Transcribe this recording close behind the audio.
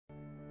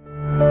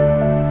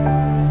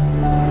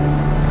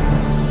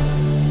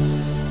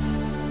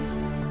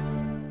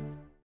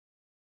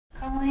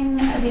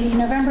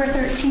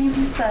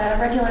the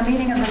regular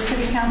meeting of the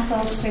City Council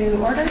to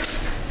order.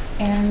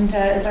 And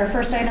as our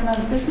first item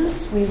of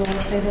business, we will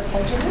say the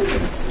Pledge of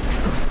Allegiance.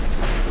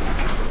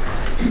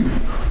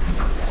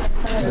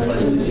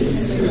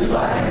 Allegiance to the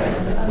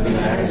flag of the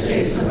United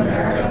States of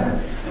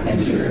America and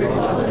to the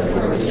republic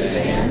for which it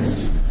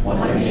stands, one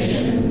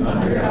nation,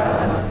 under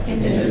God,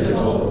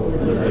 indivisible,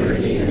 with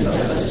liberty and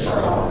justice for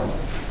all.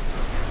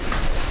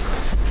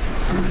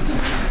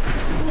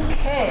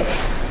 Okay.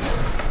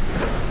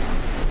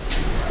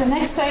 The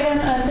next item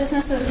of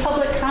business is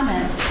public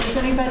comment. Does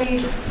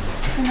anybody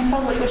in the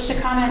public wish to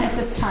comment at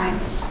this time?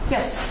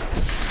 Yes.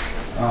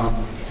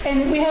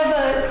 And we have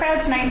a crowd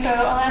tonight, so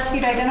I'll ask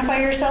you to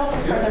identify yourself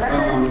for the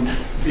record.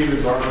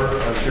 David Barber,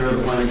 Chair of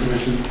the Planning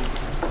Commission.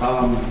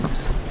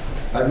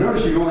 I've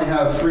noticed you only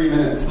have 3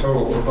 minutes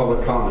total for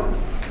public comment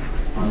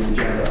on the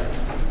agenda.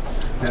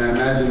 And I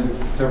imagine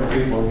several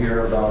people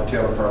hear about the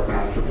Taylor Park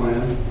Master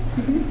Plan.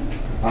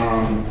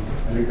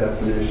 I think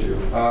that's an issue.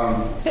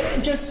 So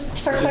just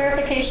for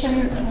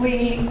clarification,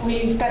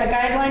 we've got a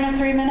guideline of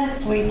 3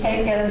 minutes. We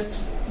take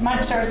as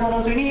much or as little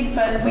as we need,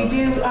 but we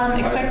do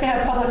expect to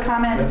have public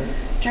comment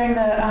during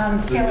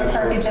the Taylor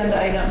Park agenda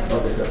item.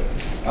 Okay, good.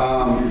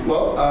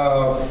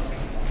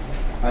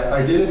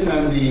 I did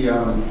attend the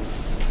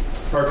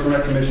Parks and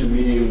Rec Commission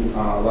meeting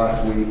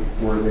last week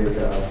where they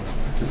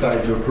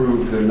decided to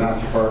approve the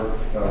master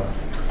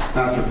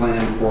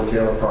plan for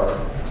Taylor Park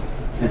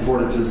and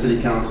forward it to the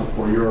City Council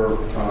for your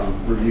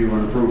review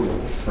and approval,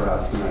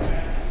 perhaps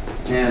tonight.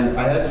 And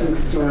I had some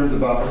concerns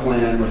about the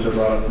plan, which I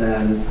brought up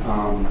then,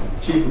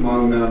 chief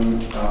among them,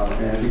 and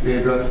I think they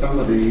addressed some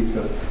of these,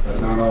 but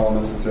not all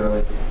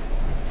necessarily.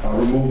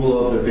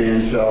 Removal of the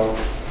band shell,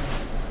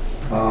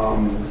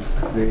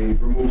 the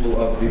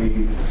removal of the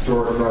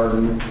historic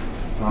garden,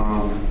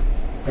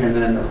 and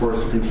then, of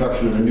course, the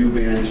construction of a new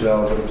band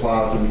shell with a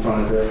plaza in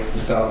front of it, the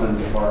south end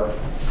of the park,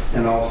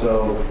 and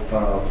also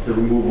the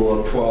removal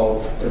of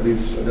 12, at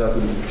least a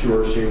dozen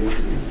mature shade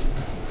trees,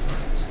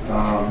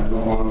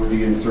 along with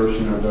the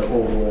insertion of the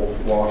oval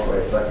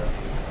walkway. But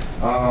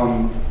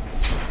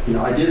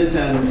I did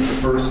attend the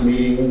first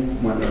meeting,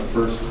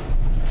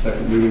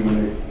 second meeting when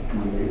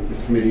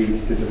the committee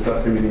did the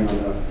subcommittee on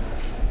the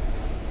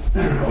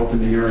open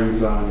the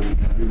hearings on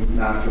the new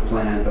master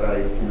plan. But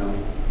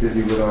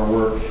busy with our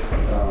work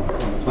on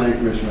the Planning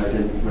Commission, I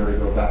didn't really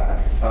go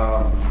back.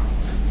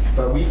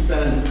 But we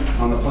spent,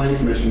 on the Planning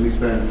Commission, we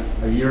spent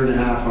a year and a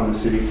half on the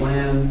city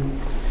plan.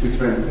 We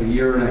spent a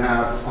year and a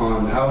half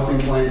on the housing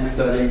plan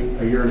study,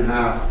 a year and a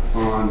half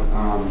on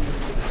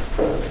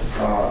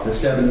the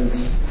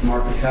Stebbins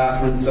Market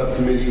Catherine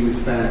subcommittee. We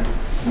spent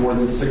more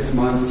than 6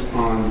 months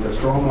on the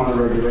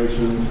stormwater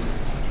regulations.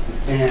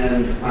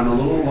 And I'm a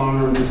little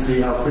alarmed to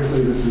see how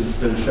quickly this has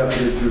been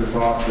shepherded through the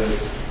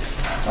process.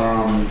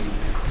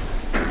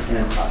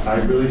 And I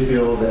really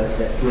feel that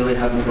it really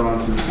hasn't gone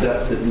through the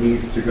steps it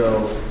needs to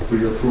go for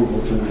your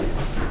approval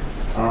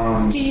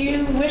tonight. Do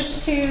you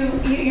wish to,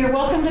 you're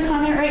welcome to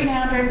comment right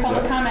now during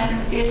public comment.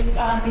 If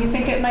you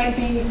think it might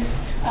be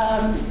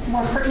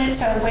more pertinent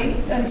to wait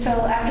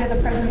until after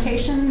the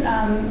presentation,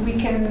 we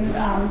can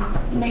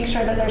make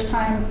sure that there's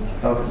time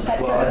at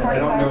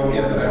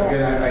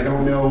 7:45. I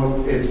don't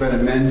know if it's been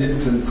amended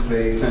since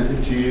they sent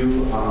it to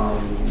you.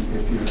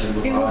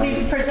 It will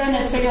be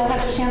presented, so you'll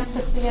have a chance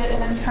to see it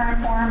in its current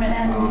form.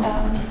 And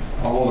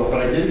I'll hold it,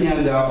 but I did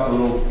hand out a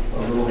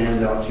little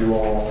handout to you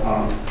all,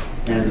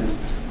 and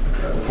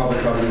the public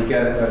probably didn't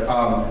get it, but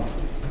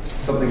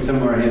something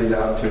similar I handed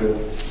out to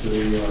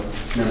the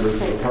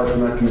members of the Parks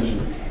and Rec Commission.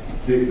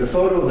 The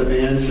photo of the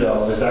band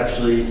shell is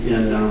actually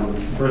in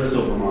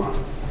Bristol, Vermont,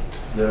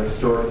 the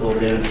historical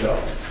band shell.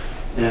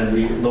 And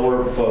the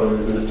lower photo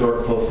is an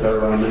historic postcard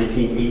around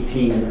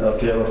 1918 of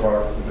Taylor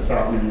Park with the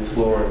fountain in its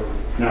glory,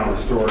 now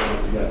restored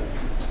once again.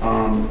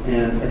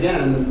 And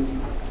again,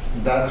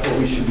 that's what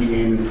we should be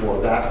aiming for,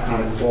 that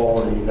kind of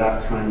quality,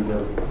 that kind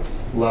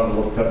of level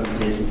of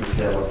presentation for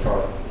Taylor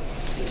Park.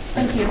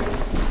 Thank you.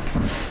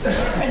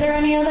 Are there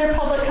any other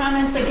public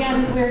comments?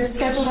 Again, we're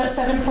scheduled at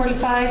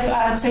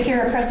 7:45 to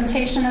hear a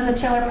presentation of the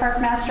Taylor Park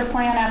Master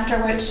Plan, after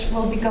which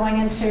we'll be going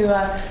into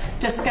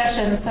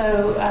discussion.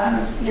 So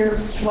you're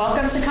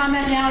welcome to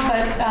comment now,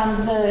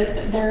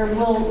 but there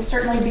will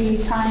certainly be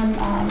time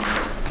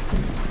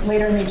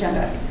later in the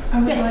agenda. I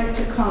would like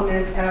to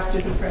comment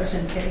after the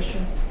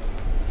presentation.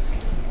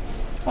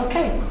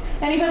 Okay.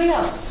 Anybody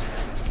else?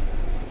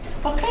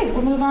 Okay,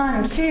 we'll move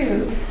on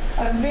to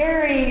a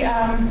very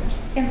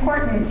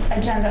important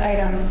agenda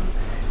item.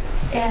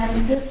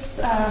 And this,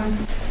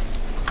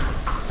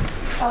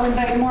 I'll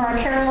invite Maura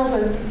Carroll,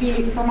 the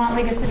Vermont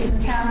League of Cities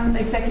and Towns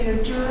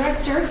Executive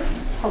Director,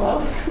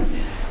 hello,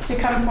 to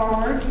come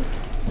forward.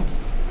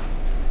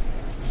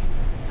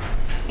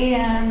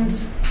 And,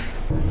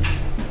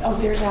 oh,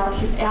 there's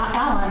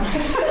Alan.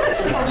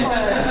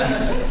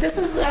 This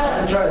is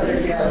I'm trying to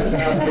get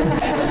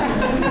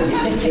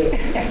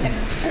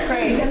it.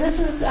 Great, and this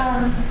is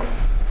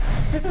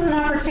an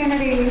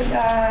opportunity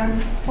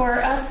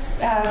for us,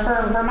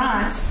 for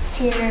Vermont,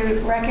 to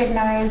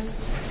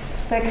recognize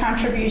the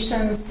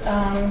contributions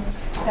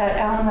that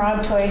Alan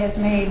Robtoy has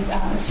made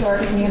to our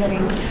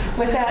community.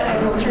 With that,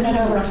 I will turn it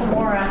over to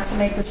Maura to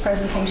make this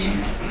presentation.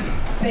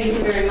 Thank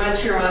you very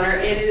much, Your Honor.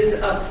 It is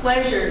a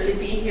pleasure to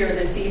be here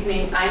this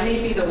evening. I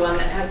may be the one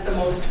that has the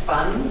most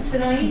fun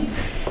tonight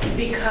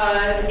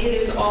because it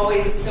is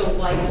always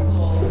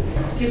delightful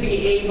to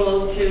be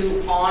able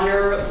to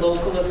honor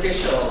local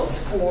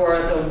officials for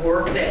the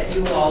work that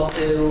you all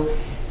do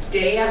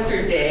day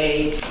after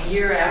day,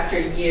 year after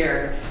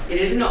year. It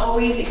isn't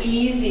always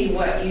easy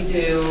what you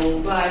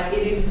do, but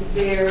it is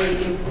very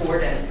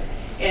important.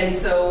 And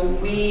so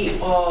we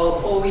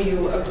all owe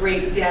you a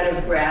great debt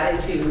of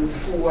gratitude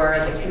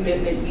for the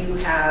commitment you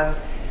have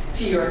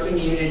to your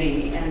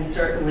community, and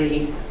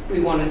certainly we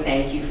want to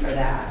thank you for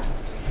that.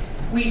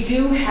 We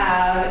do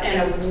have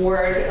an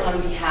award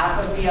on behalf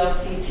of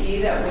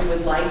VLCT that we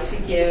would like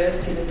to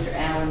give to Mr.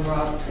 Alan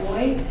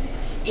Robtoy.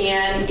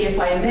 And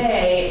if I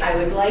may, I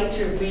would like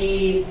to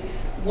read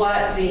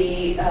what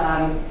the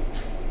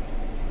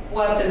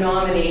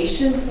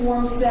nomination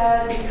form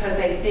said, because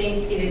I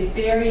think it is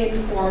very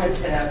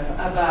informative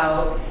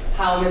about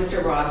how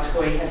Mr.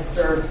 Robtoy has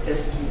served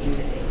this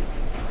community.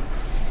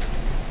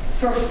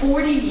 For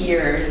 40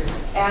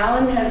 years,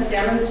 Alan has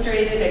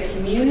demonstrated a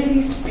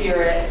community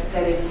spirit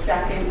that is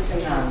second to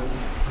none.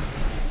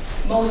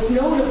 Most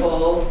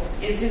notable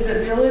is his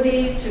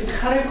ability to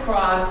cut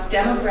across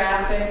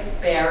demographic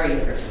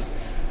barriers,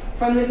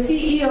 from the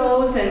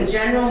CEOs and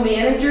general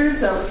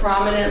managers of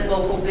prominent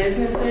local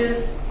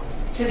businesses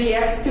to the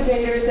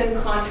excavators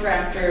and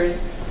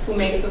contractors who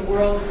make the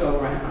world go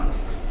round.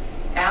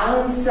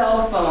 Alan's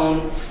cell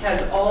phone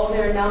has all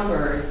their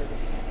numbers,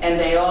 and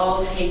they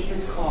all take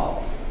his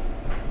calls.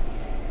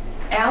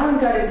 Alan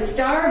got his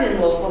start in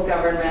local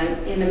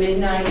government in the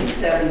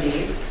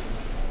mid-1970s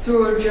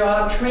through a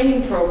job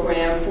training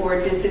program for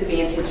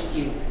disadvantaged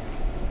youth.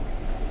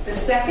 The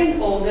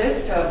second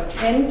oldest of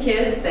 10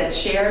 kids that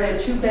shared a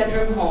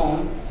 2-bedroom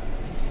home,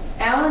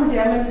 Alan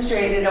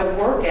demonstrated a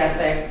work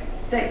ethic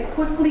that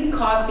quickly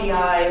caught the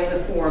eye of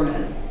the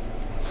foreman,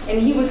 and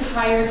he was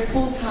hired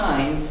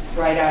full-time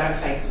right out of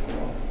high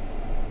school.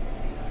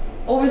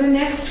 Over the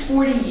next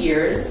 40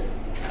 years,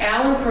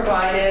 Alan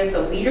provided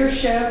the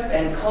leadership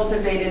and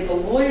cultivated the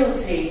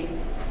loyalty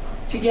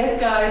to get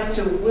guys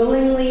to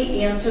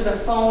willingly answer the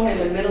phone in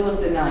the middle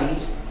of the night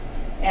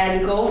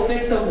and go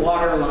fix a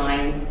water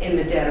line in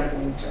the dead of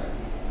winter.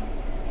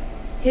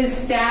 His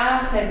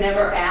staff had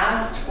never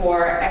asked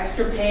for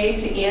extra pay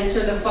to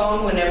answer the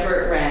phone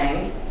whenever it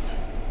rang.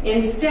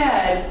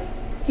 Instead,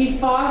 he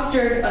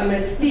fostered a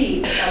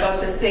mystique about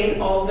the St.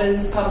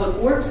 Albans Public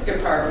Works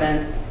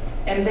Department,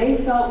 and they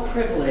felt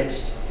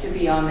privileged to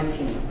be on the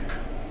team.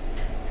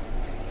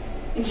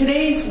 In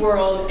today's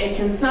world, it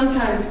can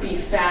sometimes be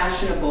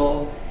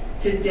fashionable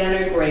to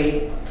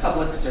denigrate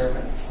public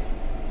servants.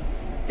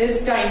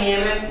 This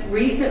dynamic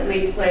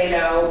recently played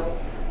out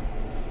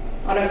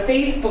on a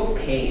Facebook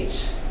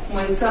page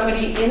when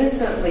somebody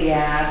innocently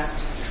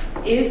asked,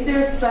 "Is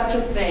there such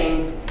a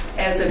thing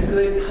as a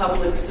good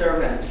public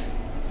servant?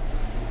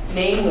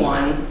 Name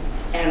one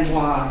and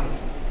why?"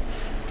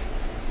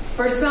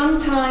 For some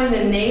time, the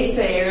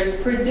naysayers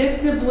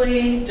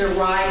predictably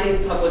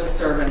derided public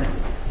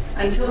servants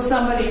until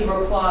somebody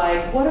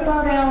replied, "What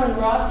about Alan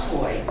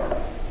Robtoy?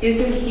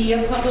 Isn't he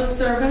a public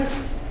servant?"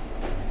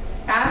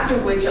 After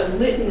which a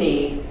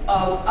litany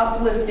of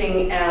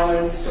uplifting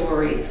Alan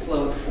stories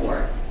flowed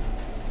forth.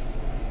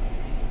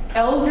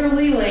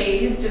 Elderly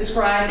ladies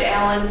described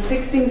Alan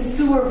fixing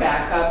sewer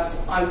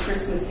backups on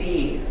Christmas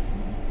Eve.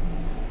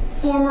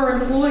 Former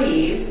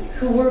employees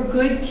who were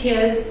good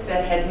kids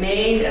that had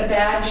made a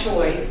bad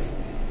choice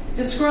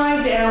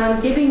described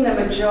Alan giving them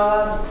a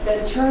job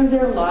that turned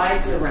their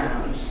lives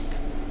around.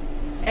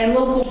 And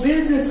local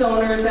business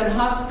owners and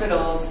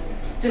hospitals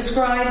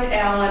described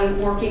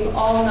Alan working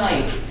all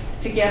night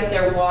to get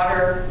their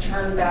water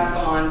turned back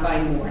on by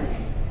morning.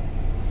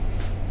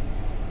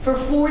 For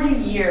 40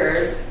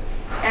 years,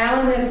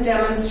 Alan has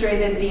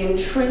demonstrated the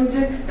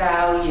intrinsic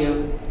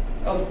value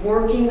of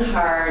working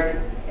hard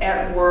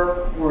at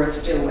work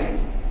worth doing.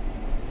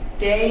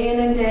 Day in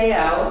and day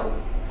out,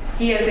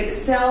 he has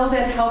excelled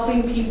at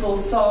helping people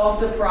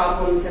solve the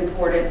problems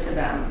important to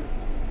them.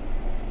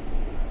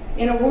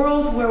 In a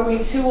world where we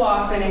too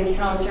often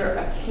encounter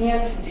a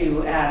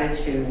can't-do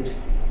attitude,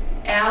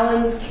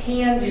 Alan's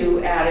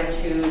can-do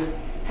attitude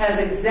has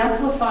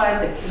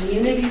exemplified the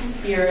community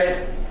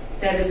spirit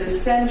that is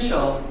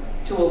essential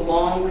to a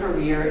long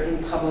career in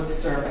public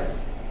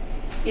service.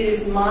 It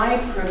is my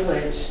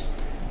privilege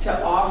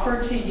to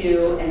offer to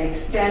you and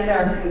extend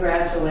our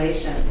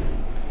congratulations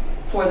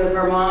for the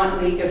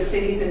Vermont League of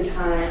Cities and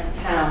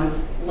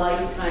Towns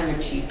Lifetime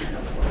Achievement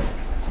Award.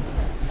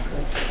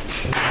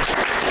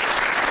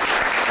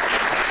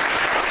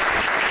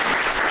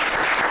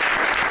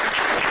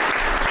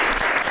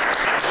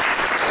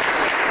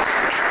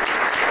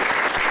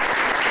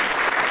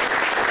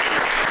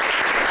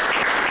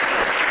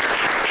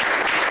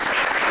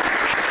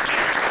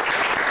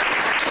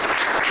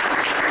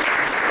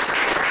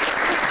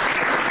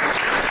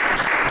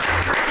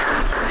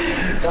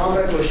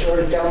 Dominic was sure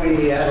to tell me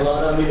he had a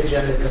lot on the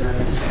agenda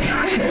tonight.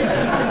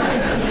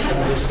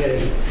 I'm just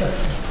kidding.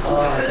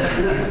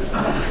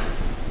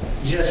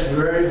 Just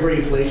very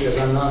briefly, because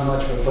I'm not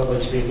much for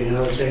public speaking, I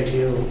would say to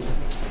you,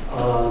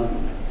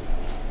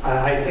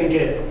 I think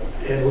it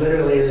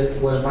literally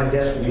was my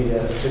destiny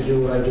to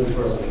do what I do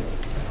for a living.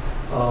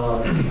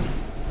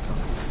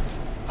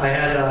 I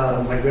had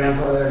my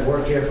grandfather had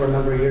worked here for a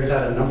number of years. I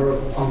had a number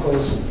of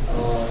uncles,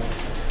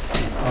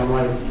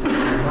 my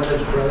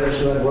mother's brothers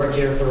who had worked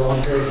here for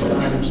long periods of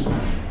time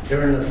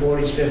during the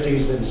 40s,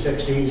 50s, and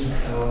 60s.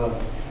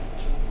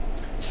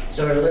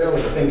 So I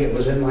literally think it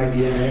was in my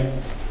DNA.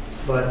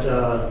 But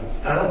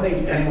I don't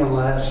think anyone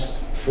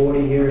lasts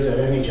 40 years at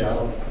any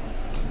job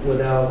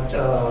without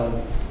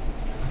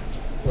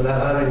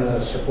having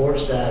a support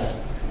staff.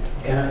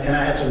 And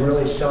I had some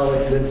really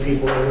solid, good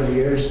people over the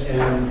years,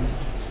 and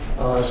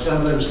some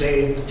of them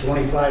stayed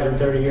 25 and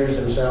 30 years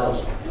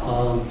themselves.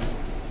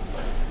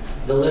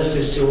 The list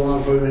is too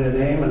long for me to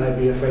name, and I'd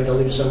be afraid to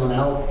leave someone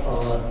out.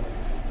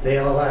 They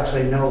all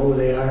actually know who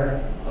they are.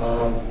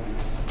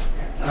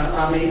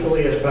 I'm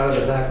equally as proud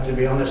of the fact, to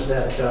be honest,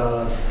 that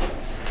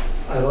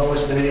I've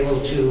always been able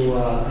to,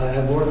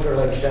 I've worked for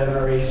like 7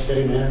 or 8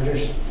 city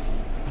managers,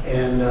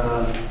 and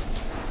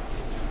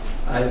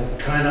I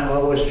kind of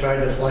always tried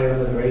to fly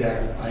under the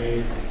radar.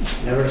 I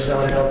never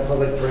sought out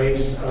public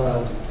praise.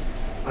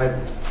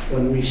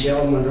 When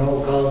Michelle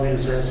Monroe called me and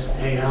says,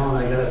 "Hey,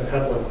 Alan, I got a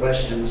couple of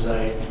questions,"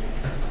 I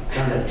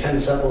kind of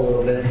tense up a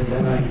little bit, and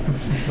then I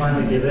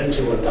finally give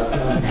into it.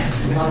 I'm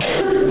not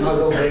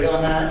real big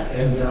on that,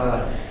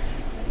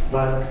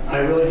 but I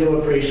really do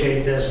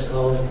appreciate this.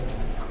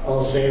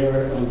 I'll say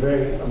I'm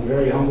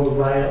very humbled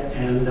by it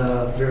and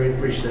very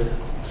appreciative.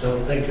 So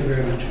thank you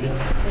very much. Thank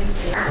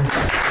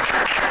you.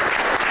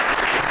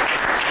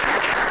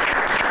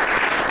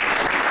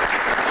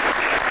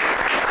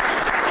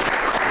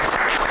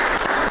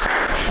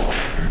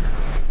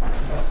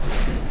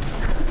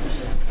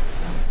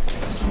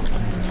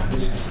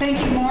 Thank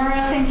you,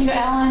 Maura. Thank you,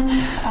 Alan.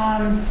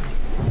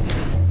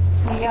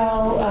 We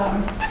all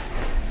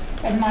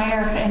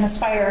admire and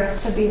aspire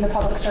to be the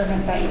public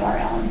servant that you are,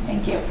 Alan.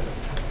 Thank you.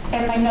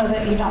 And I know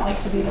that you don't like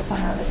to be the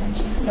center of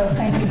attention, so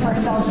thank you for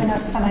indulging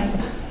us tonight.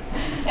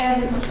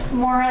 And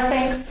Maura,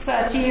 thanks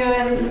to you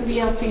and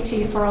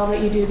VLCT for all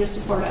that you do to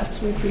support us.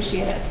 We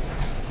appreciate it.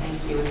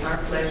 Thank you. It's our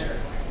pleasure.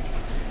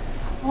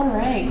 All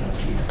right.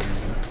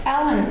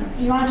 Alan,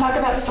 you want to talk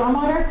about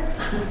stormwater?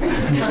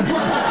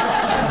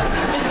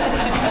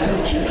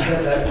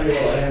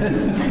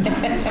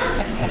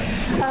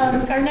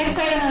 Our next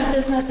item of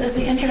business is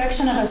the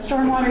introduction of a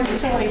stormwater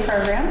utility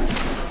program.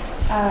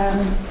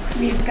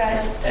 We've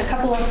got a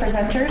couple of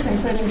presenters,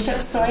 including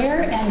Chip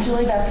Sawyer and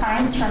Julie Beth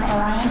Hines from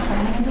Orion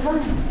Planning and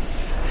Design.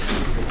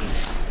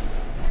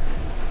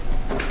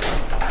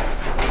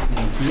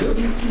 Thank you.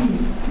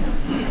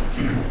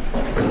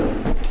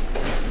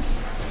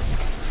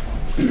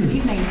 Good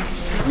evening.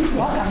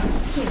 Welcome.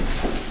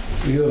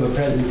 We do have a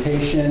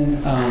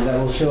presentation that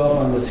will show up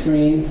on the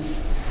screens.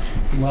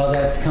 While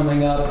that's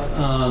coming up,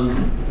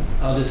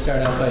 I'll just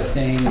start out by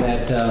saying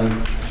that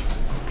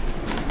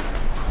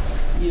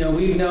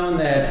we've known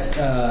that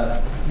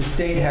the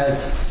state has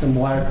some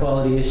water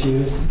quality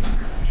issues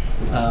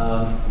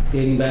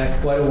dating back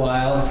quite a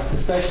while,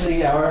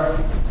 especially our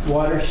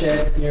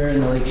watershed here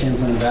in the Lake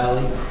Champlain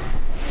Valley.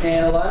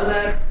 And a lot of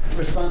that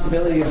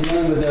responsibility of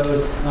dealing with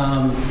those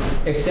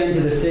extend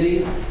to the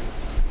city.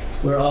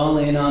 We're all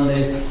in on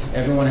this.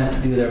 Everyone has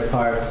to do their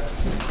part.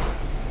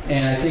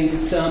 And I think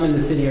some in the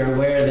city are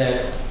aware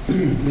that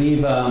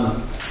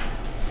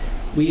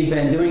we've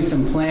been doing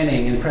some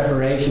planning and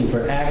preparation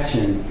for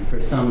action for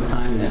some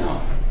time now.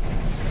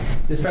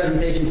 This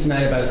presentation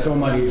tonight about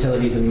stormwater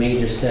utility is a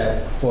major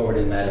step forward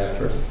in that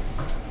effort.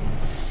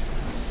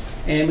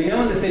 And we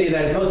know in the city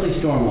that it's mostly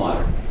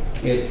stormwater.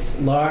 It's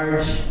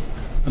large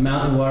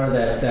amounts of water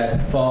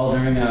that fall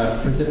during a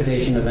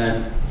precipitation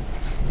event.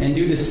 And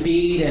due to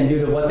speed and due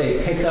to what they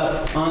pick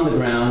up on the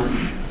ground,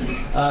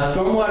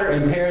 stormwater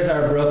impairs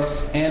our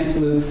brooks and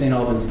pollutes St.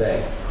 Albans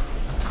Bay.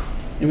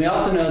 And we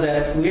also know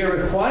that we are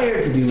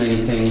required to do many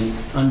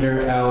things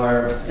under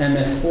our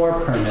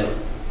MS4 permit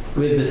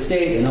with the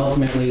state and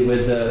ultimately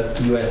with the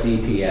US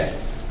EPA.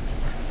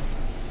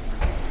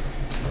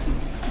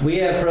 We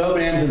have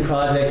programs and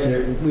projects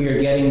that we are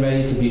getting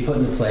ready to be put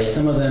into place.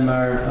 Some of them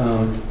are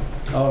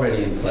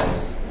already in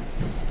place.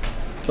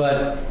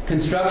 But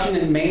construction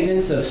and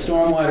maintenance of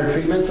stormwater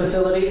treatment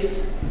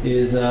facilities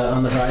is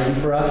on the horizon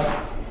for us.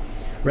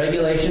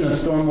 Regulation of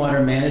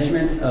stormwater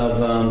management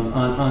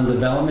on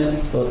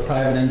developments, both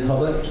private and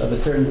public, of a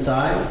certain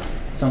size,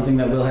 something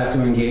that we'll have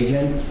to engage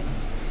in.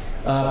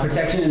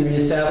 Protection and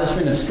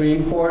reestablishment of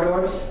stream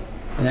corridors,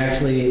 and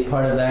actually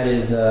part of that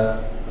is,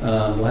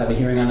 we'll have a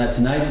hearing on that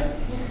tonight.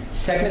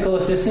 Technical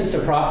assistance to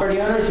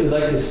property owners who'd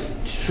like to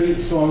treat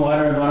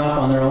stormwater and runoff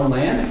on their own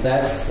land.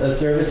 That's a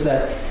service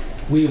that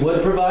we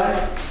would provide,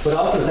 but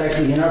also it's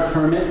actually in our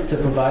permit to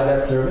provide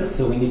that service,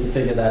 so we need to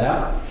figure that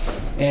out.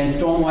 And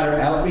stormwater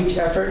outreach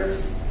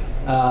efforts.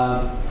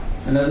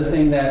 Another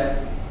thing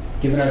that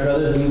given our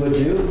druthers, we would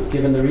do,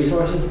 given the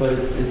resources, but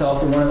it's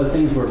also one of the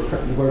things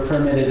we're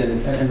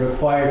permitted and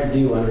required to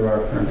do under our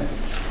permit.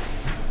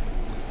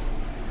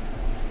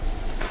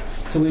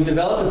 So we've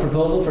developed a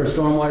proposal for a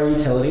stormwater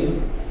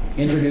utility,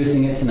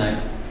 introducing it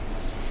tonight.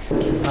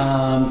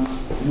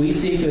 We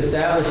seek to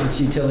establish this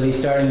utility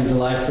starting on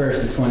July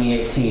 1st of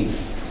 2018.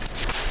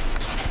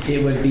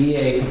 It would be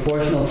a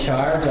proportional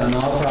charge on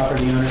all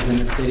property owners in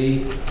the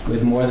city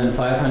with more than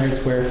 500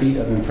 square feet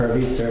of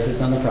impervious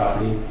surface on the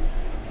property.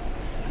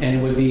 And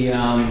it would be,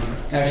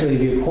 actually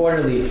be a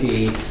quarterly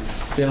fee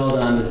billed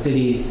on the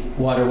city's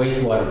water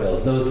wastewater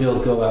bills. Those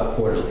bills go out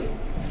quarterly.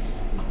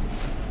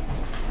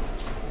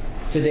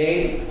 To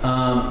date,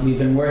 we've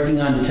been working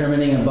on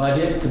determining a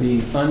budget to be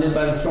funded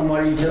by the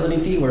stormwater utility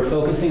fee. We're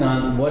focusing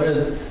on what are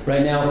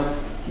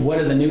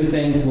the new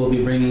things we'll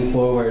be bringing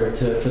forward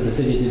for the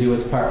city to do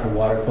its part for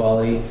water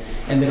quality.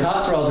 And the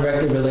costs are all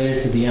directly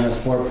related to the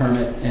MS4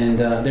 permit, and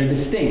they're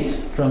distinct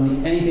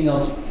from anything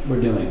else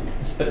we're doing,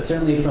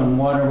 certainly from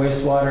water,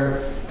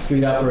 wastewater,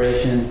 street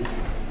operations.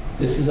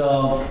 This is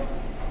all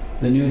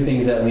the new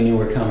things that we knew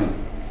were coming.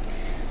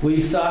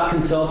 We've sought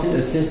consultant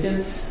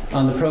assistance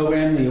on the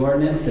program, the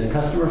ordinance, and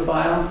customer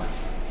file.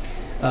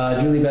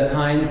 Julie Beth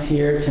Hines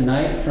here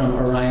tonight from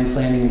Orion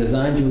Planning and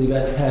Design. Julie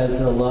Beth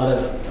has a lot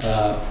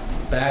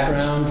of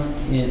background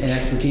and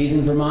expertise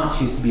in Vermont.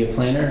 She used to be a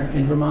planner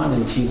in Vermont,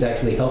 and she's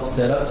actually helped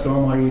set up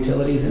stormwater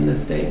utilities in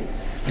this state.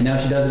 And now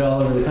she does it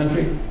all over the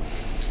country.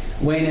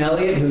 Wayne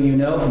Elliott, who you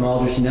know from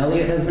Aldrich and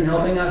Elliott, has been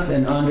helping us,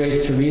 and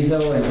Andres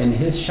Chorizo and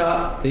his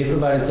shop. They've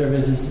provided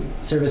services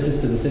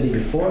to the city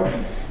before,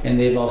 and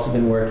they've also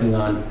been working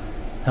on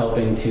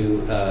helping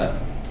to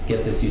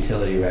get this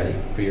utility ready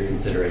for your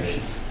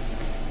consideration.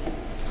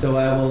 So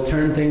I will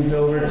turn things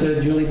over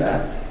to Julie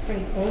Beth.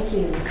 Great, thank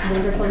you. It's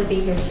wonderful to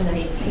be here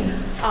tonight.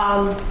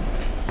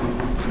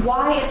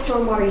 Why a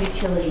stormwater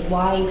utility?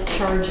 Why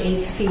charge a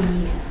fee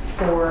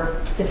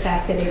for the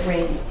fact that it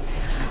rains?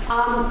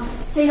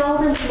 St.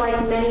 Albans,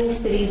 like many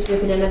cities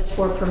with an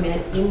MS4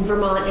 permit in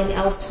Vermont and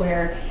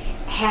elsewhere,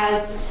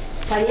 has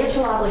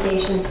financial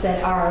obligations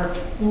that are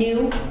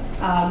new,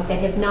 that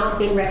have not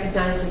been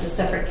recognized as a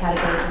separate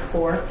category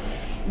before,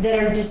 that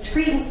are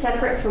discrete and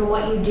separate from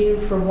what you do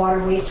for water,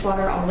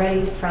 wastewater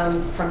already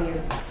from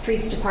your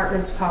streets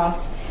department's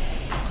cost,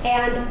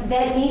 and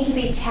that need to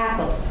be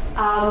tackled.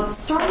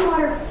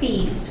 Stormwater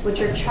fees, which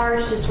are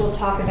charged, as we'll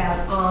talk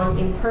about, on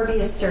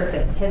impervious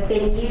surface, have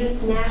been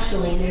used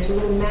nationally. There's a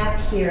little map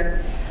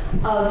here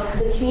of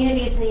the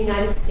communities in the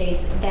United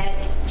States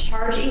that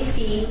charge a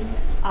fee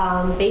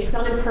based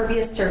on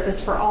impervious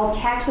surface for all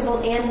taxable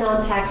and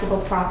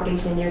non-taxable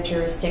properties in their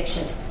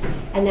jurisdiction.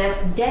 And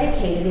that's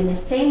dedicated in the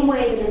same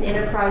way that an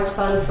enterprise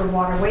fund for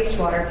water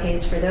wastewater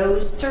pays for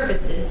those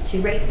services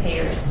to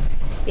ratepayers.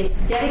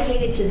 It's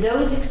dedicated to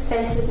those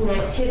expenses and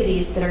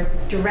activities that are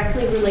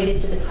directly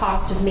related to the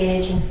cost of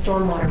managing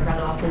stormwater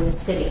runoff in the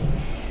city.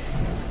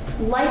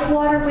 Like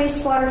water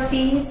wastewater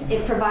fees,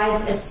 it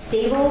provides a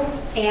stable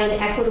and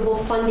equitable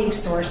funding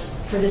source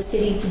for the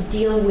city to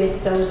deal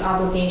with those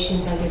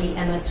obligations under the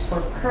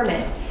MS4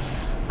 permit.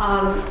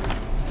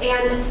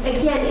 And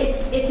again,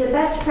 it's a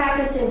best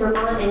practice in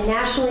Vermont and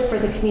nationally for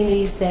the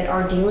communities that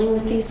are dealing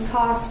with these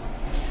costs.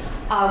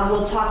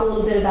 We'll talk a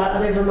little bit about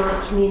other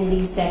Vermont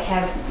communities that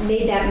have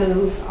made that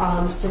move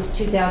since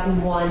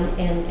 2001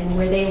 and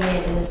where they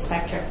land in the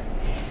spectrum.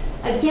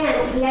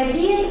 Again, the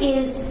idea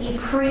is you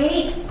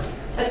create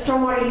a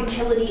stormwater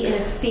utility in a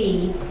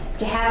fee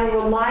to have a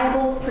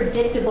reliable,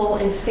 predictable,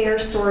 and fair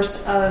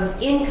source of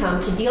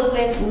income to deal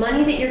with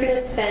money that you're going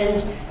to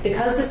spend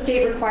because the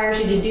state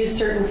requires you to do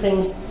certain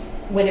things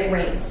when it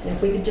rains.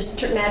 If we could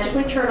just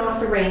magically turn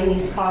off the rain,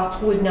 these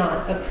costs would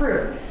not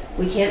accrue.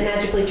 We can't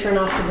magically turn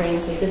off the rain,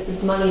 so this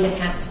is money that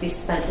has to be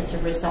spent as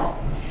a result.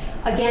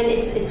 Again,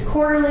 it's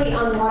quarterly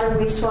on water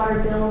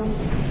wastewater bills,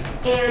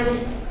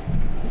 and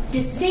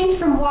distinct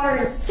from water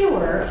and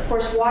sewer, of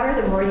course, water,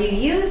 the more you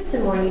use, the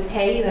more you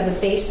pay. You have a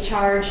base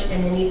charge,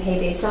 and then you pay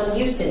based on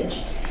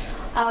usage.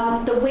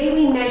 The way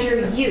we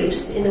measure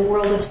use in the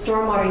world of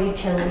stormwater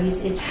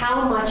utilities is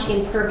how much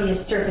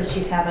impervious surface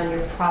you have on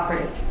your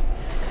property.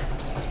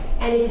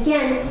 And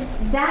again,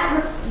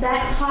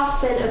 that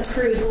cost then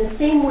accrues in the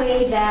same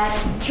way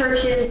that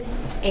churches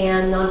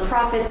and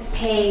nonprofits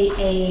pay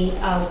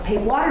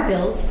water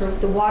bills for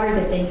the water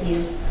that they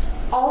use.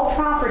 All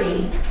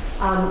property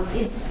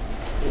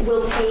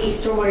will pay a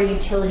stormwater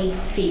utility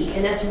fee,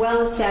 and that's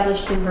well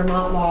established in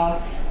Vermont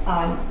law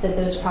that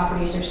those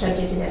properties are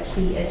subject to that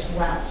fee as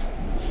well.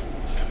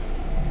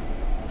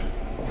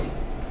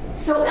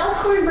 So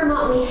elsewhere in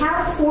Vermont, we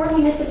have 4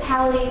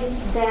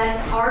 municipalities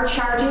that are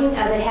charging,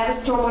 that have a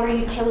stormwater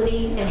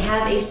utility and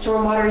have a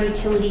stormwater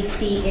utility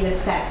fee in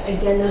effect.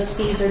 Again, those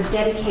fees are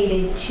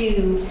dedicated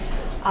to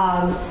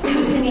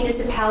things the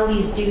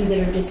municipalities do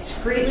that are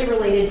discretely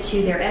related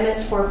to their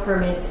MS4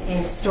 permits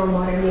and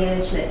stormwater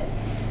management.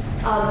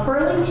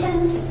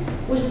 Burlington's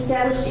was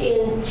established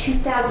in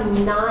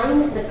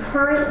 2009. The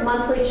current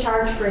monthly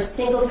charge for a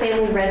single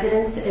family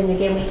residence, and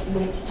again,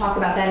 we talk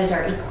about that as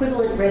our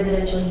equivalent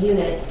residential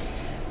unit,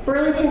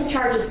 Burlington's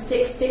charge is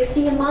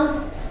 $660 a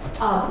month.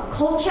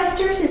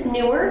 Colchester's is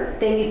newer.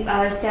 They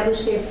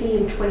established their fee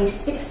in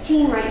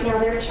 2016. Right now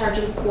they're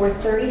charging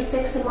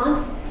 $436 a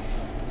month.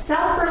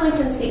 South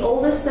Burlington's the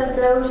oldest of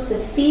those. The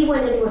fee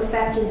went into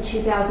effect in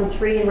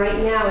 2003, and right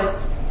now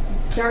it's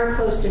darn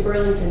close to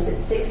Burlington's at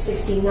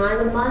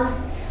 $669 a month.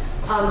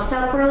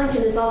 South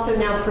Burlington is also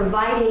now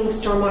providing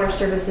stormwater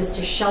services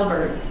to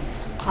Shelburne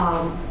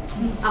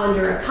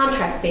under a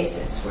contract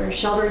basis, where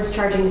Shelburne's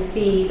charging a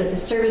fee, but the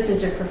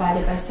services are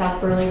provided by South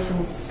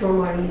Burlington's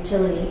stormwater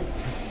utility.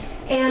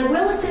 And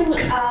Williston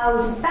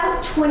was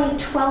about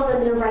 2012,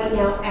 and they're right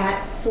now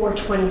at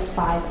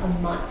 $425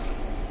 a month.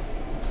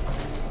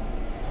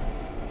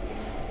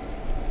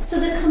 So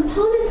the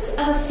components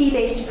of a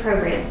fee-based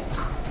program.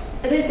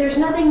 There's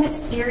nothing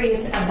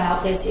mysterious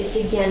about this. It's,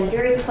 again,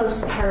 very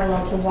close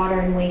parallel to water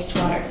and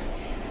wastewater.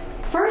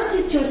 First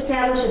is to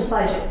establish a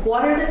budget.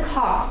 What are the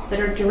costs that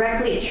are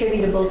directly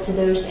attributable to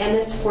those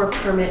MS4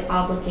 permit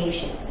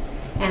obligations?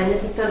 And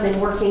this is something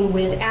working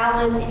with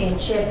Alan and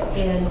Chip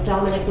and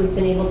Dominic, we've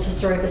been able to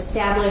sort of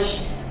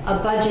establish a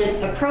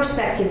budget, a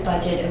prospective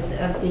budget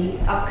of the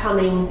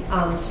upcoming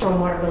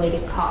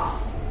stormwater-related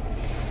costs.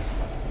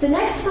 The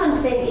next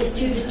fun thing is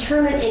to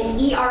determine an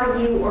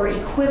ERU, or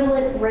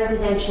equivalent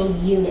residential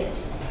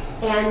unit.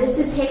 And this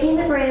is taking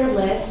the grand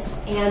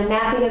list and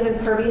mapping of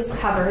impervious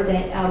cover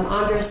that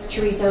Andres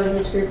Chorizo and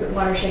his group at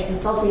Watershed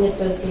Consulting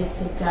Associates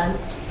have done,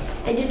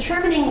 and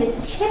determining the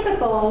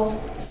typical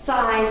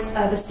size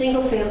of a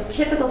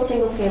typical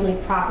single-family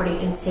property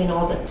in St.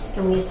 Albans.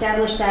 And we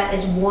establish that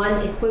as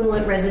one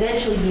equivalent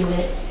residential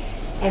unit,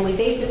 and we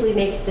basically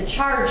make the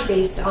charge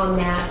based on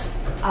that,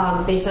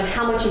 based on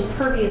how much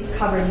impervious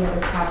cover the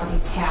other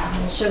properties have.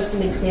 And we'll show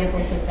some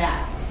examples of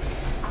that.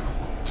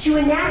 To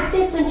enact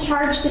this and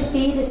charge the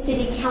fee, the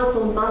City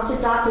Council must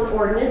adopt an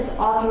ordinance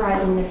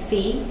authorizing the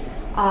fee.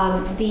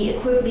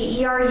 The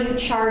ERU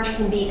charge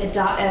can be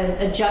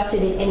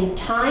adjusted at any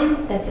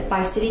time. That's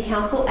by City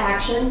Council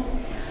action.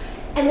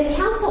 And the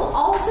Council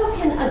also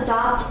can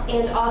adopt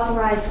and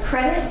authorize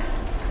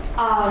credits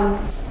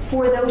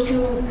for those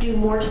who do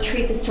more to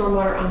treat the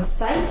stormwater on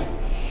site,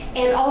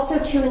 and also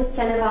to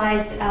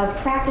incentivize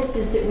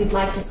practices that we'd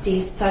like to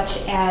see,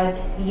 such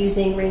as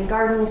using rain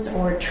gardens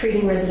or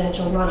treating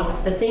residential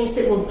runoff, the things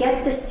that will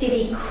get the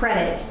city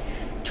credit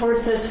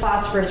towards those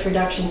phosphorus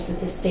reductions that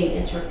the state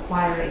is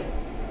requiring.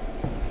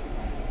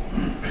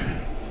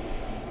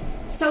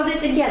 So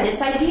this, again,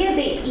 this idea of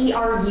the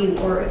ERU,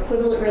 or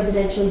equivalent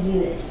residential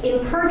unit,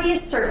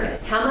 impervious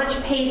surface, how much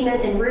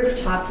pavement and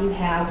rooftop you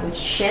have, which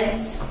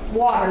sheds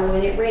water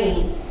when it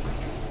rains,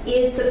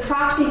 is the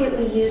proxy that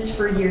we use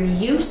for your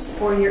use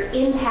or your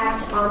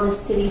impact on the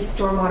city's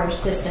stormwater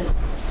system.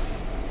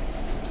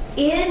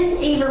 In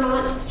a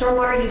Vermont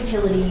stormwater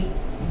utility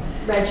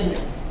regimen,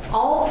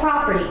 all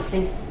properties,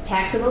 and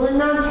taxable and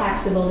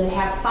non-taxable, that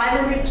have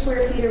 500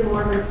 square feet or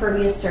more of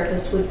impervious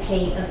surface would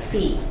pay a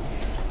fee.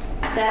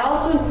 That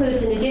also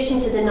includes, in addition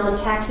to the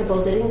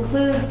non-taxables, it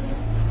includes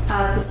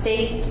the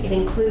state, it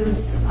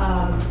includes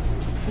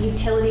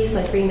utilities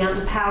like Green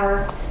Mountain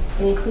Power,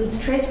 it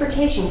includes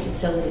transportation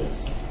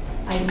facilities,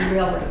 i.e.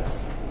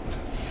 railroads.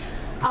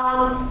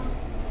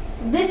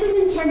 This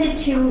is intended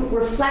to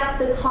reflect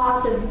the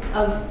cost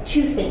of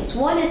two things.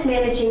 One is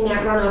managing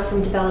that runoff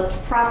from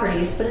developed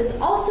properties, but it's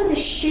also the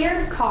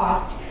shared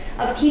cost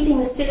of keeping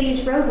the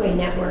city's roadway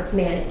network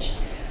managed.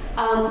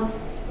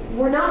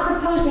 We're not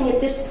proposing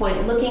at this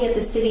point, looking at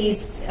the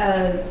city's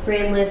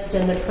grand list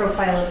and the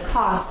profile of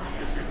costs,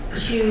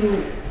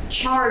 to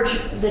charge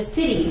the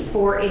city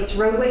for its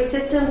roadway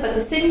system, but the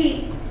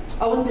city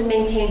owns and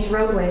maintains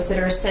roadways that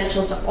are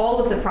essential to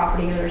all of the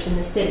property owners in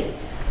the city.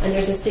 And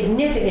there's a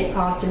significant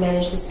cost to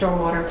manage the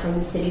stormwater from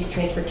the city's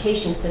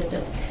transportation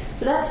system.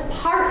 So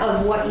that's part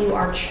of what you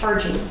are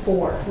charging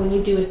for when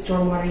you do a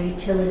stormwater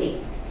utility.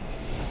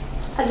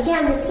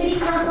 Again, the City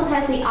Council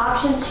has the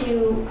option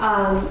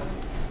to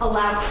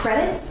allow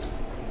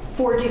credits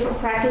for different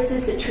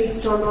practices that treat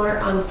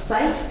stormwater on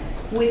site,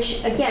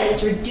 which again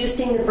is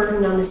reducing the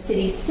burden on the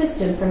city's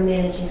system from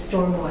managing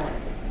stormwater.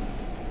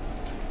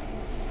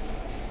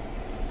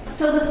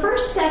 So the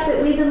first step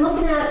that we've been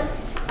looking at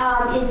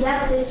in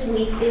depth this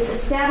week is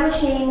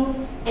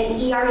establishing an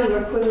ERU,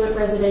 equivalent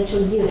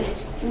residential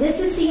unit. This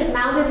is the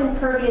amount of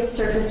impervious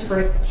surface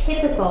for a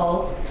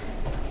typical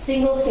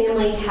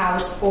single-family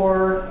house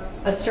or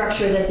a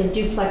structure that's a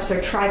duplex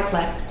or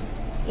triplex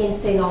in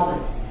St.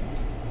 Albans.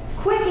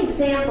 Quick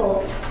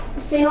example,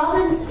 St.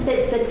 Albans,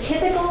 the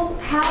typical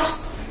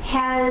house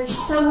has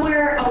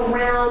somewhere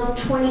around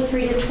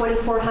 23 to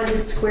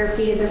 2,400 square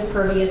feet of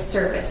impervious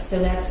surface. So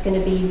that's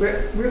going to be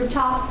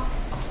rooftop,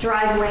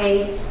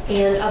 driveway,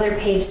 and other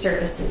paved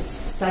surfaces,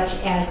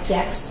 such as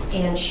decks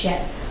and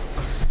sheds.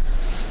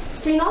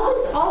 St.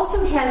 Albans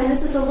also has, and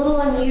this is a little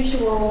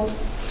unusual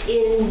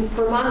in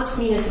Vermont's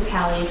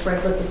municipalities where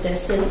I've looked at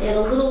this, and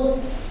a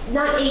little,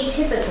 not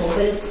atypical,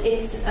 but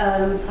it's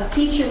a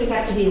feature we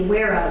have to be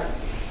aware of.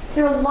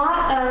 There are a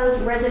lot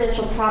of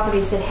residential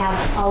properties that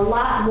have a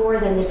lot more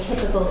than the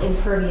typical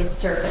impervious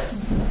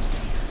surface.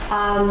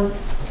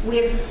 We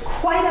have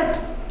quite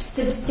a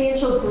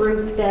substantial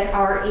group that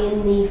are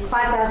in the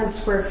 5,000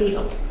 square feet,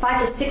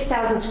 5 to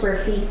 6,000 square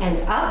feet and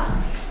up.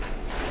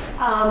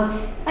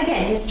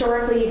 Again,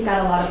 historically, you've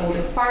got a lot of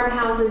older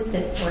farmhouses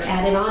that were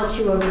added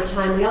onto over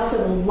time. We also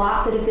have a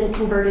lot that have been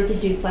converted to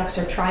duplex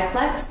or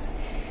triplex.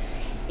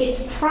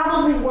 It's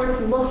probably worth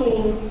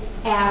looking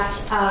at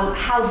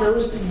how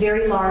those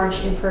very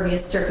large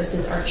impervious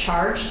surfaces are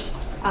charged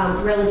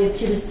relative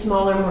to the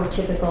smaller, more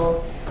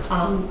typical,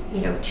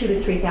 2,000 to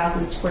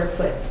 3,000 square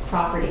foot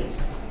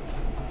properties.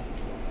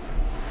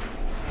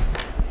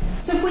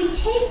 So if we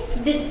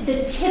take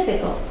the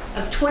typical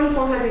of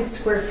 2,400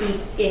 square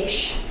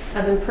feet-ish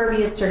of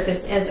impervious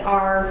surface as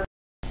our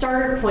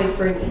starter point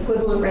for an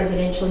equivalent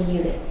residential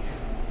unit,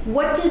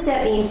 what does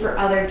that mean for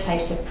other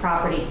types of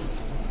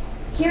properties?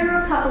 Here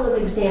are a couple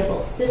of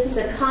examples. This is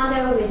a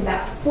condo with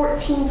about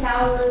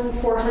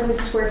 14,400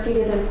 square feet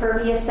of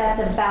impervious.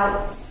 That's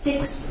about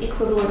 6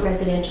 equivalent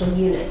residential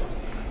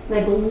units. And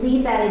I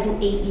believe that is an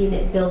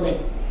 8-unit building.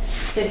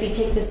 So if you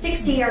take the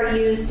 6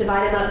 ERUs,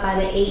 divide them up by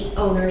the 8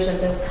 owners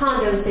of those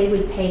condos, they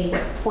would pay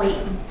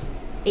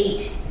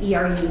 0.8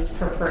 ERUs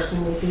per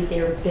person would be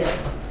their bill.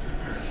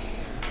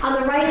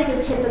 On the right is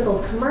a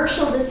typical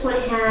commercial. This one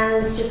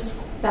has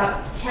just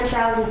about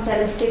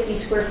 10,750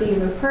 square feet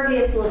of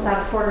impervious,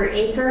 about 1/4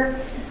 acre.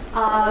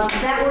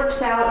 That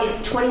works out,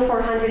 if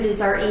 2,400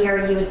 is our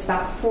ERU, it's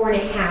about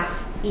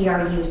 4.5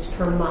 ERUs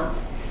per month.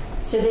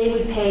 So they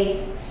would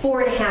pay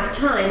 4.5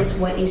 times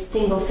what a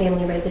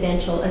single-family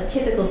residential, a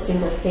typical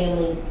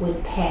single-family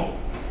would pay.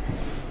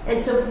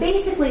 And so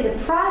basically the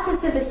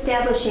process of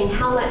establishing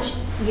how much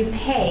you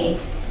pay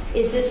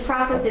is this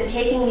process of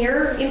taking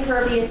your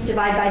impervious,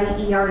 divide by the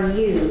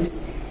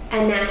ERUs,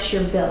 and that's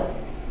your bill.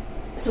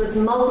 So it's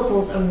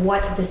multiples of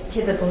what this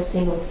typical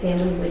single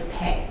family would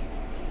pay.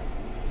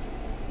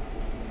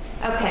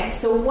 Okay,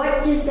 so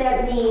what does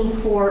that mean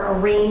for a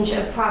range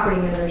of property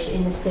owners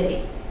in the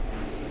city?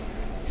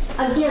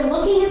 Again,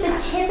 looking at the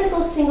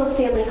typical single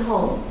family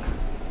home,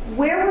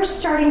 where we're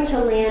starting to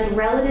land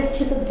relative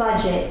to the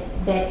budget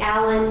that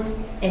Alan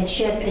and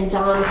Chip and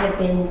Don have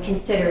been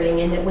considering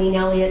and that Wayne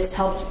Elliott's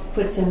helped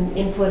put some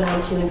input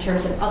onto in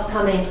terms of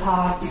upcoming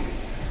costs,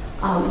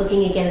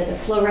 looking again at the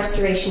flow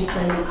restoration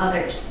plan and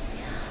others.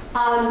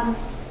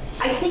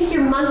 I think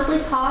your monthly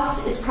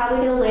cost is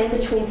probably going to land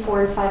between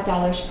 $4 and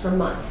 $5 per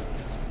month.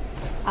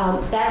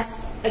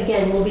 That's,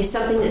 again, will be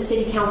something that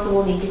City Council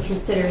will need to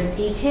consider in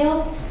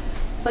detail,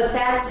 but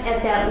that's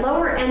at that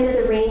lower end of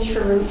the range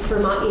for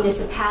Vermont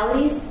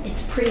municipalities.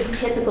 It's pretty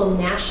typical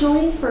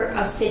nationally for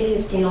a city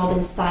of St.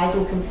 Albans' size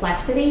and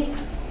complexity.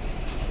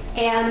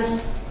 And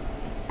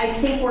I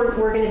think we're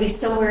going to be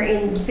somewhere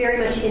very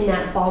much in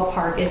that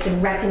ballpark as the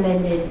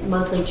recommended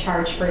monthly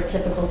charge for a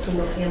typical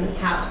single-family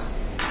house.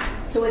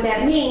 So what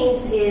that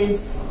means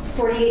is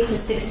 $48 to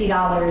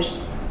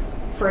 $60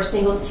 for a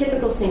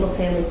typical single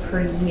family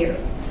per year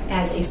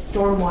as a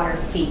stormwater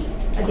fee.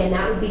 Again,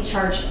 that would be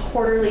charged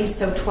quarterly,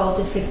 so $12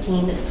 to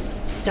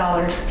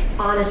 $15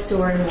 on a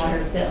sewer and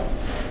water bill.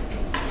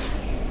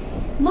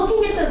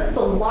 Looking at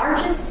the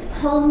largest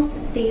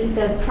homes,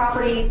 the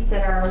properties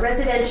that are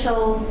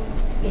residential,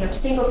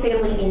 single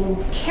family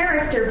in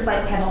character,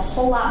 but have a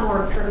whole lot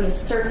more impervious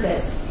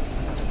surface.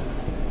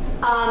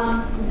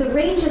 The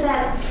range of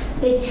that,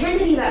 they tend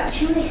to be about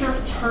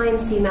 2.5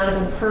 times the amount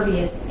of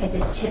impervious as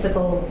a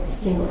typical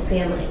single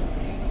family.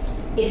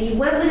 If you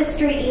went with a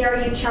straight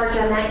ERU charge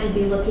on that, you'd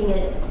be looking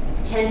at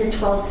 $10 to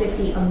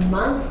 $12.50 a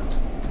month,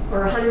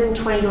 or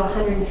 $120 to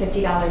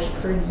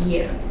 $150 per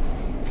year.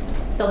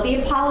 There'll be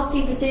a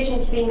policy decision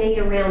to be made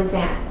around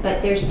that,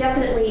 but there's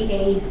definitely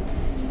a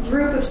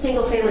group of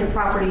single-family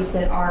properties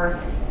that are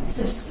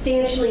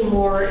substantially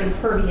more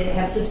impervious,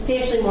 have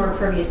substantially more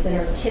impervious than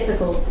our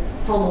typical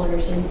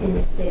homeowners in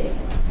the city.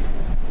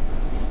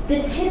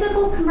 The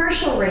typical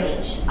commercial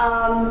range,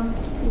 a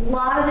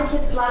lot of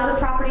the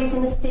properties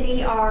in the city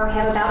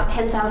have about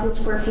 10,000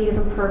 square feet of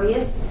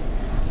impervious.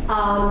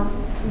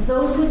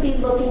 Those would be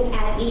looking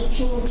at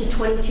 $18 to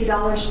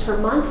 $22 per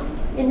month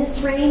in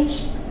this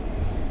range.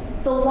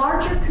 The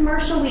larger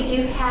commercial, we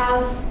do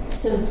have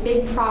some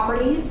big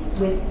properties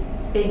with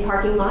big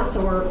parking lots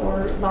or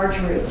large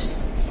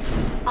roofs.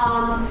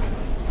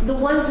 The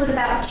ones with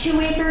about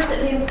 2 acres of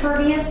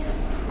impervious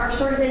are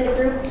sort of in a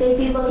group, they'd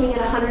be looking at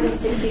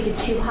 $160 to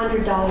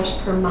 $200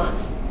 per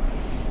month.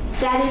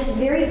 That is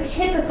very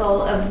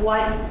typical of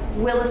what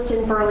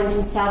Williston,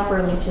 Burlington, South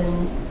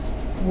Burlington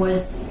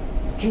was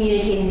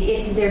communicating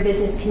to their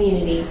business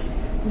communities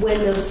when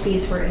those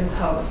fees were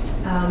imposed.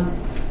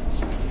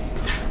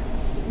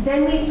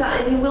 Then we've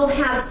got, and you will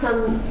have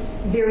some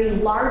very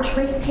large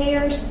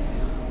ratepayers.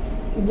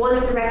 One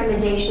of the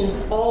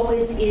recommendations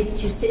always is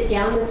to sit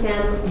down with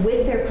them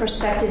with their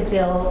prospective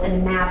bill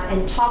and map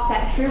and talk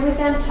that through with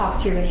them, talk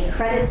through any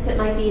credits that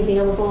might be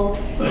available,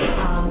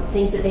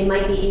 things that they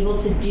might be able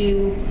to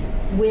do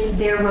with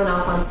their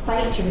runoff on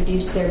site to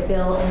reduce their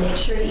bill, and make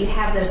sure that you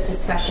have those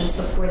discussions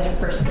before that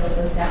first bill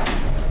goes out.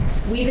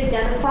 We've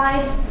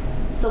identified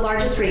the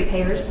largest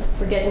ratepayers.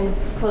 We're getting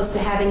close to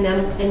having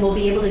them, and we'll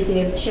be able to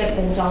give Chip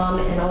and Dom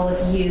and all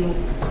of you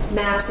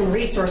maps and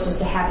resources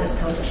to have those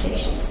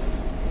conversations.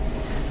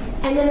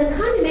 And then the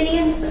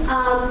condominiums,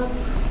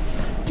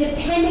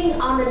 depending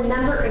on the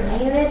number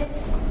of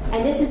units,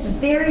 and this is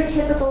very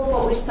typical of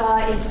what we saw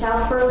in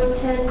South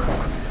Burlington,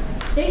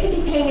 they could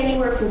be paying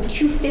anywhere from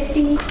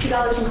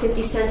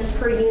 $2.50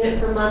 per unit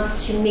per month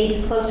to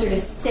maybe closer to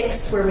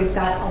 $6, where we've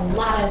got a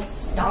lot of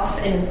stuff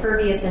and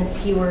impervious and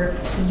fewer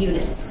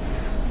units.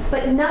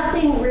 But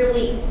nothing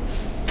really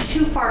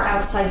too far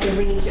outside the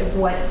range of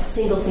what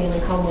single-family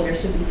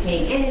homeowners would be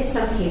paying, and in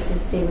some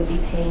cases they would be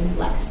paying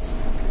less.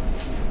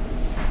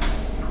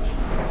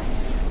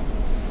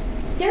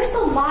 There's a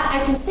lot,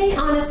 I can say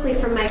honestly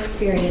from my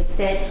experience,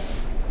 that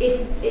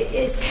it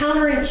is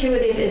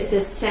counterintuitive as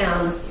this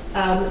sounds,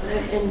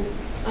 and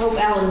I hope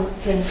Alan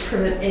can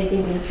prevent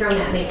anything being thrown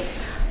at me.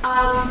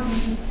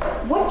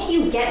 What do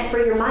you get for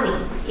your money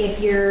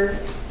if you're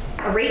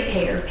a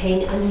ratepayer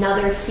paying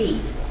another fee?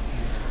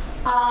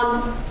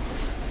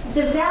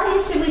 The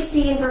values that we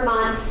see in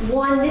Vermont,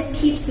 one,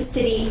 this keeps the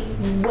city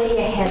way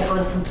ahead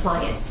on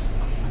compliance.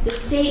 The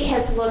state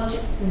has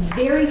looked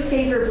very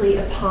favorably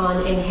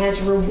upon and has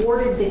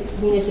rewarded the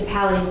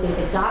municipalities that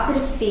have adopted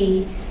a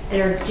fee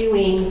and are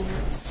doing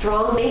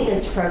strong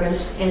maintenance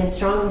programs and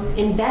strong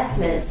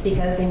investments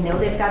because they know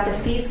they've got the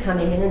fees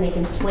coming in and they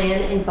can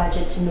plan and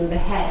budget to move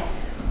ahead.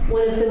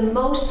 One of the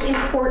most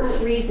important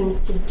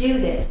reasons to do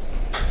this,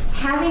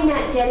 having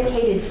that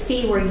dedicated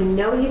fee where you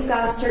know you've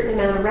got a certain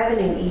amount of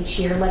revenue each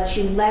year, lets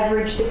you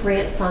leverage the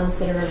grant funds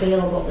that are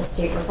available, the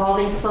state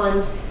revolving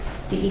fund,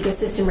 the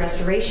ecosystem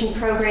restoration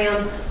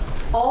program.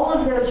 All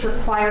of those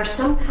require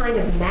some kind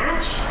of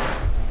match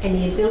and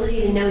the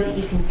ability to know that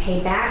you can pay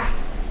back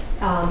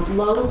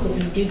loans if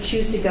you do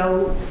choose to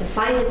go the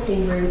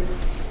financing route.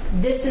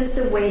 This is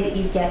the way that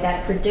you get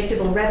that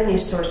predictable revenue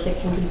source that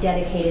can be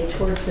dedicated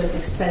towards those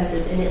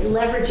expenses, and it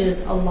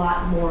leverages a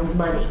lot more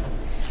money.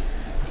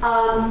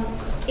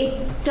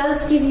 It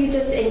does give you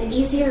just an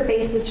easier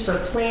basis for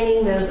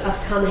planning those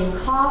upcoming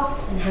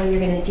costs and how you're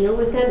going to deal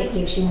with them. It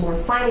gives you more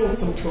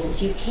financing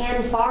tools. You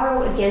can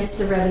borrow against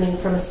the revenue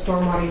from a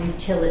stormwater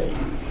utility,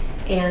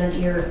 and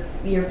your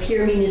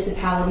peer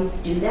municipalities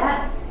do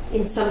that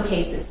in some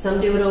cases.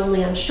 Some do it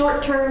only on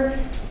short term,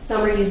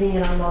 some are using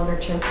it on longer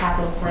term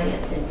capital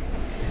financing.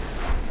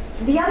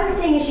 The other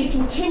thing is you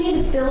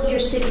continue to build your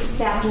city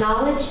staff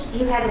knowledge.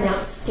 You have an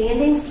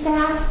outstanding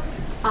staff.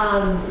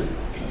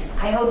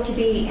 I hope to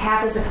be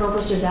half as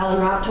accomplished as Alan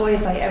Roptoy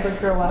if I ever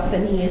grow up,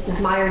 and he is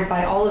admired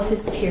by all of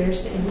his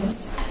peers in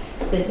this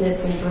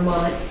business in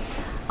Vermont.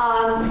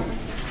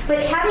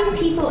 But having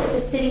people at the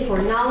city who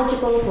are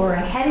knowledgeable, who are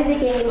ahead of the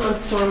game on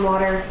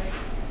stormwater,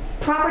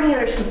 property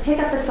owners can pick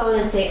up the phone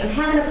and say, I'm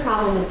having a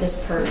problem with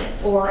this permit,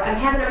 or I'm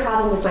having a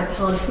problem with my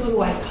pond, who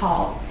do I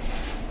call?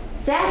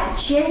 That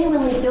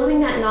genuinely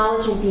building that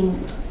knowledge and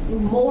being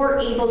more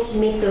able to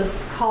make those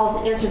calls,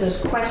 answer those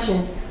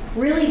questions,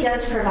 really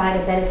does provide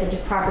a benefit to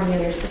property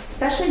owners,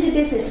 especially the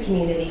business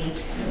community,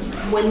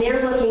 when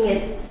they're looking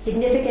at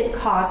significant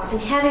costs,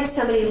 and having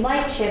somebody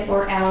like Chip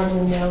or Alan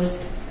who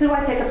knows, who do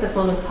I pick up the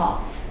phone and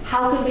call?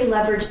 How can we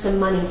leverage some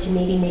money to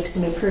maybe make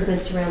some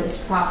improvements around this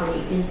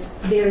property is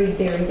very,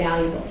 very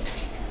valuable.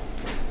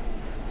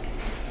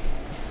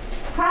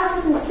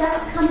 Process and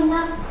steps coming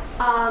up.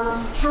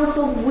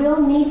 Council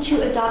will need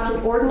to adopt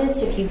an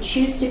ordinance if you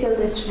choose to go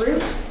this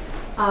route,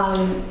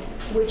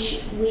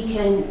 which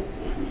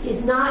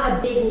is not a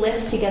big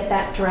lift to get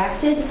that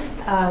drafted.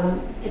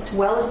 It's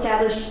well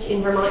established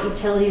in Vermont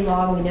utility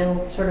law. We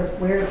know sort of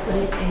where to put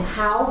it and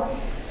how.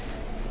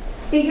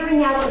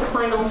 Figuring out the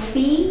final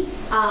fee,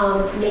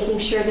 making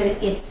sure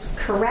that it's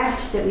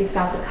correct, that we've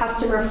got the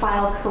customer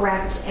file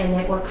correct, and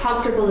that we're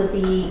comfortable that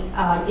the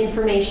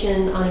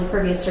information on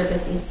impervious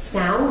surface is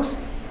sound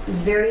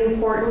is very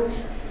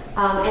important.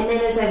 And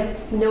then, as I've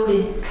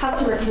noted,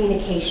 customer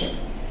communication.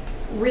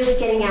 Really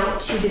getting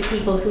out to the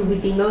people who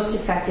would be most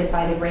affected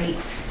by the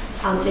rates,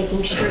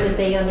 making sure that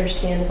they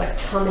understand what's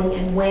coming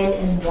and when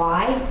and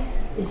why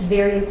is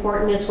very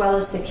important, as well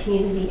as the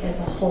community as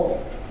a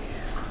whole.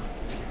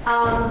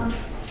 I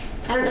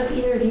don't know if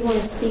either of you want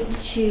to speak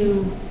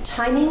to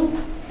timing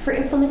for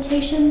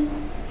implementation.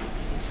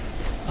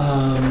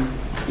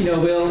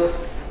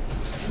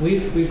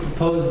 We've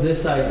proposed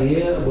this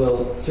idea.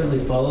 We'll certainly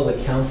follow the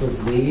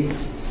council's leads.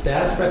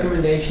 Staff's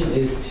recommendation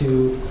is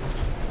to,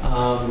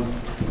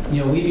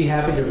 we'd be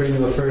happy to bring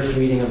you a first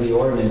reading of the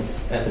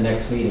ordinance at the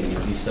next meeting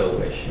if you so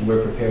wish, and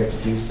we're prepared to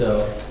do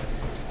so.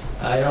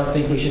 I don't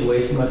think we should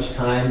waste much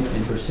time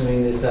in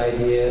pursuing this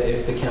idea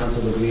if the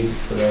council agrees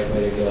it's the right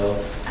way to go,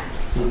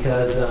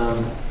 because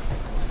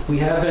we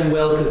have been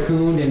well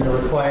cocooned in the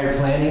required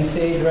planning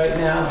stage right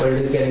now, but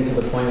it is getting to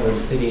the point where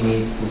the city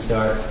needs to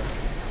start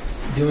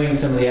doing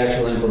some of the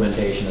actual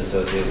implementation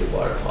associated with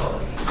water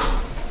quality.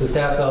 So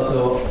staff's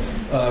also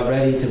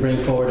ready to bring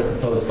forward a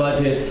proposed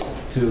budget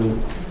to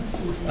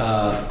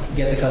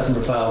get the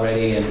customer file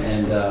ready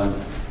and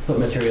put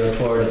materials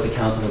forward if the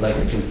council would like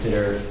to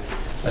consider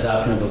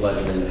adoption of a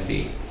budget and a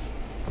fee.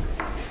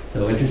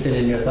 So interested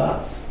in your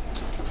thoughts?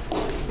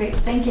 Great,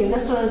 thank you.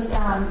 This was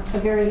a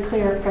very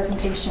clear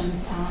presentation.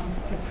 I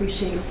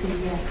appreciate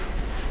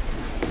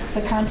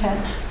the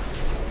content.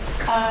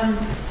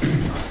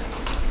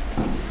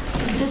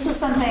 This is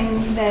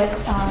something that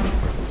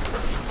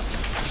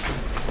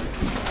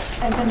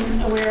I've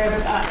been aware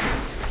of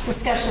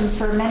discussions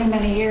for many,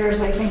 many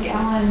years. I think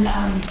Alan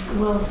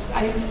will,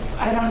 I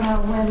don't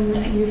know when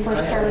you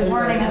first started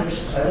warning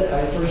us.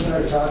 I first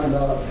started talking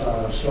about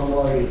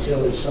stormwater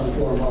utilities, some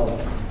form of,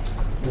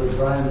 with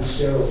Brian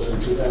Searles in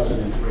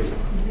 2003.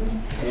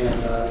 And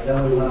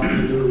then we went on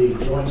to do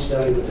the joint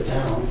study with the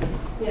town.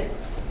 Yeah.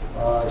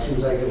 It seems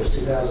like it was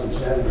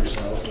 2007 or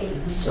so.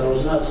 So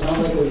it's not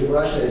like we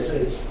rushed it.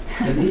 It's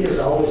the need has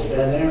always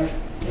been there.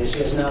 It's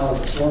just now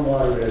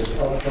stormwater is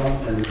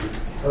upfront and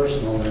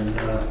personal, and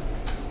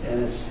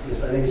it's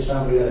I think it's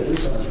time we got to do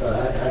something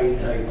about how you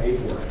pay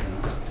for it.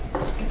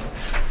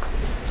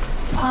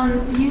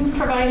 You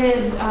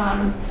provided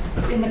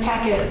in the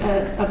packet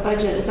a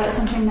budget. Is that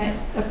something that,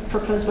 a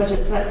proposed budget,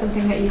 is that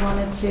something that you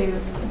wanted to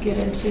get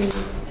into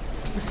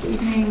this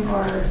evening,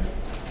 or?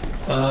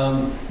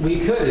 We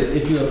could,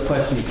 if you have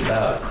questions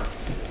about it,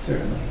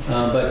 certainly.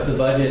 But the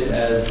budget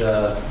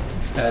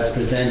as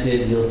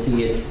presented, you'll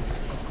see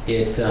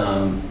it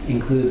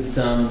includes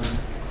some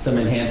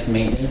enhanced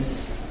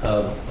maintenance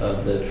of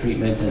the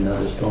treatment and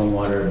other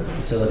stormwater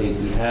facilities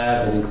we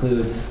have. It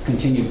includes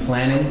continued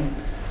planning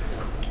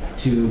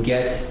to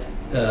get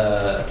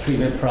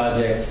treatment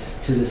projects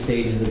to the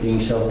stages of being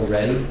shovel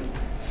ready.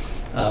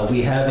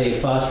 We have a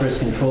phosphorus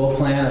control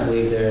plan. I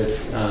believe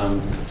there's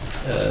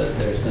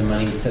some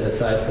money set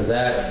aside for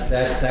that.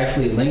 That's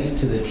actually linked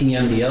to the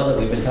TMDL that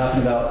we've been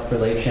talking about for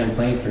Lake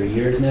Champlain for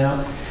years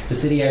now. The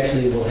city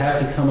actually will have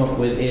to come up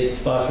with its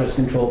phosphorus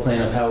control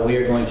plan of how we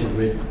are going to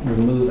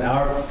remove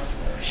our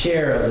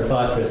share of the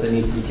phosphorus that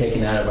needs to be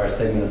taken out of our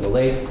segment of the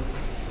lake.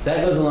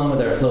 That goes along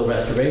with our flow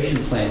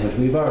restoration plan, which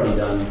we've already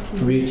done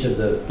for each of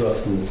the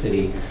brooks in the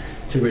city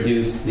to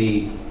reduce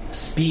the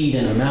speed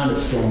and amount of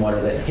stormwater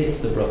that hits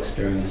the brooks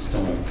during a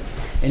storm.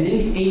 And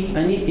in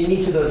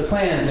each of those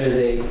plans,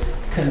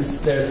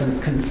 there's some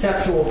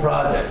conceptual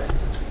projects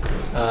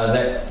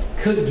that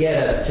could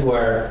get us to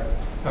our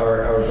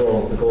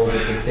goals, the goals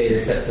that the state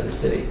has set for the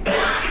city.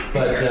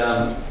 But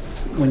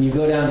when you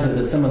go down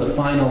to some of the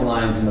final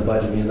lines in the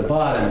budget, near the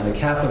bottom, the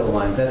capital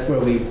lines, that's where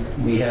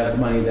we have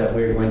money that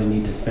we're going to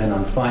need to spend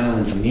on final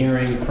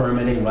engineering,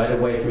 permitting, right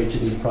away for each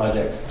of these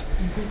projects.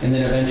 And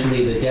then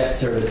eventually the debt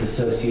service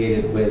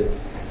associated with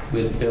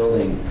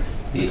building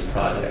these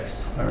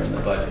projects are in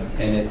the budget.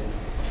 And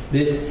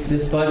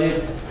this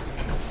budget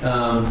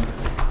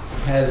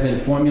has been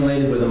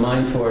formulated with a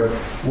mind toward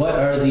what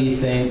are the new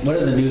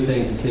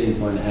things the city is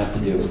going to have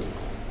to do.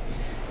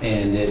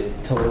 And it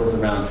totals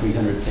around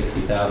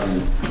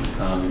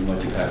 $360,000 in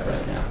what you have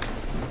right now.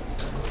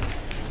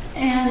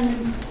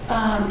 And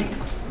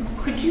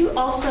could you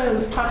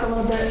also talk a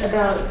little bit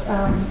about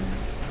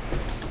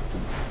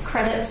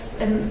credits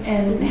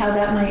and how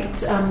that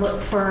might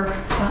look for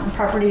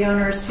property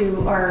owners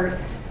who are,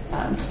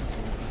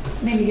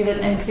 maybe give it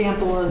an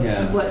example of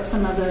what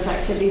some of those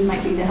activities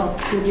might be to help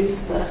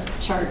reduce the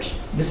charge?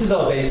 This is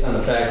all based on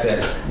the fact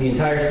that the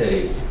entire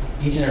city,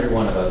 each and every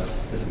one of us,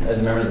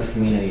 as a member of this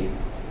community,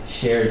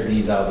 shares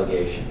these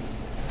obligations.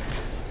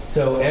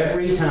 So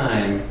every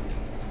time,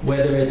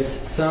 whether it's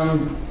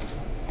some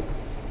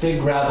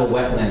big gravel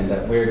wetland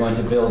that we're going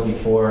to build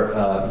before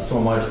the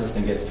stormwater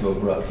system gets to a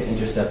brook to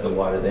intercept the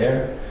water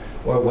there,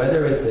 or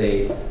whether it's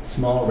a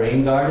small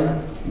rain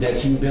garden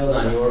that you build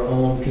on your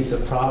own piece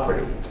of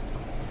property,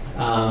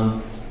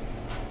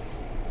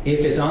 if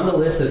it's on the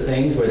list of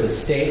things where the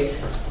state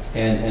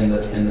and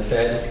the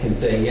feds can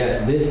say,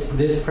 yes,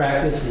 this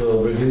practice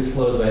will reduce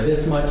flows by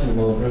this much and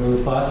will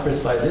remove phosphorus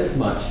by this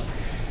much,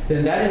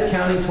 then that is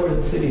counting towards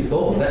the city's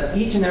goals. That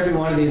each and every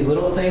one of these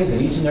little things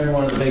and each and every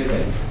one of the big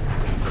things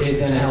is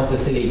going to help the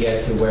city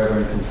get to where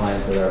we're in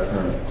compliance with our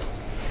permits.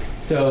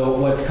 So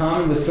what's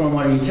common with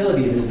stormwater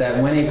utilities is that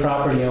when a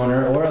property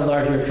owner or a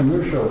larger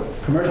commercial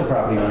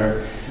property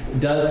owner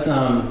does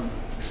some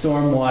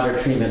stormwater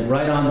treatment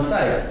right on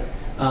site,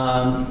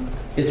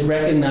 it's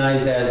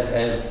recognized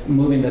as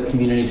moving the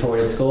community toward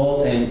its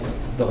goal and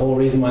the whole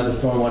reason why the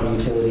stormwater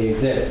utility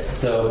exists.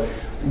 So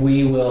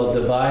we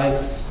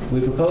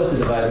propose to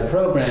devise a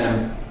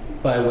program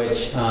by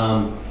which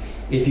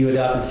if you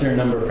adopt a certain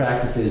number of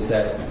practices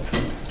that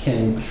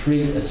can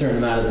treat a certain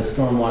amount of the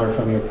stormwater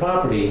from your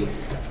property,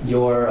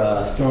 your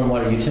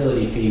stormwater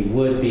utility fee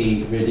would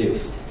be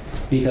reduced.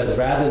 Because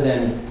rather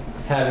than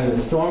having the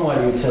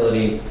stormwater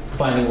utility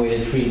finding a way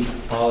to treat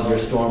all of your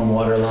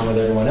stormwater along with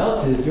everyone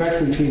else's, you're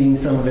actually treating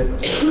some of it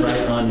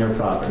right on your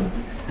property.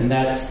 And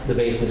that's the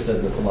basis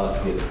of the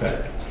philosophy of the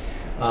credit.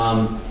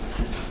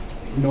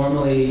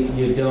 Normally,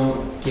 you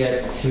don't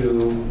get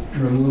to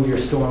remove your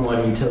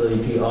stormwater utility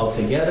fee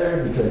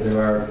altogether because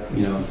there are,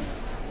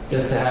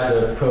 just to have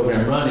the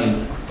program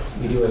running,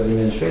 we do have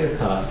administrative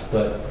costs,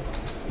 but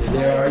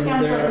it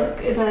sounds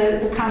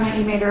like the comment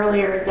you made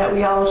earlier that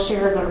we all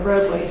share the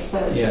roadways,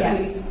 so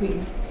yes, we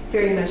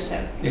very much so.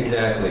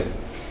 Exactly.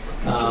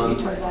 contribute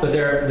toward that. But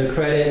the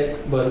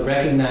credit both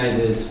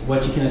recognizes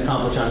what you can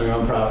accomplish on your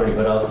own property,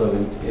 but also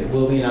it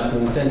will be enough to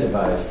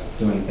incentivize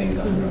doing things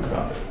on your own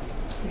property.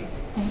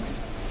 Thanks.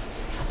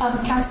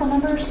 Council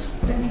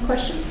members, any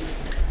questions?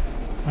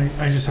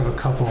 I just have a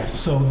couple.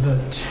 So the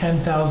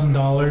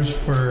 $10,000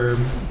 for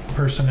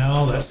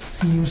personnel, that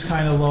seems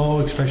kind of low,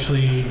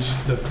 especially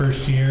the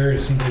first year. It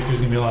seems like there's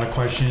going to be a lot of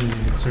questions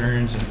and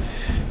concerns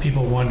and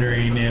people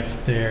wondering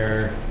if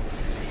the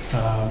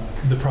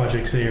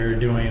projects they are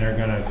doing are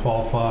going to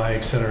qualify,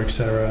 et cetera, et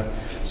cetera.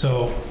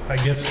 So I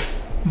guess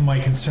my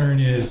concern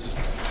is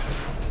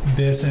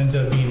this ends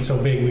up being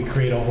so big, we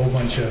create a whole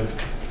bunch of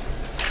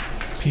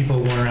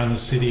people going around the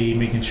city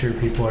making sure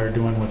people are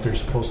doing what they're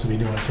supposed to be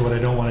doing. So what I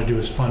don't want to do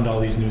is fund all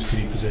these new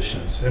city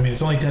positions. I mean,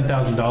 it's only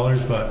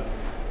 $10,000, but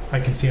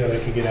I can see how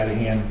that could get out of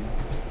hand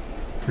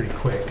pretty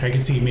quick. I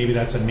can see maybe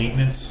that's a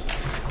maintenance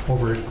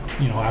over,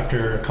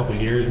 after a couple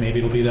of years, maybe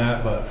it'll be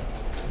that, but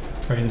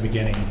right in the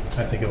beginning,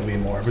 I think it'll be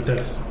more. But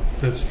that's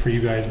for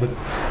you guys. But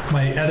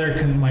my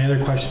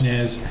other question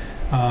is,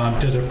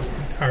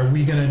 are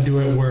we going to do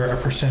it where a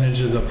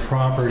percentage of the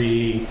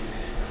property,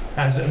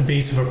 as a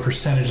base of a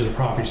percentage of the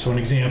property? So an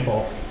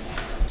example,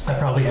 I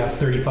probably have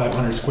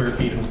 3,500 square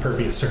feet of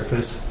impervious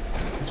surface.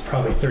 It's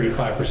probably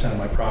 35% of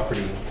my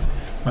property.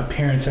 My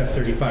parents have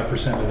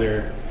 35% of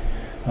their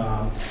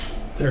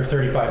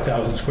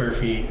 35,000 square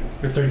feet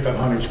or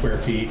 3,500 square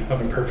feet of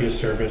impervious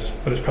surface,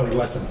 but it's probably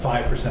less than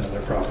 5% of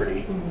their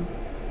property. Mm-hmm.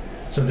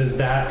 So does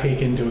that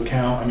take into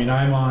account? I mean,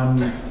 I'm on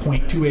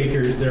 0.2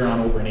 acres, they're on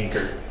over an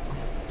acre.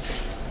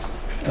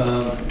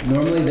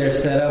 Normally they're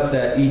set up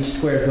that each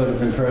square foot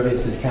of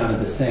impervious is counted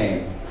the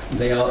same.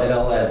 It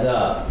all adds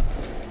up.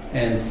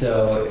 And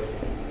so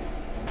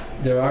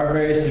there are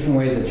various different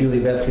ways that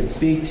Julie Beth could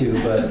speak to,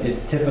 but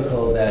it's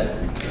typical that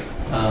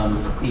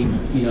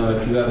if you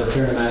have a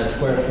certain amount of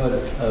square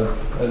foot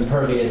of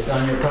impervious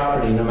on your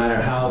property, no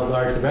matter how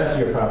large the rest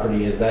of your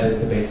property is, that is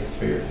the basis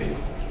for your fee.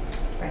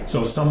 Right.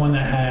 So someone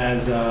that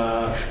has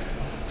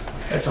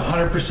it's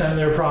 100% of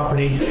their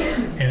property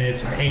and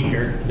it's an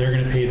acre, they're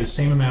going to pay the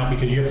same amount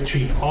because you have to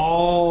treat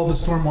all the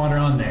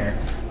stormwater on there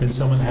than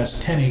someone that has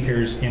 10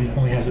 acres and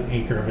only has an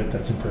acre of it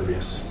that's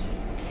impervious.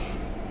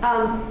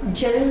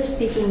 Generally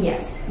speaking,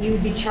 yes. You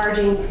would be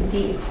charging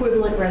the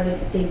equivalent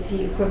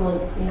the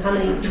equivalent, how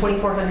many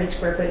 2,400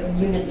 square foot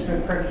units of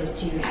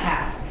impervious do you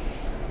have?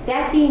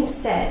 That being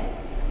said,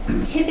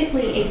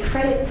 typically a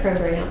credit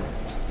program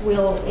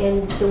will,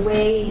 in the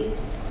way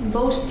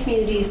most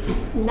communities,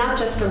 not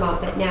just Vermont,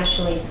 but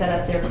nationally, set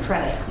up their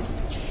credits,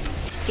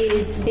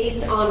 is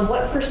based on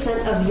what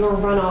percent of your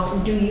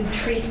runoff do you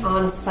treat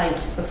on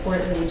site before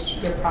it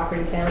leaves your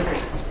property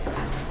boundaries.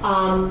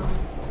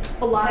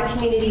 A lot of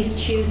communities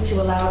choose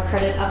to allow a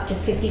credit up to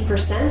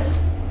 50%.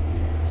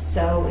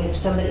 So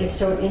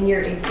so in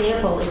your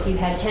example, if you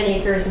had 10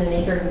 acres and an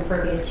acre of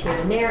impervious here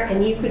and there,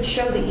 and you could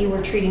show that you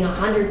were treating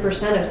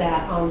 100% of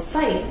that on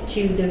site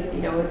to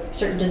the a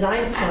certain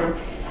design storm,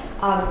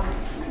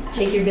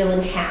 take your bill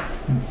in half.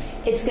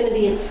 It's going to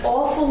be an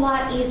awful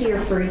lot easier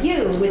for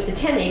you with the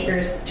 10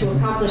 acres to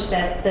accomplish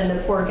that than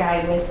the poor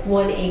guy with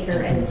 1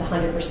 acre and it's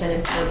 100%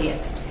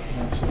 impervious.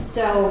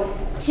 So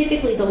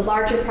typically the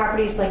larger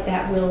properties like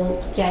that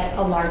will get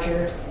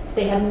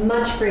they have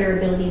much greater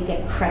ability to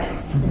get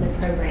credits in the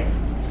program.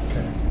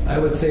 I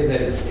would say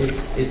that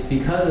it's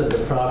because of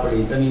the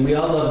properties. I mean, we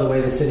all love the way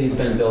the city's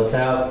been built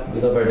out. We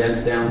love our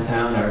dense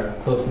downtown, our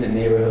close-knit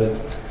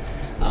neighborhoods.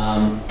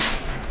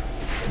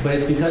 But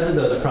it's because of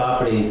those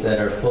properties that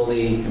are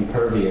fully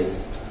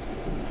impervious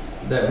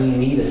that we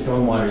need a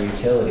stormwater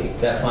utility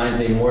that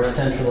finds a more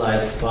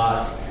centralized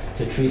spot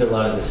to treat a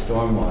lot of the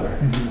stormwater.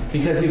 Mm-hmm.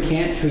 Because you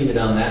can't treat it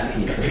on that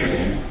piece of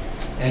land.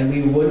 And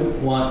we wouldn't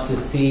want to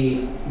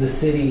see the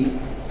city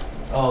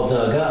all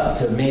dug up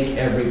to make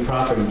every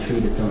property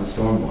treat its own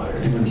stormwater.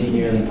 It would be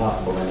nearly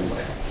impossible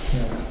anyway.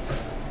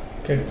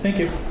 Yeah. Okay, thank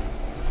you.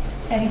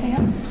 Anything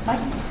else? Mike?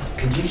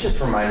 Could you just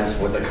remind us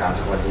what the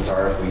consequences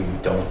are if we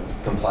don't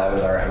comply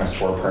with our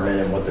MS4 permit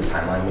and what the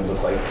timeline would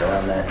look like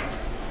around that?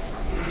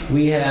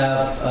 We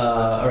have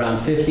around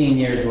 15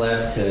 years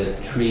left to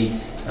treat,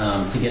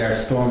 to get our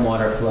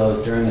stormwater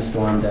flows during a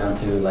storm down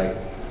to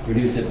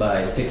reduce it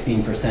by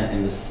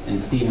 16% in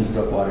Stevens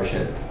Brook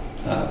watershed,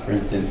 for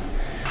instance.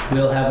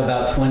 We'll have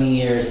about 20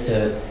 years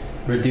to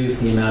reduce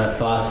the amount of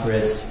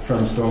phosphorus from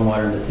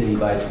stormwater in the city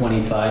by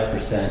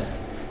 25%.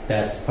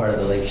 That's part of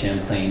the Lake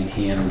Champlain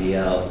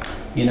TMDL.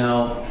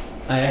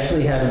 I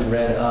actually haven't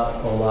read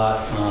up a lot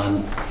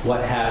on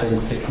what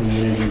happens to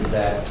communities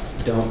that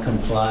don't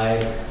comply.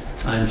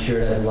 I'm sure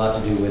it has a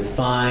lot to do with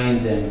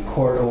fines and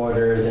court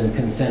orders and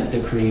consent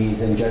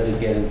decrees, and judges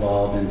get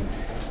involved, and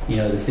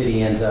the city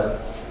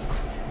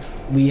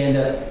we end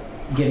up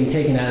getting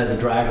taken out of the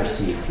driver's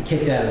seat,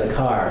 kicked out of the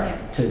car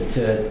to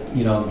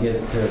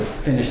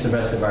finish the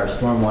rest of our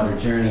stormwater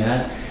journey.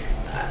 And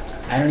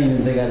I don't even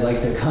think I'd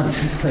like to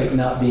contemplate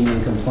not being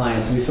in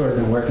compliance. We've sort of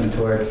been working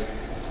toward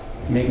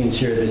making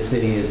sure the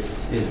city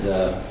is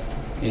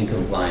in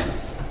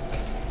compliance.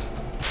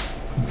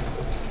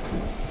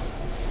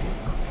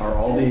 Are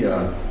all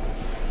the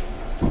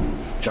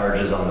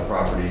charges on the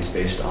properties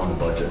based on the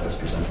budget that's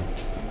presented?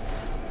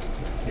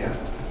 Yeah.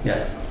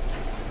 Yes.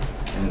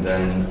 And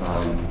then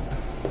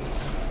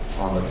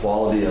on the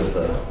quality of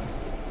the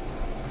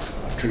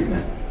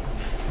treatment,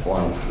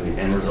 on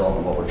the end result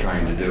of what we're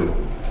trying to do,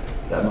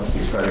 that must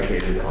be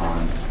predicated on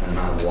an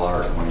amount of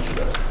water going to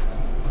the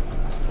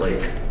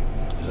lake,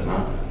 is it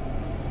not?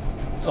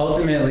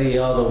 Ultimately,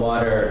 all the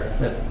water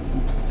that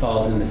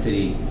falls in the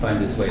city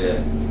finds its way to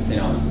St.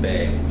 Albans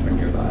Bay or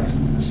nearby.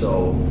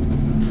 So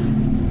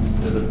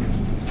do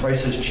the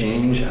prices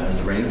change as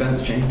the rain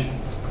events change?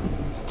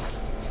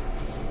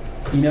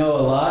 You know,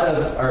 a lot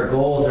of our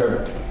goals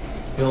are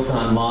built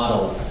on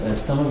models, and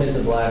some of it's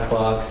a black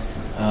box.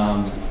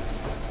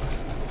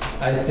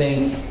 I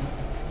think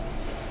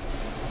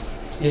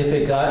if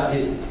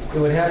it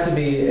would have to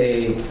be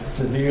a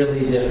severely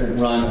different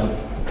run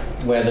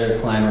of weather,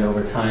 climate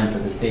over time for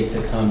the state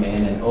to come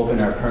in and open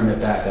our permit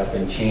back up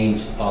and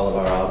change all of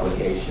our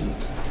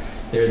obligations.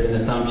 There's an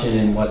assumption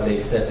in what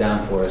they've set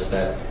down for us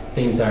that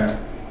things aren't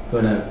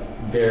going to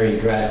vary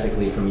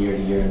drastically from year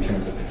to year in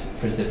terms of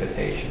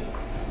precipitation.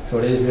 So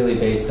it is really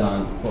based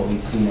on what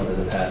we've seen over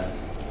the past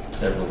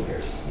several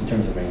years in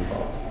terms of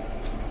rainfall.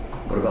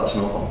 What about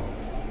snowfall?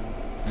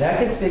 That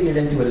gets figured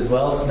into it as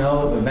well.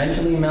 Snow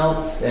eventually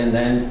melts and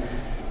then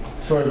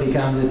sort of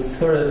becomes, it's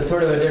sort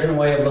of a different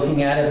way of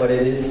looking at it, but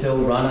it is still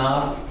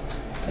runoff.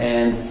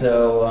 And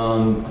so,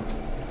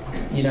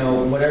 you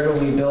know, whatever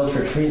we build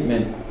for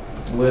treatment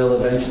will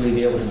eventually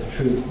be able to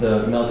treat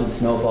the melted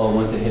snowfall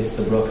once it hits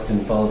the brooks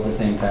and follows the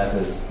same path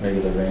as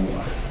regular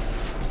rainwater.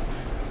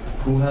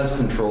 Who has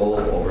control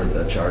over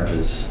the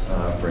charges,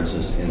 for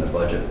instance, in the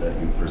budget that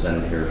you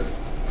presented here?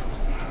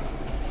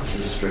 Is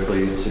this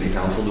strictly City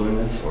Council doing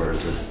this, or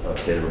is this a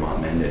state of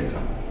Vermont mandating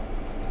something?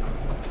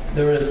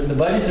 The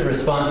budget's a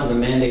response to the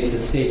mandates the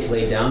state's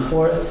laid down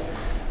for us,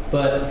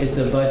 but it's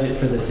a budget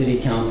for the City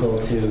Council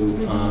to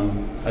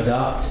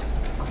adopt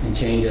and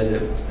change as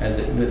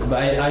it.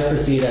 I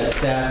proceed as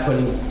staff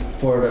putting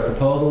forward a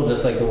proposal,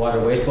 just like the water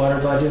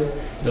wastewater budget.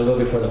 It'll go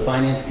before the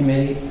Finance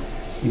Committee,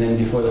 and then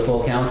before the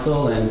full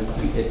council, and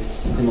it's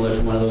similar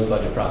to one of those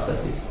budget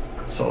processes.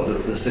 So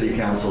the City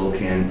Council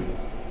can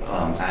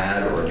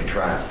add or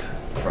detract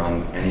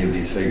from any of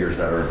these figures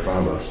that are in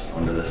front of us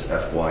under this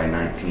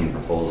FY19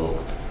 proposal,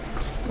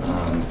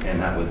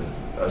 and that would,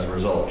 as a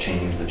result,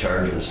 change the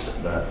charges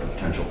that a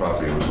potential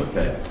property owner would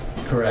pay.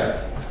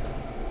 Correct.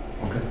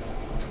 Okay.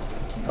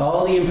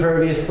 All the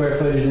impervious square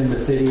footage in the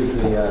city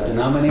is the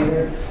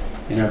denominator,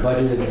 and our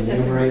budget is the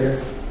numerator.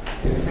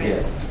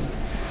 Yes.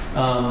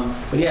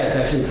 But yeah, it's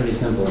actually pretty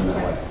simple in that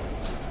way.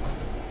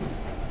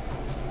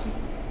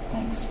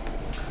 Thanks.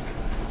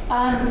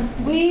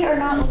 We are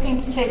not looking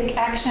to take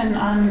action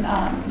on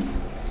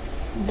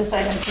this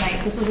item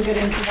tonight. This was a good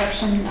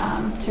introduction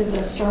to the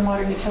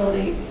stormwater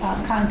utility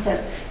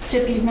concept.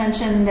 Chip, you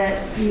mentioned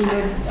that you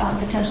would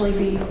potentially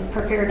be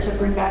prepared to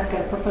bring back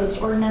a proposed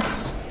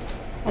ordinance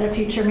at a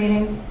future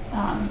meeting.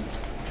 Are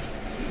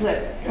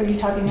you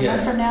talking a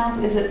month from now?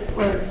 Is it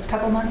or a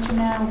couple months from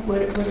now?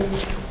 What are we?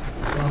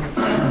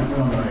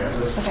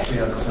 Let's see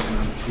how the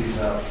summer sees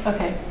out.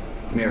 Okay.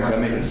 Mayor, can I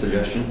make a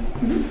suggestion?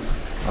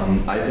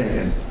 Mm-hmm. I think,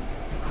 and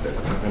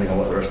depending on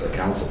what the rest of the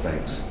council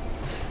thinks,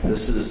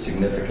 this is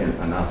significant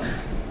enough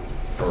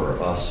for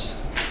us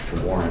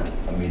to warrant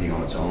a meeting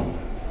on its own,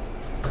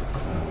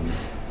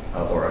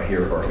 or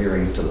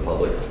hearings to the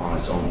public on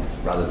its own,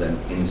 rather than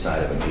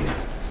inside of a meeting.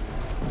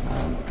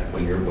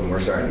 When we're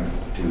starting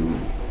to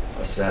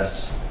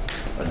assess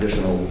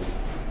additional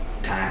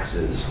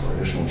taxes or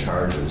additional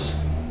charges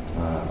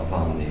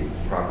upon the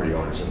property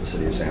owners of the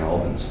city of St.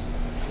 Albans,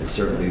 it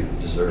certainly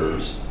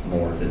deserves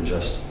more than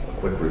just a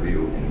quick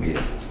review in a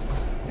meeting.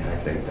 And I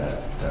think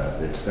that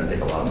it's going to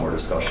take a lot more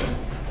discussion,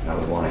 and I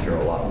would want to hear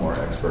a lot more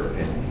expert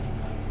opinion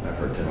than I've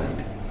heard tonight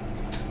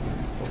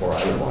before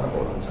I would want to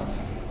vote on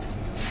something.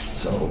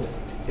 So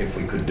if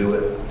we could do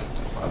it,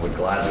 I would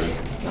gladly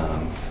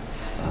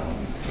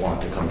want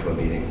to come to a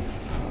meeting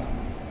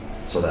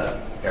so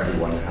that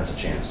everyone has a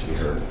chance to be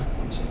heard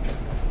on the subject.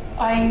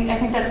 I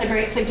think that's a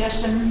great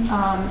suggestion.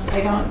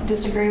 I don't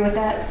disagree with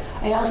that.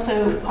 I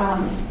also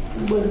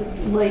would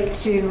like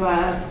to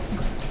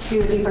do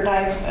a deeper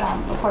dive,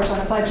 of course, on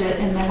a budget,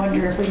 and I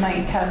wonder if we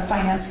might have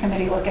Finance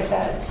Committee look at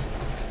that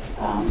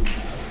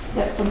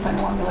at some point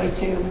along the way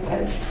too,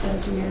 as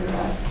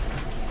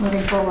we're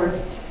moving forward.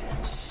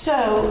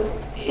 So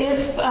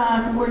if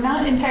we're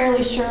not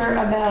entirely sure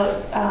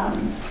about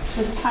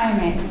the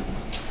timing.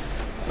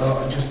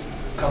 Well,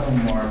 just a couple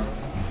more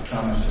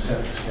comments to set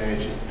the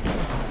stage.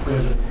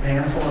 There's a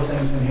handful of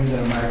things in here that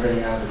are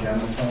migrating out of the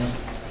general fund.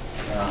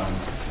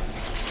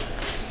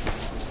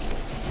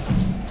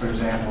 For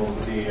example,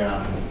 we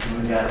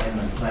got in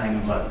the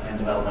planning and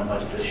development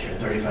budget this year,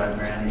 35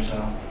 grand or so.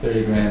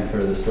 30 grand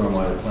for the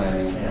stormwater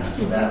planning. Yeah,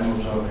 so that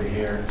moves over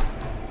here.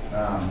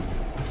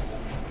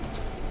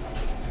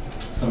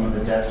 Some of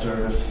the debt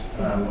service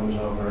moves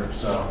over.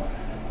 So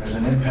there's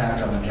an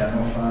impact on the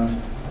general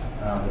fund,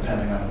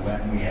 depending on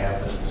when we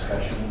have this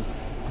discussion.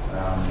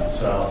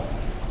 So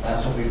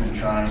that's what we've been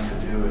trying to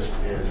do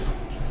is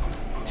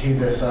tee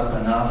this up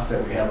enough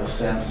that we have a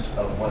sense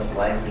of what's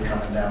likely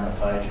coming down the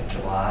pike in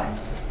July,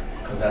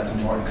 because that's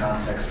important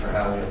context for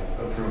how we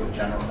approve the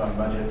general fund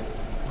budget.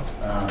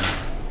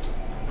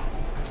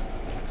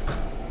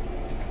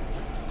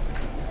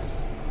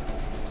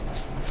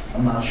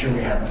 I'm not sure we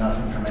have enough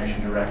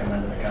information to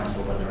recommend to the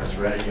council whether it's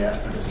ready yet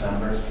for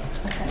December,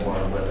 or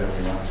whether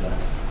we want to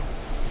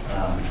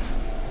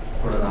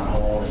put it on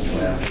hold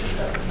until after we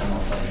have the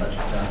general fund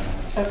budget done.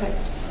 Okay,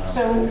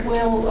 so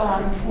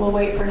we'll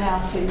wait for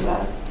now to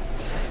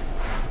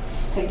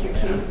take your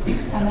cue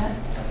on that.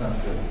 That sounds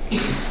good.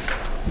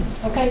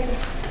 Okay,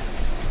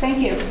 thank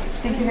you.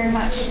 Thank you very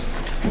much.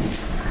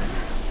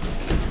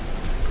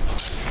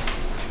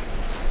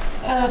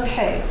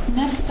 Okay,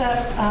 next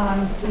up,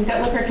 we've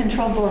got Liquor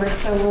Control Board,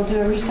 so we'll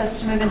do a recess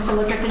to move into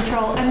Liquor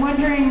Control. I'm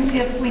wondering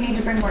if we need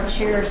to bring more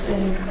chairs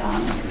in.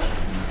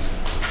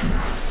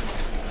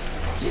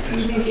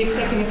 We may be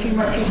expecting a few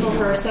more people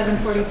for our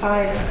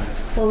 7:45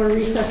 while we're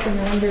recessing.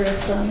 I wonder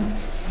if,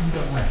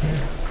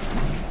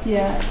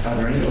 yeah. Are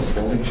there any of those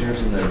folding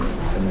chairs in the?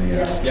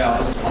 Yes. Yeah,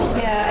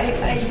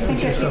 I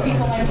think a few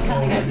people might be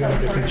coming to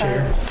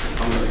 7:45.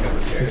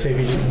 I say if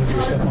you just move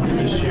your stuff onto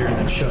this chair and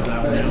then shove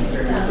that one down.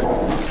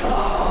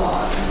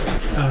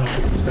 I don't know if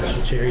it's a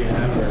special chair you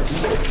have or.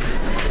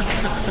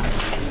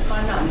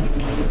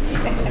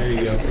 There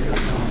you go.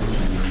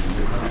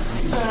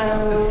 So,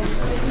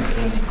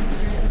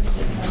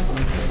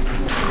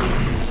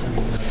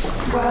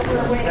 while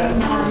we're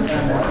waiting on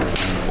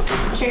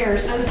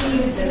chairs,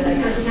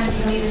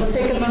 we'll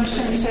take a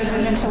motion to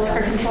move into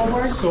Liquor Control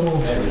Board. So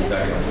moved.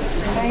 Second.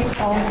 Okay,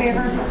 all in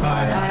favor?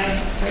 Aye.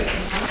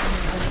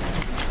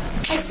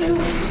 Hi, Sue.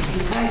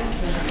 Hi.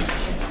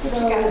 So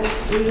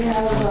we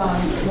have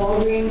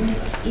Walgreens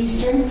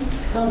Eastern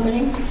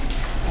Company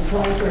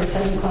applying for a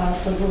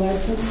 7-class liquor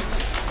license.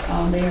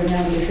 They are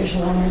now the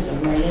official owners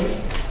of Rite Aid.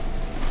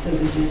 So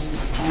we're just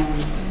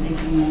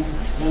making a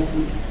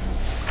license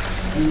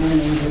in one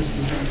name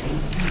versus working.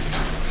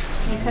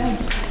 Okay.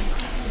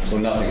 So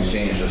nothing's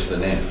changed, just the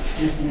name.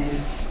 Just the name.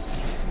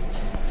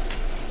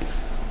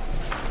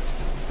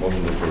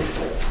 Motion to approve.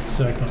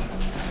 Second.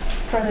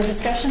 Further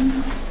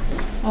discussion?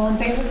 All in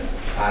favor?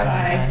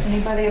 Aye.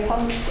 Anybody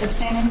opposed,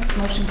 abstaining?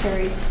 Motion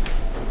carries.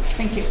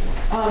 Thank you.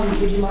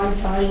 Would you mind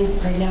signing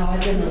right now? I've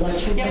got an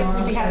election Yep, tomorrow.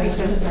 we'd be happy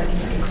so as soon as I can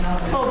skip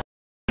out. Oh,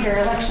 your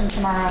election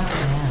tomorrow.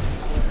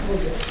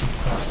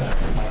 Cross that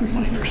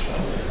reminder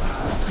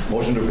stuff.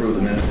 Motion to approve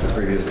the minutes of the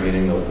previous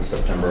meeting of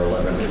September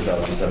 11,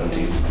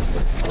 2017.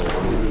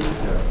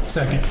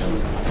 Second.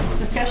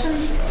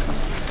 Discussion?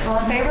 All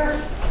in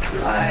favor?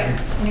 Aye.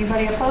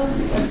 Anybody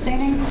opposed,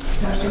 abstaining?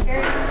 Motion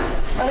carries.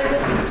 Other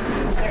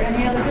business? Is there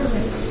any other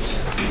business?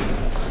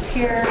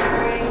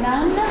 Hearing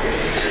none,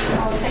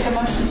 I'll take a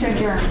motion to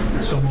adjourn.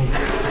 So moved.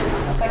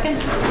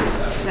 Second?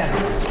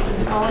 Second.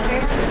 All in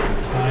favor?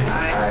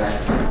 Aye.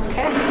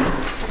 Okay.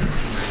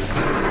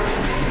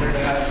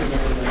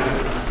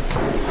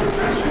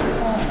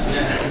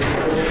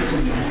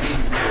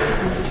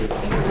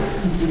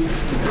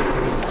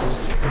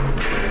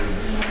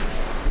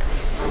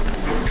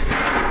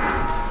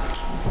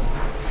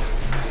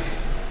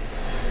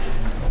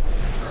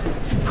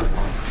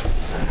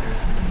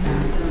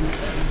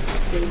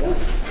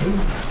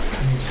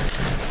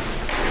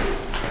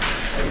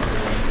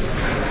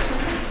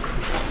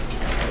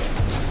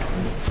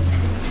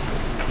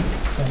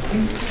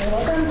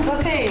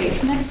 Okay,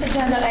 next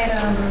agenda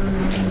item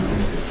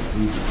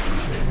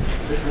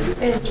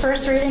is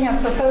first reading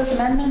of proposed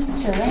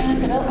amendments to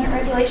land development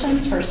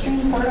regulations for stream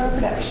corridor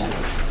production.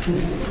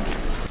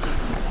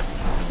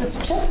 Is this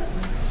Chip?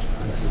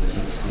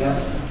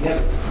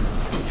 Yep.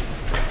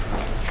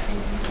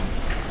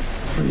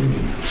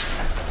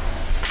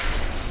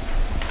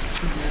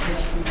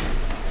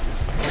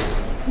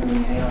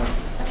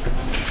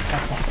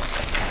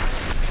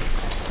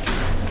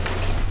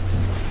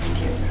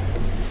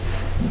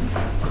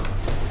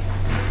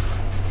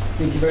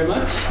 Thank you very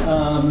much.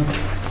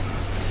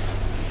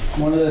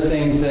 One of the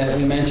things that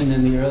we mentioned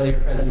in the earlier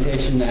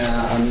presentation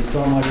on the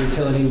stormwater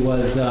utility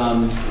was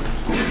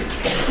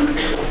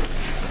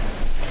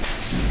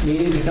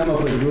needing to come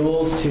up with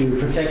rules to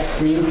protect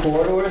stream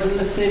corridors in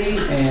the city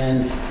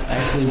and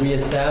actually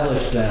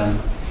reestablish them.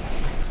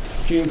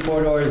 Stream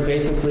corridor is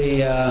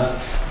basically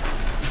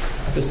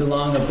just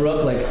along a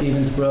brook like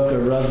Stevens Brook or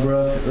Rug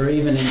Brook, or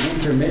even an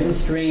intermittent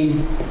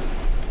stream.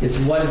 It's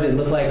what does it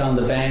look like on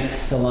the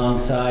banks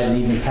alongside and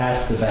even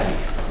past the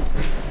banks.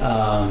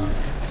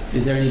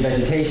 Is there any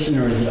vegetation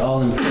or is it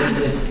all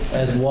impervious?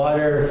 As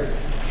water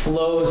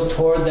flows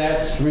toward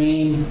that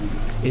stream,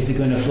 is it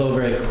going to flow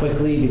very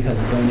quickly because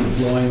it's only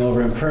flowing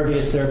over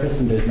impervious surface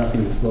and there's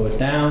nothing to slow it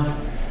down?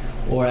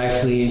 Or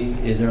actually,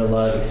 is there a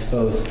lot of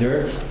exposed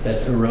dirt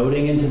that's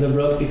eroding into the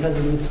brook because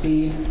of the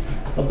speed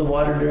of the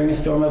water during a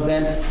storm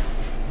event?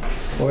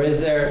 Or is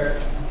there,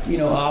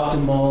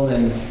 optimal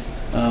and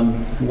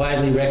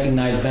widely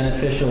recognized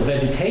beneficial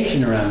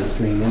vegetation around the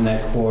stream in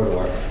that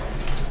corridor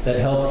that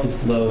helps to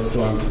slow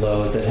storm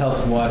flows, that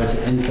helps water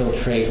to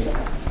infiltrate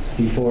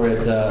before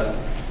it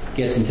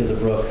gets into the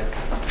brook?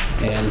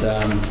 And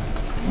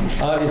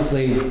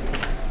Obviously,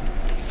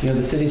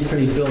 the city's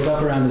pretty built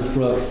up around this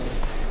brooks,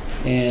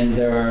 and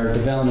there are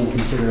development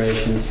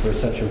considerations for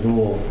such a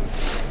rule.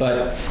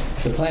 But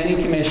the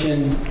Planning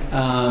Commission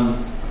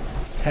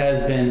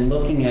has been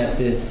looking at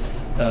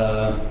this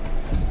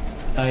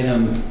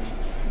item.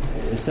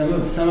 Some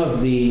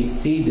of the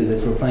seeds of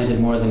this were planted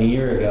more than a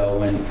year ago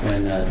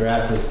when a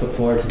draft was put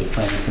forward to the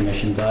Planning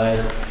Commission by,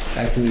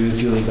 actually it was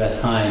Julie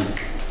Beth Hines.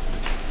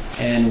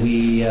 And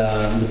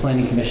the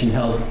Planning Commission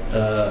held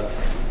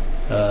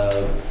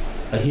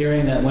a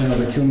hearing that went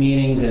over 2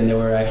 meetings, and there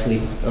were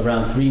actually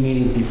around 3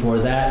 meetings before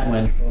that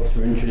when folks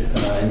were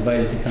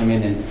invited to come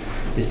in and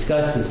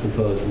discuss this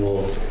proposed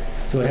rule.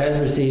 So it has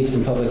received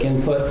some public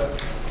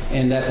input,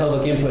 and that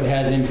public input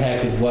has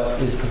impacted what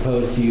is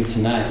proposed to you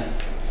tonight.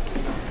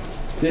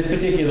 This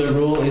particular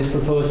rule is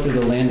proposed for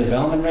the land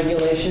development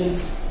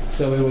regulations,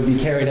 so it would be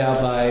carried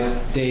out by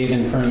Dave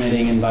in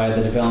permitting and by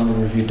the Development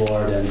Review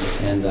Board and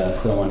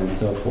so on and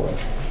so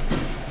forth.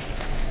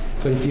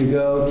 But if you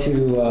go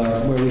to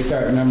where we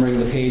start numbering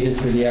the pages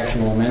for the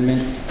actual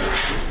amendments,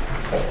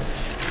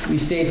 we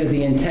state that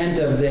the intent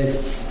of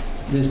this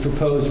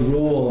proposed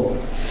rule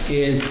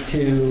is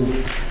to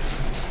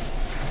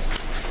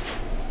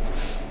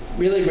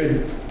really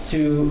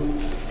to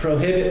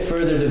prohibit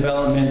further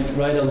development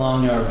right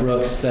along our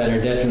brooks that are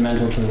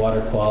detrimental to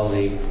water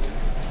quality,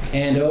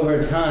 and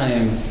over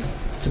time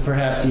to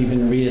perhaps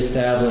even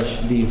reestablish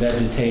the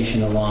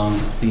vegetation along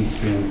these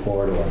stream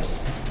corridors.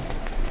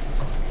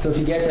 So if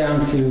you get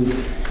down to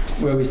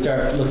where we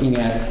start looking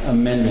at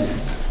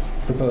amendments,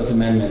 proposed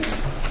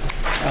amendments,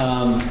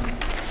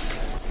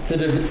 to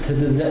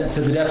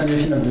the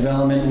definition of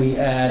development, we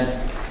add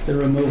the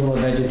removal of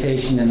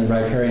vegetation in the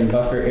riparian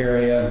buffer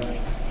area,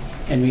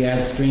 and we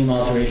add stream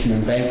alteration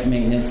and bank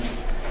maintenance.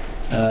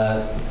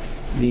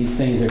 These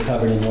things are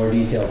covered in more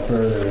detail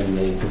further in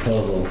the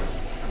proposal.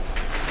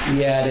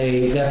 We add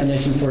a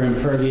definition for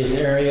impervious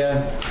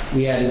area.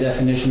 We add a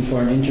definition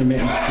for an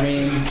intermittent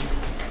stream.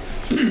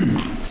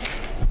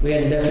 We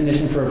add a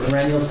definition for a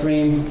perennial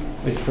stream,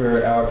 which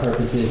for our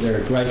purposes are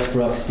Grice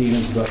Brook,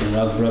 Stevens Brook, and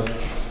Rug Brook.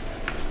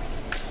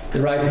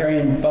 The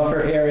riparian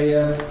buffer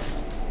area,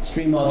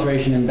 stream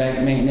alteration and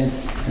bank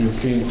maintenance, and the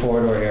stream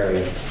corridor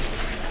area.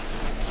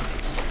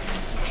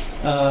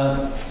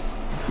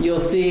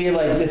 You'll see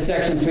like this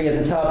section 3 at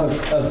the top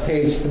of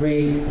page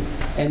 3,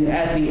 and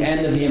at the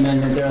end of the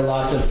amendment there are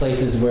lots of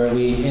places where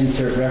we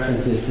insert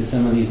references to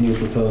some of these new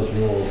proposed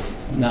rules.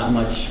 Not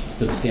much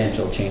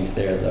substantial change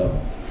there though.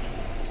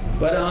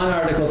 But on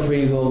Article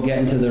 3 we'll get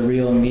into the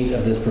real meat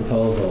of this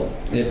proposal.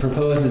 It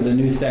proposes a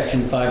new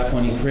section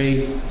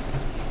 523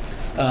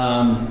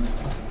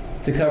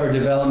 to cover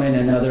development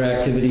and other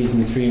activities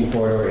in stream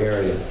corridor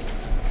areas.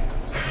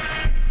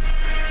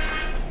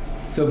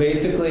 So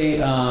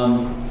basically,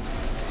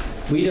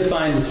 we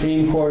define the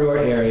stream corridor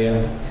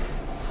area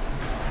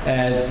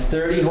as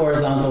 30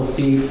 horizontal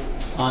feet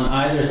on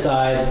either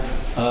side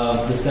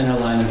of the center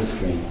line of the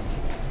stream.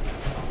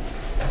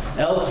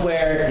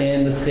 Elsewhere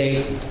in the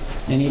state,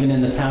 and even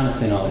in the town of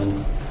St.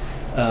 Albans,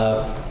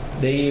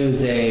 they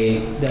use a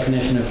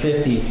definition of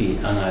 50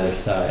 feet on either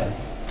side.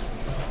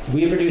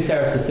 We've reduced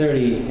ours to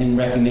 30 in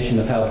recognition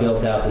of how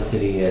built out the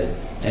city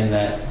is, and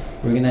that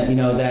we're gonna,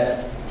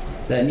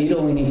 that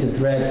needle we need to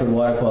thread for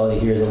water quality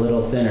here is a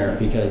little thinner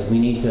because we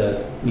need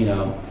to,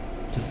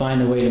 to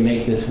find a way to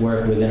make this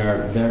work within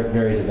our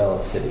very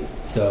developed city.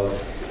 So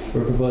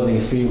we're proposing a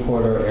stream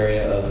corridor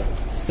area of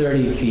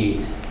 30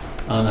 feet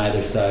on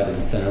either side of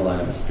the center line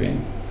of a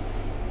stream.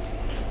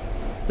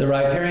 The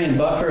riparian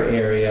buffer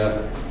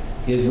area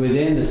is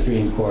within the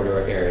stream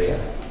corridor area,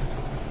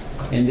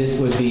 and this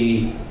would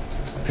be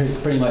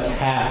pretty much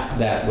half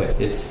that width.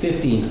 It's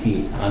 15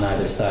 feet on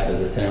either side of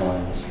the center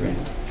line of the stream.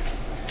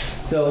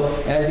 So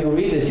as you'll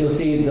read this, you'll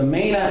see the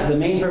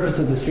main purpose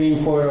of the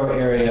stream corridor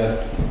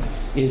area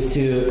is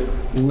to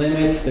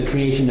limit the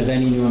creation of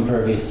any new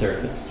impervious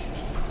surface.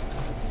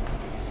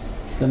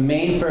 The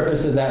main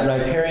purpose of that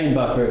riparian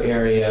buffer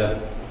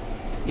area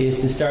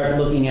is to start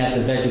looking at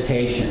the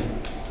vegetation,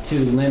 to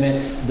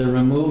limit the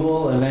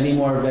removal of any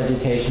more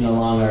vegetation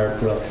along our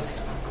brooks,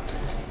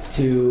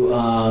 to,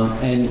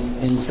 and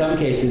in some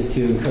cases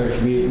to encourage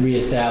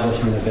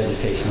reestablishment of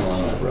vegetation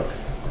along our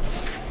brooks.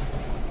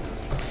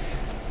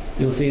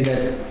 You'll see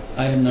that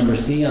item number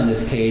C on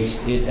this page,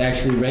 it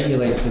actually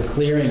regulates the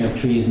clearing of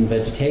trees and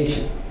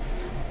vegetation.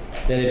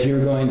 That if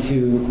you're going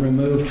to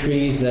remove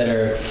trees that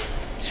are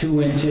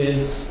 2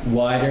 inches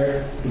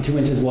wider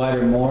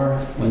more,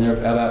 when they're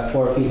about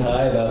 4 feet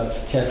high,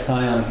 about chest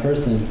high on a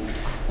person,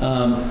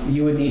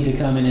 you would need to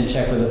come in and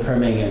check with a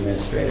permitting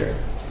administrator.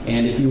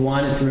 And if you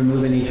wanted to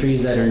remove any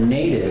trees that are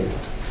native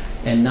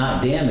and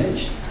not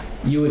damaged,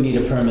 you would need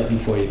a permit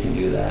before you can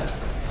do that.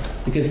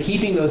 Because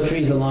keeping those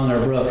trees along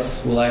our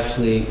brooks will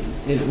actually,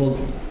 it will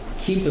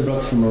keep the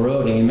brooks from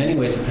eroding. In many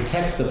ways, it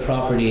protects the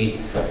property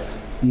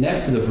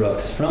next to the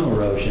brooks from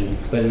erosion,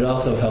 but it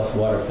also helps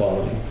water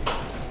quality.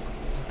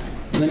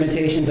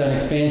 Limitations on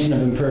expansion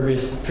of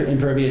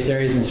impervious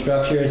areas and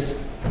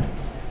structures.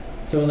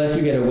 So unless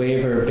you get a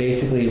waiver,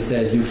 basically it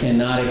says you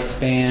cannot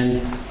expand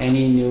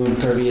any new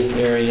impervious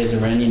areas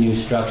or any new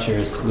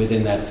structures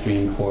within that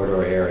stream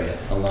corridor area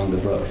along the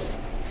brooks.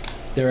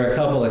 There are a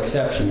couple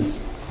exceptions.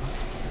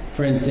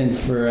 For instance,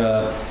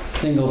 for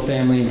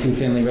single-family and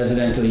two-family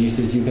residential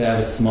uses, you could have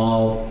a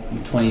small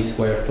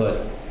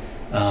 20-square-foot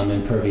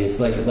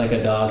impervious, like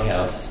a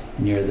doghouse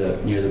near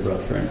the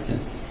brook, for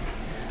instance.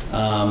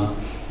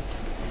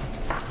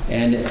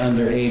 And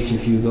under H,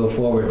 if you go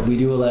forward,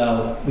 we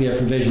have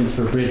provisions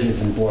for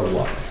bridges and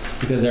boardwalks,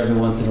 because every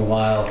once in a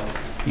while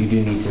you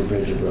do need to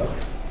bridge a brook.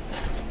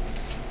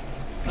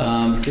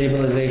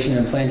 Stabilization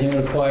and planting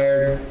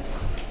required.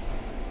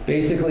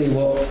 Basically,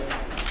 what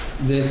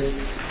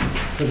this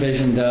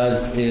provision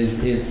does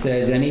is it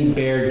says any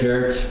bare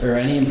dirt or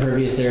any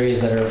impervious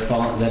areas that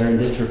are in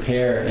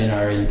disrepair and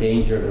are in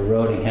danger of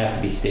eroding have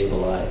to be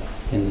stabilized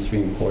in the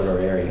stream corridor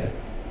area.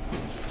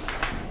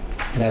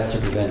 That's to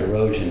prevent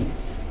erosion.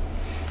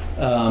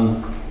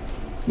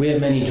 We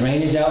have many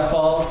drainage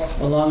outfalls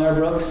along our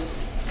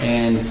brooks,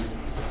 and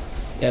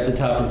at the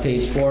top of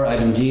page 4,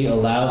 item G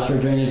allows for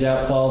drainage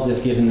outfalls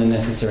if given the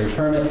necessary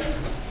permits.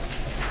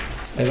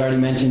 I've already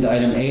mentioned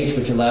item H,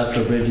 which allows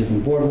for bridges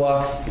and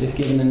boardwalks if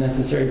given the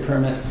necessary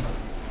permits.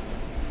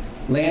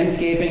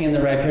 Landscaping in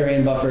the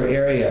riparian buffer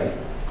area.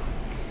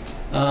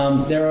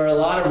 There are a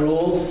lot of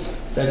rules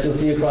that you'll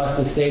see across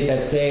the state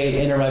that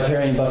say in a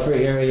riparian buffer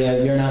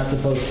area you're not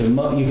supposed to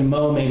mow. You can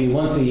mow maybe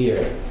once a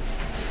year.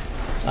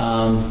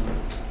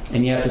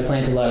 And you have to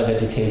plant a lot of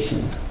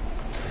vegetation.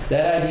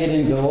 That idea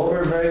didn't go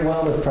over very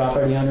well with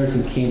property owners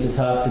who came to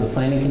talk to the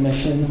Planning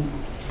Commission.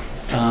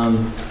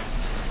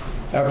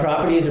 Our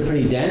properties are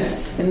pretty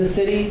dense in the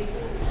city.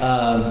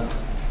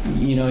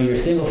 Your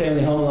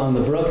single-family home along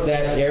the brook,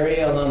 that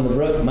area along the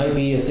brook might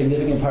be a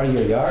significant part of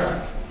your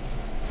yard.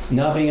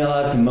 Not being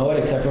allowed to mow it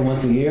except for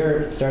once a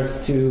year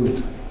starts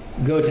to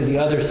go to the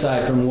other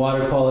side from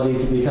water quality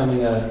to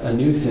becoming a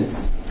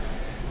nuisance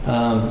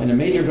and a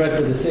major gripe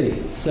of the city.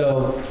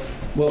 So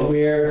what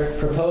we're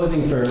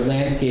proposing for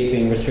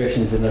landscaping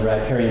restrictions in the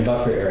riparian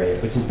buffer area,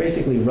 which is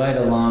basically right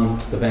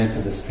along the banks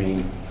of the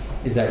stream,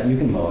 is that you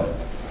can mow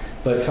it.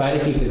 But try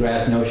to keep the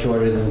grass no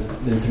shorter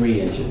than 3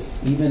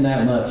 inches. Even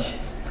that much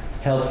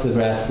helps the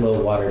grass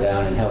slow water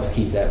down and helps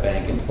keep that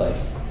bank in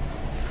place.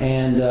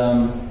 And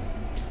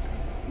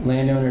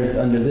landowners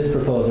under this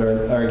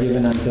proposal are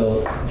given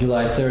until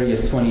July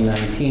 30th,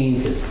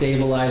 2019 to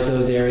stabilize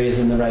those areas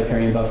in the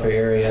riparian buffer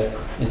area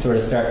and sort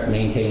of start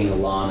maintaining a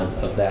lawn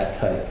of that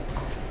type.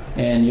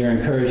 And you're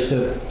encouraged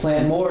to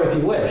plant more if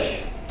you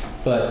wish,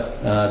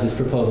 but this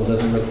proposal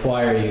doesn't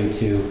require you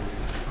to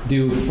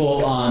do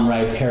full-on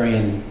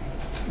riparian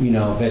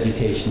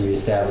vegetation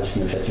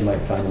reestablishment that you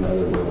might find in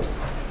other rules.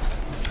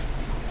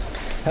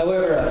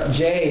 However,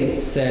 J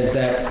says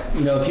that,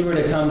 if you were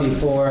to come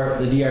before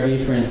the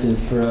DRB, for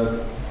instance, for a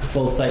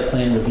full site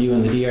plan review,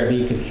 and the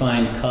DRB could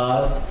find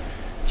cause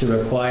to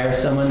require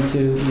someone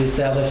to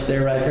reestablish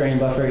their riparian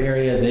buffer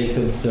area, they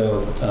could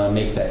so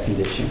make that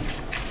condition.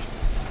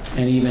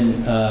 And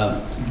even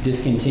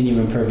discontinue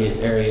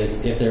impervious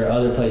areas if there are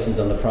other places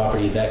on the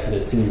property that could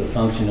assume the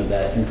function of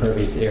that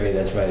impervious area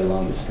that's right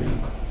along the stream.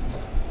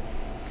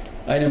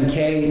 Item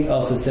K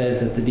also says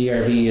that the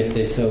DRB, if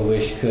they so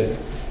wish, could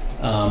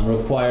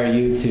require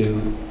you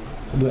to,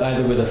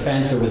 either with a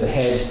fence or with a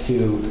hedge,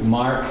 to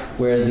mark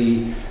where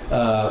the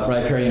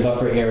riparian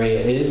buffer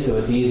area is, so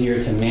it's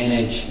easier to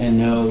manage and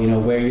know,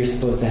 where you're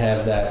supposed to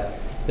have that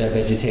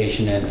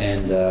vegetation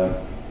and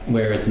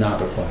where it's not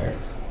required.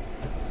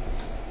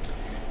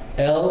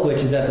 L,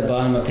 which is at the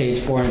bottom of page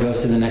 4 and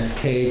goes to the next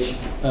page,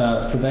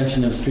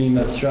 prevention of stream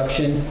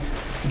obstruction,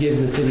 gives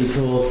the city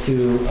tools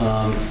to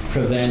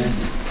prevent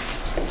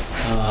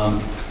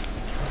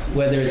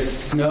whether it's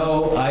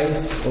snow,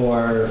 ice,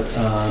 or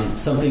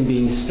something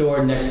being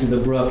stored next to the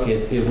brook.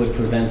 It would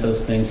prevent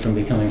those things from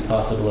becoming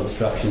possible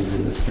obstructions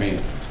in the stream.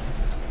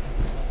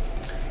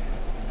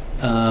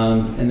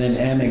 And then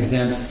M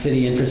exempts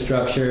city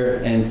infrastructure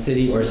and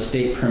city or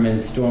state permitted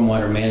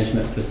stormwater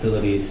management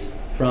facilities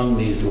from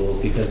these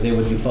rules because they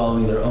would be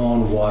following their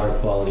own water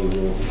quality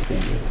rules and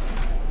standards.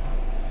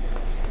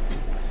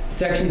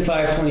 Section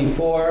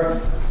 524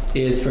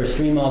 is for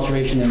stream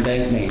alteration and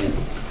bank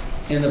maintenance.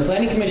 And the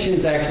Planning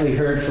Commission's actually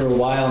heard for a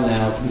while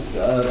now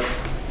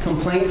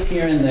complaints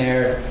here and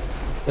there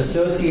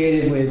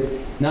associated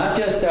with not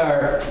just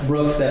our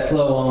brooks that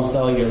flow almost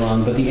all year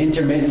long, but the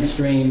intermittent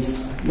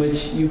streams,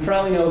 which you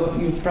probably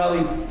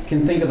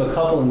can think of a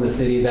couple in the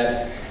city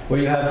where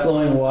you have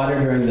flowing water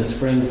during the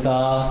spring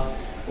thaw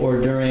or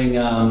during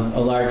a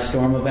large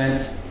storm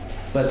event,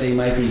 but they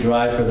might be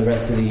dry for the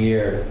rest of the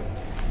year.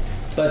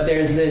 But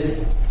there's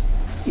this,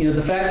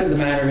 the fact of the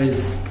matter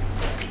is,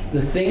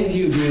 the things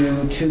you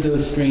do to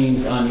those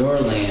streams on your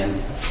land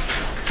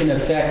can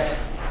affect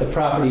the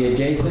property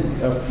adjacent,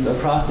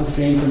 across the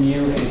stream from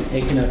you, and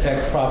it can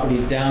affect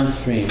properties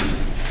downstream.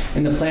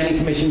 And the Planning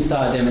Commission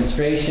saw a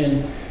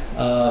demonstration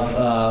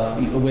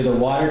of, with a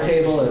water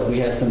table. We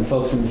had some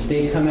folks from the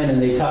state come in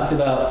and they talked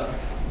about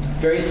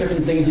various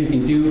different things you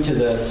can do to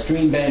the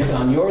stream banks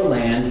on your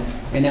land,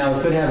 and now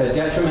it could have a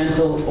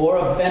detrimental or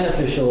a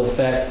beneficial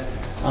effect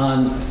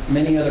on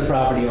many other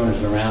property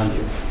owners around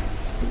you.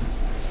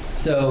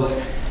 So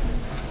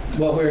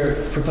what we're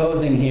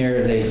proposing here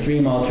is a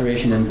stream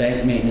alteration and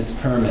bank maintenance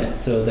permit,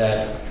 so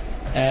that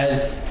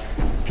as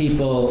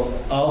people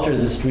alter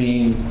the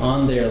stream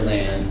on their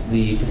land,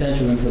 the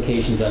potential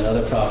implications on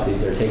other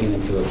properties are taken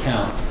into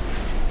account.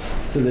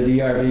 So the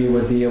DRB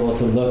would be able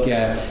to look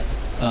at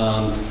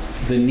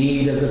the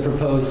need of the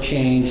proposed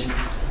change,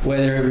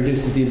 whether it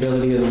reduces the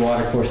ability of the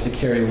watercourse to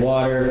carry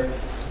water,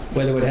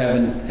 whether it would have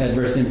an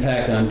adverse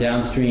impact on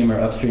downstream or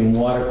upstream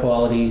water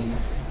quality,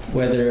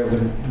 whether it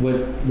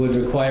would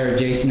require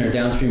adjacent or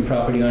downstream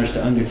property owners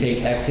to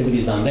undertake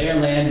activities on their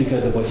land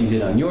because of what you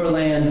did on your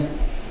land,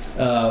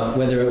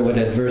 whether it would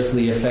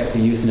adversely affect the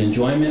use and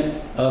enjoyment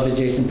of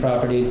adjacent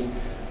properties,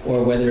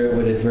 or whether it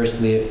would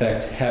adversely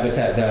affect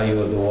habitat value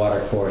of the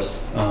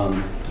watercourse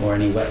or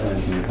any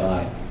wetlands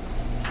nearby.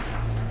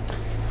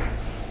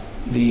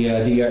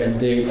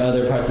 The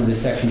other parts of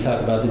this section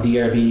talk about the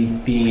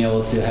DRB being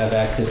able to have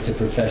access to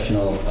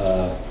professional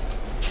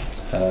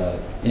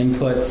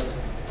input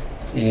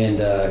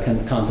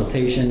and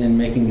consultation in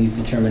making these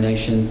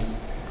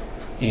determinations.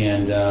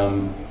 And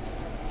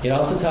it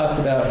also talks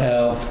about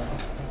how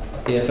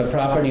if a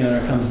property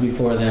owner comes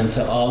before them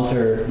to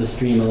alter the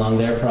stream along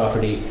their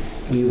property,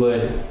 we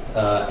would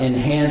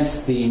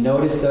enhance the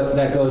notice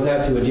that goes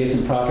out to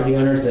adjacent property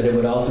owners, that it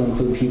would also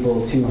include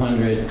people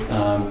 200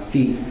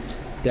 feet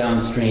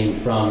downstream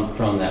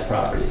from that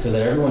property, so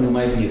that everyone who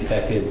might be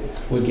affected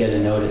would get a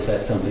notice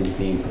that something's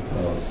being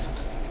proposed.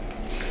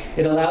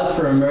 It allows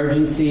for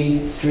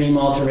emergency stream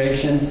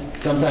alterations,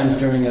 sometimes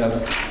during a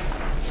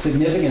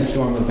significant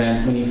storm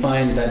event, when you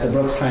find that the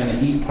brook's trying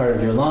to eat part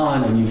of your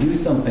lawn and you do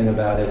something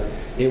about it,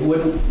 you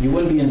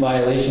wouldn't be in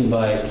violation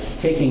by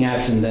taking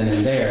action then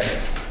and there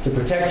to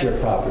protect your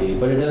property,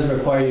 but it does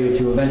require you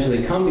to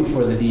eventually come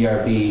before the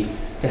DRB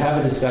to have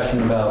a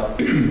discussion about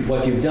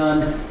what you've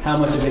done, how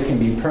much of it can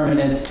be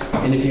permanent,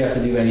 and if you have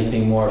to do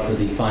anything more for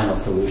the final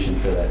solution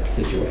for that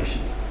situation.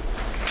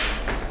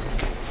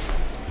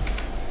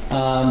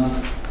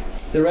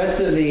 The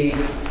rest of the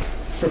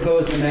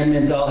proposed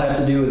amendments all have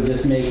to do with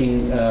just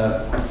making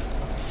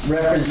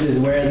references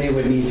where they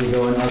would need to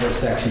go in other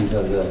sections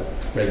of the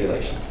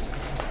regulations.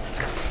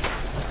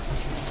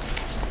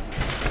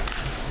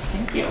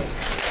 Thank you.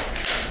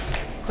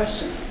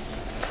 Questions?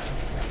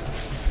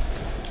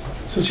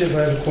 So Chip,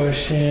 I have a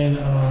question.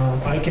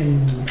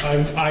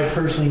 I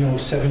personally know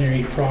 7 or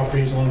 8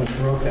 properties along the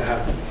brook that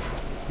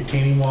have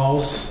retaining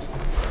walls.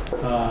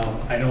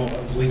 I know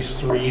at least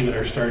 3 that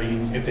are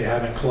starting, if they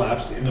haven't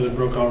collapsed into the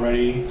brook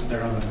already,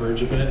 they're on the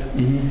verge of it.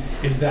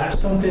 Mm-hmm. Is that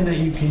something that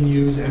you can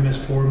use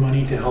MS4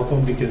 money to help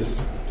them?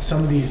 Because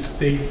some of these,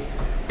 they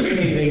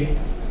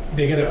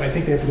gotta, I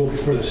think they have to go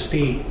before the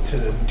state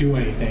to do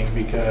anything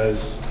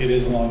because it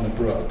is along the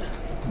brook.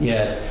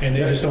 Yes. And they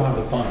just don't have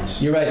the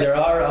funds. You're right. There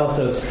are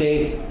also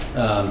state,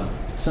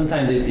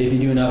 sometimes if you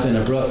do enough in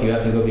a brook, you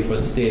have to go before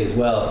the state as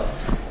well.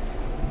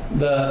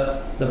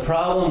 The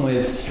problem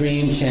with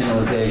stream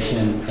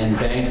channelization and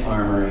bank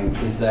armoring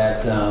is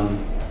that,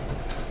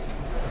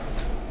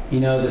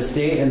 the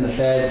state and the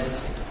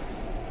feds,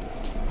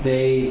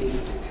 they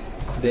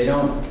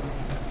don't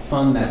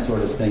fund that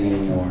sort of thing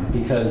anymore,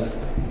 because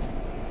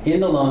in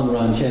the long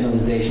run,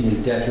 channelization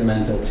is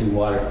detrimental to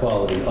water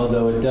quality,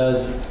 although it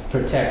does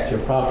protect your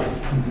property.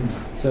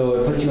 Mm-hmm. So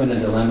it puts you in a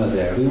dilemma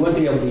there. We wouldn't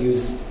be able to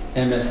use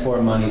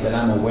MS4 money that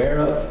I'm aware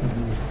of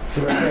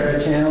to repair a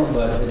channel,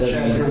 but it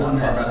doesn't mean it's not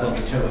possible. About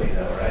the utility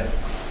though, right?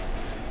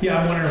 Yeah,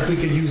 I'm wondering if we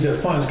could use their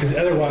funds, because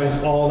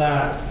otherwise all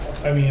that,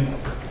 the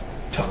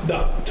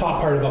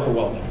top part of Upper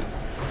Weldon,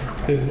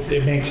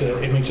 it makes a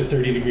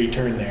 30-degree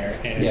turn there,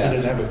 and if it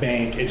doesn't have a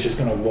bank, it's just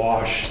going to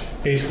wash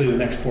basically the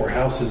next 4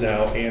 houses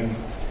out and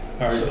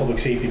our public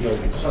safety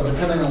buildings. So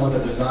depending on what the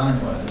design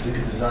was, if we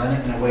could design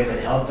it in a way that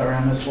helped our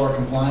MS4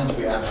 compliance,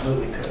 we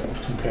absolutely could.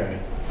 Okay.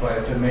 But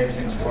if it made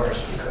things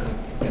worse, we couldn't.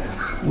 Yeah.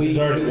 There's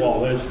already a wall.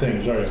 That's the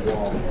thing. There's already a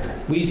wall there.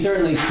 We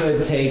certainly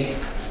could take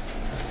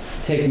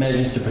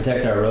measures to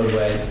protect our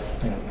roadway,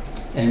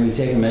 and we've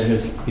taken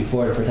measures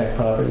before to protect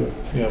property.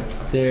 Yep.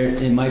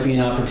 It might be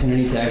an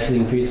opportunity to actually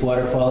increase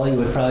water quality. It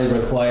would probably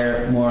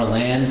require more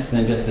land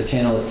than just the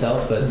channel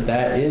itself, but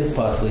that is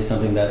possibly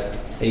something that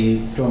a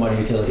stormwater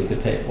utility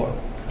could pay for.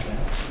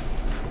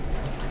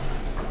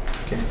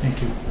 Okay,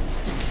 thank you.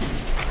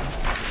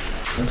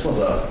 This was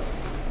a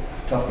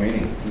tough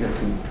meeting. We got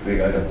 2 big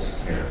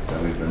items here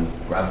that we've been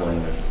grappling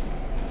with.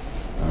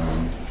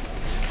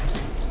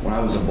 When I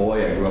was a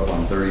boy, I grew up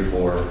on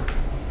 34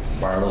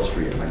 Barlow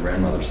Street at my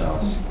grandmother's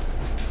house.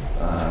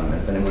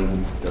 If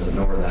anyone doesn't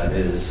know where that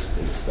is,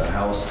 it's the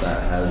house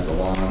that has the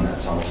lawn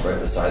that's almost right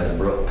beside the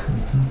brook.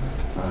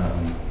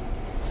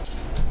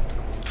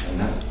 And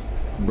that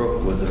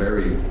brook wasn't a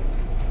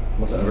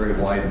very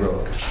wide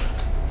brook.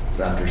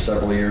 But after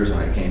several years, when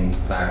I came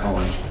back home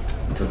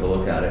and took a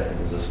look at it, it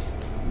was as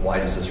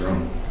wide as this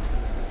room.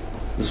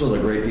 This was a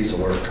great piece of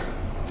work,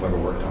 whoever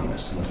worked on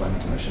this in the planning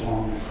commission.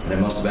 And it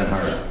must have been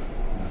hard.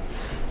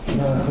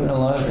 Put a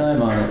lot of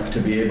time on it. to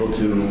be able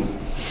to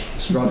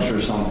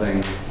structure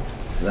something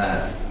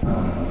that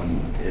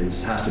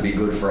has to be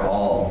good for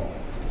all,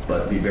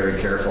 but be very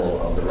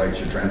careful of the rights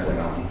you're trampling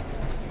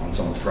on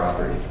someone's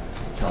property,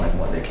 telling them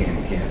what they can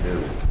and can't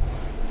do.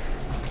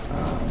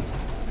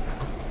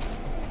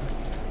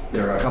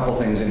 There are a couple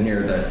things in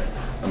here that,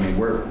 I mean,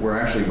 we're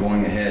actually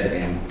going ahead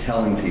and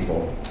telling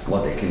people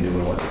what they can do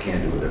and what they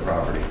can't do with their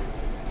property.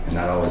 And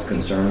that always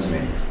concerns me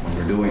when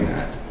we're doing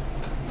that.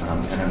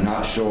 And I'm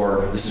not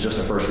sure, this is just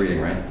a first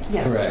reading, right?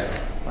 Yes. Correct.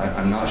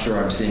 I'm not sure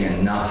I'm seeing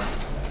enough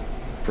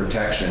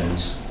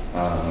protections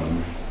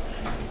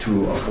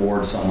to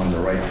afford someone the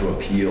right to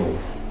appeal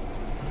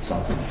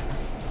something.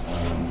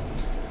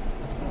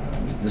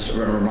 This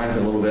reminds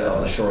me a little bit of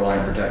the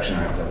Shoreline Protection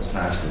Act that was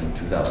passed in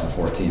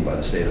 2014 by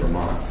the state of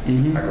Vermont.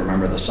 Mhm. I can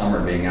remember the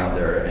summer being out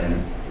there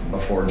and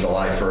before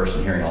July 1st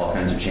and hearing all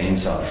kinds of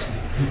chainsaws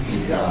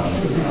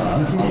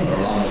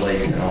along the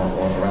lake and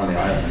all around the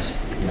islands.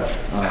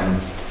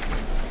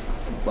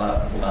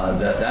 But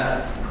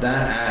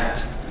that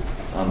act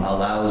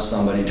allows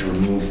somebody to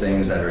remove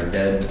things that are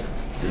dead,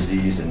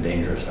 diseased, and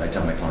dangerous. I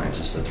tell my clients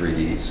it's the 3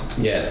 Ds.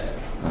 Yes.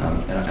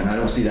 And I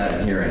don't see that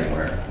in here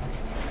anywhere.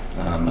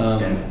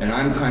 And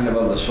I'm kind of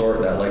the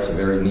sort that likes a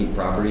very neat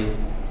property.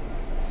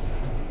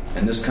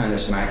 And this kind of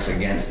smacks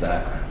against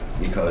that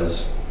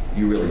because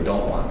you really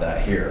don't want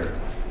that here,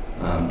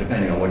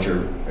 depending on what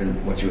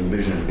you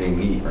envision as being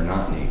neat or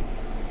not neat.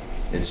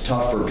 It's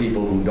tough for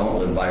people who don't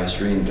live by a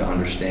stream to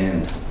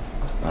understand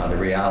the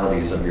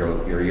realities of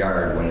your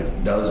yard when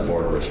it does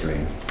border a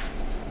stream.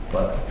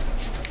 But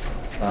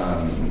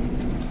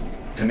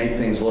to make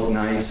things look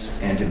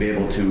nice and to be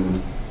able to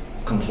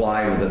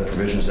comply with the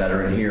provisions that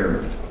are in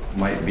here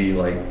might be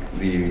like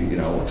the, you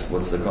know,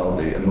 what's called,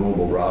 the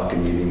immovable rock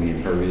and meeting the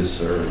impervious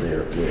or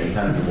the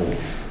impenetrable.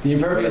 The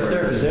impervious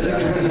surface. They're the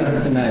good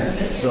thing tonight.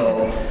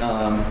 So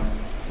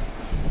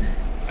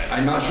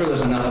I'm not sure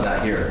there's enough of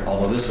that here,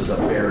 although this is a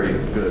very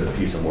good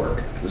piece of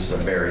work. This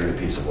is a very good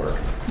piece of work.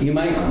 You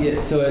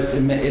might, so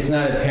it's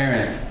not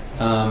apparent,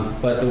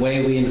 but the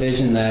way we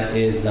envision that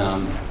is,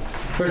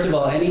 first of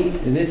all,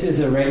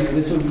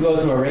 this would go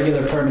through a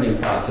regular permitting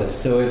process.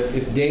 So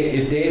if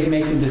Dave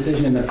makes a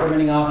decision in the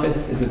permitting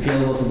office, it's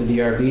appealable to the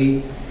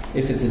DRB.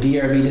 If it's a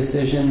DRB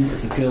decision,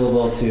 it's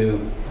appealable to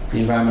the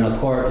environmental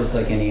court, just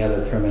like any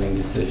other permitting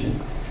decision.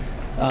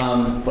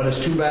 But it's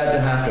too bad to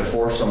have to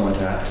force someone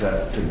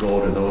to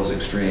go to those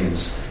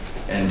extremes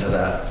and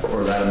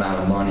for that amount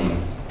of money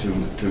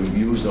to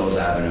use those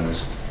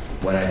avenues,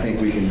 when I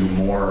think we can do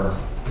more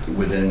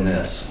within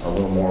this, a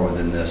little more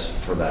within this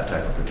for that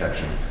type of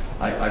protection.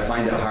 I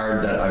find it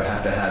hard that I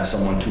have to have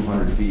someone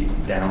 200 feet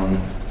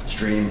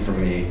downstream from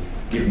me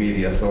give me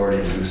the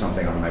authority to do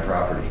something on my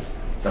property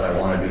that I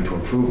want to do to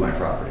improve my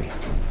property.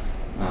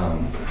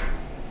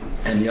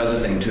 And the other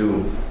thing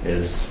too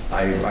is,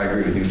 I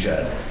agree with you,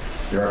 Chad.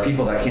 There are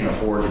people that can't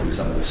afford to do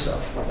some of this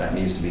stuff that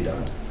needs to be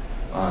done.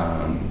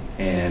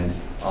 And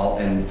all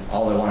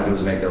they want to do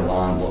is make their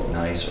lawn look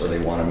nice, or they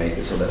want to make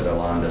it so that their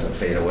lawn doesn't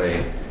fade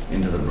away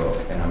into the brook.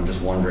 And I'm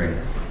just wondering,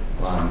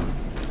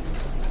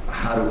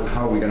 how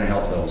are we going to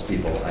help those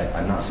people?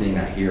 I'm not seeing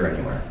that here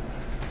anywhere.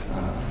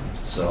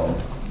 So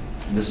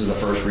this is the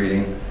first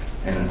reading,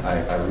 and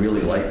I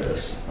really like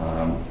this.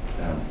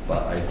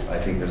 But I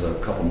think there's a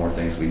couple more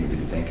things we need to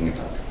be thinking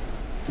about.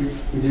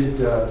 We did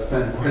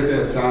spend quite a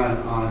bit of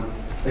time on,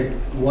 like,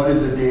 what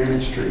is a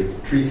damaged tree?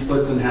 Tree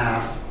splits in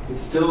half.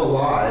 It's still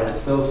alive.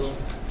 It's still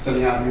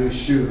sending out new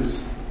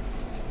shoots.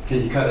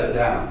 Can you cut it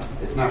down?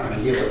 It's not going to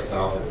heal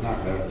itself. It's not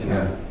going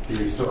to, be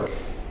restored.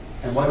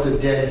 And what's a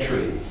dead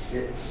tree?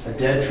 A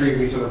dead tree,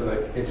 we sort of like,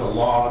 it's a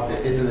log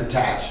that isn't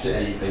attached to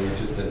anything. It's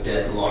just a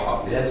dead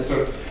log. We had to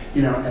sort of,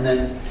 and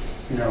then,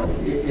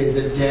 is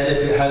it dead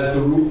if it has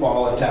the root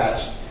ball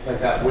attached, like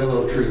that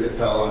willow tree that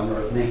fell on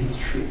North Main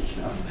Street?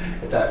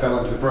 If that fell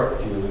into the brook,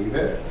 do you leave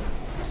it?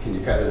 Can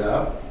you cut it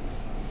up?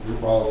 Root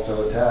ball is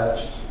still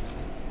attached.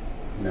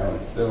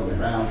 It's still in the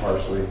ground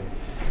partially.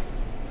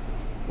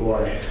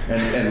 Boy.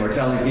 And we're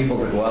telling people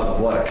to go out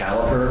with a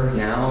caliper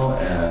now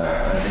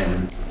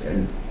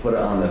and put it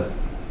on the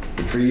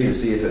tree to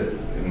see if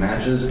it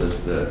matches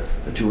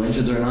the 2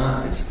 inches or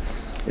not.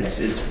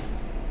 It's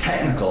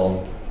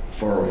technical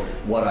for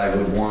what I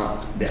would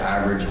want the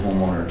average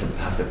homeowner to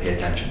have to pay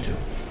attention to.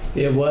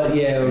 It was,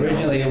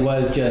 originally it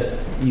was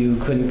just you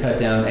couldn't cut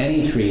down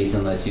any trees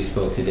unless you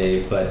spoke to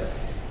Dave, but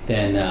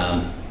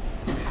then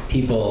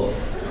people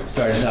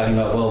started talking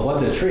about, well,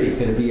 what's a tree?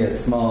 Could it be a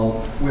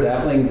small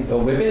sapling, a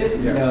whippet?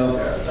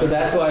 So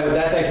that's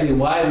actually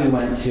why we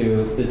went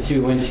to the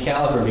 2-inch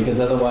caliper, because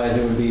otherwise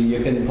it would be, you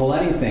couldn't pull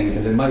anything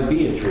because it might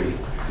be a tree.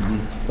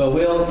 Mm-hmm. But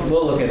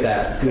we'll look at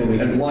that. See what we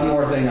can. And one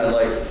more thing I'd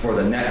like for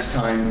the next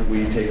time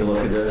we take a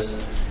look at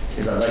this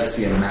is I'd like to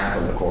see a map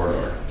of the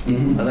corridor.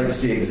 Mm-hmm. I'd like to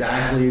see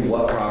exactly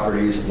what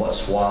properties, what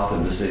swath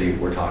of the city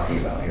we're talking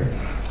about here.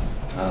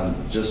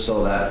 Just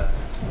so that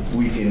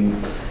we can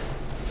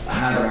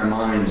have in our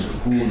minds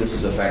who this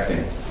is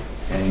affecting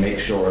and make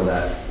sure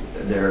that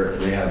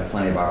they have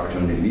plenty of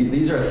opportunity.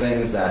 These are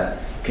things that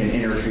can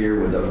interfere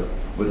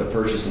with with the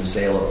purchase and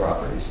sale of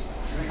properties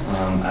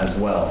as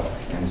well.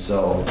 And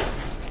so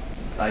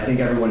I think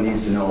everyone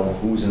needs to know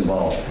who's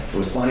involved. It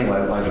was funny,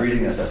 when I was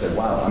reading this, I said,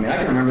 wow, I mean, I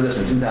can remember this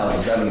in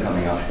 2007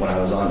 coming up when I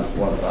was on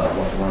one of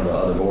the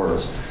other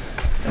boards.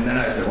 And then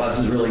I said, wow, this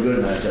is really good.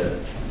 And I said,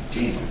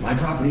 geez, is my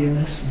property in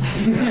this?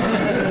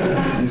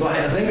 And so I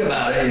had to think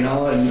about it,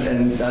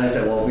 and I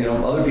said,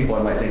 well, other people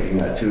might be thinking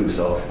that too.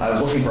 So I was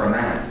looking for a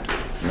map,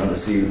 to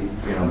see,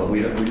 but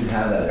we didn't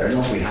have that. I don't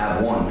know if we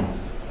have one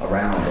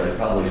around, but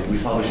we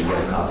probably should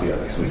get a copy of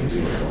it so we can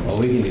see what's going on. Well,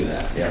 we can do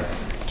that. Yeah.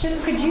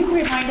 Jim, could you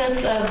remind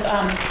us of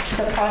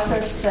the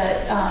process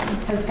that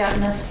has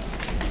gotten us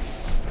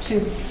to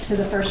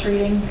the first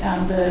reading,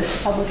 the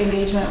public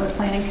engagement with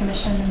Planning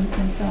Commission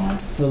and so on?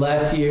 Well,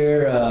 last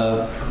year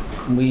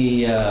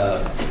we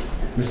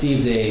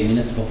received a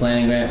municipal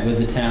planning grant with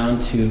the town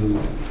to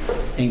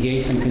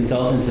engage some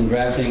consultants in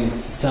drafting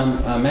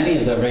many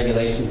of the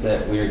regulations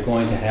that we're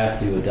going to have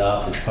to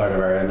adopt as part of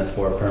our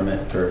MS4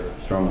 permit for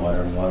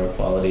stormwater and water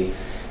quality.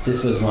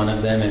 This was one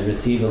of them, and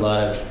received a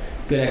lot of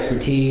good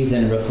expertise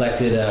and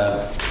reflected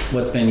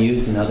what's been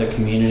used in other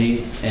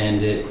communities,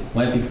 and it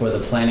went before the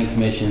Planning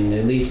Commission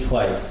at least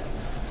twice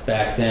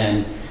back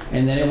then,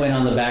 and then it went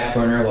on the back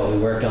burner while we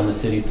worked on the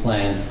city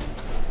plan.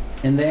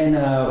 And then,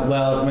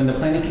 when the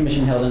Planning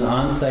Commission held an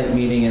on-site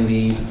meeting in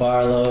the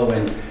Barlow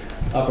and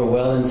Upper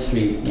Welland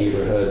Street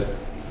neighborhood,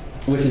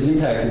 which is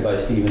impacted by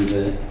Stevens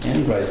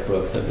and Bryce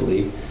Brooks, I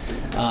believe,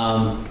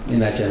 in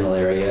that general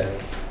area,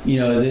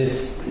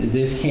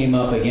 this came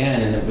up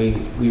again, and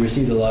we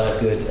received a lot of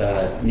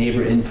good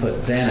neighbor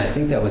input then. I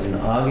think that was in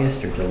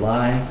August or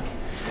July,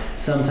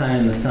 sometime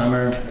in the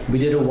summer. We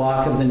did a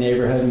walk of the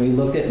neighborhood, and we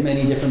looked at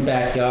many different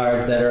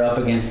backyards that are up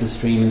against the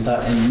stream, and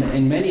thought,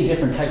 and many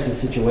different types of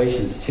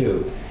situations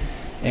too.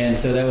 And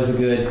so that was a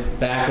good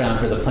background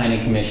for the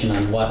Planning Commission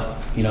on what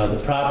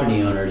the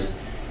property owners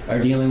are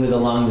dealing with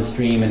along the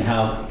stream and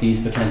how these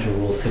potential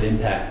rules could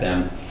impact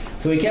them.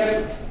 So we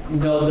kept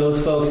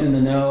those folks in the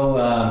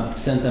know,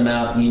 sent them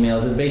out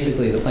emails, and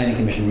basically the Planning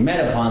Commission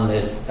met upon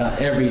this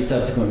every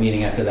subsequent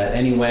meeting after that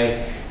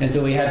anyway. And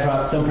so we had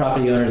some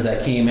property owners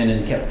that came in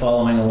and kept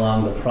following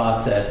along the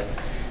process.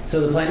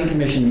 So the Planning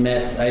Commission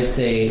met, I'd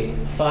say,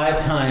 5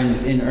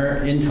 times in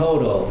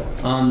total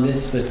on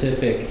this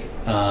specific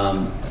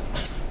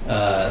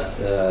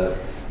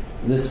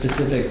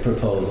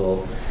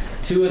proposal.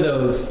 Two of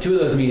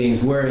those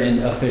meetings were in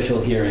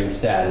official hearing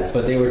status,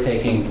 but they were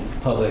taking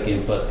public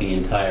input the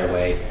entire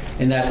way,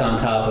 and that's on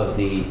top of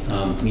the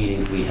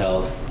meetings we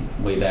held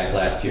way back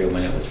last year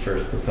when it was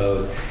first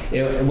proposed.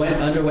 It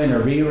underwent a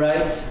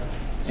rewrite,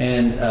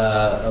 and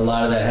a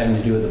lot of that having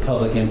to do with the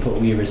public input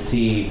we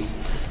received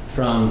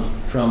from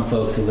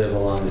folks who live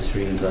along the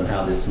streams on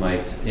how this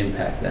might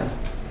impact them.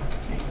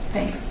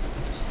 Thanks.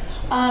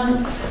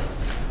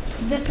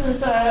 This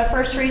is a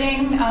first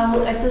reading.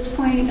 At this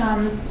point,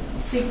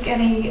 seek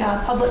any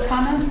public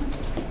comment?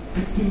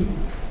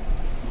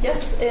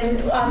 Yes, and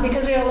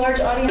because we have a large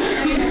audience,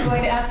 I'm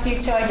going to ask you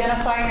to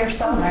identify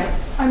yourself. All right.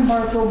 I'm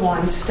Barbara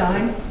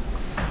Weinstein.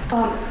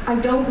 I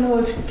don't know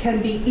if it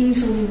can be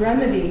easily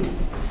remedied,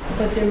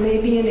 but there may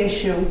be an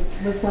issue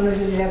with one of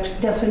the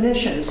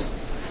definitions.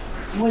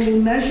 When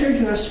you measured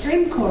your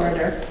stream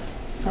corridor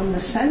from the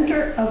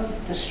center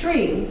of the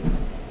stream,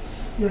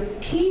 your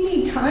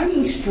teeny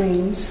tiny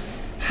streams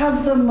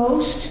have the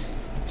most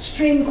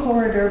stream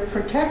corridor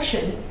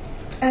protection,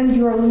 and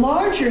your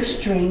larger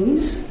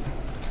streams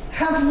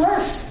have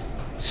less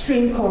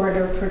stream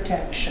corridor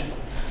protection.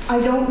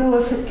 I don't know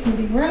if it can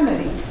be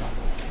remedied.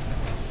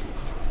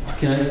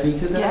 Can I speak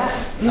to that?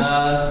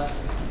 Yeah.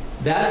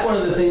 That's one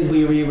of the things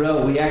we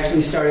rewrote. We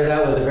actually started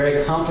out with a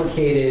very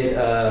complicated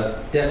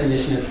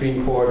definition of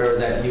stream corridor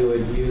that you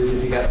would use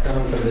if you got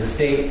someone from the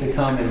state to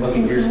come and look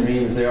at your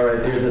stream and say, all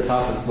right, here's the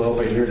top of slope,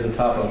 or here's the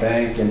top of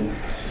bank. And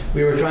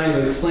we were trying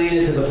to explain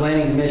it to the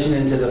Planning Commission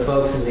and to the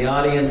folks in the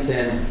audience,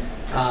 and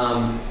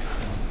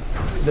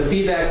the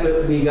feedback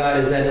that we got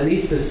is that at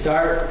least to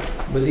start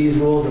with these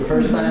rules the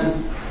first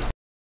time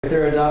if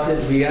they're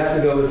adopted, we have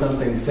to go with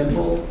something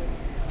simple.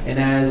 And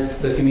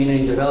as the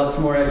community develops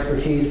more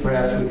expertise,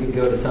 perhaps we could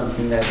go to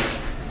something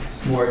that's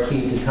more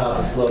key to top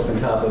of slope and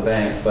top of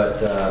bank,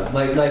 but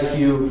like what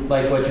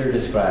you're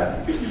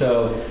describing.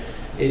 So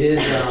it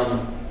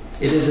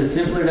is a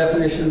simpler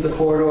definition of the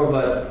corridor,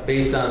 but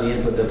based on the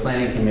input the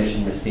Planning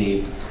Commission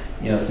received,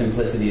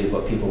 simplicity is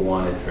what people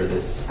wanted for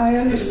this. I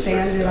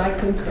understand and I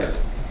concur. Yep.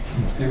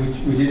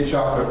 And we did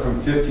chop it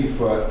from 50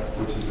 foot,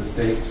 which is the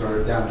state, sort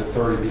of down to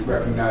 30,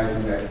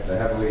 recognizing that it's a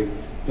heavily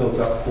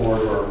built-up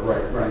corridor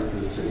running through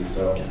the city.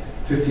 So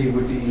 50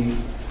 would be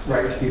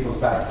right to people's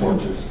back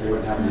porches. They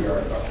wouldn't have any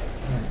yard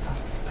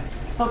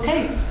cover.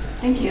 Okay,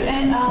 thank you.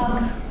 And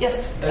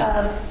yes,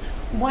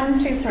 1,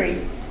 2, 3.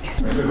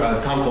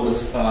 Comment on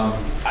this.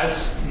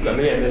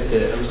 Maybe I missed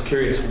it. I'm just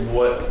curious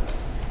what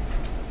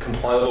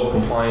level of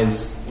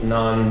compliance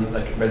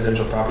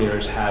non-residential property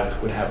owners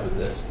would have with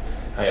this.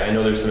 I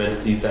know there's some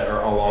entities that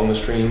are along the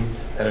stream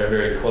that are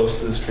very close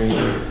to the stream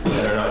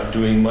that are not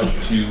doing much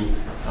to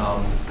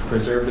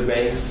preserve the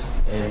banks,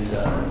 and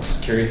I'm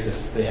just curious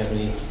if they have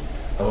any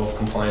level of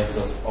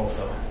compliance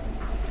also?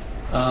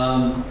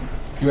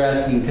 You're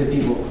asking, could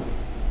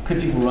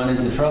people run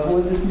into trouble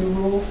with this new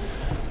rule?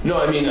 No,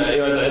 I mean,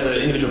 as an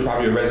individual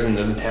property or resident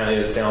of the town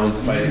of Albans,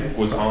 if I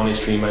was on a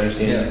stream, I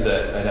understand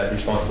that I'd have the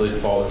responsibility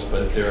to follow this,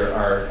 but if there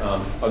are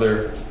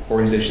other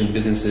organizations,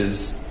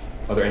 businesses,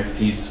 other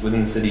entities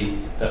within the city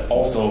that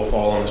also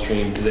fall on the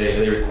stream, are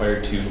they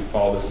required to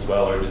follow this as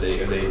well, or are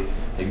they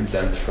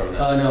exempt from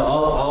that? No,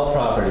 all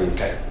properties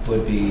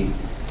would be,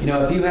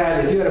 if you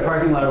had a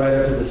parking lot right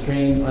up to the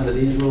stream under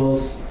these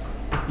rules,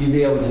 you'd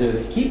be able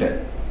to keep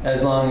it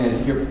as long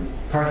as your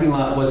parking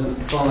lot wasn't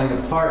falling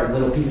apart and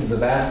little pieces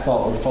of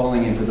asphalt were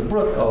falling into the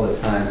brook all the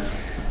time.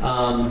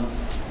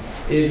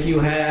 If you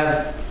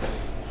have,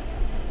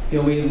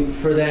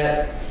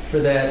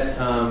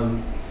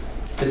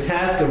 the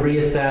task of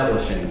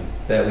reestablishing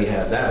that we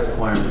have, that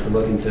requirement to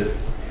look into,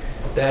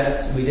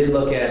 we did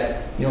look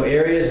at,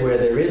 areas where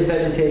there is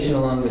vegetation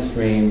along the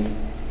stream,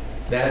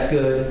 that's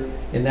good,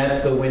 and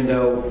that's the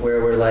window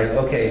where we're like,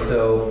 okay,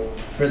 so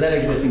for that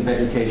existing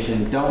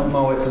vegetation, don't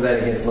mow it so that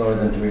it gets lower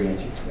than 3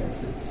 inches, for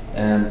instance.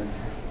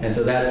 And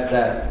so that's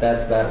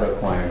that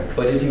requirement.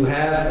 But if you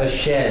have a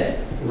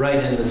shed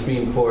right in the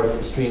stream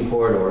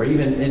corridor, or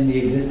even in the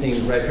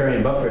existing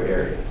riparian buffer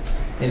area,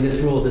 and this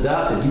rule is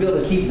adopted, you'll be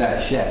able to keep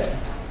that shed.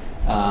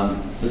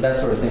 So that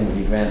sort of thing would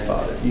be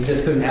grandfathered. You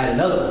just couldn't add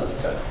another one.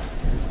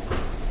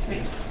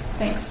 Great,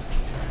 thanks.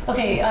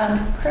 Okay,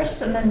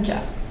 Chris and then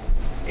Jeff.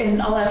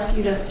 And I'll ask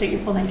you to state your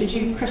full name.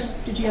 Chris,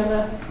 did you have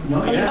a?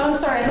 No, Oh, I'm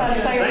sorry, I thought I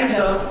saw your hand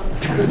up.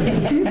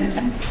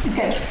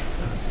 Okay,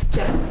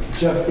 Jeff.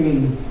 Jeff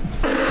Bean.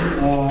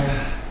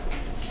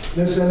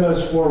 This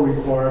MS4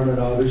 requirement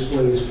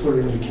obviously is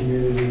putting the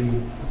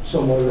community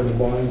somewhat in a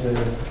bind to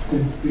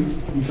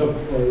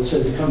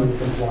come in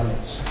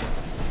compliance.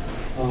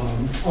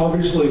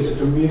 Obviously, it's a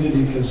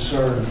community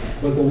concern,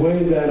 but the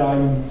way that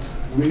I'm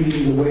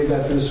reading the way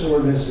that this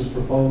ordinance is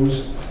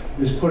proposed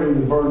is putting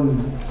the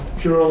burden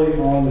purely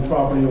on the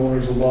property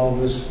owners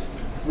along these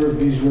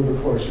river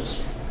courses.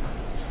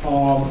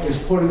 It's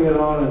putting it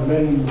on in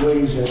many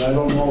ways, and I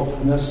don't know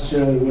if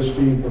necessarily what's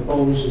being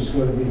proposed is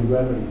going to be the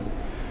remedy.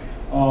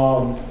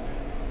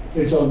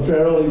 It's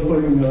unfairly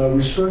putting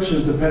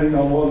restrictions depending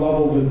on what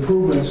level of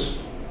improvements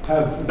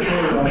have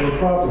occurred on the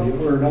property,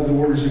 or in other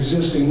words,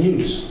 existing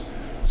use.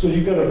 So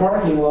you've got a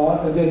parking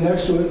lot, and then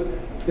next to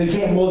it, they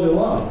can't mow their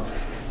lawn.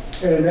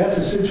 And that's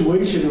a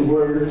situation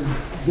where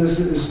this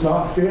is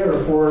not fair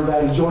for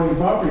that adjoining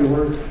property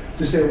owner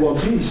to say, well,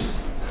 geez,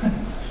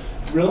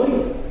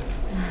 really?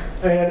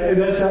 And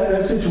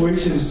that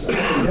situation is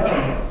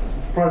down,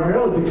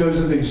 primarily because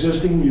of the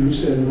existing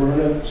use and we're in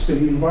a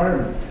city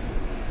environment.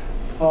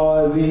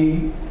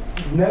 The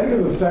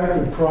negative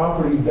effect of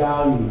property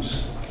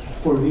values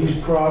for these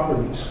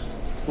properties,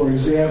 for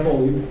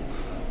example,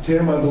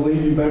 Tim, I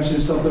believe you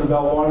mentioned something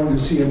about wanting to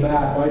see a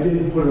map. I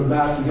didn't put a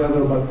map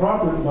together of my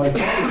property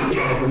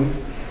company,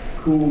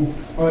 who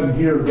I'm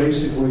here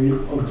basically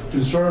of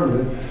concern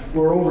with,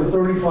 where over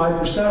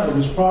 35% of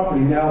his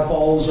property now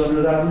falls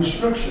under that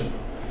restriction.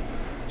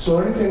 So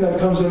anything that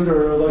comes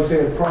under, like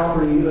say, a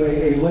property,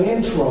 a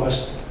land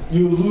trust,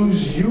 you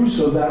lose use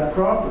of that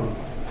property.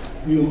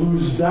 You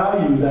lose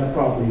value of that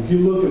property. If you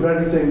look at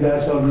anything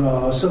that's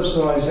on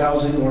subsidized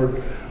housing or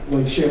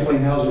like Champlain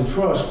Housing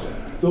Trust,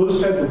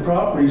 those type of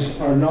properties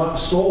are not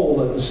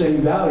sold at the same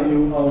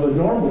value of a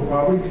normal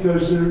property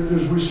because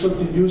there's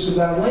restricted use of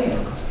that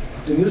land.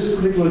 In this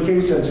particular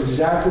case, that's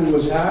exactly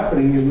what's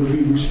happening. It would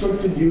be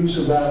restricted use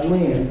of that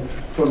land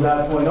from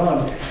that point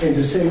on. And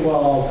to say,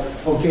 well,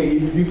 okay,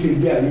 you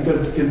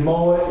can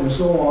mow it and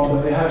so on,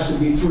 but it has to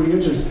be 3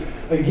 inches.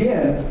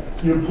 Again,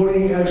 you're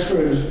putting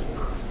extra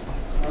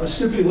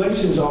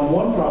stipulations on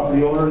one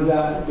property owner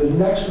that the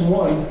next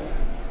one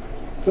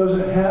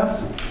doesn't have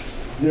to.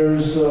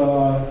 There's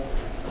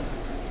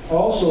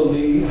also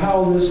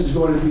how this is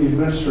going to be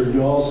administered.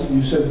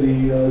 You said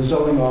the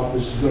zoning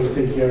office is going to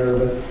take care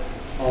of it.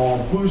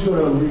 Who's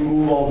going to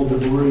remove all the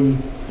debris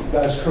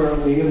that's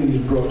currently in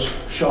these brooks?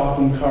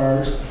 Shopping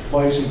carts,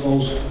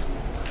 bicycles,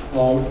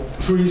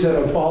 trees that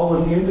have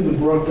fallen into the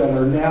brook that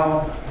are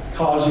now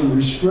causing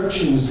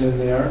restrictions in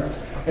there.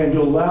 And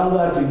to allow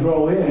that to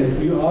grow in,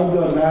 I've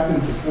done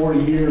mapping for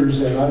 40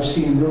 years and I've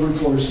seen river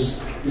courses,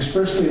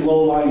 especially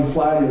low-lying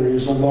flat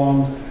areas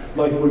along,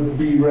 like would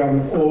be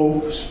around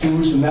Oak,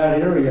 Spruce, and that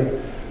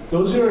area.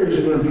 Those areas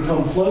are going to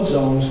become flood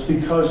zones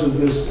because of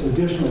this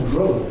additional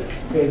growth.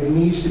 It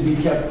needs to be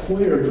kept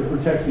clear to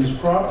protect these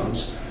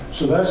properties.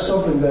 So that's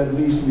something that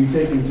needs to be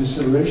taken into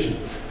consideration.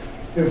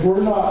 If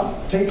we're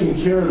not taking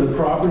care of the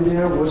property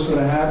there, what's going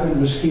to happen?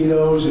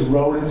 Mosquitoes and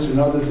rodents and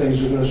other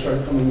things are going to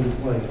start coming into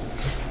play.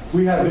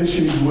 We have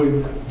issues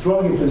with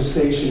drug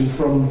infestation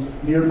from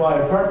nearby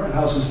apartment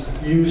houses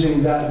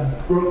using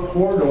that brook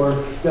corridor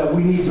that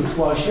we need to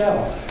flush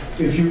out.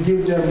 If you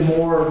give them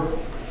more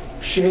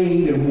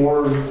shade and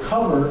more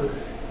cover,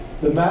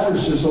 the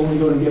matter's just only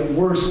going to get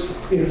worse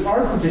in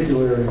our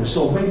particular area.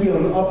 So maybe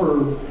on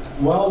upper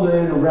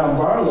Weldon, around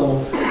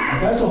Barlow,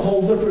 that's a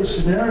whole different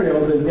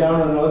scenario than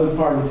down in another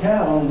part of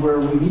town where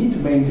we need to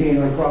maintain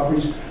our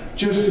properties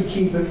just to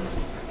keep it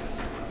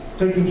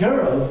taken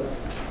care of,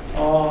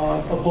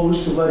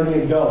 opposed to letting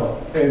it go.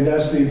 And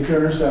that's the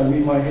appearance that we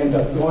might end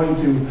up going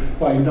to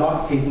by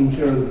not taking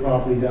care of the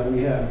property that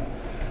we have.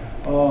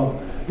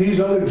 These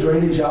other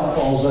drainage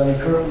outfalls that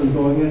are currently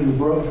going into the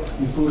brook,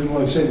 including,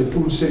 like say, the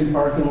Food City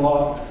parking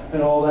lot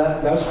and all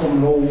that, that's from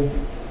an old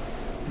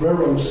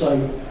railroad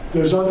site.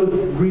 There's other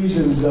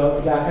reasons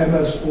that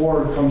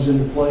MS4 comes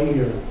into play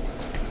here.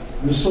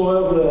 The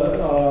soil,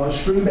 the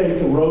stream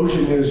bank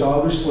erosion is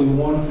obviously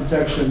one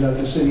protection that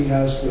the city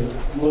has to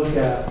look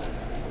at.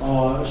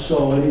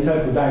 So any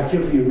type of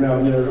activity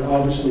around there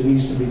obviously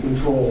needs to be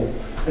controlled.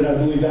 And I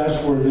believe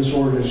that's where this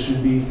ordinance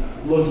should be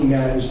looking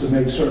at, is to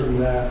make certain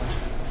that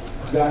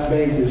that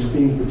bank is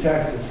being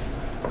protected.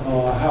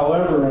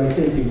 However, I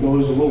think it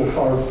goes a little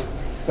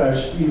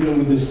far-fetched, even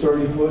with this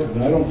 30-foot,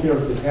 and I don't care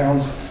if the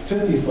town's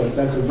 50-foot.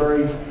 That's a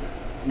very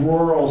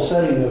rural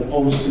setting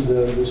opposed to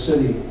the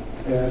city.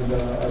 And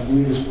I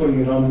believe it's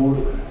putting an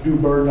undue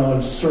burden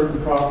on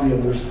certain property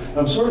owners.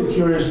 I'm sort of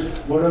curious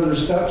what other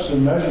steps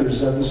and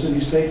measures that the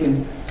city's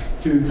taken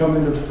to come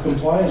into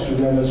compliance with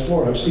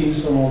MS4. I've seen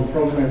some on the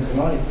program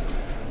tonight,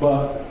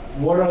 but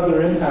what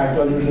other impact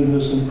other than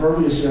this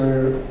impervious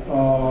area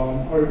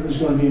is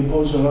going to be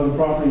imposed on other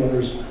property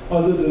owners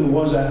other than the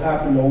ones that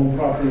happen to own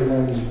property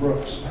along these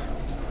brooks?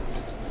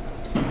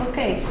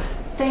 Okay,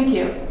 thank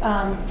you.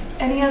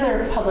 Any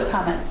other public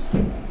comments?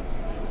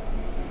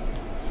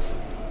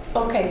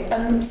 Okay,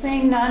 I'm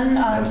seeing none.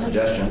 I have a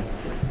suggestion.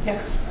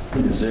 Yes.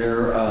 Is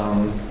there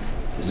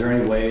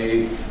any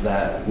way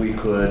that we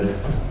could,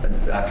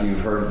 after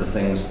you've heard the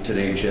things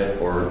today, Chip,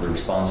 or the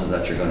responses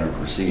that you're going to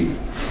receive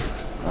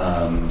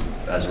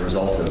as a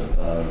result of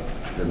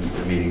the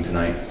meeting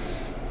tonight,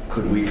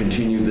 could we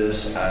continue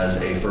this as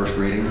a first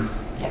reading?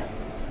 Yeah.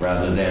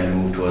 Rather than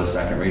move to a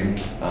second reading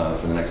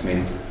for the next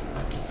meeting?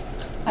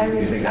 Do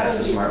you think that's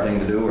a smart thing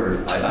to do?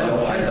 Or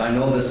I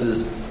know this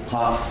is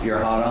hot, you're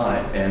hot on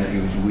it,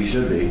 and we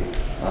should be.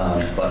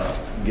 But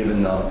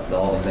given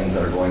all the things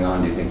that are going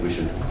on, do you think we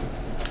should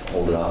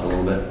hold it off a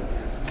little bit?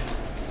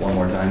 One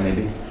more time,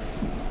 maybe?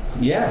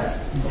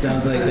 Yes. It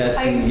sounds like that's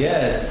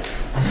yes.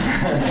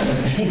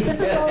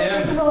 This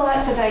is a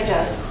lot to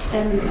digest,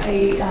 and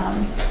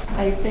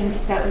I think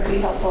that would be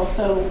helpful.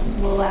 So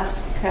we'll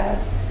ask.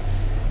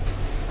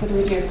 What do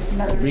we do?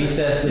 Another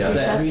recess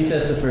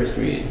the first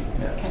read.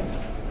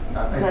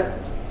 Okay.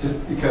 Just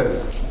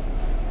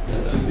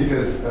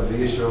because of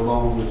the issue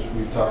alone, which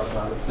we've talked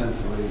about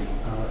extensively,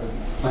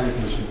 planning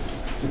commission,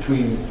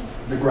 between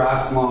the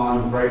grass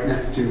lawn right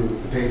next to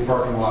the paved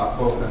parking lot,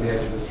 both on the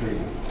edge of the street,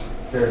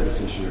 there's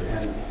this issue.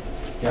 And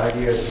the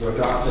idea is to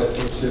adopt this,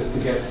 which is to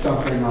get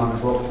something on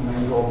the books and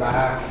then go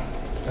back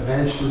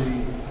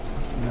eventually,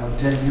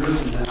 10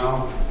 years from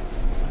now,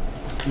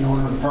 in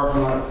the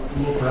parking lot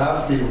will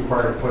perhaps be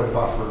required to put a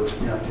buffer,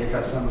 take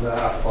up some of the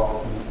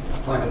asphalt and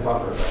plant a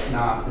buffer, but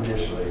not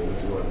initially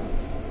with the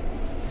ordinance.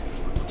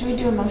 Do we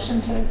do a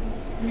motion to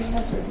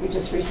recess, or do we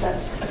just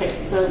recess?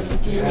 Okay, so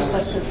we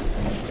recess this.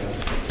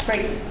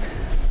 Okay. Great.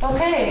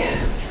 Okay.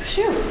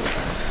 Shoot.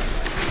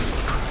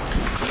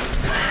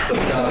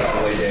 Good job, by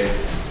the way, Dave.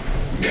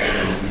 You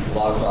guys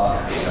logged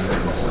off.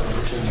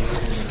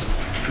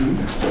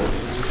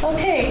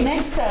 Okay,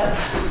 next up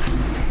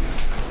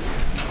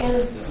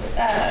is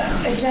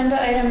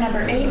agenda item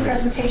number 8,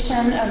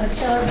 presentation of the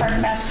Taylor Park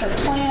Master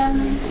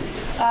Plan.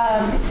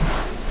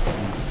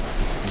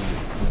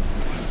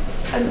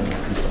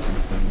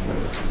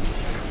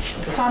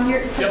 Tom,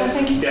 you're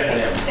presenting? Yep. Yes, I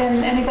am.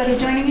 And anybody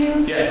joining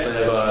you? Yes, I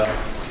have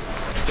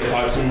Jeff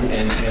Hodgson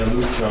and Hannah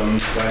Luke from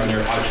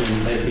Wagner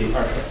Hodgson Landscape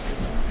Architect.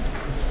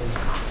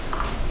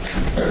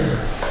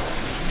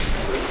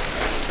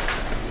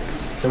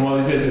 And while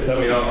these guys get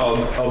something,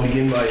 I'll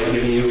begin by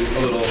giving you a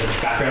little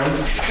background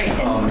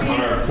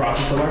on our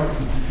process so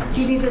far.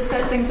 Do you need to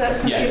set things up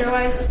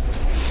computer-wise?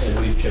 Yes. I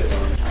believe Chip's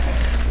on.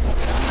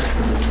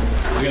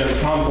 We got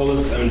Tom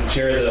Polis. I'm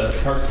chair of the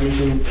Parks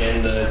Commission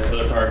and the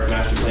Taylor Park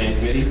Master Plan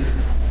Committee.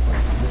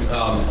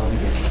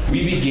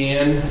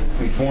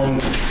 We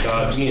formed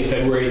beginning of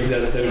February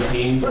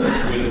 2017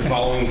 with the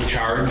following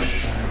charge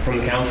from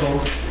the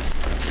council: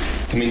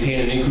 to maintain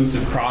an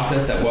inclusive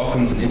process that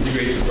welcomes and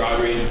integrates a broad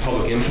range of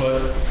public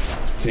input,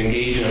 to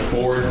engage in a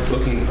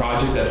forward-looking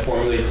project that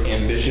formulates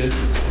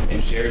ambitious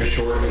and shared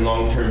short and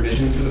long-term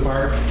visions for the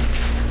park,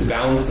 to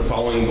balance the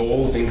following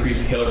goals: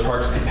 increase Taylor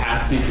Park's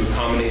capacity to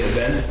accommodate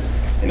events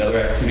and other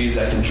activities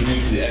that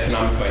contribute to the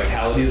economic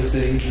vitality of the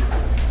city, to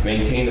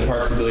maintain the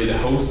park's ability to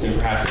host and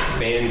perhaps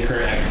expand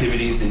current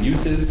activities and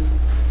uses,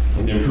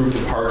 and to improve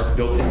the park's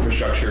built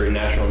infrastructure and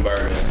natural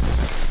environment.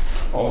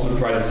 Also to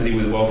provide the city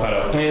with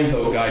well-thought-out plans that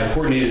will guide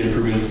coordinated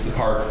improvements to the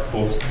park,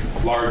 both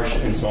large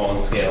and small in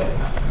scale.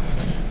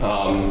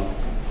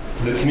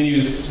 The committee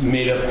is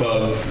made up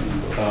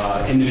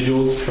of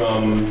individuals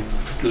from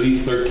at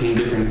least 13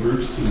 different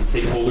groups and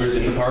stakeholders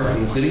in the park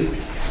and the city.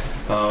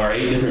 Our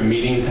 8 different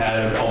meetings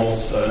had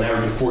almost an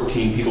average of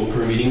 14 people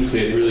per meeting, so we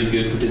had really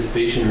good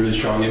participation, really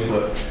strong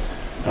input.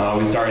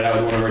 We started out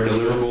with one of our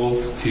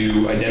deliverables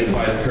to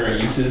identify the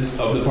current uses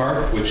of the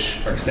park,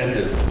 which are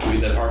extensive.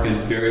 The park is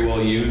very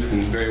well used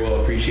and very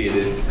well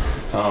appreciated,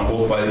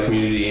 both by the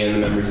community and the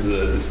members of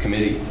this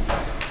committee.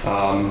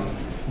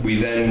 We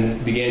then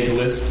began to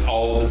list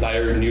all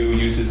desired new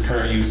uses,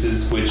 current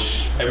uses,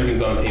 which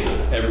everything's on the table.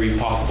 Every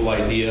possible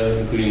idea,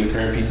 including the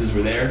current pieces,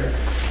 were there.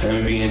 And then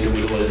we began to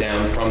whittle it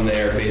down from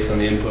there based on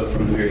the input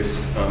from the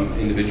various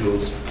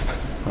individuals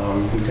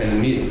who attended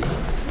meetings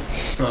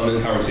and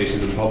the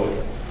conversations with the public.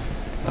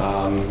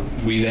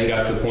 We then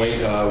got to the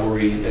point where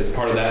we, as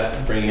part of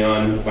that, bringing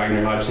on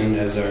Wagner Hodgson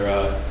as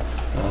our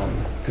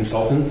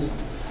consultants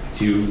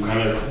to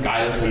kind of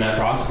guide us in that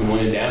process and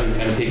laying it down and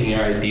kind of taking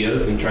our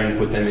ideas and trying to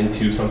put them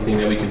into something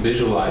that we can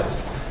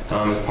visualize.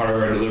 As part of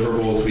our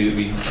deliverables,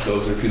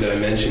 those are a few that I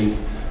mentioned,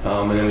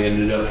 and then we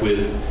ended up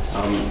with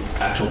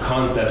actual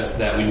concepts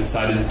that we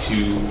decided to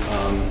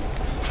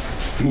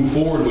move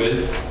forward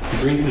with, to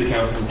bring to the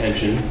council's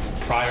attention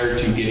prior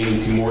to getting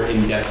into more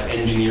in-depth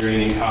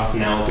engineering and cost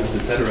analysis,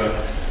 et cetera,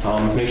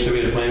 to make sure we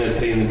had a plan that's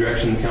heading in the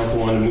direction the council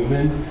wanted to move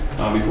in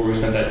before we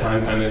spent that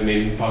time kind of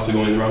maybe possibly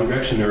going in the wrong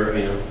direction, or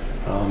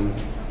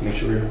make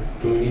sure we're doing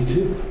what we need to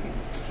do.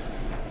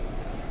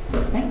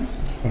 Thanks.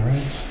 All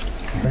right.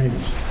 Great.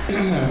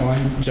 Well,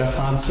 I'm Jeff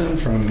Hodson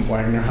from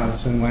Wagner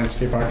Hodson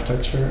Landscape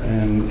Architecture,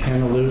 and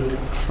Hannah Luke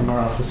from our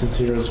offices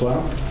here as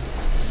well.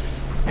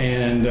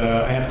 And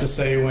I have to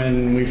say,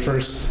 when we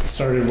first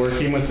started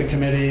working with the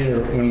committee,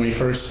 or when we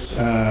first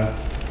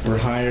were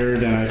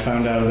hired and I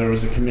found out there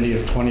was a committee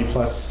of 20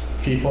 plus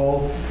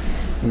people,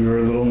 we were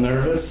a little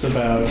nervous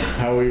about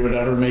how we would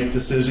ever make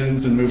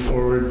decisions and move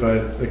forward,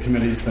 but the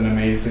committee's been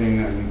amazing,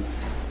 and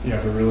you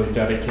have a really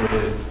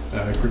dedicated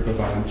group of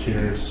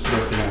volunteers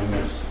working on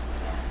this.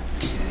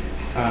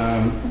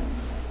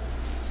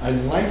 I'd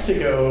like to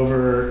go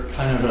over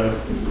kind of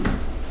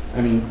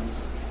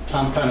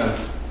Tom kind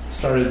of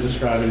started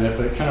describing it,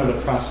 but kind of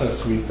the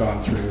process we've gone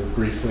through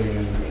briefly,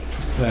 and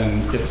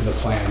then get to the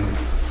plan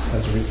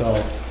as a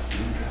result.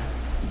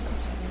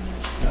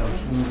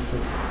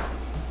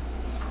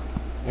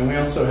 And we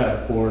also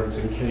have boards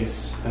in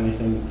case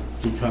anything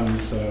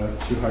becomes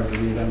too hard to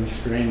read on the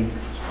screen.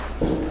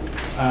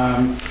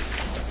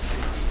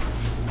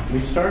 We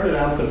started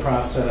out the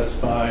process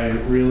by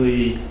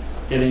really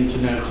getting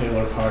to know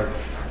Taylor Park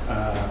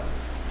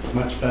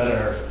much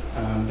better,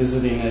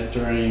 visiting it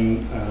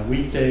during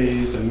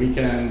weekdays and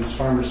weekends,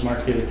 farmers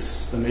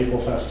markets, the Maple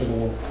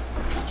Festival,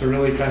 to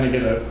really kind of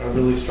get a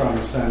really strong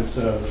sense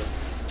of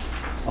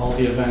all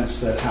the events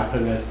that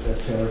happen at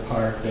Taylor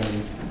Park,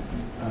 and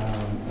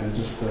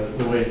just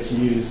the way it's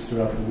used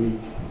throughout the week.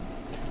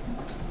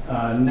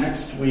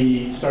 Next,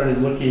 we started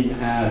looking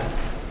at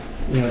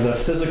the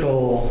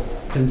physical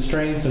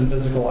constraints and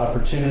physical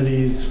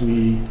opportunities.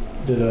 We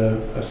did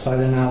a site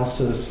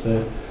analysis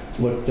that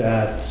looked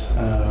at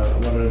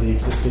what are the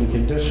existing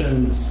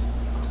conditions.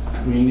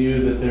 We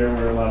knew that there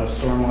were a lot of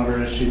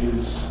stormwater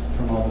issues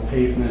from all the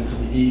pavement to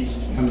the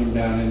east coming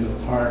down into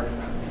the park,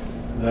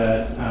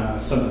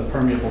 that some of the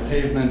permeable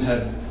pavement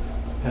had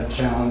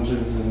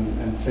challenges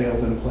and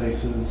failed in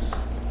places.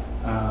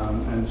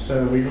 And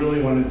so we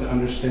really wanted to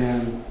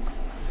understand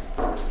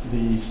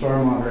the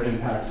stormwater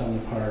impact on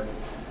the park,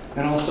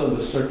 and also the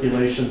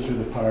circulation through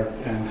the park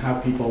and how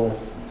people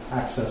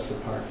access the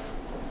park.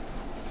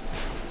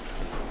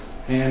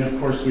 And of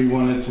course, we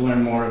wanted to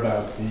learn more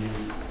about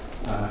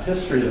the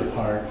history of the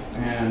park,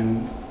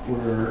 and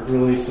we're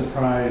really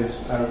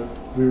surprised.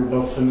 We were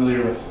both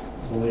familiar with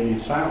the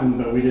Ladies' Fountain,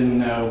 but we didn't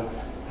know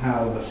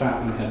how the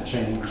fountain had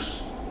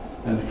changed,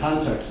 and the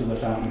context of the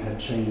fountain had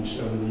changed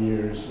over the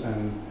years.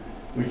 And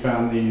we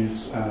found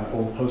these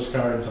old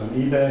postcards on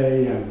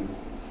eBay, and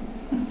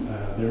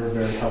they were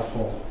very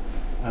helpful.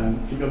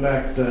 If you go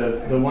back,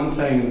 the one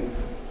thing,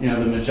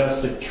 the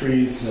majestic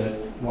trees that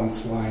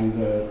once lined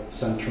the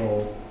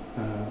central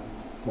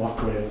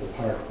walkway of the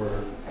park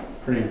were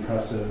pretty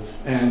impressive.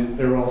 And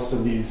there were also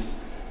these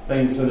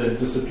things that had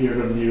disappeared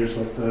over the years,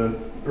 like the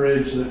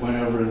bridge that went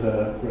over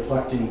the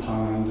reflecting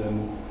pond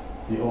and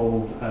the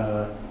old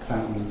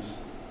fountains.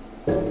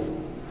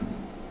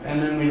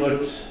 And then we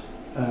looked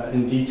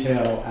in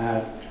detail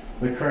at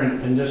the current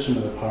condition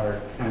of the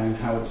park and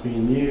how it's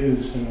being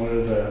used, and what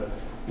are the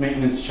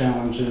maintenance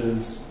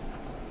challenges,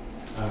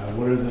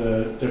 what are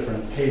the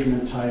different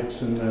pavement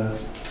types in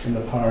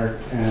the park,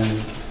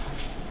 and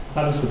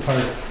how does the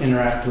park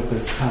interact with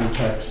its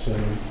context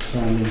and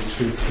surrounding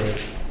streetscape.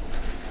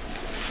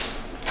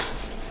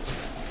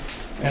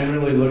 And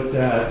really looked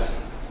at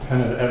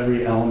kind of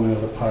every element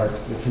of the park,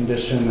 the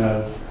condition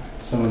of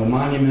some of the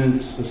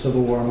monuments, the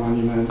Civil War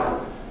monument,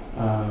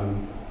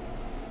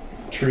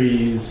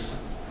 trees,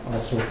 all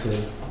sorts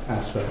of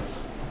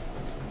aspects.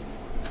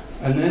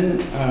 And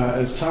then,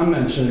 as Tom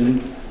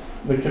mentioned,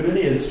 the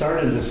committee had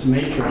started this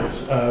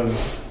matrix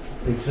of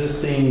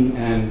existing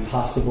and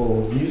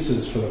possible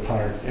uses for the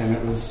park, and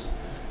it was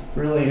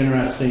really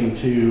interesting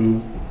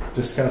to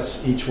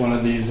discuss each one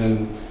of these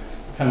in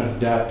kind of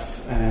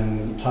depth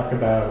and talk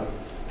about,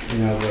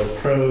 the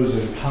pros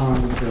and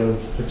cons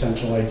of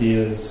potential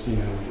ideas,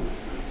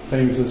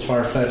 things as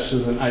far-fetched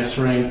as an ice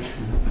rink.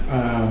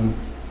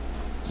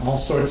 All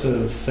sorts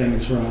of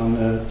things were on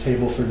the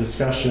table for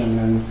discussion,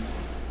 and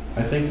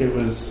I think it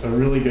was a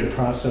really good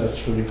process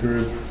for the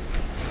group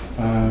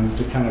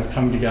to kind of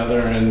come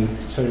together and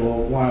say,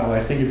 well, wow, I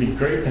think it'd be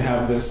great to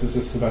have this. Is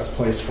this the best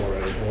place for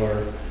it?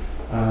 Or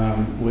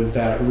would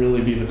that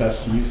really be the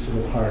best use of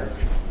the park?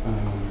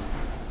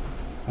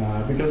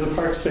 Because the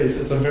park space,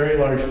 it's a very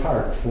large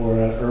park for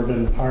an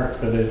urban park,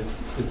 but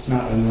it's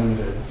not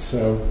unlimited.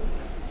 So,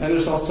 and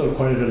there's also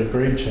quite a bit of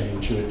grade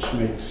change, which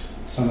makes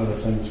some of the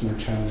things more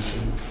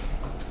challenging.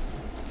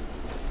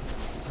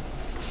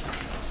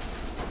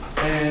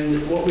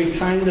 And what we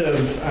kind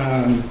of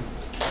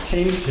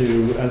came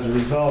to as a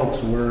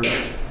result were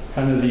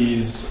kind of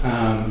these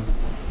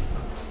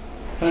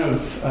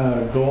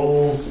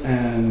goals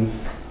and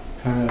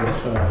kind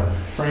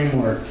of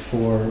framework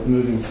for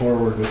moving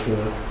forward with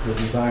the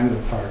design of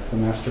the park, the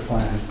master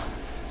plan.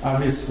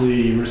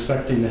 Obviously,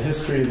 respecting the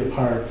history of the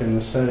park and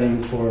the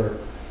setting for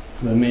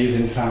the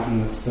amazing fountain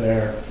that's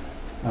there,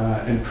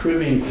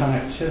 improving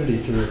connectivity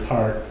through the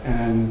park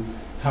and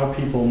how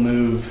people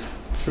move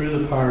through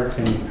the park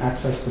and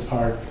access the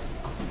park.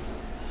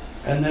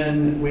 And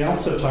then we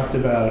also talked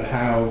about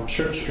how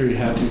Church Street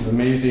has these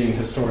amazing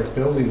historic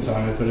buildings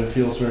on it, but it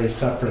feels very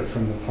separate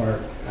from the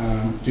park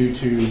due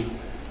to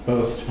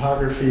both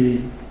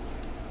topography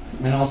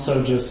and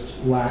also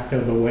just lack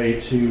of a way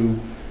to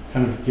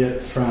kind of get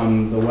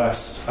from the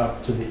west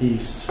up to the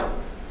east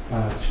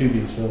to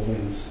these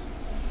buildings.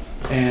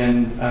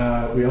 And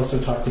we also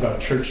talked about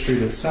Church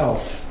Street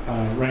itself.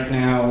 Right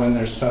now, when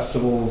there's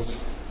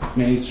festivals,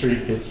 Main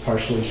Street gets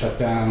partially shut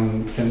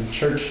down. Can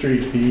Church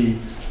Street be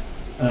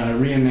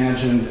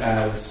reimagined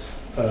as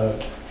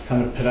a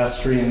kind of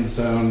pedestrian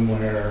zone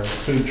where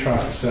food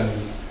trucks and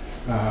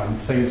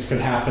things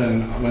could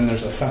happen when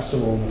there's a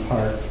festival in the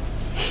park?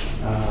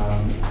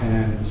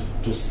 And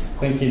just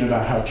thinking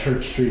about how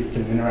Church Street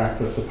can interact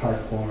with the park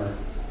more.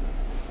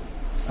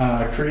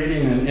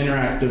 Creating an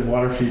interactive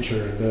water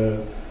feature.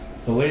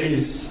 The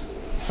ladies'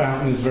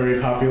 fountain is very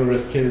popular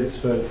with kids,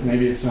 but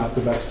maybe it's not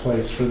the best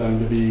place for them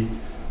to be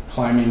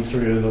climbing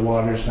through. The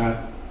water's not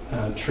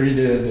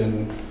treated,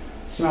 and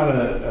it's not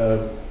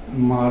a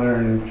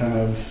modern kind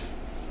of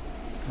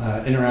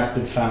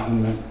interactive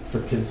fountain meant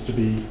for kids to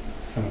be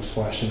kind of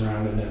splashing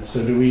around in it.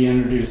 So do we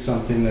introduce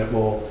something that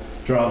will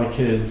draw the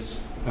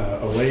kids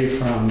away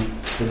from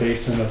the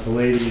basin of the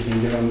ladies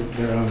and give them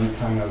their own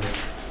kind of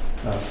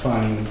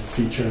fun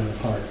feature in the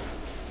park?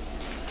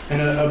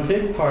 And a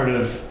big part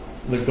of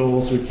the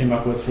goals we came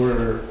up with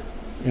were,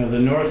 the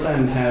north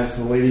end has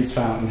the ladies'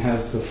 fountain,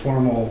 has the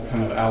formal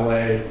kind of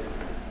alley,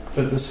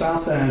 but the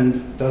south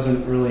end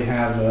doesn't really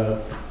have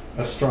a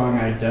strong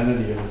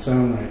identity of its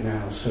own right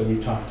now. So we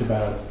talked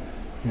about,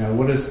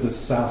 what is the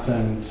south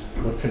end?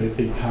 What could it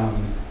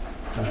become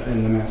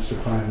in the master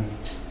plan?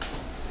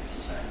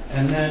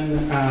 And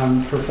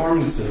then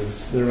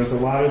performances. There was a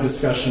lot of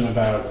discussion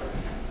about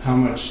how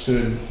much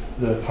should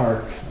the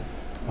park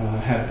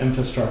have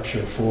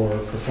infrastructure for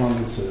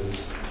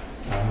performances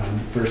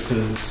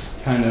versus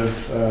kind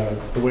of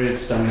the way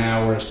it's done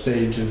now, where a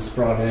stage is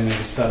brought in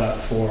and set up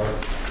for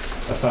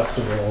a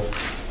festival.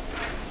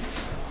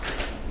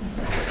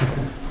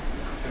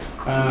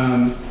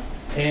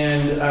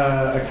 And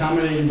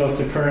accommodating both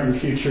the current and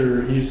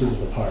future uses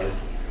of the park.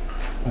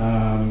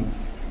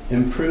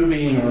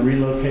 Improving or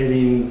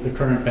relocating the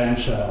current band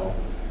shell,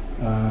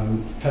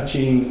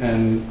 touching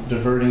and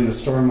diverting the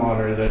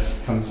stormwater that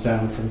comes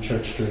down from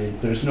Church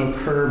Street. There's no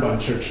curb on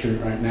Church Street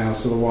right now,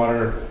 so the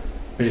water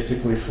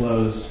basically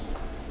flows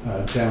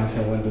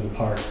downhill into the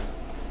park.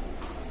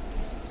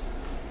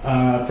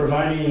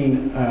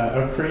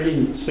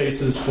 Creating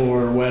spaces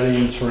for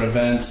weddings, for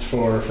events,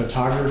 for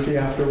photography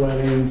after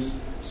weddings.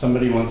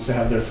 Somebody wants to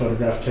have their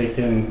photograph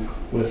taken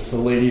with the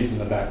ladies in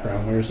the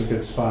background. Where's a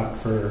good spot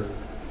for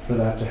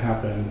that to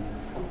happen?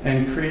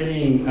 And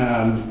creating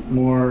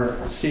more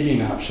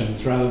seating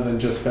options rather than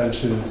just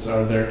benches.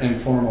 Are there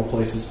informal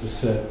places to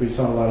sit? We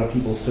saw a lot of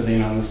people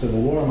sitting on the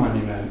Civil War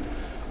monument.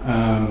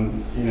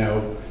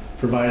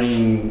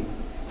 Providing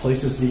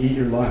places to eat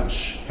your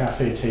lunch,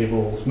 cafe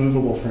tables,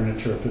 movable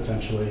furniture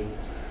potentially.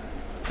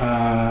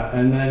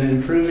 And then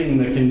improving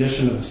the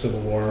condition of the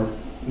Civil War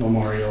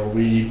memorial.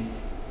 We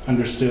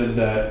understood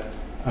that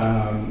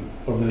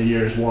over the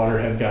years water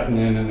had gotten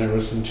in and there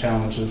was some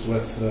challenges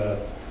with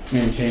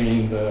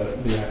maintaining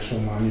the actual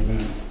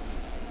monument.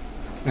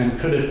 And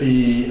could it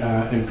be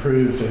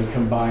improved and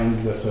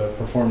combined with a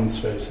performance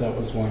space? That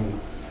was one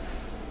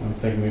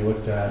thing we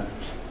looked at.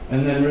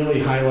 And then really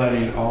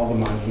highlighting all the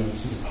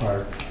monuments in the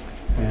park.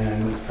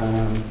 And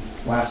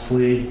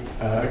lastly,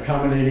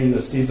 accommodating the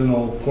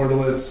seasonal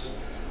portalets,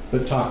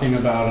 but talking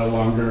about a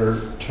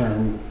longer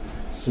term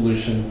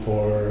solution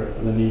for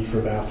the need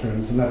for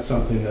bathrooms. And that's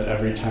something that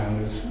every town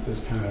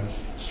is kind of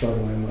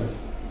struggling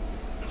with.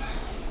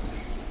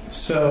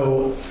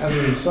 So as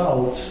a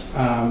result,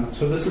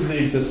 so this is the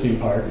existing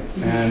park,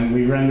 and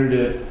we rendered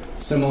it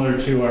similar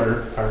to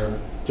our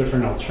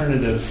different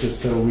alternatives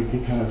just so we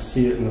could kind of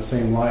see it in the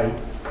same light.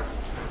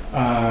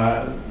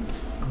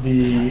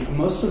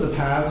 Most of the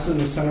paths in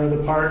the center of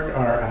the park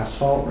are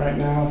asphalt right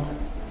now.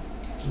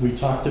 We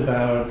talked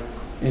about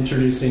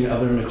introducing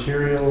other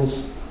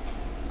materials,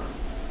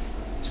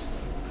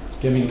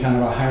 giving kind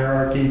of a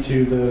hierarchy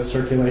to the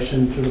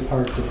circulation through the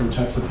park, different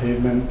types of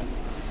pavement.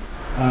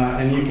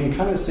 And you can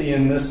kind of see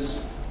in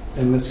this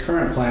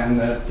current plan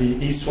that the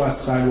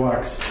east-west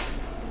sidewalks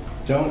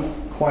don't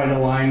quite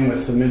align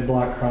with the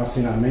mid-block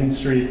crossing on Main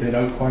Street. They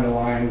don't quite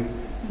align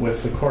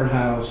with the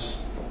courthouse.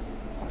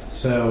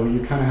 So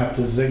you kind of have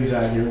to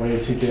zigzag your way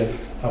to get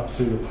up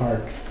through the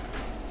park.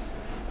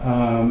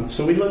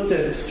 So we looked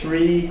at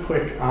 3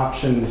 quick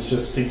options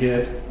just to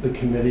get the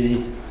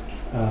committee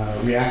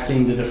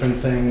reacting to different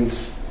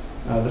things.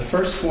 The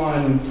first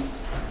one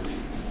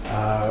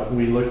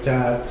we looked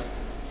at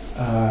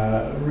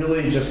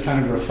really just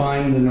kind of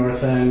refined the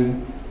north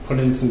end, put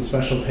in some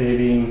special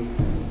paving.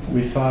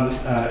 We thought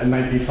it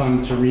might be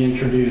fun to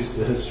reintroduce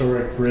the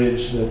historic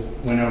bridge that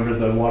went over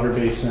the water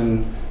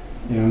basin.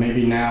 You know,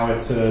 maybe now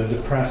it's a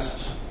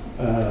depressed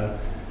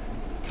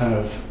kind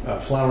of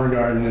flower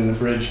garden and the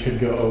bridge could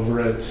go over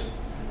it,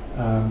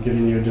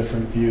 giving you a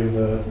different view of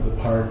the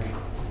park.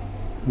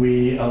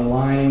 We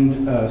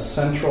aligned a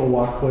central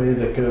walkway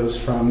that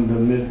goes from the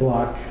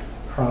mid-block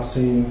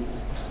crossing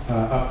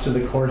up to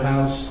the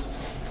courthouse.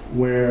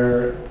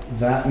 Where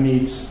that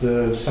meets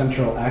the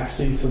central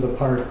axis of the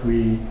park,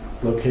 we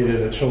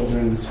located a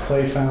children's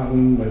play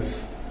fountain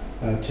with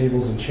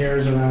tables and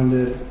chairs around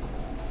it.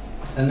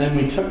 And then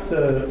we took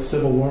the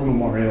Civil War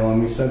Memorial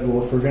and we said,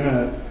 well, if we're going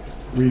to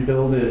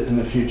rebuild it in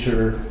the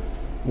future,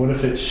 what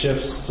if it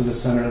shifts to the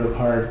center of the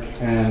park?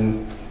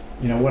 And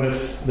you know, what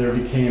if there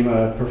became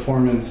a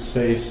performance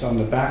space on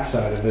the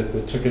backside of it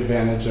that took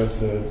advantage of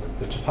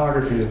the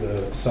topography of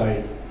the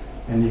site,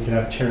 and you could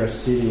have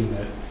terrace seating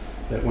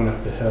that went up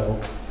the hill.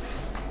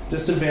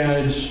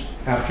 Disadvantage,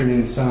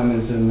 afternoon sun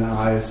is in the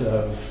eyes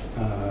of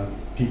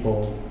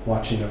people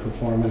watching a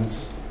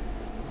performance.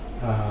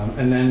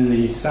 And then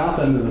the south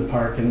end of the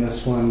park, in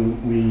this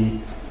one,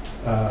 we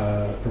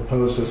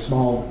proposed a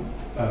small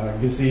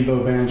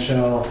gazebo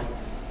bandshell,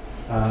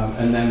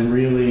 and then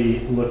really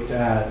looked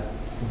at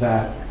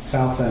that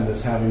south end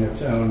as having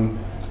its own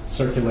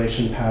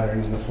circulation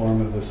pattern in the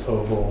form of this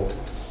oval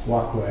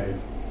walkway.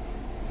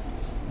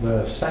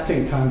 The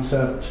second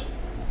concept,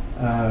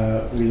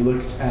 we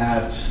looked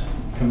at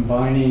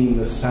combining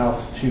the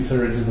south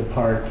 2/3 of the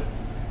park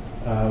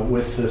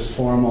with this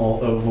formal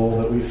oval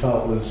that we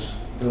felt was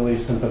really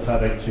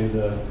sympathetic to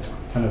the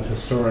kind of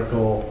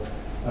historical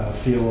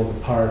feel of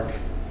the park.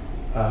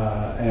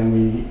 And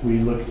we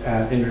looked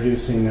at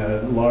introducing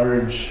a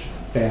large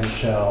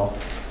bandshell,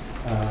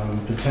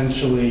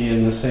 potentially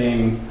in the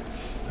same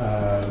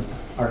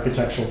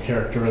architectural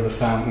character of the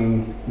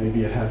fountain.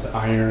 Maybe it has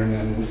iron,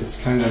 and it's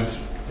kind of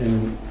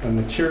in a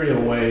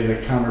material way the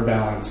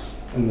counterbalance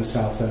in the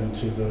south end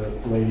to the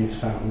ladies'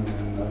 fountain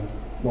and the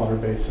water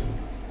basin.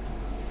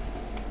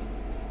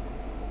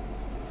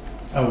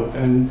 Oh,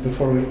 and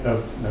before we,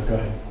 oh, no, go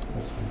ahead.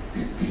 That's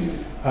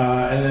fine.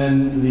 And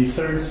then the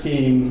third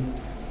scheme,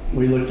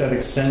 we looked at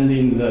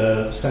extending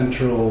the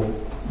central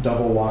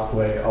double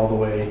walkway all the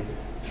way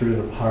through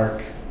the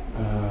park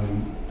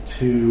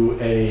to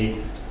a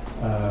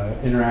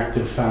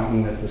interactive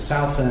fountain at the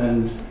south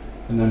end,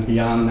 and then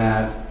beyond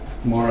that,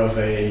 more of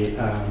a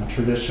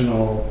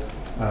traditional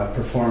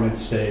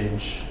performance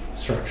stage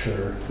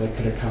structure that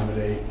could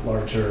accommodate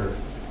larger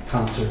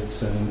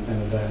concerts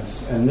and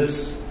events. And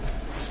this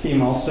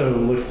scheme also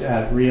looked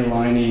at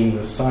realigning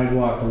the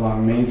sidewalk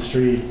along Main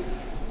Street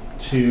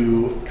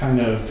to kind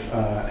of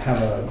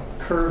have a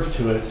curve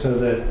to it, so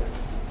that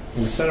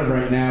instead of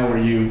right now where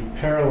you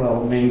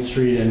parallel Main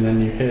Street and then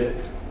you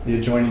hit the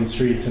adjoining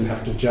streets and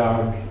have to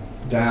jog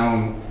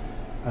down,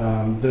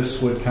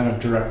 this would kind of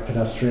direct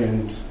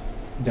pedestrians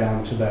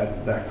down to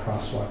that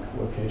crosswalk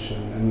location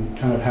and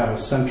kind of have a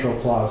central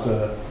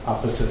plaza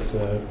opposite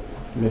the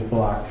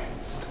mid-block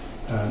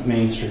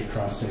Main Street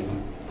crossing.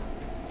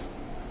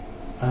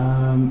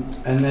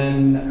 And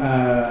then,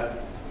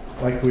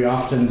 like we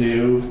often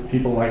do,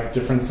 people like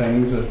different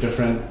things of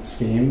different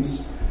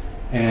schemes.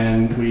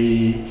 And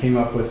we came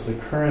up with the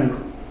current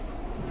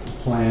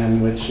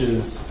plan, which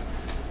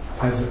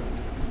has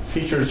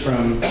features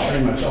from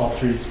pretty much all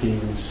 3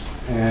 schemes.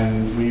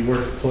 And we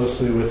worked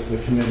closely with the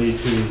committee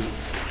to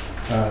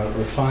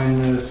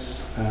refine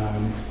this.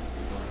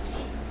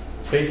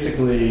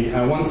 Basically,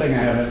 one thing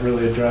I haven't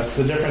really addressed,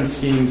 the different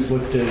schemes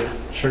looked at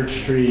Church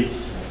Street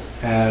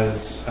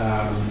as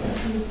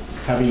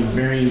having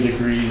varying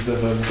degrees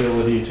of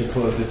ability to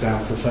close it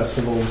down for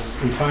festivals.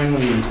 We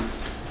finally,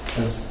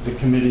 as the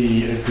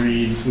committee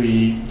agreed,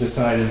 we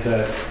decided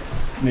that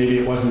maybe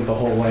it wasn't the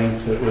whole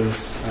length, it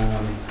was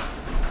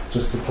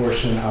just the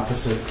portion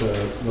opposite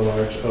the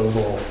large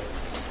oval.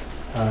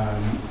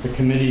 The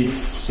committee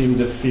seemed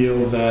to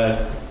feel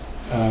that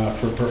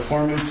for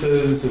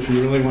performances, if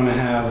you really want to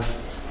have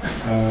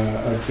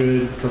a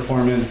good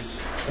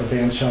performance, a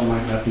bandshell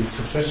might not be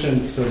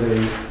sufficient, so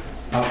they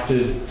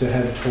opted to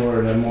head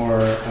toward a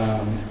more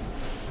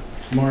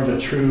of a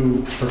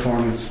true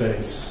performance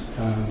space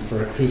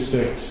for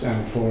acoustics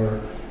and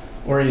for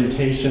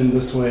orientation.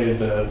 This way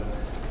the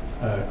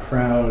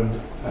crowd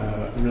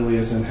really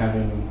isn't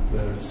having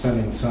the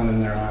setting sun in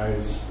their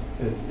eyes.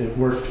 It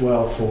worked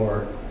well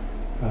for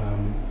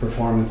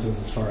performances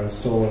as far as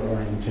solar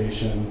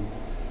orientation.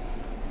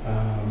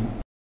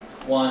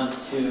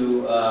 Wants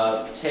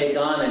to take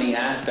on any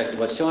aspect of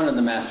what's shown in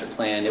the master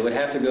plan, it would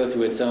have to go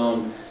through its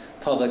own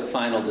public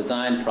final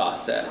design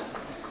process.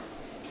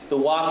 The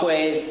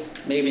walkways,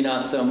 maybe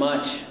not so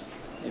much.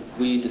 If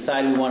we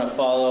decide we want to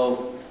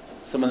follow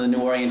some of the new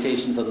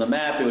orientations on the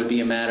map, it would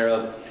be a matter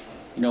of,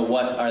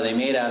 what are they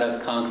made out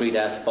of? Concrete,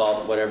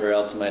 asphalt, whatever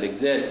else might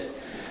exist.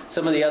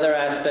 Some of the other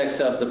aspects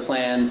of the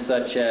plan,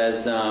 such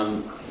as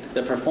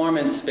the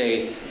performance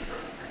space,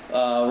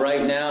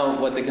 right now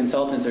what the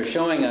consultants are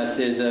showing us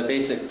is a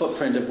basic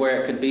footprint of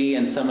where it could be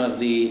and some of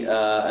the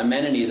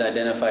amenities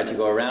identified to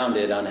go around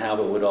it on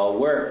how it would all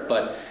work.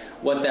 But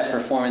what that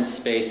performance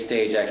space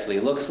stage actually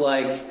looks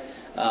like,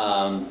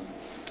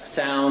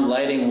 sound,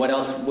 lighting, what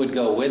else would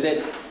go with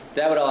it,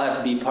 that would all have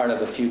to be part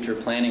of a future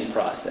planning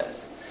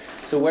process.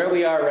 So where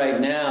we are right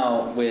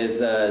now with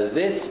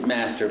this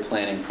master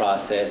planning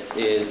process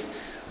is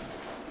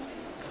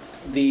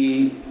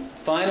the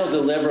final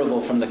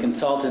deliverable from the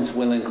consultants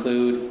will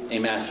include a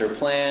master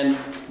plan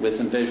with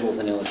some visuals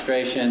and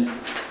illustrations,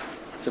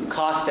 some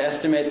cost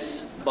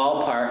estimates,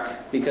 ballpark,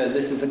 because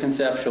this is a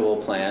conceptual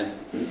plan,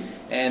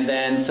 and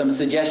then some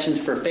suggestions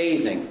for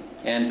phasing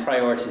and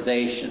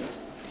prioritization.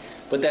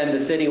 But then the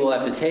city will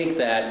have to take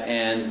that,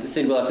 and the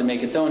city will have to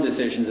make its own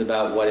decisions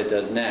about what it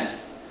does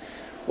next.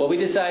 What we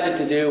decided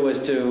to do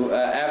was to,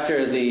 after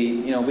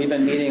we've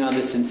been meeting on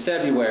this since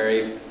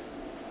February,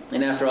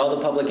 and after all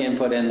the public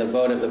input and the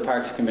vote of the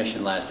Parks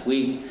Commission last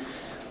week,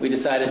 we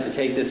decided to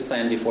take this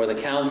plan before the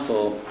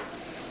council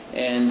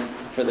and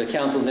for the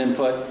council's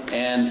input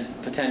and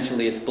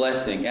potentially its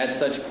blessing. At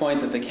such point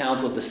that the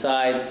council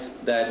decides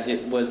that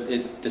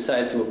it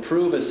decides to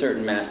approve a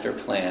certain master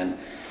plan,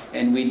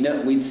 and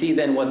we'd see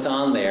then what's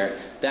on there,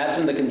 that's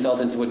when the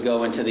consultants would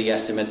go into the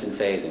estimates and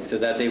phasing, so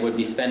that they would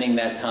be spending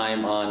that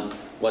time on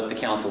what the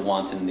council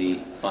wants in the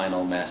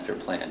final master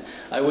plan.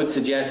 I would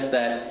suggest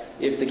that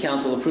if the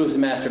council approves the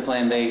master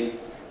plan, they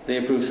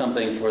approve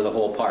something for the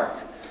whole park,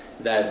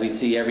 that we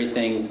see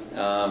everything,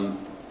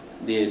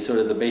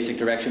 the basic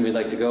direction we'd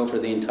like to go for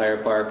the entire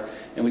park,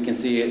 and we can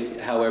see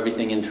how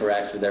everything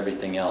interacts with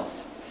everything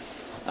else.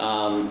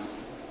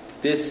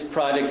 This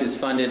project is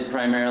funded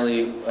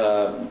primarily,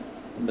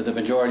 the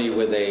majority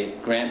with a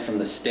grant from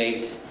the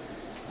state.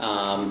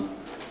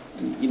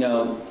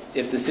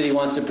 If the city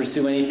wants to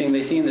pursue anything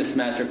they see in this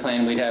master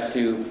plan, we'd have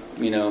to,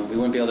 we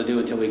wouldn't be able to do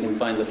it until we can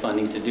find the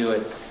funding to do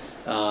it.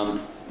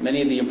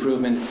 Many of the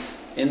improvements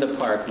in the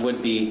park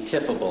would be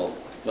TIFable,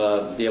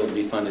 be able to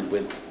be funded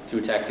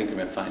through tax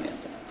increment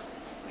financing.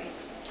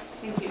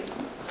 Thank you.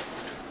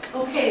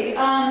 Okay,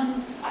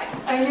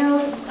 I know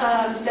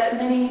that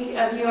many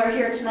of you are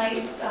here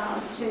tonight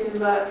to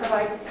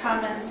provide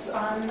comments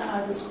on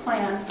this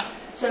plan.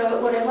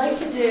 So what I'd like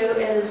to do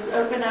is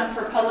open up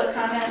for public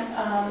comment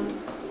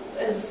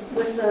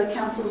with the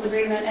council's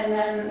agreement, and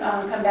then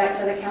come back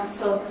to the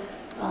council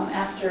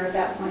after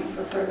that point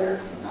for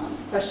further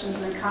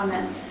questions and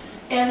comment.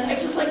 And I'd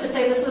just like to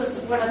say this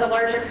is one of the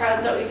larger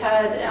crowds that we've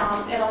had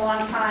in a long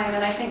time,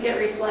 and I think it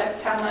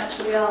reflects how much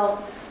we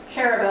all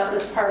care about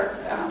this park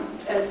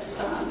as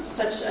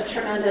such a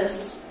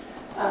tremendous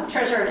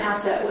treasure and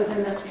asset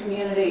within this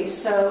community.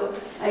 So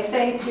I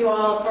thank you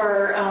all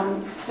for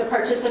the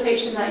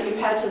participation that you've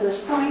had to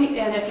this point,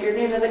 and if you're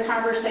new to the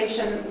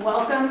conversation,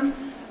 welcome.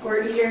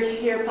 We're eager to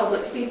hear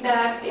public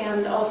feedback,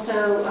 and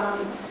also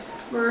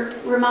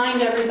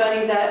remind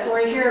everybody that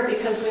we're here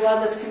because we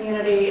love this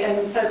community,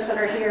 and folks that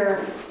are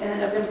here and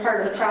have been part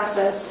of the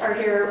process are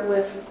here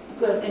with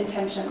good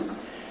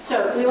intentions.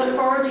 So we look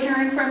forward to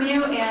hearing from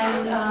you,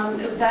 and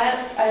with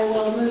that, I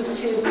will move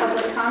to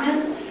public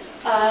comment.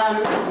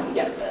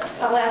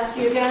 I'll ask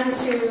you again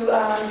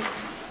to,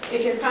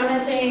 if you're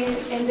commenting,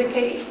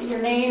 indicate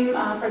your name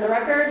for the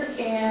record,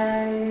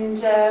 and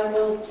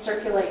we'll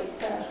circulate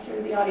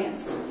through the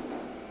audience.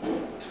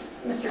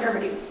 Mr.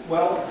 Dermody.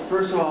 Well,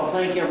 first of all,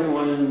 thank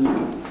everyone in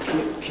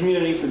the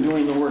community for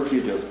doing the work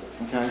you do,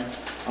 okay?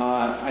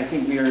 I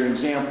think we are an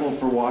example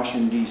for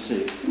Washington,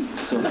 D.C.,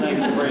 so thank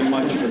you very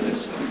much for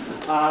this.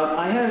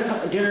 I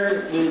had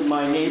dinner with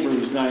my neighbor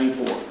who's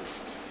 94,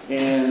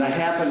 and I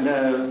happened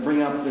to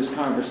bring up this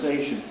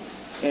conversation.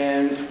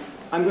 And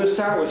I'm going to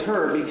start with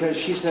her because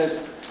she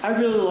says, I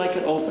really like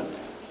it open.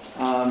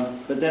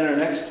 But then her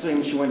next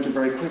thing she went to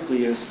very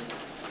quickly is,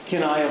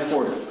 can I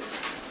afford it?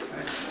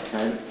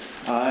 Okay.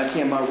 That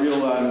came out real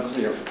loud and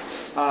clear.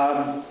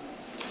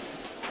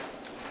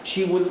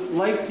 She would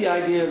like the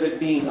idea of it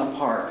being a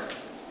park,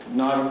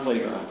 not a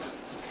playground.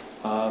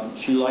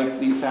 She liked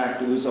the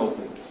fact it was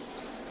open.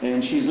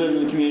 And she's lived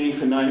in the community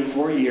for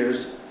 94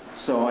 years,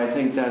 so I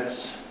think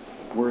that's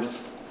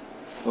worth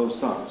those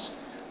thoughts.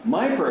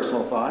 My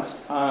personal thoughts,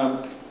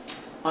 I'm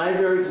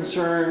very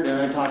concerned, and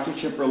I talked to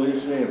Chip earlier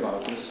today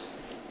about this,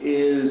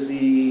 is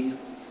the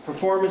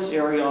performance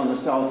area on the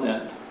south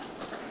end.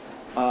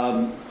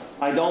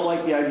 I don't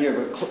like the idea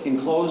of an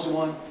enclosed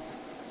one.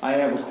 I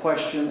have a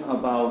question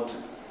about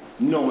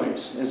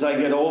noise. As I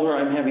get older,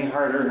 I'm having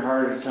harder and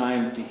harder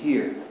time to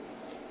hear.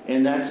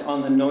 And that's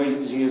on the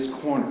noisiest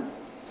corner.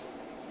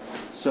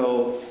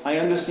 So I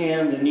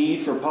understand the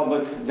need for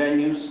public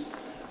venues,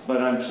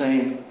 but I'm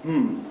saying,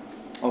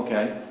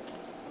 okay.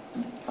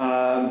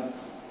 Let's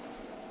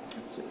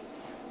see.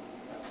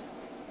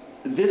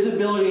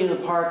 Visibility in the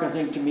park, I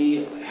think, to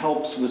me,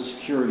 helps with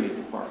security at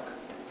the park.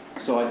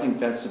 So I think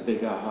that's a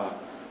big aha.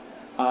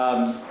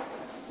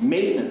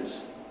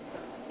 Maintenance.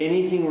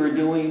 Anything we're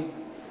doing,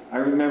 I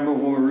remember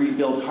when we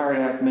rebuilt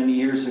Hardak many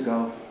years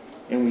ago,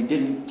 and we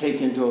didn't take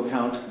into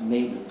account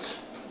maintenance.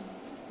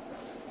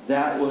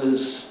 That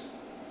was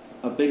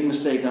a big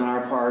mistake on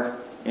our part,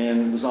 and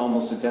it was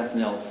almost a death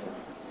knell for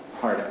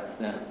Hardak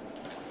then.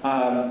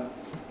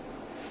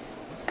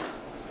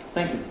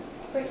 Thank you.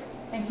 Great,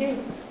 thank you.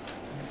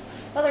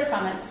 Other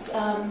comments?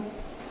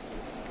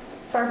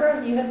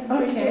 Barbara, you have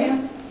raised your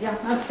hand? Yeah,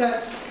 I've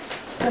got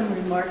some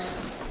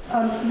remarks.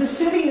 The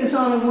city is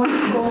on a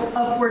wonderful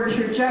upward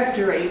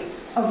trajectory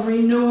of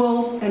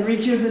renewal and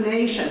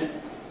rejuvenation,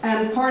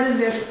 and part of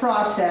this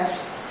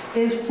process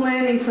is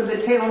planning for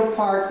the Taylor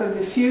Park of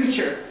the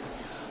future,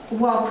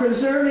 while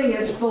preserving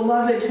its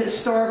beloved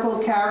historical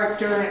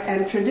character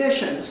and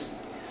traditions.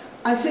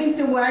 I think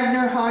the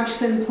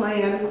Wagner-Hodgson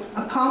plan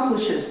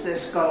accomplishes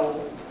this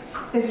goal.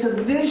 It's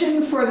a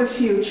vision for the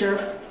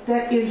future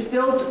that is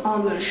built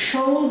on the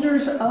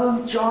shoulders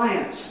of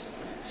giants,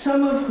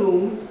 some of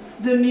whom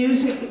the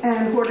music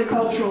and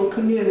horticultural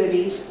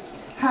communities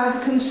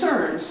have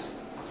concerns.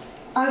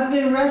 I've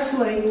been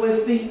wrestling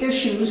with the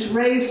issues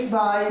raised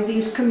by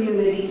these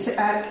communities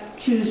at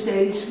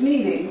Tuesday's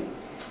meeting,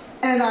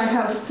 and I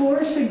have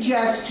 4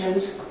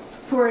 suggestions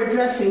for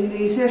addressing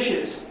these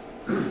issues.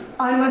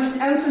 I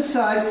must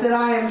emphasize that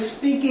I am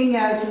speaking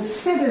as a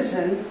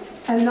citizen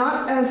and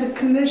not as a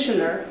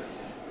commissioner,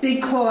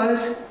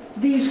 because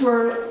these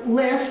were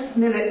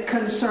last-minute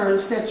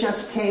concerns that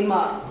just came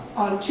up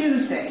on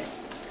Tuesday.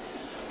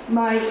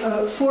 My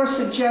 4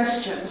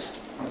 suggestions.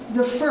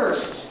 The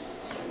first,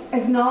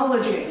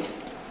 acknowledging.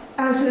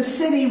 As a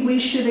city, we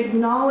should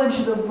acknowledge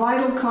the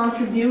vital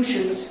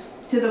contributions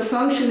to the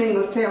functioning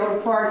of Taylor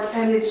Park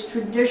and its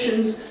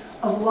traditions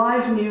of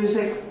live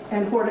music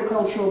and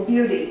horticultural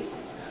beauty.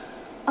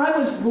 I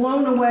was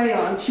blown away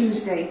on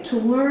Tuesday to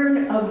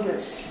learn of the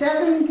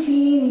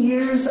 17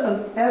 years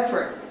of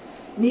effort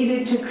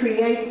needed to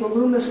create the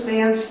Loomis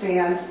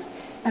Bandstand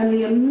and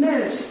the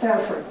immense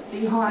effort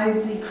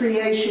behind the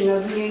creation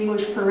of the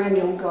English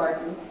Perennial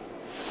Garden.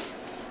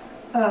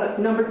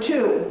 Number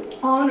 2,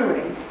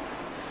 honoring.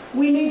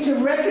 We need to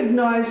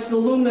recognize the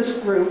Loomis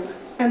Group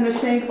and the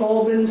St.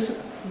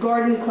 Albans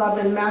Garden Club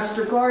and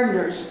Master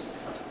Gardeners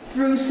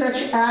through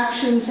such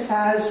actions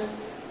as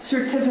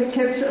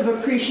certificates of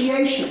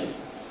appreciation,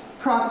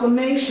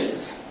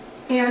 proclamations,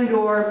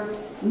 and/or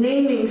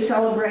naming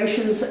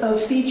celebrations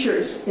of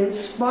features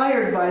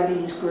inspired by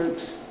these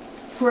groups.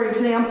 For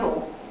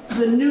example,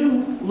 the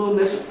new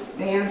Loomis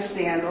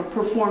Bandstand or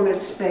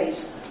performance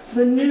space,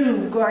 the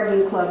new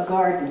Garden Club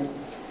garden,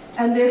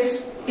 and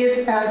this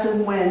if, as,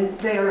 and when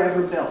they are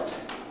ever built.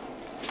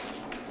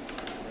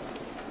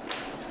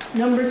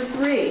 Number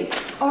 3,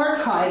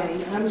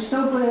 archiving. I'm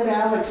so glad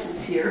Alex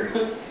is here.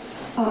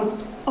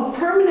 A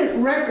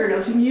permanent record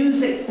of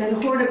music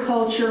and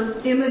horticulture,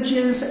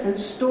 images and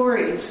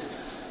stories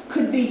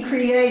could be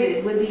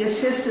created with the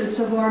assistance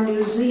of our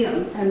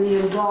museum and the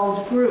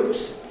involved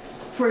groups.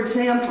 For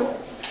example,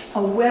 a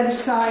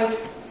website,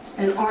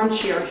 an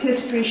armchair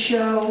history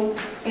show,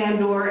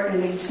 and/or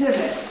an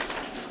exhibit.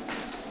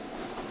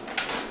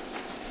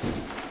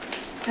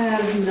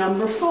 And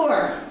number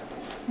 4,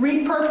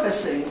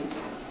 repurposing.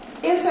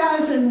 If,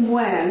 as, and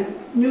when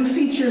new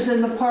features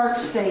in the park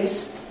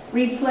space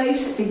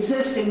replace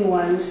existing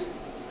ones,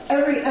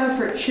 every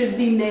effort should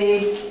be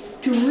made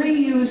to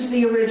reuse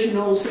the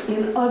originals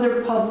in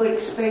other public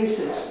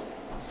spaces.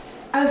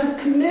 As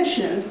a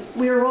commission,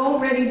 we are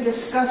already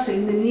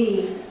discussing the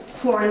need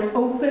for an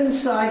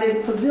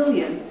open-sided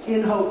pavilion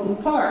in Houghton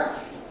Park.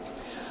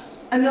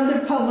 Another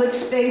public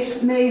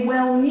space may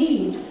well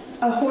need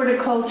a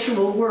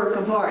horticultural work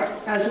of art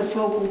as a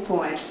focal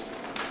point.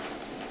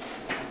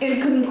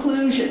 In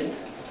conclusion,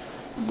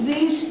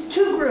 these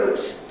 2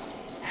 groups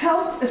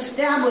help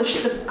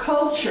establish the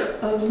culture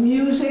of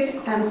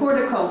music and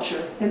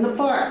horticulture in the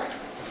park.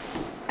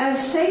 As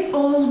St.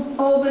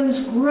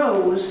 Albans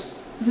grows,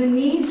 the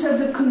needs of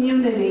the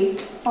community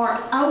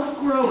are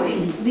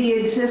outgrowing the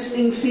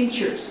existing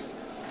features,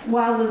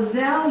 while the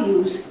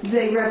values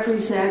they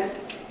represent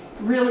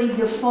really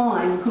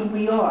define who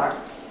we are.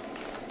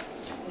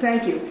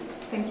 Thank you.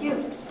 Thank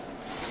you.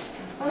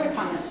 Other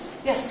comments?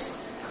 Yes.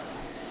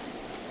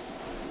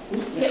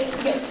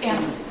 Yes,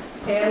 Anne.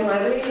 Anne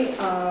Levy.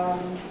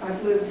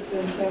 I've lived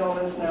in St.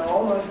 Albans now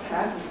almost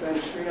half a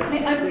century.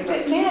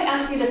 May I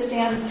ask you to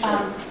stand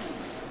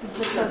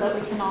just so that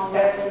we can all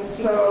And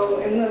see? so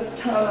in the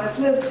time I've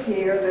lived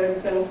here, there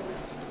have been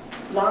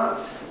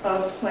lots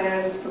of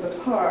plans for the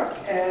park.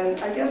 And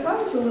I guess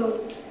I was a little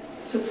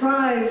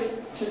surprised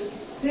to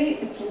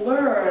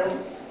learn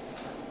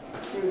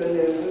through the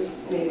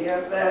news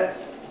media that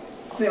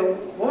there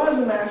was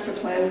a master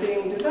plan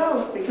being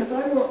developed, because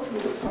I walk through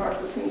the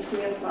park between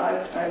 3 and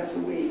 5 times a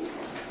week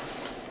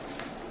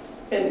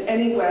in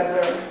any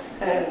weather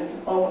and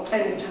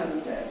any time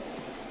of day.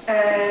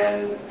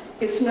 And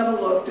it's never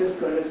looked as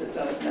good as it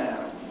does now.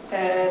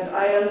 And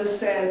I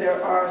understand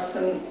there are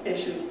some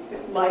issues.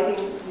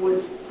 Lighting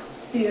would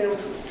be,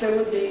 there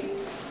would be,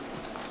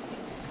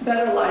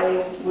 better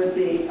lighting would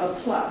be a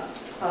plus.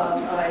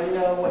 I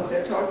know what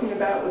they're talking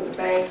about with the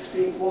Bank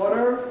Street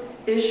water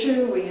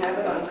issue. We have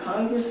it on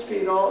Congress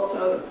Street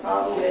also. The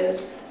problem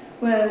is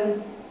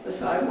when the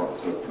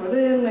sidewalks were put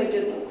in, they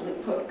didn't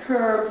put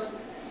curbs,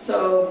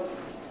 so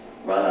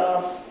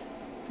runoff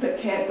that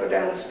can't go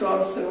down the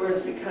storm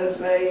sewers because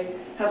they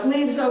have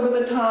leaves over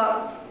the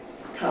top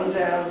come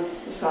down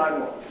the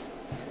sidewalk.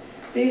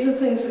 These are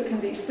things that can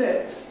be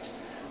fixed.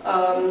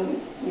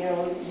 You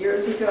know,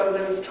 years ago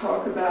there was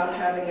talk about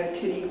having a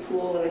kiddie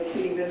pool and a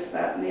kiddie this,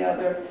 that, and the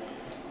other.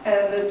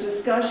 And the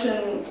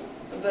discussion,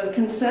 the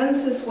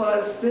consensus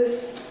was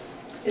this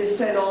is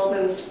St.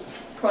 Albans'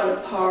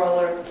 front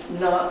parlor,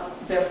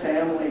 not their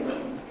family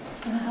room.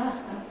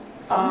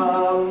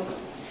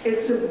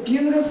 It's a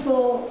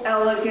beautiful,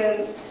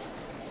 elegant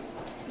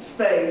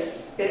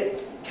space.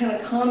 It can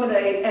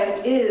accommodate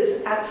and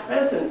is at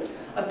present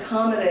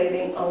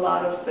accommodating a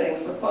lot of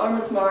things. The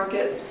farmer's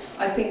market,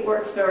 I think,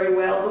 works very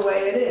well the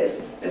way it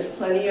is. There's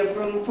plenty of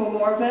room for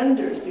more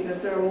vendors because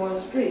there are more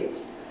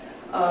streets,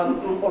 or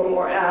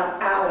more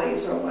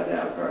alleys or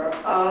whatever.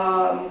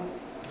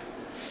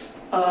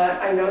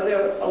 I know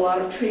there are a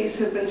lot of trees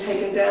have been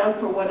taken down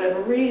for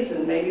whatever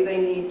reason. Maybe they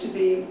need to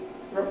be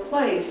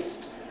replaced.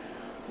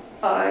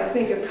 I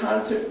think a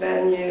concert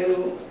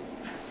venue,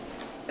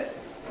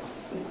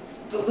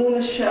 the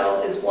Luna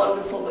Shell is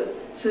wonderful. The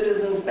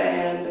Citizens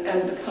Band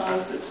and the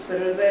concerts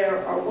that are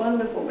there are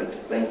wonderful, but to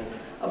think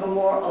of a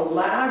more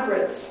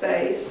elaborate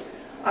space,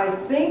 I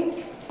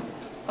think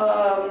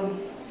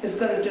is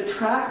going to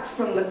detract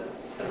from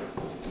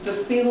the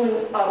feeling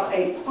of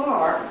a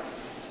park,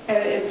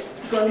 and it's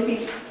going to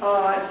be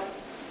odd.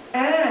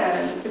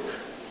 And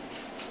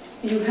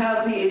you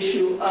have the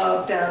issue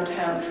of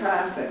downtown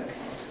traffic.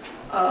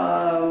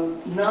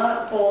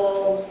 Not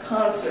all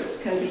concerts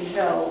can be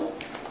held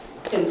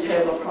in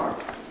Taylor Park.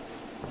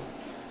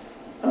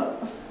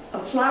 A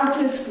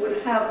flautist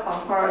would have a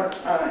hard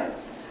time,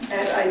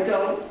 and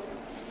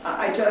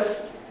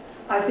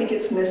I think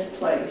it's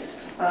misplaced.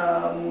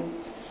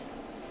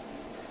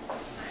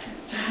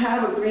 To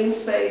have a green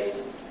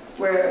space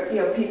where,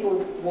 you know,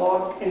 people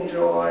walk,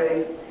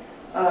 enjoy,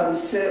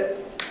 sit,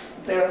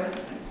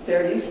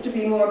 there used to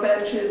be more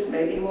benches,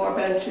 maybe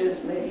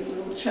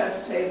little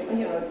chess table,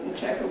 you know, and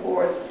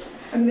checkerboards.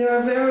 I mean, there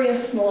are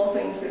various small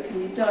things that can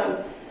be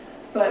done,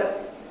 but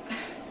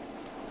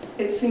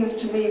it seems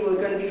to me we're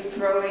going to be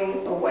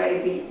throwing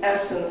away the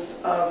essence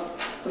of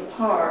the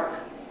park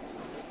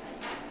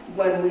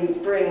when we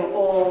bring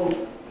all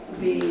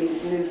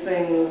these new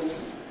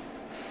things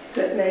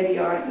that maybe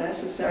aren't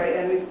necessary.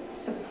 And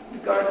the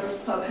Gardens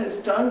Pub has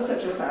done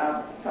such a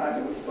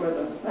fabulous, or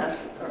the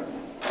Master Garden,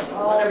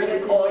 whatever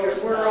you call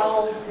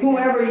yourselves,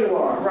 whoever you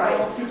are, right?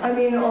 I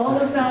mean, all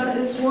of that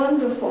is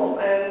wonderful,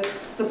 and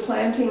the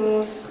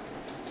plantings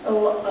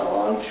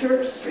along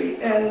Church Street,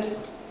 and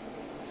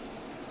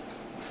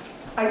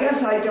I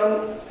guess I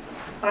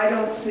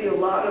don't see a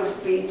lot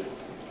of the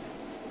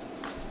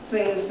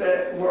things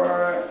that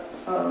were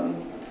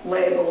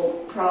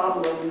labeled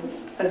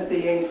problems as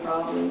being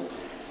problems,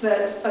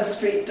 that a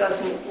street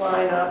doesn't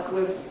line up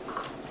with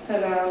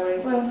an alley.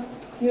 Well,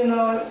 you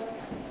know,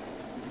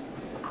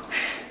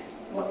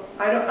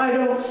 I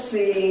don't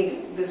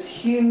see this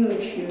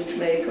huge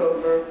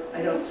makeover.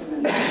 I don't see the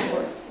need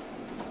for it.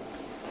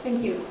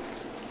 Thank you.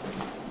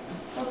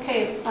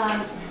 Okay,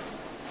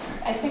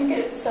 I think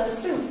it's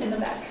Sue in the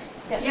back.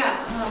 Yes. Yeah,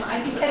 I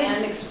think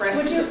Ann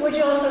expressed... Would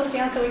you also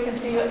stand so we can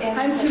see you, Ann?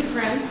 I'm Sue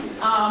Prince.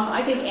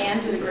 I think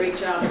Ann did a great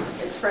job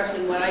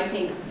expressing what I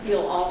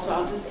feel also.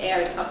 I'll just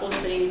add a couple of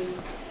things.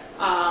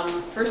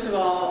 First of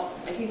all,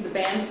 I think the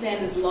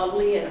bandstand is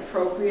lovely and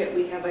appropriate.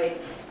 We have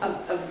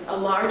a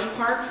large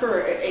park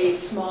for a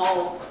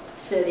small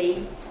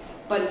city,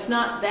 but it's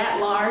not that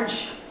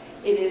large.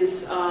 It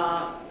is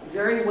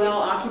very well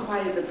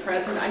occupied at the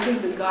present. I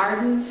think the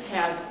gardens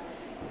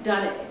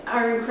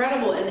are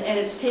incredible, and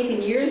it's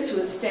taken years to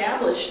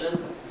establish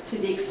them to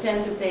the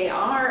extent that they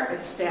are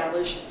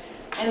established.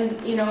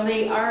 And, you know,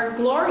 they are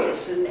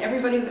glorious, and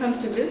everybody who comes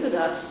to visit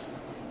us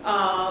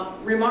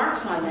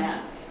remarks on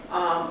that.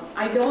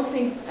 I don't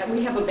think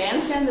we have a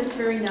bandstand that's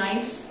very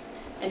nice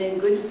and in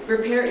good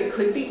repair. It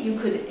could be, you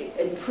could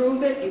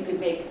improve it, you could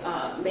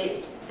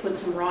put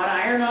some wrought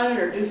iron on it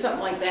or do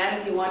something like that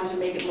if you wanted to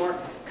make it more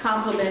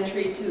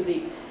complementary to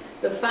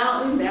the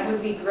fountain. That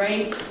would be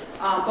great.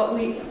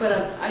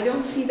 But I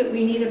don't see that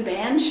we need a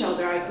band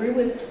shelter. I agree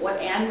with what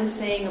Ann was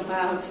saying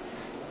about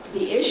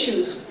the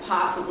issues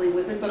possibly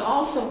with it, but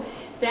also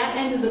that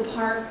end of the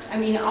park. I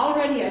mean,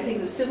 already I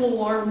think the Civil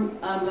War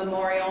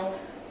Memorial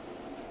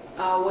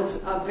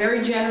was a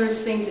very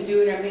generous thing to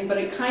do and everything, but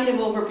it kind of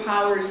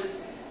overpowers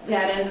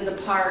that end of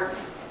the park,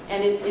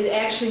 and it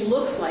actually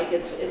looks like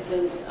it's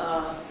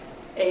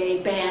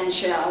a band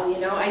shell, you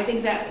know. I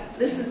think that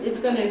it's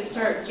going to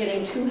start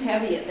getting too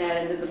heavy at that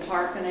end of the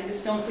park, and I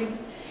just don't think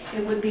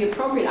it would be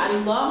appropriate.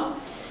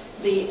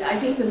 I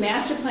think the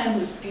master plan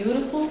was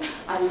beautiful.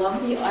 I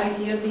love the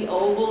idea of the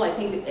oval. I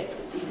think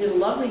you did a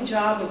lovely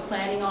job of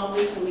planning all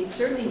this, and we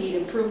certainly need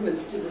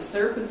improvements to the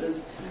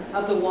surfaces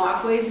of the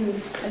walkways, and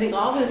I think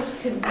all this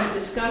could be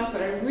discussed,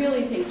 but I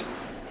really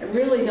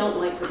don't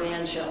like the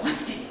band shell.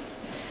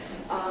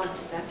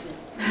 That's it.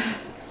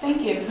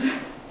 Thank you.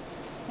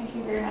 Thank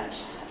you very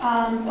much.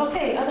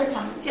 Okay, other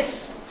comments?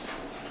 Yes.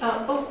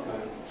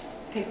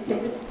 Okay,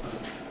 David.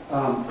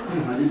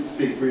 I did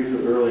speak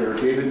briefly earlier.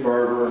 David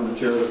Barber, I'm the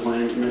chair of the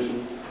Planning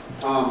Commission.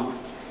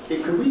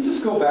 Could we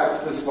just go back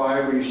to the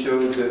slide where you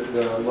showed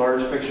the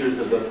large pictures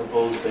of the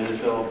proposed band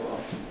shell,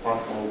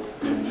 possible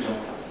band shell?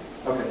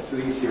 Okay, so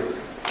these here.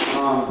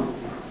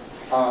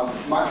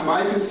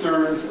 My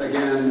concerns,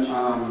 again,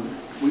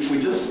 we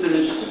just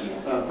finished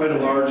quite a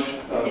large...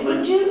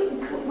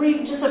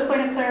 just a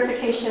point of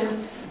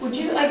clarification, would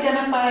you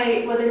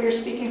identify whether you're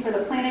speaking for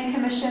the Planning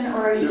Commission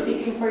or are you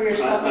speaking for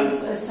yourself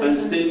as a citizen? I'm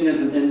speaking as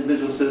an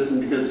individual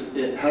citizen because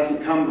it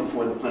hasn't come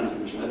before the Planning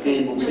Commission. It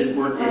came, but we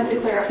weren't able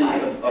to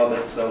speak of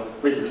it, so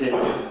we had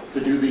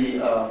to do the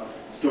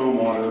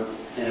stormwater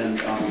and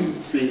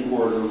stream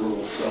corridor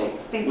rules. So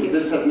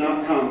this has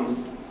not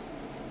come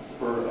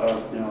for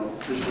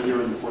official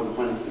hearing before the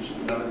Planning Commission.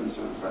 Another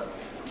concern, but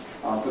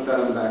I'll put that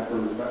on the back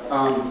burner. But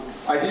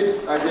I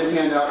did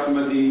hand out some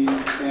of these,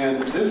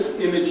 and this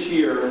image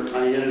here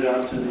I handed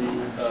out to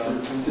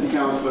the city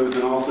councilors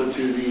and also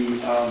to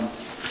the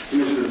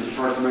commissioners, the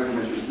Parks and Rec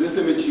commissioners. This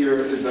image here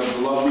is of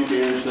the lovely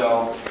band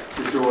shell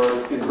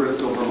historic in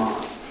Bristol,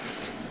 Vermont.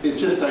 It's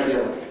just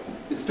idyllic.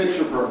 It's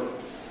picture perfect.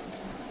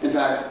 In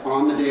fact,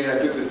 on the day I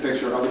took this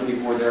picture, other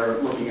people were there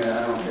looking at it.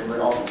 I don't know if they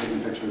were also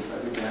taking pictures. I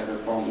think they had their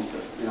phones,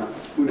 but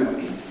who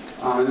knows.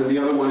 And then the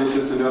other one is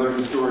just another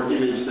historic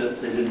image that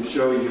they didn't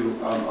show you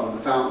of the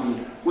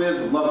fountain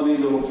with lovely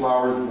little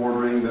flowers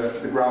bordering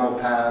the gravel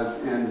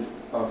paths and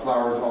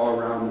flowers all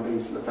around the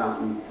base of the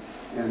fountain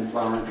and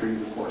flowering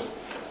trees, of course.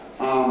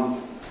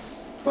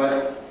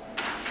 But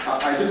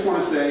I just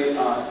want to say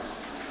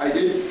I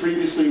did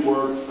previously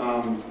work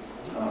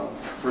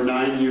for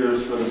 9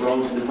 years for the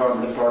Burlington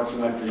Department of Parks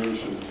and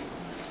Recreation.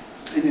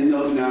 And in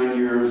those 9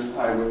 years,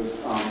 I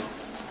was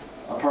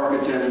a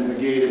park attendant, a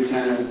gate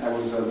attendant, I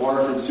was a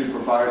waterfront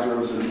supervisor, I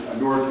was a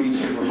North Beach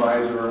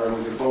supervisor, I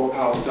was a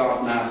boathouse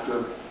dock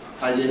master.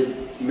 I did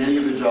many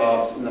of the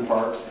jobs in the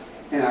parks.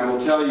 And I will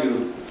tell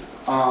you,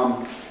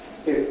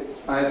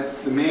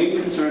 the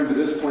main concern with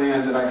this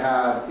plan that I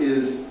had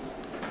is,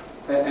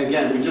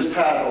 again, we just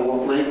had a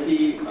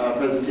lengthy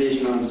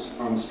presentation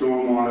on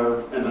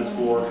stormwater,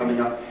 MS4 coming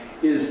up,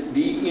 is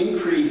the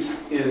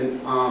increase in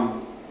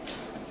hard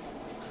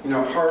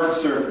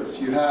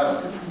surface. You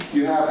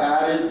have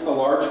added a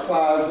large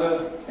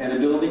plaza and a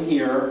building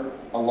here,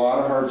 a lot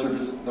of hard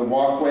surface. The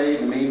walkway,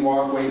 the main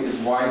walkway is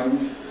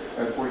widened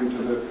according to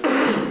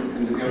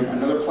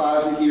another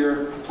plaza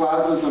here,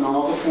 plazas on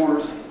all the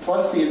corners,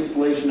 plus the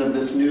installation of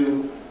this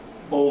new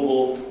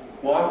oval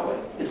walkway.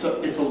 It's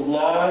a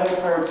lot of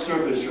hard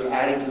surface you're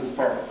adding to this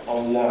park, a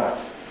lot.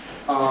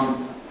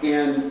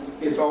 And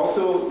it's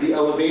also the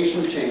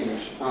elevation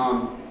change.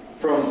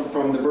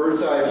 From the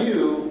bird's eye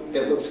view,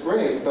 it looks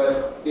great,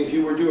 but if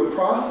you were to do a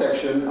cross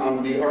section,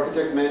 the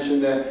architect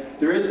mentioned that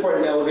there is quite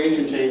an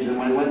elevation change. And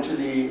when I went to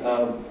the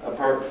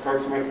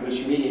Parks and Rec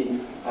Commission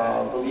meeting,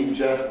 I believe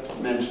Jeff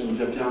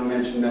Young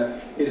mentioned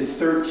that it is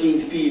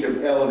 13 feet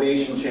of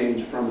elevation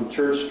change from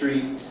Church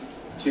Street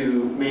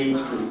to Main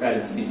Street. I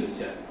didn't see this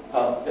yet.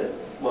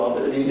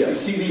 You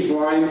see these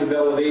lines of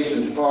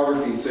elevation,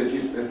 topography, so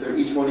if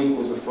each one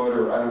equals a foot,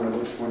 or I don't know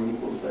which one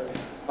equals, but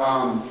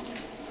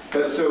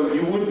so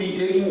you would be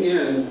digging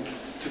in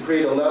to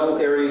create a level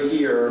area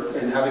here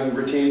and having a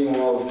retaining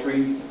wall of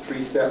three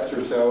steps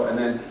or so, and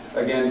then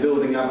again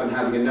building up and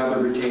having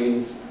another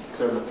retaining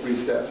sort of 3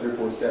 steps, 3 or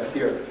 4 steps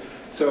here.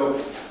 So,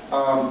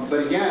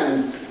 but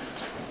again,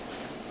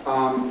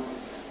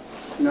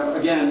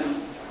 again,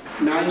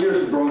 9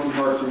 years of Burlington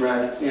Parks and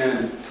Rec,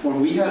 and when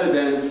we had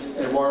events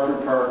at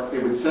Waterford Park, they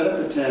would set up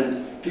a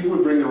tent, people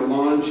would bring their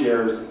lawn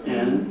chairs,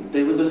 and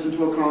they would listen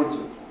to a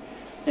concert.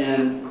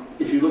 And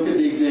if you look at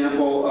the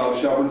example of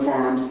Shelburne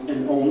Farms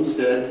in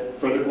Olmsted,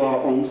 Frederick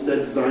Law Olmsted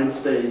Design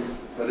Space,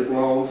 Frederick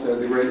Law Olmsted,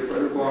 the great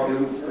Frederick Law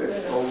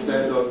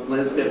Olmsted, the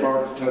landscape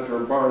architect or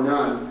bar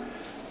none,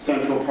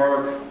 Central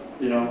Park,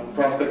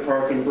 Prospect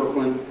Park in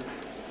Brooklyn.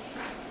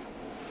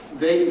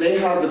 They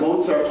have the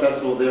Mozart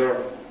Festival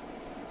there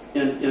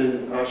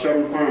in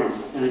Shelburne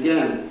Farms. And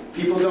again,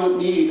 people don't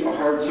need a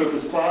hard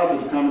surface plaza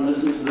to come and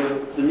listen to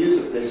the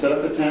music. They set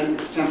up the tent,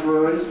 it's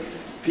temporary.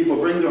 People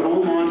bring their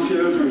own lawn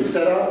chairs and they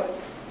set up.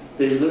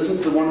 They listen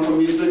to the wonderful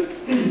music,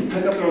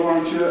 pick up their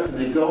lawn chair, and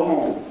they go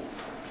home.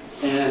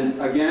 And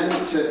again,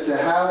 to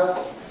have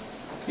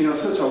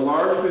such a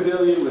large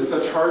pavilion with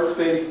such hard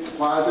space,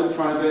 plaza in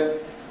front of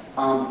it,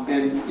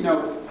 and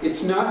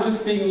it's not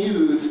just being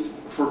used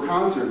for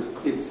concerts,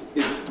 it's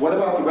what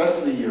about the rest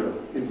of the year?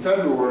 In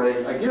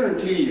February, I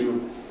guarantee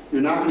you,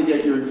 you're not going to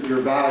get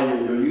your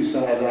value, your use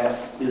out of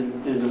that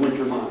in the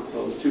winter months.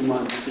 So it's 2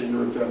 months,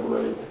 January,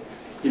 February.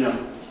 You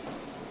know,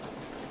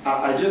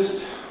 I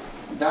just,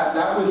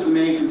 that was the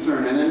main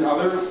concern. And then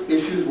other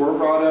issues were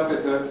brought up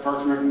at the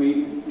Parks and Rec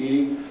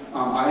meeting.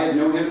 I had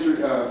no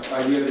history,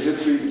 idea of the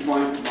history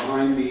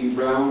behind the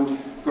round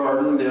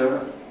garden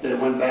there that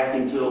went back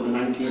until the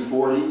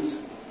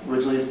 1940s,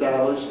 originally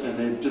established, and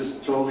they've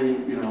just totally,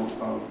 you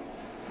know,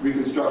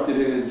 reconstructed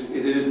it.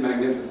 It is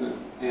magnificent.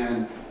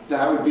 And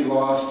that would be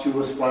lost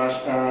to a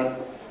splash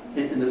pad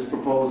in this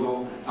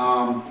proposal.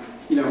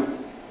 You know,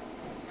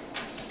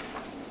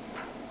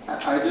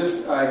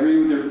 I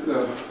agree with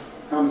the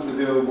comments of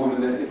the other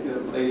woman,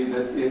 that lady,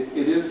 that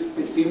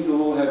it seems a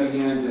little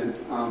heavy-handed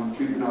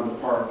treatment of the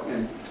park,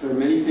 and there are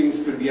many things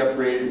that could be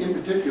upgraded. In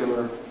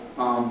particular,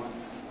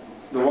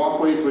 the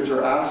walkways, which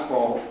are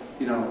asphalt,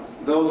 you know,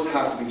 those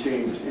have to be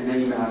changed in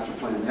any master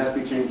plan. It has to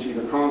be changed to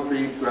either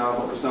concrete,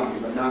 gravel, or something,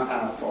 but not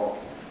asphalt.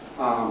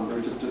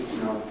 They're just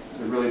you know,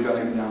 they're really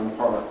dragging down the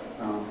park.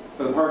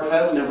 But the park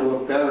has never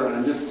looked better, and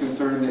I'm just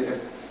concerned that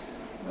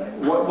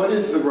what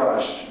is the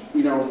rush?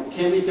 You know,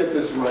 can we get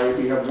this right?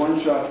 We have one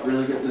shot to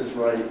really get this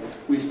right.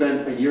 We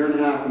spent a year and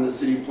a half on the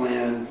city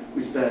plan.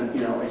 We spent,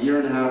 you know, a year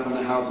and a half on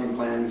the housing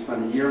plan. We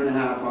spent a year and a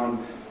half on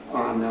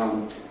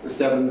the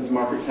Stebbins,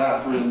 Margaret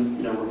Catherine,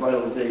 you know,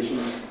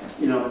 revitalization.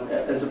 You know,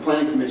 as a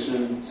planning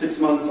commission, 6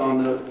 months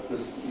on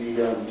just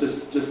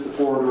the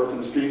corridor for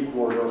the street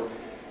corridor.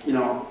 You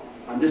know,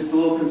 I'm just a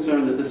little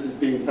concerned that this is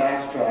being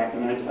fast-tracked,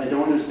 and I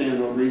don't understand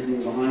the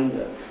reasoning behind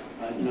it,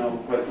 you know,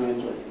 quite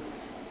frankly.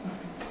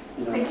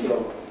 You know, Thank you.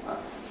 So,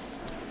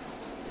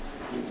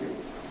 thank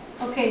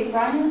you. Okay,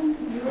 Ryan,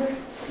 you were?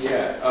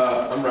 Yeah,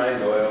 I'm Ryan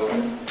Doyle.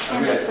 And stand I'm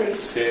up, going to please.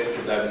 sit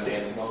because I've been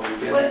dancing all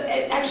weekend.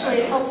 Well, actually,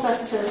 it helps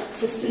us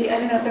to see. I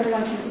don't know if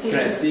everyone can see.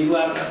 Can I speak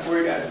loud enough for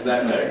you guys? Is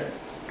that better?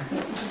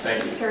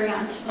 Thank you. Carry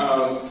on.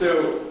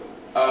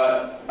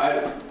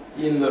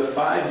 In the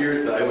 5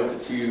 years that I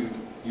went to 2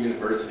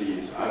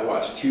 universities, I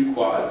watched 2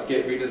 quads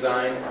get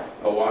redesigned,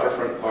 a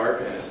waterfront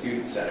park, and a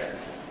student center.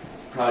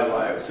 It's probably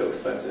why it was so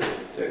expensive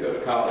to go to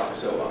college for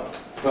so long.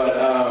 But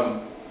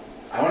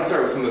I want to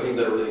start with some of the things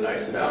that are really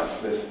nice about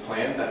this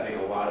plan that make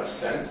a lot of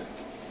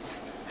sense.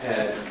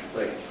 And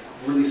like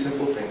really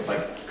simple things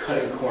like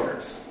cutting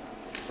corners,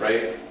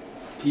 right?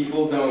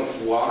 People don't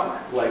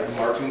walk like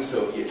marching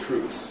Soviet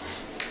troops.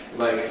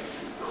 Like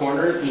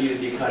corners need to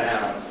be cut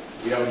out.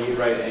 You don't need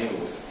right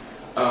angles.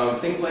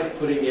 Things like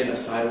putting in a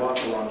sidewalk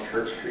along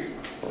Church Street,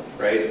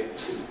 right?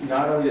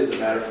 Not only does it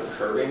matter for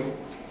curbing,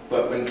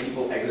 but when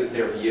people exit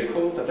their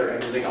vehicle, that they're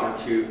exiting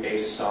onto a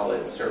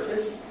solid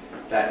surface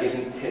that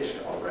isn't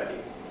pitched already,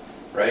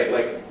 right?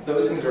 Like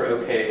those things are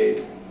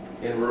okay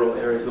in rural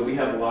areas, but we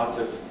have lots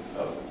of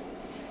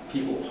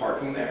people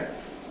parking there.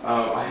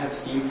 I have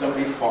seen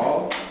somebody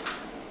fall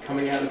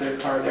coming out of their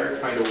car there,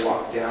 trying to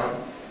walk down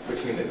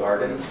between the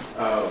gardens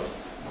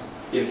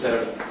instead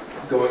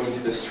of going into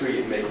the street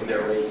and making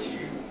their way to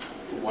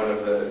one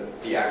of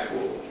the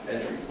actual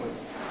entry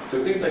points.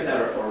 So things like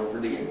that are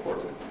really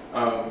important.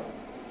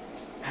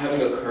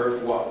 Having a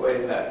curved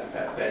walkway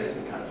that bends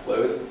and kind of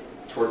flows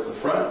towards the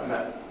front, and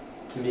that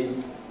to me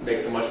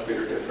makes a much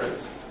bigger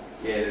difference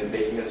in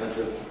making a sense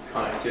of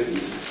connectivity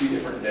to 2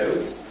 different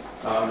nodes,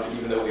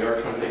 even though we are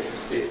trying to make some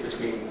space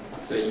between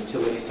the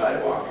utility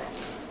sidewalk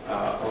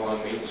along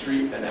Main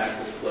Street and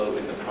actual flow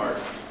in the park.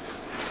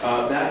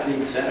 That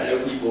being said, I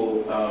know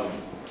people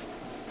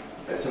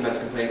sometimes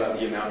complain about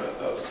the amount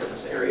of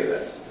surface area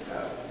that's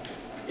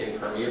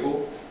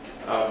impermeable,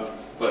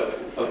 but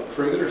a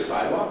perimeter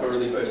sidewalk, or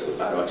really most of the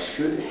sidewalks,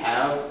 should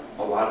have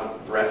a lot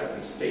of breadth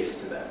and space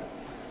to them,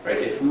 right?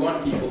 If we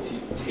want people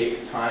to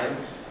take time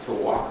to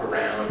walk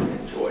around and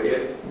enjoy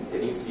it,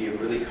 it needs to be a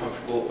really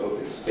comfortable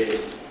open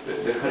space.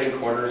 The cutting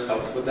corners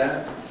helps with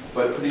that,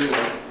 but putting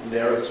like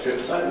narrow strip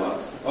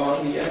sidewalks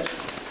along the edge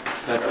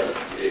that are,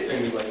 I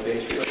mean, like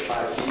Main Street, like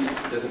 5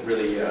 feet, doesn't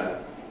really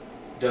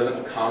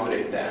doesn't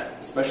accommodate that,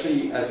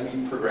 especially as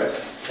we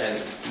progress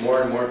and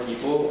more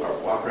people are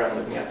walk around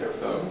looking at their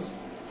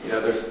phones. You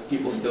know, there's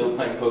people still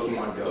playing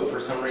Pokemon Go for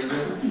some reason,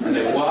 and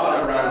they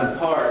walk around the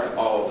park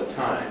all the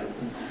time.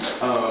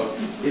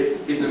 It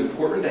is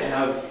important to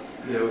have,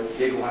 you know,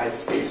 big wide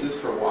spaces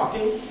for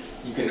walking.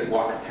 You can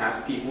walk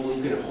past people,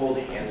 you can hold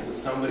hands with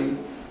somebody,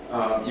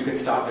 you can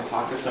stop and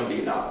talk to somebody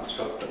and not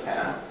obstruct the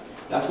path.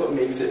 That's what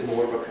makes it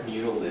more of a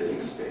communal living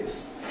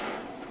space.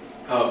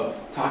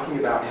 Talking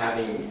about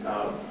having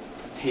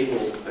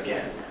tables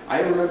again.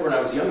 I remember when I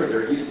was younger,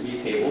 there used to be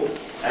tables,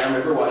 and I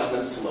remember watching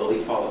them slowly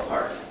fall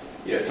apart.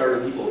 You know, it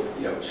started with people,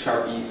 you know,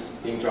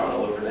 Sharpies being drawn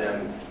all over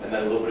them, and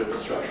then a little bit of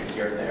destruction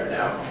here and there.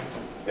 Now,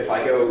 if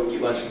I go eat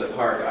lunch in the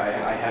park,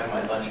 I have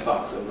my lunch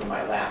box over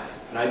my lap.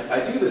 And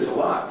I do this a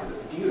lot because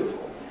it's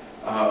beautiful.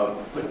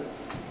 But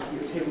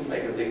your tables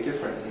make a big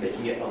difference in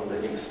making it a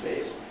living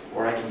space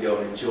where I can go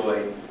and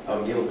enjoy a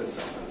meal with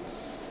someone.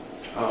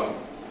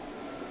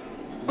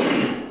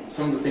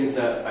 Some of the things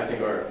that I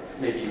think are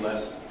maybe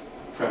less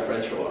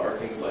preferential are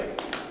things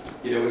like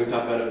You know, when we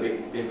talk about a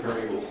big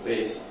impermeable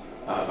space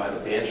by the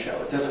band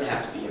shell, it doesn't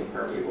have to be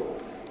impermeable.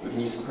 We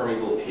can use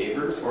impermeable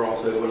pavers, or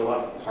also what a lot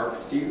of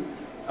parks do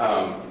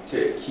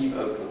to keep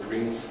a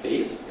green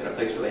space in a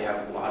place where they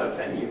have a lot of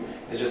venue.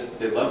 It's just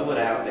they level it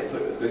out, they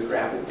put a good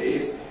gravel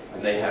base,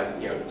 and they have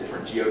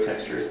different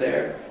geotextures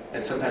there,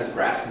 and sometimes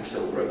grass can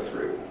still grow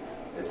through.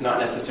 It's not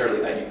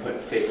necessarily that you put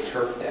fake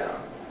turf down,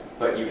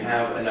 but you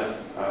have enough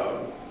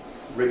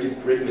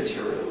rigid grid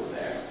material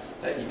there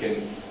that you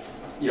can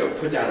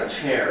put down a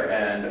chair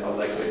and a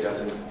leg of it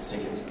doesn't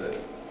sink into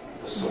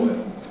the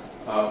soil.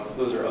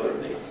 Those are other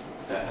things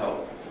that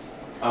help.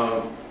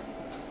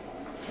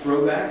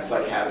 Throwbacks,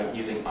 like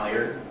using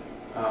iron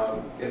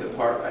in the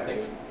park, I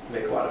think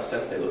make a lot of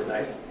sense. They look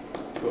nice.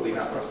 Totally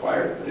not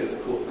required, but it is a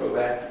cool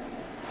throwback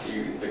to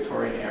the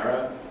Victorian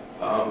era.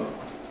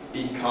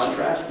 In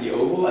contrast, the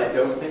oval I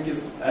don't think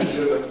is as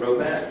good of a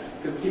throwback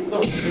because people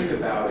don't think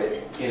about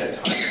it in a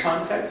time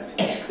context.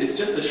 It's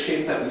just a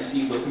shape that we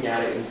see looking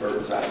at it in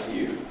bird's eye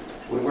view.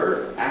 When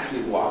we're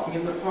actually walking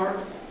in the park,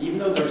 even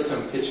though there's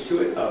some pitch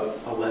to it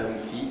of 11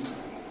 feet,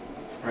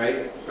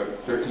 right, or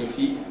 13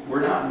 feet,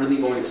 we're not really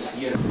going to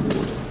see an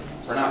oval.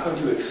 We're not going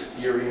to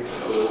experience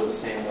an oval the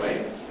same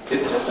way.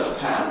 It's just a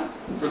path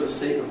for the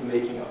sake of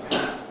making a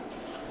path.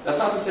 That's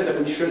not to say that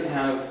we shouldn't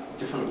have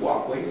different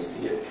walkways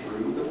to get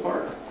through the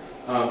park,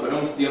 but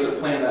almost the other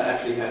plan that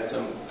actually had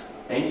some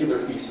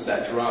angular pieces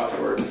that draw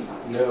towards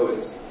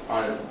nodes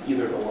on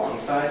either the long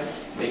side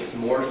makes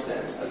more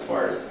sense as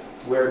far as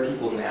where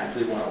people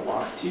naturally want to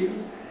walk to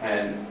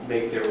and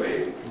make their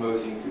way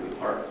moseying through the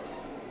park.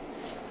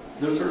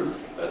 Those are,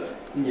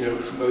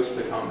 most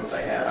of the comments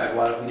I had. I have a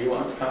lot of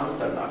nuanced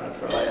comments. I'm not going to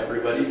throw at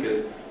everybody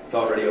because it's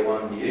already a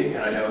long meeting,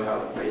 and I know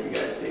how late you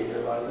guys stay here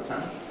a lot of the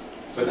time.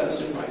 But that's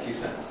just my 2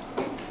 cents.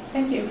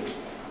 Thank you.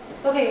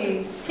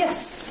 Okay,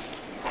 yes.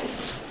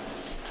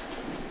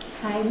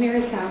 Hi,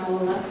 Mary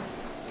Carmola,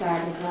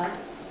 Garden Club.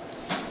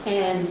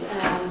 And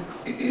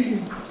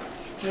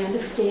I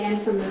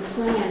understand from the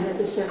plan that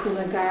the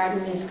circular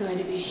garden is going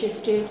to be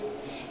shifted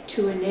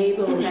to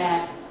enable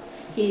that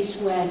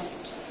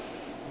east-west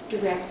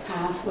direct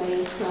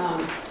pathway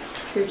from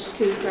Church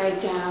Street right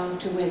down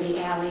to where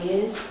the alley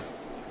is.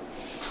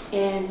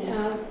 And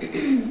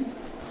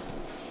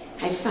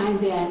I find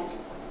that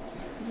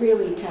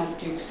really tough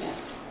to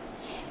accept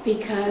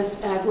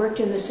because I've worked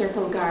in the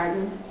circle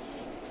garden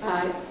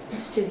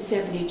since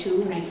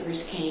 '72 when I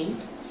first came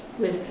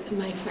with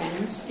my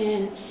friends,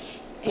 and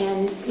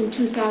in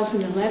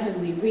 2011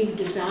 we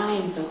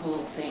redesigned the whole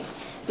thing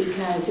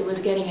because it was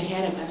getting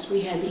ahead of us.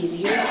 We had these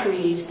year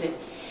trees that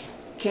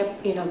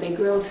kept, they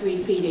grow 3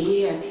 feet a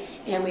year,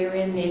 and we were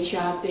in there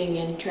chopping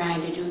and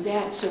trying to do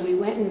that. So we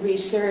went and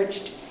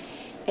researched,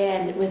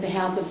 and with the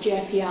help of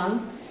Jeff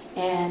Young,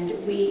 and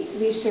we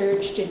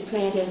researched and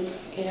planted,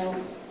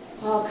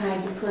 all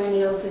kinds of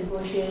perennials and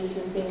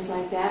bushes and things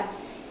like that.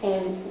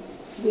 And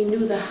we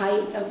knew the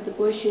height of the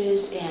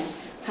bushes and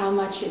how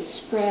much it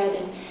spread,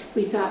 and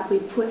we thought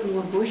we'd put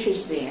more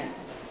bushes there.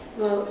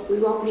 Well, we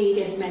won't need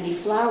as many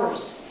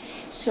flowers.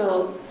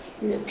 So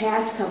in the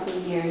past couple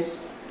of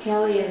years,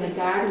 Kelly and the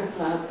Garden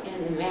Club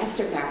and the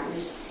Master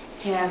Gardeners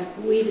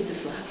have weeded the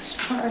flowers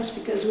for us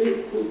because we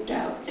pooped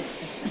out.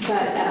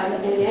 But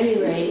at any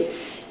rate,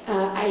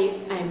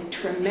 I'm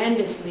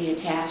tremendously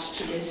attached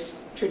to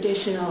this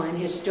traditional and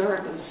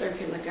historical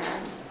circular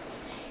garden.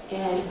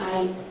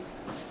 And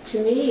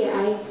to me,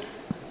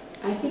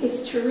 I think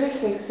it's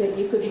terrific that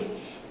you could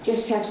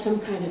just have some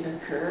kind of a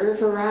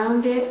curve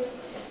around it,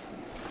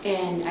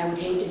 and I would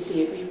hate to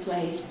see it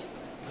replaced.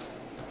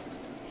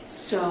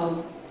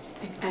 So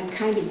I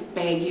kind of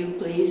beg you,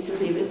 please,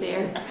 to leave it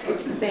there.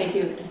 Thank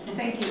you.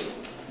 Thank you.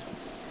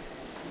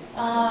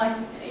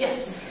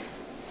 Yes.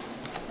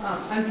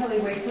 I'm Kelly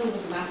Wakefield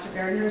with the Master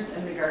Gardeners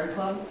and the Garden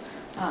Club.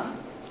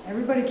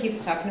 Everybody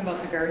keeps talking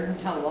about the gardens and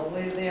how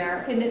lovely they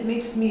are, and it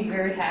makes me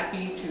very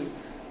happy to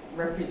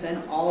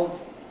represent all of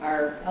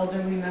our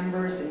elderly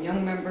members and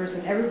young members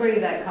and everybody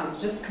that comes,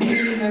 just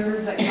community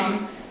members that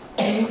come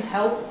and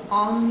help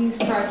on these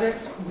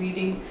projects,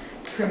 weeding,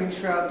 trimming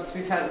shrubs.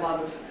 We've had a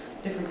lot of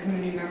different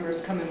community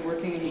members come and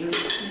working in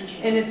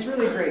groups, and it's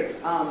really great.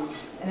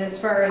 And as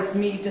far as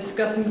me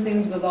discussing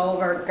things with all of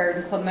our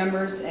Garden Club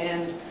members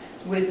and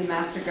with the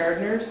Master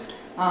Gardeners,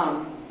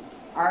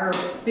 our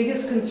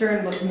biggest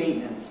concern was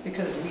maintenance,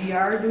 because we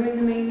are doing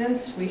the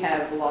maintenance. We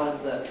have a lot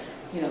of the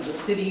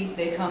city,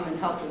 they come and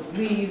help with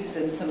leaves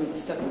and some of the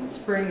stuff in the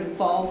spring and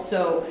fall.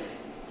 So,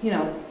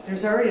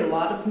 there's already a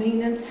lot of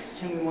maintenance,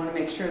 and we want to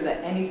make sure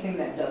that anything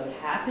that does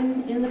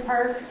happen in the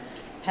park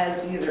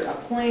has either a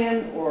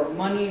plan or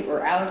money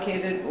or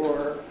allocated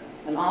or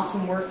an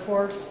awesome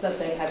workforce that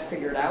they have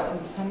figured out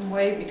in some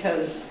way,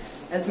 because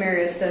as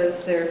Maria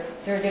says, they're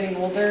getting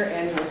older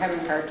and we're having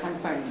a hard time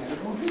finding their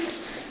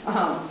ones.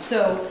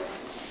 So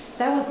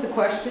that was the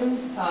question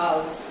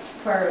as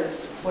far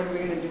as what are we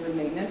going to do with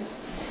maintenance.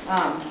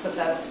 But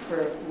that's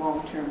for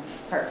long-term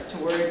parks to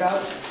worry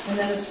about. And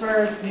then as far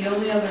as the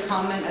only other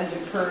comment, as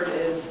you've heard,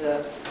 is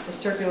the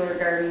circular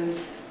garden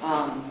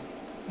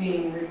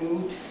being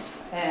removed.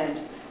 And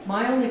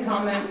My only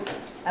comment,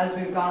 as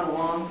we've gone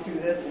along through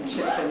this, and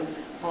Chip and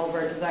all of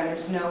our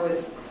designers know,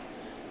 is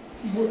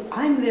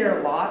I'm there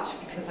a lot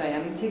because I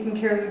am taking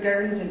care of the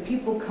gardens, and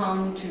people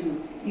come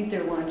to eat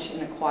their lunch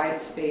in a quiet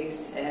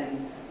space,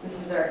 and this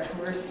is our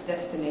tourist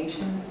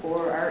destination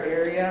for our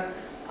area.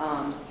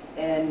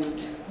 And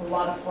a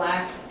lot of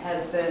flack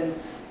has been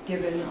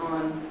given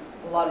on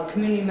a lot of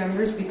community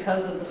members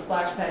because of the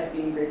splash pad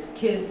being great for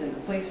kids and a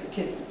place for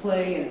kids to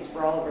play, and it's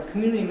for all of our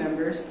community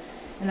members.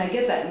 And I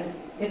get that, and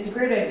it's a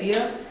great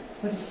idea,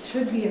 but it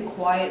should be a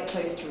quiet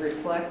place to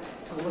reflect,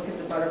 to look at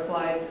the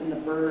butterflies and the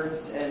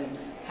birds and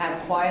have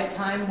quiet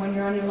time when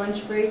you're on your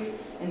lunch break,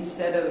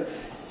 instead of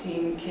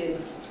seeing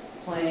kids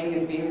playing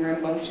and being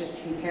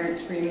rambunctious and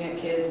parents screaming at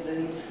kids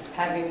and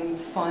having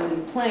fun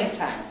and playing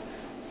time.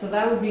 So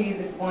that would be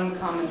the one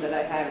comment that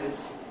I have,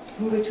 is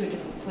move it to a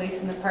different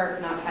place in the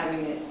park, not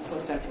having it so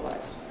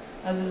centralized.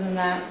 Other than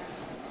that,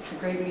 it's a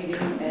great meeting,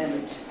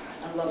 and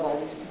I love all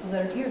these people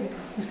that are here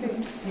because it's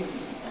great to see them.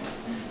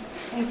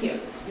 Thank you.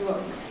 You're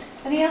welcome.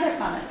 Any other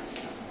comments?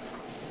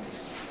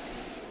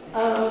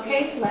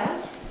 Okay,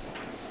 Laz?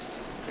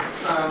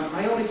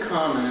 My only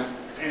comment,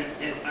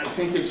 and I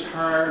think it's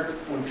hard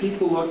when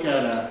people look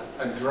at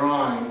a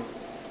drawing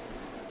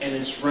and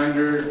it's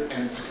rendered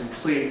and it's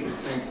complete, and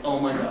think, oh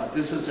my God,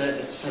 this is it,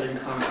 it's set in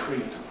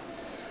concrete.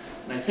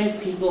 And I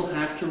think people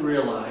have to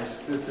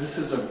realize that this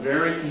is a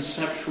very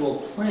conceptual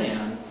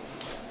plan,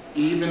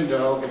 even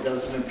though it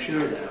doesn't appear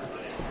that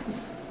way.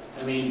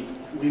 I mean,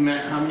 we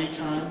met how many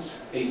times?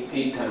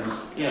 Eight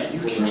times. Yeah, you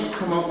can't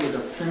come up with a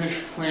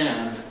finished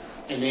plan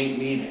in 8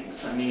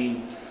 meetings. I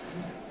mean,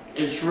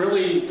 it's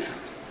really,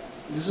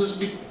 this is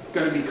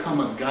going to become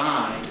a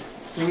guide.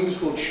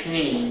 Things will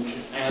change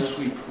as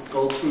we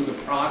go through the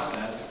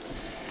process,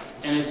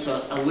 and it's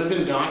a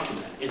living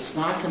document. It's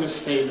not going to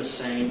stay the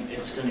same.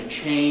 It's going to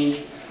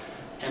change,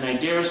 and I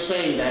dare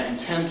say that in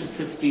 10 to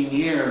 15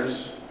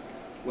 years,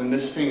 when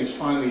this thing is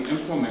finally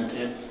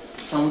implemented,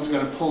 someone's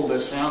going to pull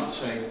this out and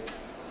say,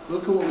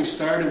 look at what we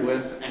started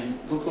with, and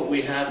look what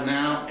we have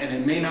now, and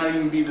it may not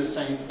even be the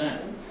same thing.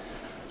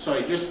 So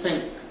I just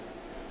think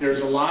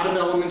there's a lot of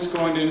elements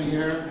going in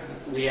here.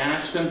 We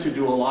asked them to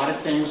do a lot of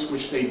things,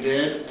 which they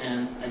did,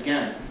 and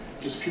again,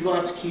 just people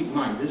have to keep in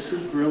mind, this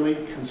is really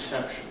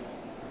conceptual,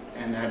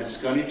 and that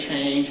it's going to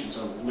change. It's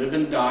a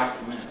living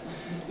document.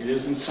 It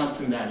isn't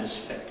something that is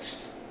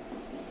fixed.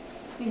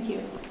 Thank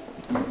you.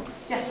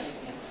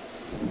 Yes?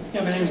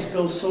 Yeah, my name is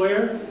Bill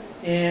Sawyer,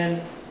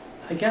 and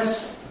I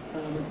guess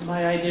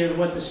my idea of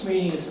what this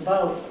meeting is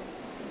about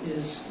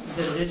is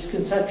that it is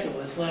conceptual,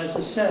 as Laz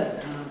has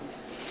said.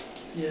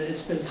 Yeah,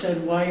 it's been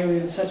said, why are we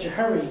in such a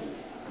hurry?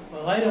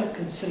 Well, I don't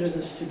consider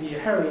this to be a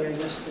hurry. I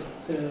guess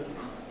the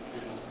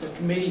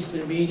committee's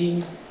been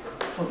meeting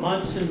for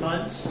months and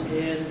months,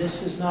 and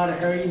this is not a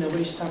hurry.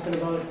 Nobody's talking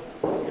about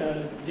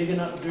digging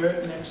up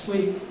dirt next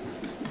week.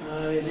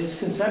 It is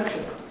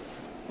conceptual.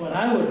 What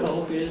I would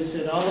hope is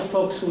that all the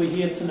folks who are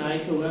here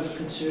tonight who have a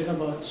concern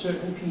about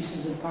certain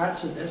pieces and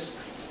parts of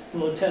this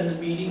will attend the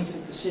meetings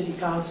at the city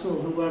council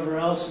or whoever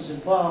else is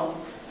involved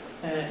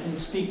and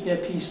speak their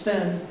piece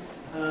then,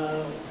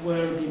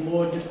 where it'll be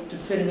more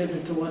definitive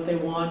into what they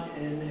want,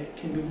 and it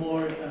can be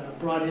more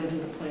brought into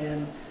the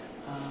plan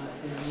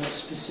in a more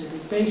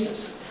specific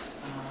basis.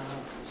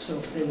 So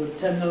if they would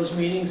attend those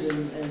meetings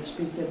and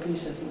speak their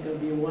piece, I think that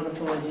would be a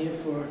wonderful idea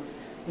for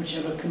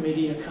whichever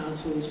committee or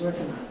council is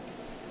working on it.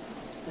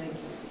 Thank you.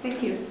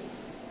 Thank you.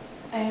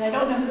 And I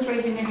don't know who's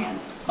raising their hand.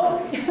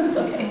 Oh,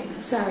 okay.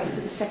 Sorry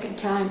for the second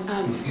time.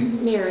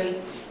 Mary,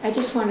 I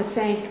just want to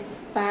thank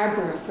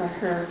Barbara for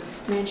her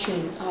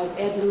mention of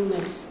Ed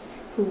Loomis,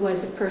 who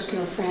was a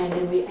personal friend,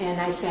 and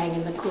I sang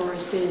in the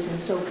choruses and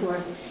so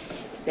forth,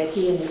 that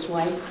he and his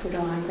wife put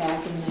on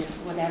back in the,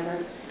 whatever,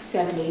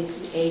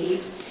 70s,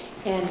 80s.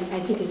 And I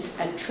think it's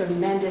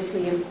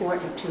tremendously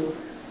important to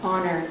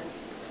honor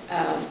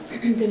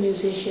the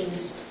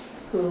musicians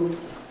who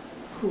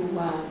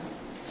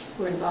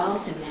were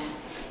involved in that.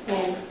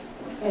 And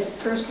as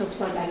a personal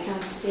plug, I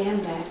can't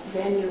stand that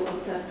venue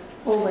of the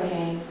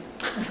overhang.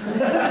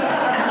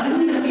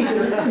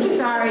 I'm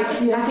sorry,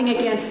 nothing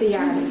against the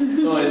artists.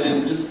 No,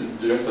 and just to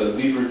address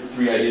these were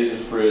 3 ideas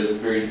just for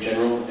very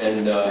general,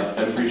 and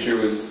I'm pretty sure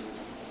it was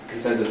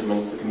consensus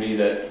amongst the committee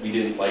that we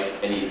didn't like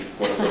any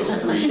one of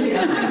those 3.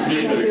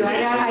 Thank you.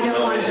 I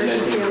don't want her to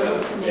feel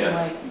this in any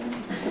way.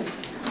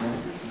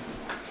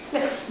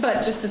 Yes.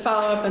 But just to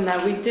follow up on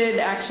that, we did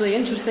actually,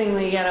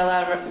 interestingly, get a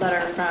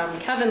letter from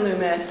Kevin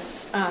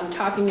Loomis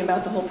talking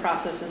about the whole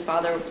process his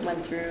father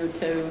went through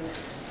to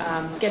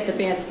get the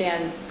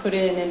bandstand put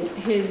in, and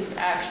his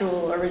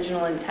actual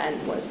original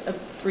intent was a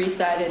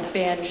 3-sided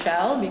band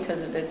shell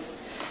because of its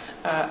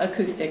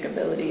acoustic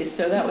abilities.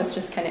 So that was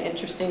just kind of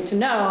interesting to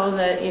know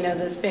that, you know,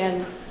 this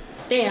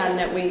bandstand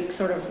that we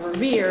sort of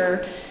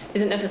revere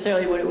isn't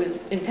necessarily what it was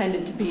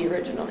intended to be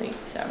originally.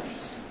 So.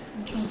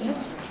 Interesting.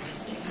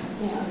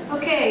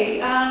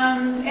 Okay,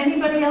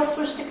 anybody else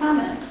wish to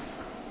comment?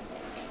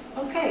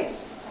 Okay,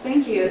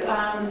 thank you.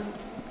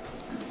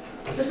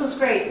 This is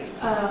great.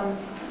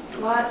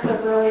 Lots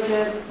of really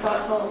good,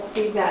 thoughtful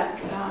feedback.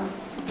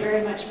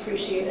 very much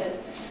appreciated.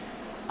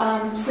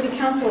 City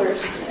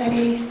councilors,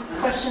 any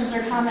questions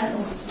or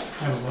comments?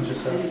 I have a bunch of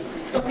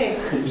stuff. Okay.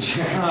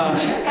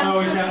 I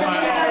always have.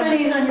 How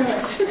many is on your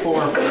list? 4.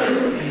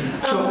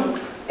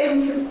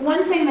 And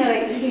one thing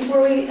that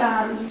before we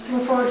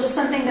move forward, just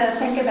something to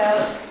think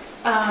about.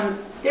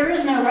 There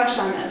is no rush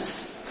on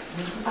this.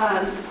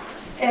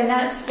 And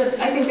that's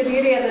I think the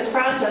beauty of this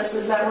process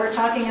is that we're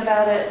talking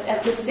about it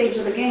at this stage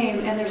of the game,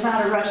 and there's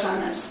not a rush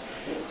on this.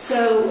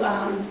 So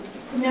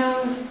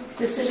no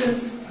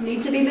decisions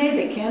need to be made.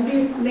 They can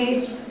be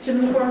made to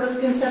move forward with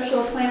the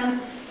conceptual plan.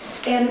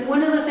 And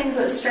one of the things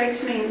that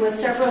strikes me with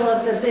several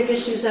of the big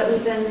issues that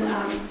we've been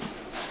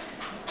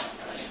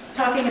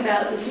talking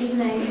about this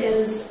evening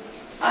is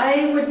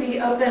I would be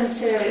open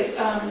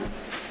to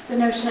the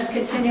notion of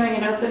continuing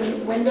an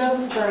open window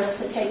for us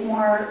to take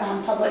more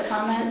public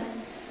comment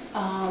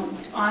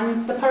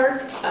on the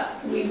park.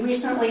 We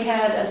recently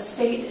had a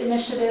state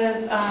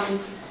initiative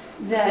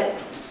that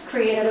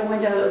created a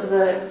window. It was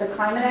the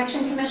Climate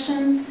Action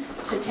Commission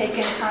to take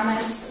in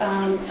comments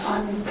on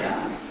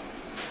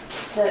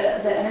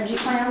the energy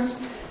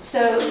plans.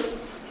 So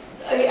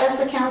I asked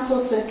the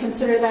council to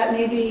consider that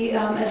maybe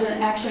as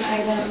an action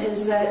item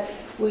is that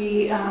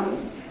we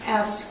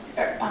ask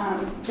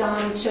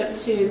Don Chip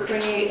to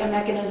create a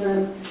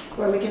mechanism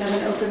where we can have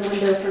an open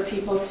window for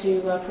people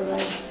to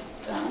provide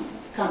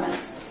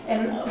comments.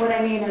 And what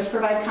I mean is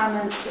provide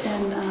comments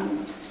in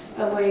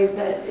a way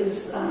that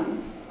is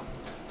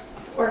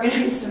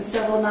organized and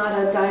civil, not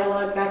a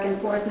dialogue back and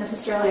forth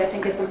necessarily. I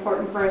think it's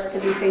important for us to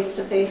be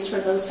face-to-face for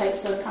those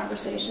types of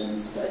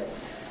conversations, but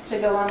to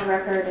go on the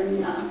record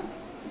and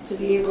to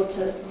be able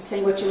to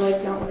say what you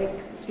like, don't like,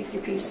 speak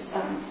your piece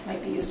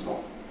might be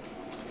useful.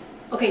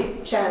 Okay,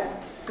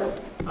 Chad, go.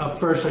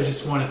 First, I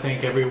just want to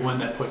thank everyone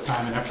that put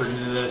time and effort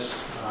into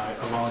this. I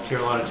volunteer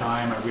a lot of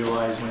time. I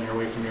realize when you're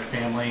away from your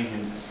family,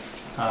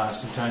 and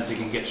sometimes it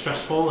can get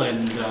stressful,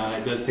 and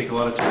it does take a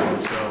lot of time,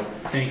 so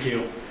thank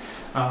you.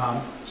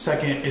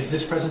 Second, is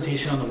this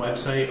presentation on the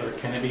website, or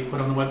can it be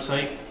put on the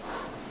website?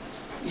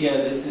 Yeah,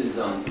 this is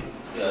on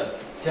the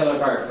Taylor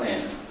Park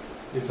plan.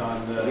 Is on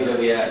the... You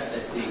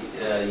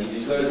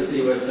just go to the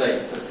city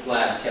website,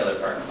 / Taylor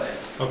Park plan.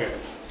 Okay.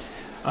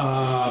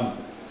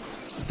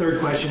 Third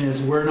question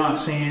is, we're not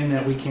saying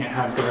that we can't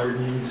have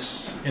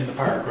gardens in the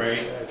park,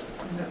 right?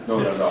 No,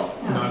 not at all.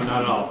 No,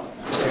 not at all.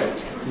 Okay.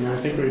 I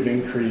think we've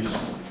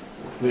increased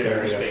the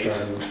area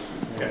space. of gardens.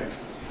 Okay.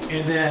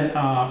 And then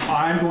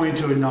I'm going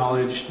to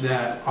acknowledge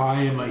that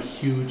I am a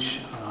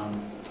huge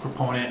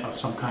proponent of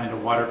some kind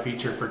of water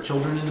feature for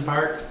children in the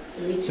park.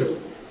 Me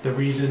too. The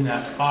reason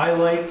that I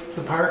like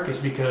the park is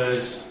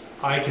because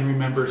I can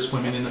remember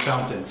swimming in the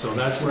fountain. So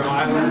that's where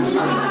I learned to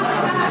swim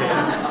as a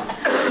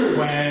kid,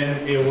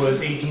 when it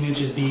was 18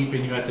 inches deep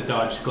and you had to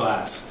dodge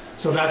glass.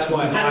 So that's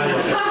why I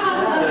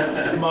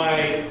like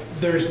it.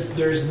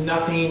 There's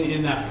nothing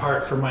in that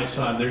park for my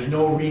son. There's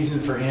no reason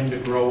for him to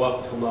grow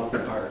up to love the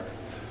park.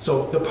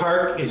 So the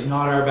park is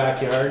not our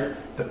backyard.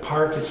 The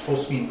park is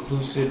supposed to be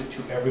inclusive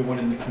to everyone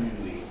in the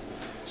community.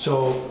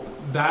 So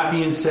that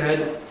being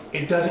said,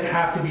 it doesn't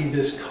have to be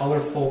this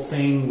colorful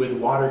thing with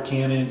water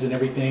cannons and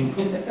everything.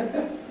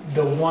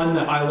 The one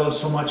that I love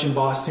so much in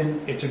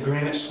Boston, it's a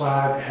granite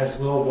slab, it has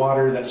little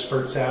water that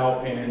spurts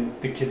out, and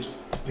the kids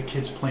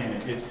play in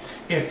it.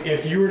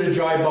 If you were to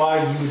drive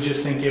by, you would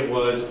just think it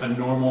was a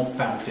normal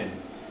fountain.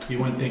 You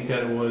wouldn't think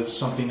that it was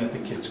something that the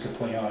kids could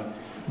play on.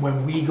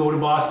 When we go to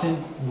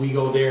Boston, we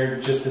go there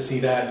just to see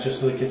that, just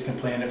so the kids can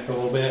play in it for a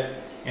little bit,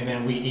 and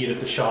then we eat at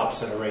the shops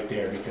that are right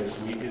there, because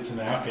it's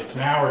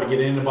an hour to get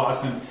into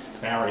Boston,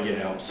 an hour to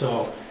get out.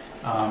 So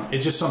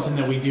it's just something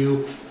that we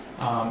do.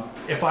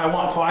 If I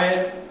want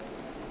quiet,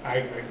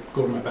 I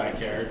go to my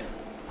backyard.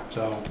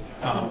 So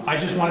I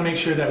just want to make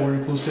sure that we're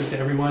inclusive to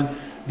everyone.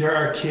 There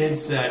are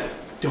kids that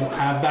don't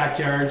have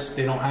backyards,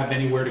 they don't have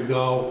anywhere to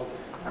go,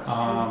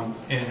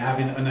 and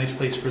having a nice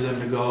place for them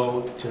to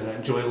go to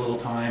enjoy a little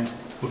time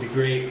would be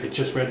great. I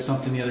just read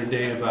something the other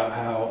day about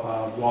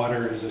how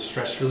water is a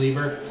stress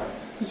reliever.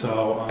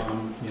 So,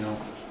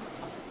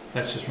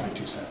 that's just my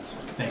 2 cents.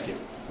 Thank you.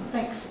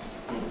 Thanks.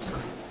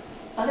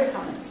 Other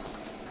comments?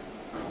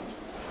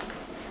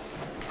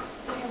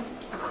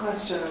 A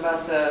question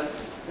about the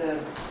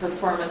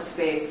performance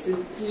space.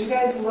 Did you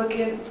guys look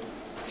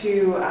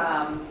into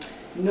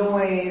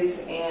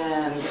noise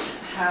and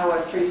how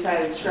a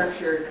 3-sided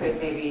structure could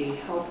maybe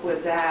help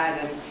with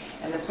that,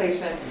 and the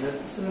placement,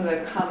 some of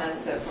the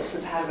comments that folks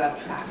have had about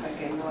traffic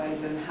and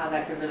noise and how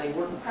that could really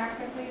work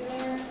practically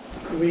there?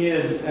 We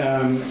had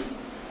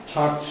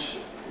talked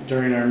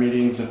during our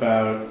meetings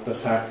about the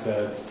fact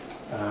that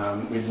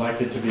we'd like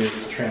it to be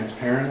as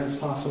transparent as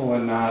possible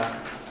and not,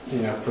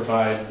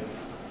 provide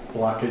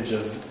blockage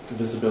of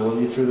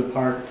visibility through the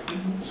park.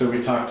 Mm-hmm. So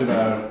we talked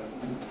about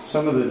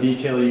some of the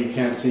detail you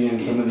can't see in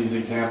some of these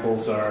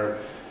examples are,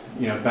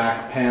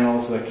 back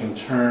panels that can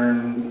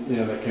turn,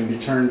 that can be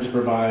turned to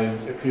provide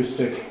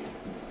acoustic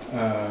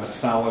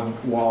solid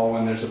wall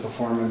when there's a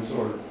performance,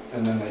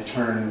 and then they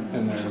turn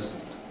and they're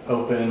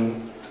open.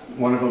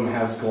 One of them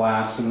has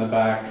glass in the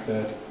back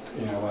that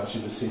allows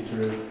you to see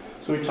through.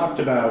 So we talked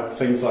about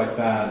things like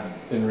that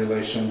in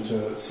relation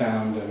to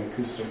sound and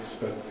acoustics,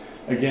 but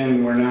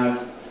again, we're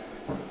not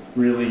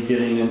really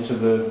getting into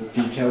the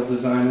detailed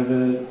design of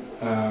it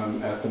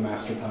at the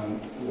master plan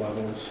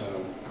level, so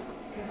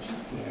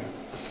yeah.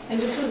 And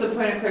just as a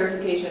point of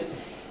clarification,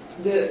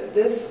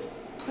 this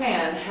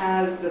plan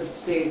has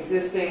the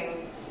existing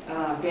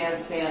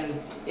bandstand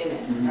in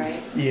it,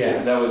 right?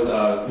 Yeah. That was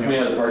coming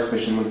out of the Parks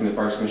Commission. One thing the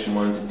Parks Commission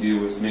wanted to do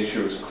was to make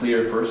sure it was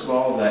clear, first of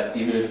all, that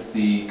even if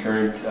the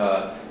current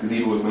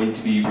gazebo was going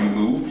to be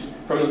removed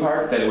from the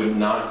park, that it would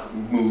not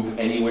move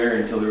anywhere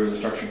until there was a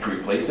structure to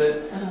replace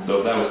it. So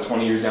if that was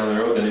 20 years down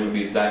the road, then it would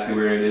be exactly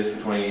where it is for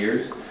 20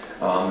 years.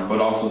 But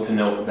also to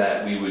note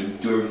that we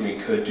would do everything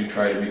we could to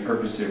try to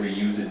repurpose it,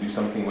 reuse it, do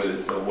something with it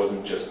so it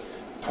wasn't just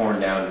torn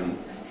down and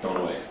thrown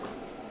away.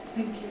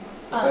 Thank you.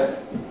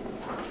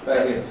 If I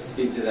could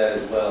speak to that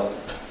as well.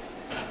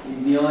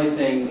 The only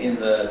thing in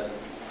the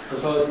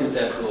proposed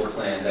conceptual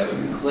plan that would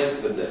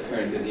conflict with the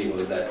current gazebo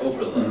is that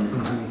overlook.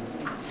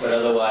 But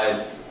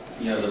otherwise,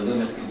 the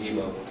Loomis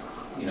gazebo,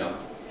 it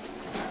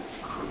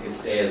could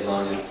stay as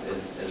long as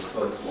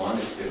folks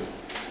wanted to.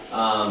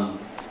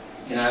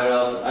 And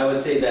I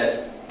would say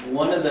that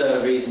one of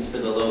the reasons for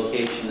the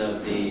location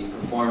of the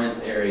performance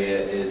area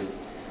is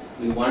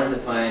we wanted to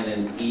find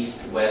an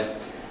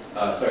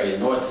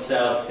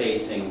north-south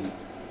facing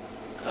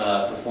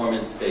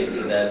performance space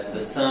so that the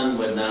sun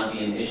would not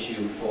be an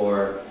issue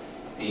for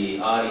the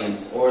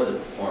audience or the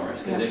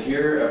performers. Because if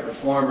you're a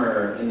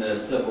performer in the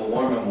Civil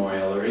War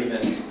Memorial or even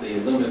the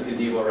Loomis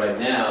gazebo right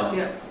now,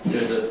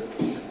 there's a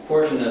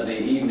portion of the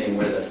evening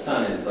where the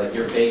sun is, like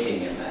you're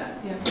baking in that.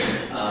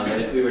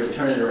 And if we were to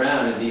turn it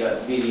around,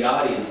 it'd be the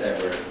audience that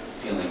were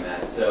feeling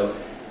that. So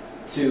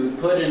to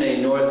put in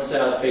a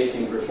north-south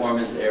facing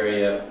performance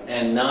area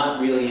and not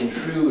really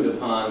intrude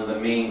upon the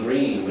main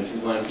green, which we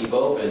want to keep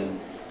open,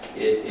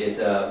 it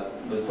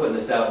was put in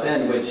the south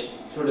end, which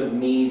sort of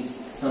needs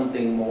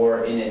something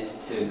more in it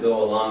to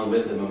go along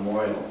with the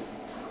memorials.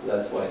 So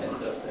that's why it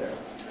ended up there.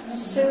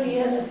 So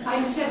I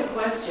just have a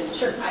question.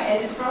 Sure.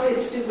 And it's probably a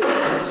stupid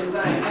question,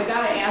 but I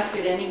got to ask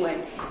it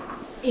anyway.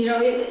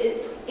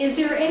 Is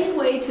there any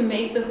way to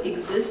make the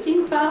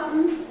existing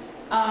fountain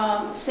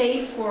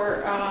safe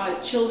for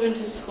children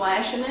to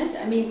splash in it?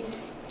 I mean,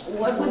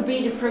 what would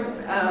be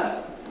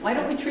why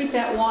don't we treat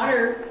that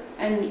water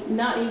and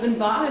not even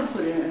bother to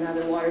put in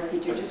another water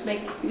feature?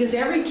 Because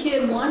every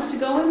kid wants to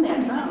go in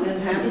that fountain.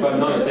 If I'm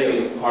not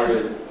mistaken, part of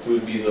it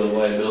would be the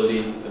liability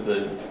of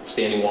the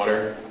standing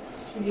water.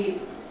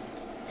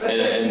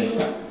 And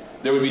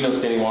there would be no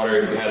standing water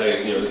if we had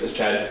as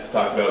Chad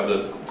talked about,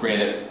 the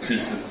granite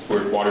pieces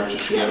where water's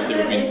just shooting up. There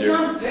would be it's zero.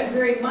 not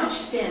very much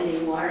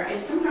standing water. I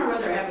somehow or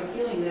other have a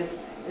feeling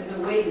there's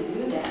a way to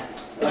do that.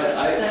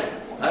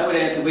 I would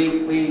answer,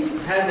 we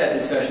had that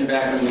discussion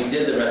back when we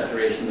did the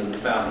restoration of the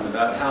fountain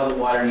about how the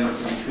water needs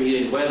to be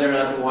treated, whether or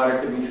not the water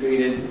could be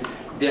treated,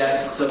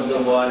 depths of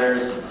the water,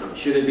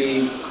 should it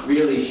be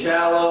really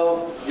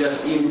shallow,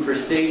 just even for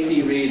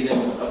safety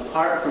reasons,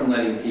 apart from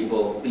letting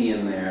people be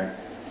in there.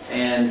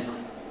 And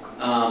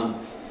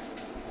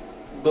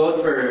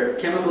both for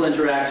chemical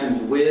interactions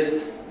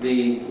with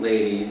the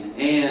ladies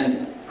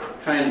and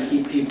trying to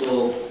keep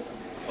people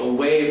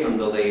away from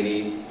the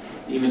ladies,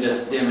 even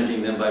just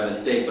damaging them by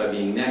mistake by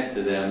being next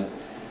to them.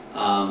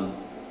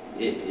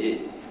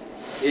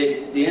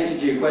 The answer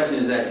to your question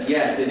is that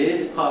yes, it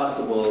is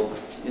possible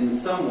in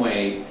some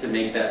way to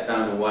make that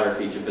fountain a water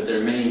feature, but there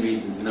are many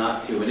reasons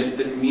not to. And if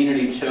the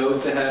community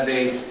chose to have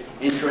a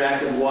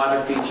interactive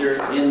water feature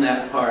in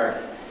that park,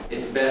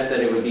 it's best that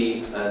it would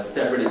be a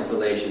separate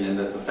installation and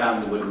that the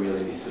fountain wouldn't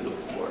really be suitable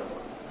for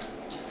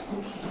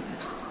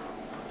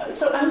it.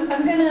 So I'm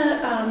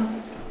gonna,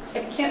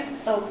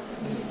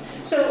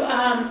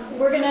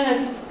 we're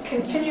gonna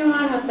continue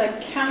on with the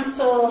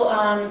council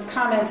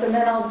comments, and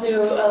then I'll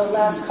do a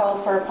last call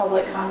for a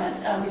public comment.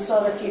 We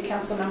still have a few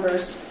council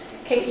members.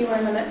 Kate, you were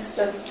in the midst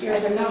of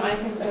yours. No, I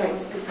think that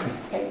was good.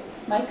 Okay,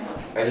 Mike?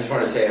 I just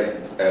want to say,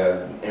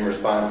 in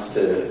response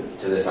to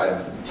this,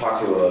 I've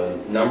talked to a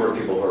number of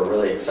people who are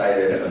really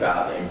excited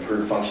about the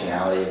improved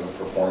functionality of a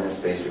performance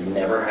space. We've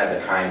never had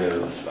the kind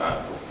of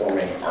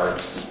performing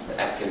arts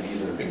activities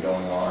that have been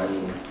going on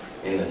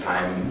in the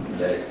time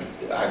that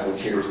I've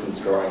lived here since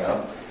growing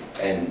up.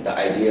 And the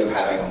idea of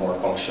having a more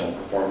functional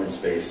performance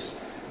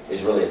space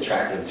is really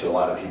attractive to a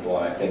lot of people,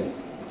 and I think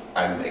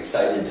I'm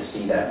excited to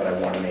see that, but I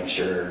want to make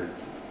sure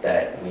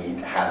that we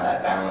have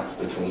that balance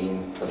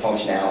between the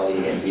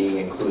functionality and being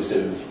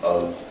inclusive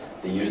of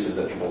the uses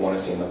that people want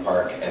to see in the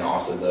park and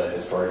also the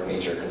historic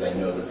nature, because I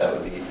know that that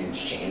would be a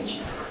huge change.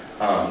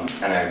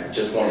 And I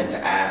just wanted to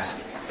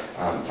ask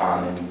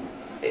Tom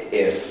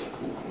if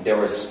there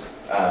was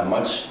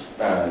much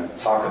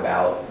talk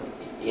about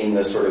in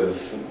the sort of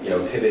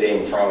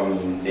pivoting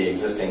from the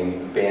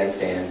existing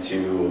bandstand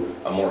to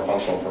a more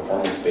functional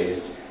performance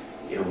space.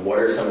 What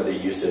are some of the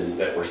uses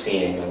that we're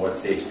seeing, and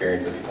what's the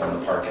experience of people in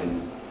the park,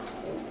 and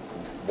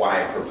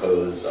why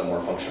propose a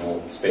more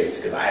functional space?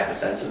 Because I have a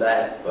sense of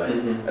that, but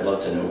I'd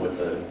love to know what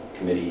the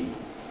committee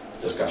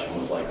discussion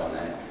was like on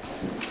that.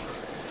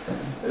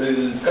 The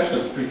discussion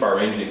was pretty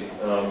far-ranging.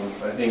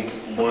 I think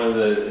one of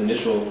the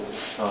initial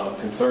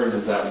concerns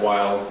is that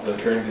while the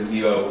current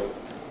gazebo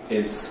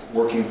is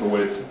working for what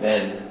it's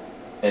been,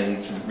 and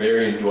it's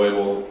very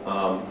enjoyable,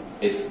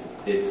 it's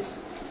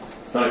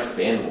not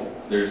expandable.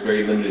 There's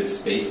very limited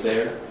space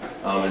there.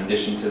 In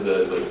addition to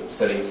the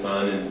setting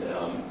sun and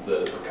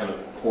the kind of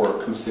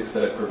poor acoustics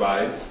that it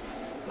provides,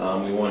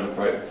 we wanted to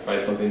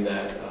provide something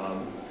that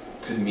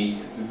could meet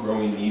the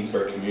growing needs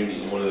of our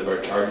community. And one of our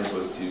charges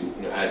was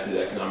to add to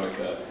the economic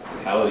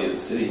vitality of the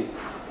city,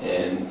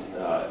 and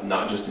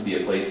not just to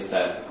be a place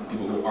that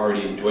people who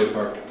already enjoy the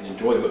park can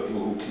enjoy, but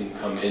people who can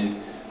come in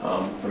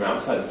from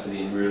outside the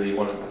city and really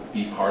want to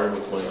be part of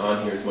what's going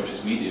on here as much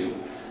as we do.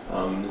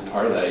 As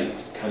part of that, you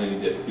kind of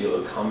need to be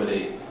able to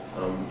accommodate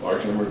a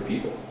large number of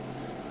people.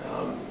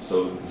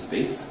 So the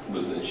space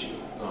was an issue,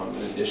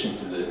 in addition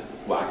to the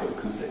lack of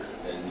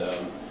acoustics. And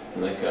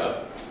like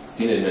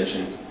Stina had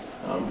mentioned,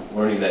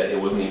 learning that it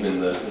wasn't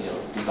even the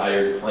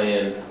desired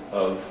plan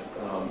of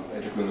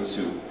Edric Loomis,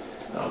 who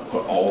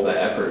put all that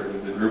effort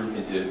with the group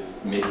into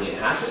making it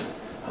happen.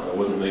 It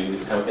wasn't really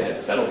just kind of what they had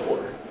to settle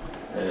for.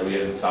 And we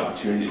had this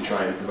opportunity to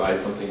try and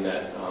provide something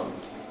that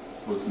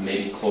was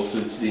maybe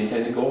closer to the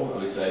intended goal.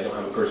 Obviously, I don't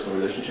have a personal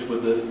relationship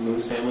with the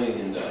Loomis family,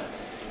 and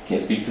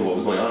can't speak to what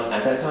was going on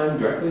at that time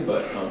directly,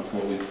 but from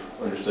what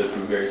we've understood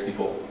from various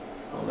people,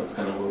 that's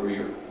kind of where we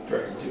were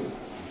directed to.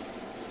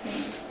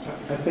 Thanks.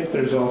 I think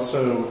there's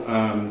also,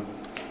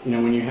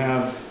 when you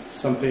have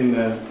something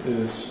that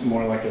is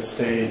more like a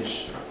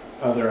stage,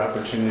 other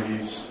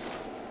opportunities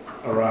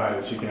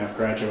arise. You can have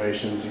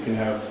graduations, you can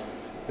have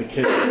the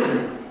kids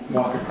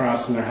walk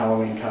across in their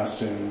Halloween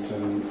costumes,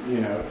 and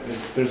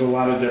there's a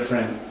lot of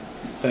different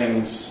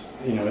things.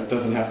 It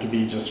doesn't have to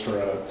be just for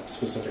a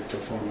specific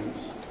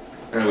performance.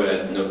 And I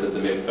would note that the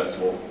Maple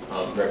Festival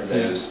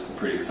representatives were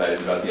pretty excited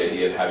about the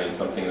idea of having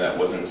something that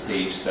wasn't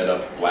stage set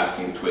up,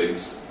 blasting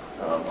twigs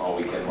all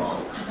weekend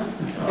long.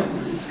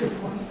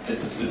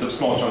 It's a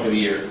small chunk of the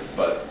year,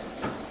 but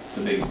it's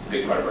a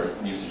big part of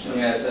our usage.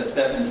 Yeah, so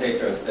Stefan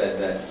Tatro said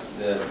that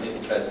the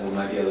Maple Festival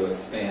might be able to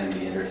expand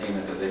the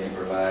entertainment that they can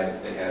provide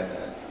if they had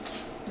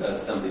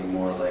something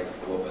more like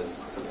what was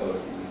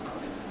proposed in this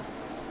plan.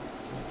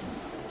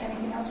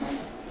 Anything else, Mike?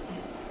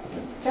 Yes.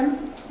 Tim,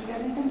 you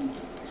got anything?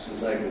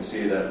 Since I can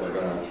see that we're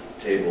going to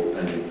table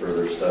pending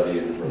further study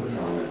and further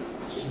comment,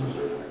 just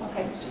reserve it.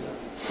 Okay.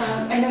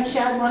 I know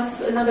Chad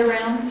wants another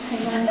round.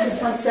 Hang on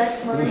just one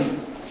sec, Marie.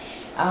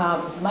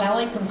 My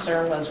only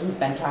concern was we've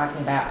been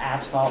talking about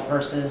asphalt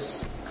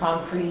versus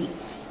concrete,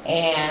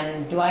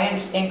 and do I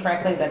understand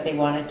correctly that they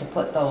wanted to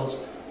put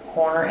those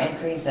corner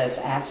entries as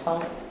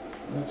asphalt?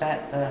 Was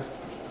that the...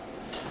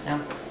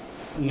 No?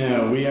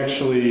 No, we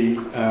actually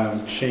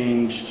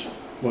changed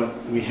what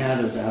we had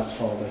as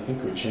asphalt. I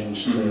think we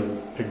changed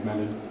to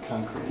pigmented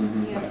concrete.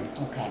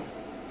 Okay,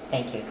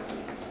 thank you.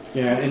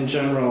 Yeah, in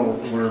general,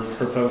 we're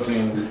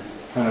proposing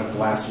kind of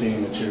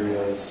lasting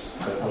materials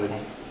that would,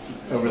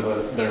 over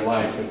their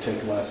life, would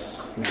take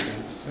less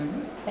maintenance.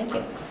 Thank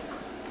you.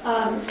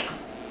 A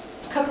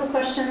couple of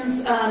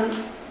questions.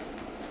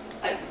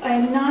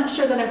 I'm not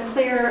sure that I'm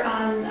clear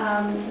on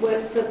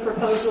what the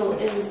proposal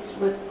is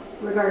with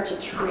regard to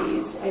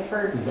trees. I've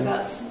heard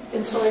about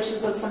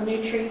installations of some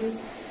new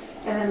trees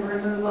and then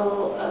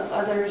removal of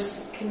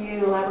others. Can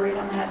you elaborate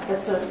on that?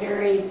 That's a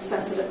very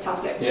sensitive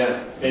topic.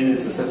 Yeah, and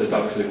it's a sensitive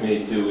topic for the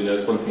community too.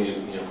 It's one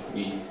thing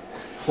we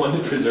want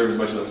to preserve as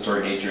much as the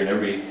historic nature, and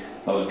everybody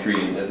loves a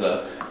tree. And as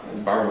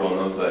Barbara well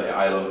knows, that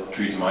I love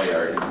trees in my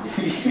yard.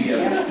 We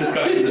have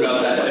discussions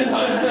about that at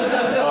times.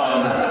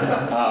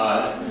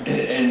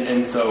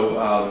 And so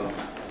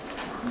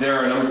there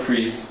are a number of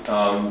trees,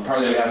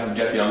 partly on behalf of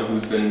Jeff Young,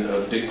 who's been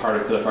a big part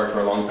of Taylor Park for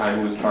a long time,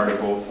 who was part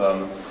of both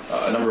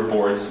a number of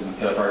boards in the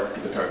Taylor Park,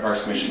 the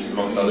Parks Commission,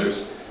 amongst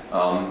others.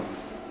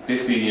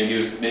 Basically, he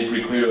was made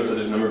pretty clear to us that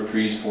there's a number of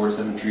trees, 4 to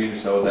 7 trees or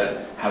so,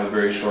 that have a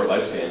very short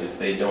lifespan. If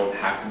they don't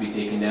have to be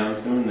taken down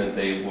soon, then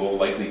they will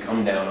likely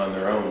come down on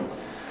their own.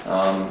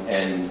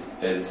 And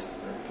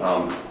as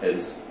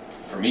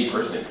for me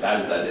personally, as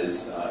sad as that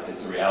is,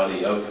 it's a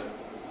reality of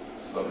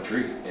a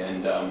tree.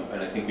 And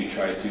I think we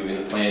try to,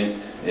 in the plan,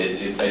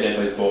 it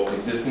identifies both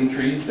existing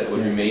trees that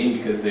would remain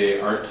because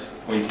they aren't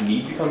going to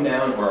need to come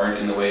down or aren't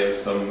in the way of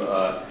some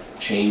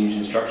change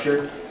in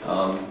structure,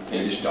 in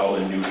addition to all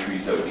the new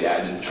trees that would be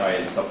added to try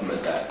and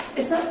supplement that.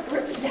 Is that,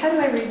 how do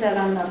I read that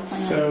on the plan?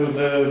 So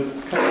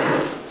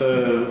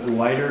the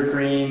lighter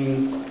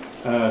green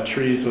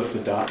trees with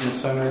the dot in the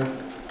center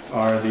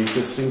are the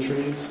existing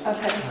trees.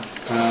 Okay.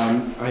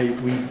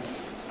 We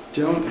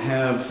don't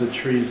have the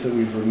trees that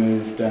we've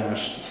removed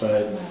dashed,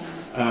 but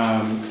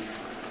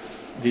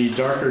the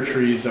darker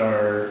trees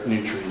are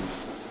new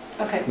trees.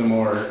 Okay. The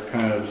more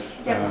kind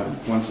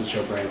of ones that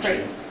show branching.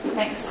 Great,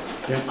 thanks.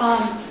 Yep.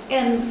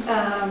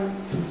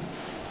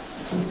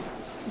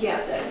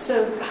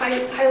 So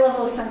high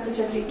level of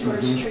sensitivity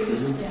towards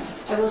trees.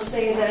 I will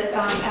say that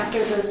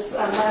after this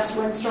last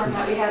windstorm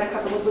that we had a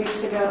couple of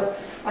weeks ago,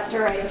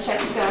 after I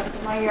checked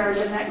out my yard,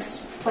 the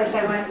next place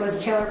I went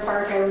was Taylor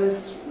Park. I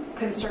was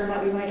concern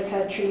that we might have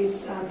had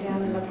trees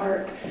down in the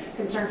park,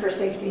 concern for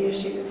safety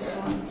issues.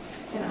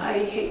 And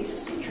I hate to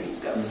see trees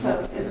go,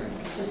 so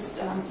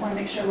just want to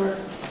make sure we're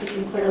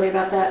speaking clearly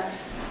about that.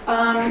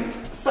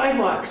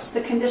 Sidewalks,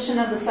 the condition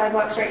of the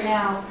sidewalks right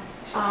now,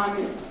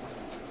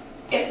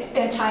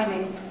 and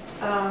timing.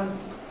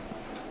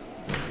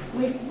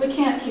 We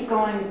can't keep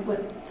going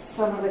with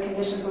some of the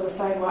conditions of the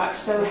sidewalks.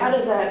 So how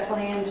does that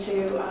play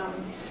into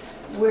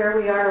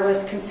where we are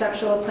with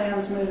conceptual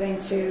plans moving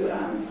to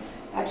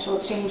actual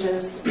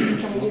changes?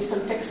 Can we do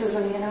some fixes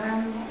in the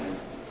interim?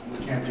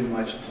 We can't do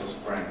much until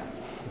spring.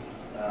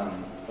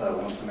 But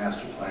once the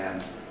master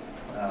plan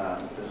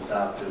is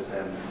adopted,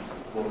 then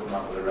we'll come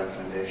up with a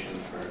recommendation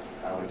for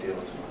how we deal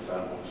with some of the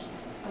sidewalks.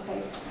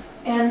 Okay.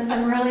 And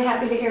I'm really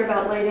happy to hear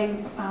about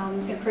lighting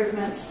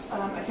improvements.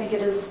 I think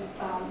it is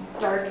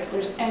dark. If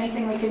there's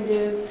anything we can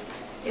do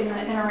in the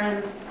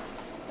interim,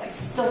 I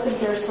still think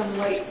there's some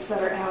lights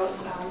that are out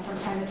from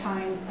time to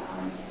time.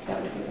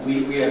 That would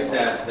be We have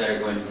staff that are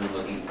going to be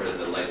looking for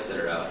the lights that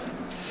are out.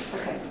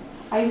 Okay.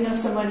 I know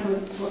someone who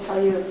will tell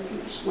you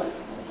each light.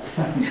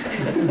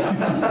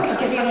 I'll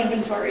give you an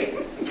inventory.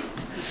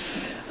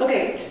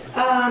 Okay.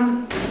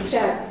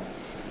 Chad.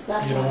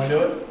 Last You don't one. want to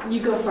do it? You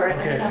go for it. I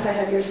Okay. don't know if I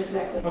have yours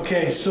exactly.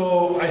 Okay,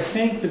 so I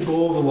think the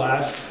goal of the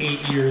last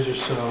 8 years or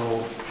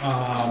so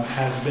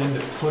has been to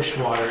push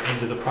water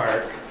into the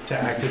park to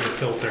act as a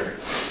filter.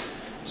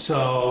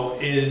 So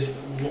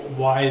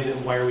why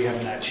are we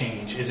having that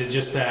change? Is it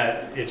just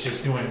that it's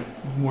just doing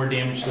more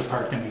damage to the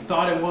park than we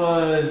thought it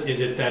was? Is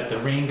it that the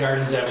rain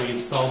gardens that we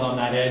installed on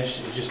that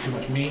edge is just too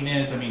much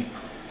maintenance? I mean,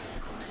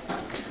 I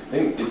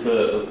think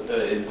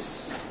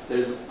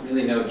There's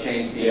really no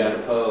change being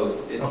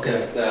proposed. It's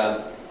just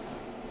the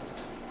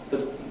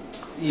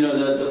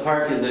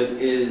park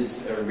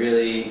is a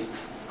really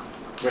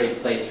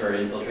great place for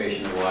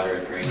infiltration of water.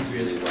 It drains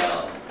really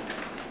well.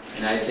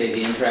 And I'd say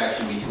the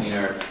interaction between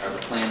our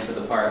plan for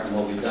the park and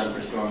what we've done for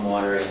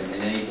stormwater and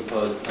any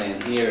proposed plan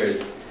here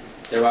is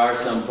there are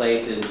some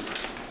places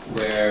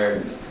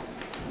where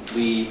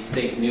we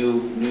think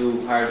new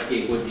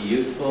hardscape would be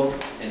useful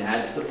and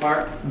add to the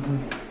park.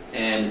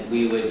 And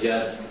we would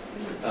just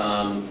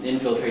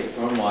infiltrate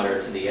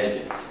stormwater to the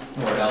edges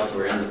or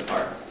elsewhere in the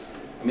park.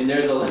 I mean,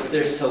 there's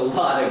a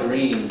lot of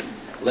green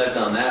left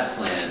on that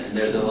plan, and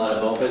there's a lot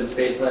of open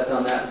space left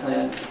on that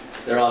plan.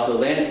 There are also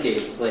landscape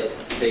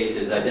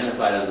spaces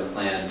identified on the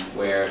plan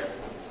where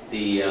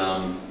the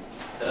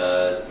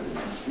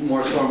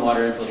more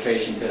stormwater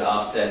infiltration could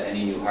offset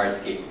any new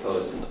hardscape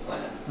proposed in the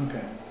plan.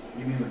 Okay.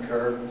 You mean the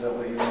curb? Is that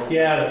what you want?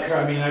 yeah, the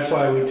curb. I mean, that's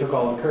why we took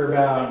all the curb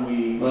out and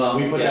we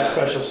put that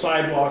special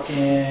sidewalk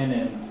in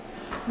and.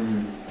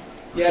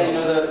 Yeah,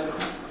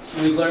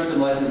 we've learned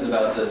some lessons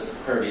about this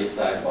pervious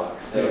sidewalk.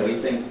 So we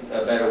think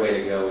a better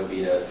way to go would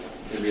be to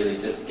really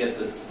just get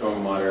the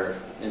stormwater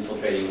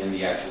infiltrating in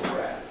the actual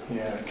grass.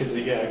 Yeah, because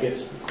it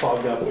gets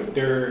clogged up with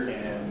dirt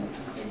and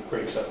it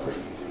breaks up pretty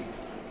easy.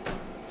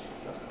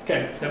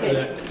 Okay, that was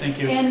it. Thank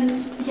you. And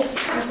yes,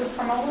 Mrs.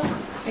 Carmela,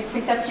 I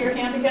think that's your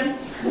hand again.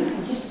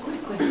 Just a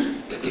quick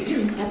question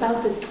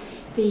about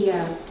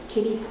the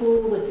kiddie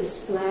pool with the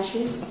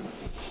splashes.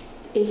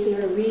 Is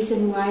there a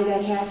reason why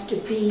that has to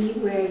be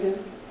where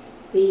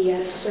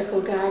the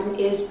circle garden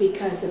is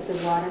because of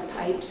the water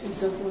pipes and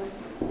so forth?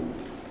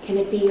 Can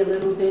it be a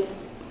little bit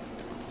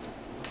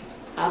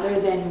other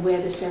than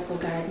where the circle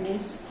garden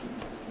is?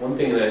 One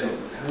thing that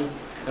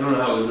I don't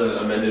know how it was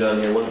amended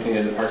on here. One thing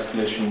that the Parks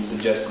Commission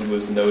suggested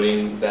was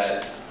noting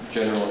that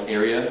general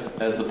area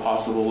as the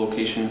possible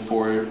location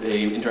for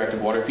a interactive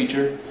water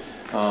feature.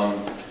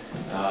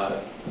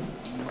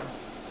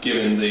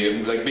 Given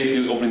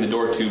basically opening the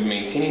door to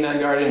maintaining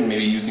that garden,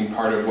 maybe using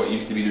part of what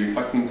used to be the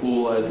reflecting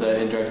pool as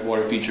an interactive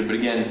water feature. But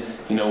again,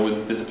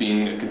 with this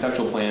being a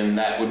conceptual plan,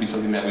 that would be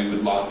something that we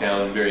would lock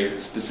down very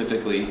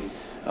specifically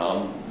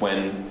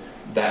when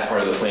that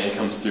part of the plan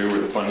comes through or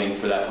the funding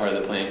for that part of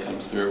the plan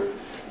comes through.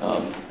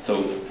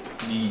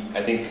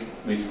 I think,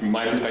 at least from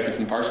my perspective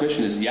from the Parks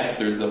Commission, is yes,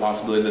 there's the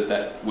possibility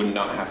that would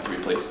not have to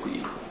replace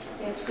the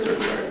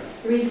circle garden.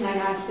 The reason I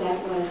asked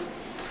that was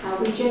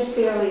we just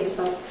barely, it's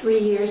about 3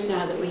 years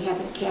now that we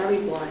haven't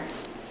carried water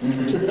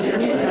to the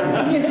circle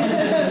garden.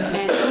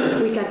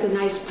 And we got the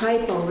nice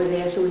pipe over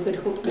there so we could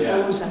hook the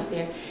hose up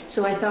there.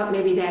 So I thought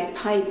maybe that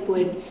pipe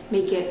would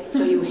make it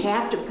so you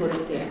have to put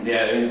it there.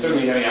 Yeah, I mean,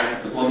 certainly having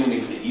access to plumbing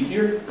makes it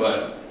easier,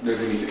 but there's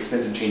going to be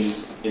extensive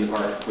changes in the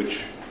park,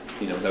 which,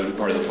 that would be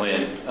part of the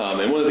plan.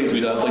 And one of the things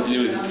we'd also like to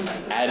do is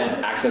add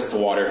access to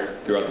water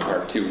throughout the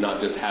park, too,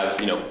 not just have,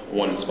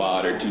 one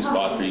spot or two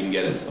spots where you can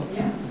get it. So.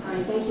 Yeah. All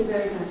right, thank you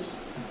very much.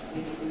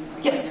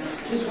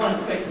 Yes. Just one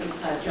quick,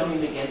 Joni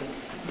McGinn.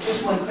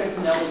 Just one quick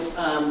note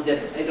that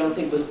I don't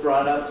think was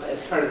brought up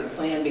as part of the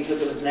plan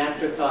because it was an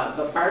afterthought,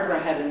 but Barbara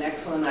had an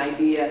excellent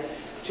idea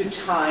to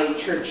tie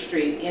Church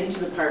Street into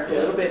the park a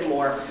little bit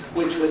more,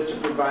 which was to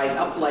provide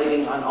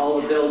uplighting on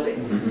all the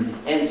buildings.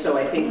 And so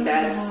I think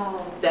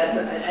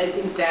I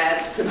think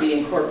that could be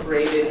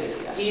incorporated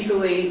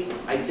easily.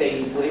 I say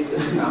easily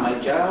because it's not my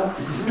job,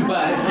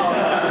 but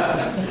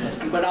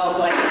But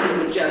also, I think it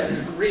would just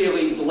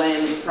really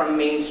blend from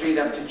Main Street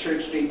up to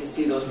Church Street to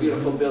see those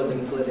beautiful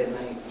buildings lit at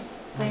night.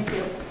 Thank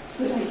you.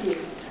 Thank you.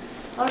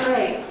 All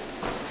right.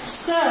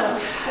 So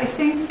I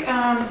think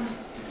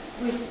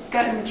we've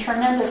gotten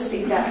tremendous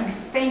feedback.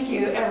 Thank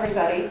you,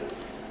 everybody.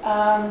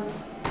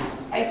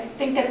 I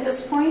think at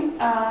this point,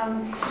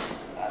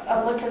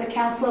 I'll look to the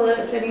council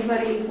if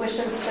anybody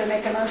wishes to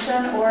make a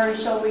motion, or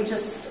shall we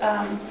just...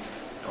 I'll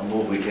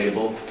move we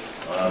table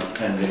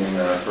pending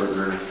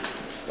further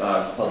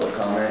public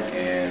comment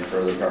and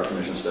further park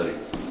commission study.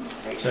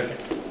 Second.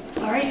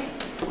 All right.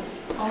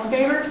 All in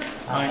favor?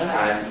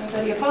 Aye.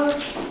 Anybody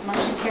opposed?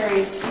 Motion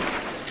carries.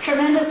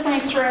 Tremendous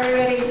thanks for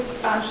everybody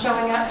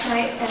showing up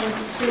tonight, and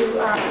to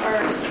our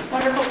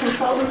wonderful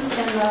consultants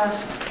and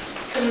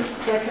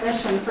the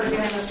commission for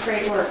doing this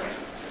great work.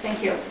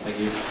 Thank you. Thank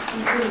you.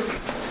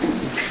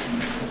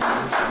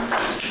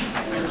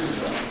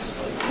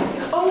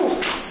 Oh,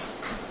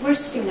 where's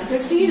Stina?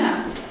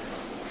 Christina,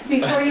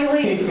 before you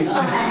leave,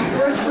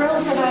 we're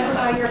thrilled to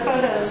have your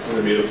photos.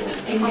 They're beautiful.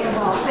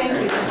 Wonderful. Thank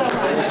you so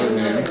much.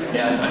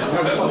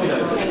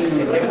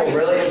 It will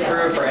really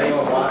improve for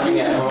anyone watching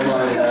at home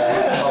on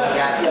public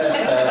access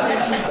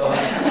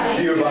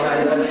the view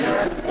behind us.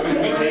 Always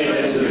be paying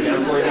attention to the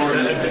council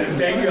orders.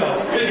 Thank you.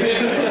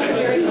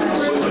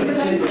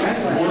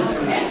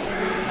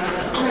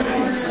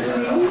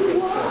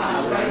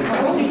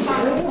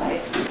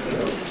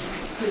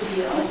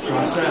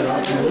 Cross that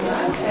off.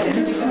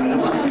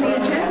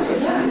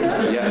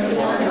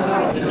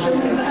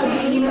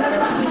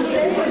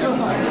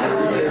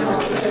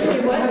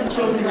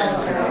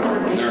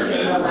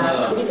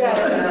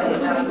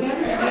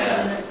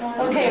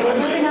 Okay, we're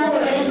moving on to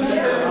item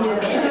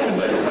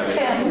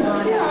 10.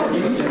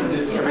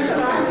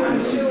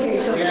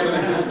 We have an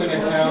existing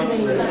account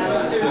with I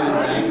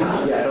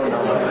don't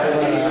know.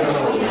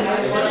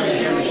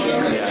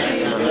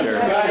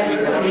 Guys,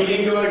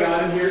 meeting going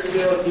on here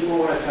still. If people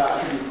want to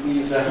talk, can you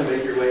please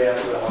make your way out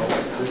to the hall.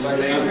 This is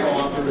landfill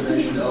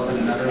authorization to open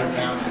another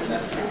account with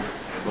that.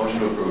 Motion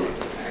to approve.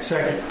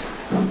 Second.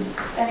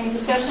 Any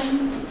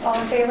discussion? All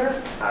in favor?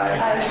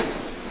 Aye.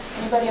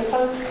 Anybody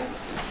opposed?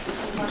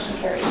 Motion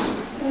carries.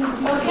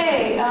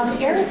 Okay,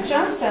 Eric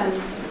Johnson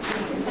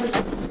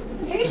is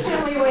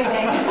patiently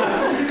waiting.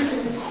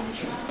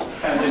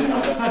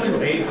 It's not too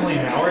late. It's only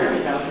an hour.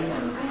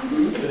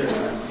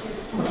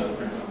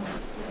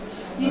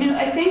 You know,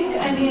 I think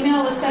an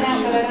email was sent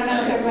out, but I don't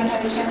know if everyone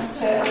had a chance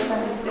to open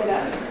it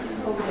up.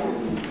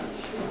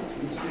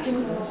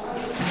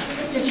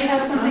 Did you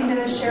have something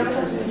to share with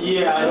us?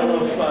 Yeah, I don't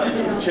know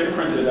if Chip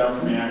printed it out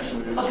for me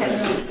actually. Okay.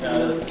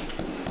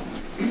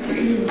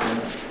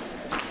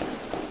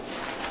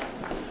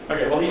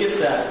 Okay, well he gets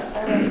that.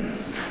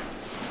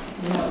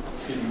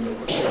 Excuse me real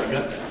quick. I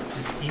got that.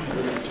 Email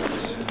it to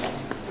us.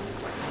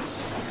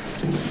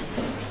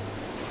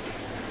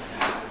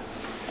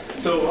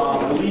 So I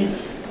believe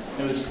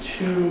it was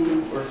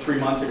 2 or 3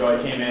 months ago I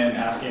came in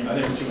asking, I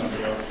think it was 2 months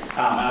ago,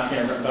 asking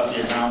about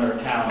the Around Our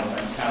Town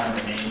events, Town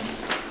in Maine.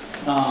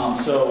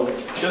 So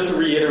just to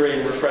reiterate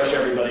and refresh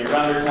everybody,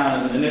 Around Our Town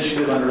is an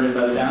initiative underwritten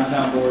by the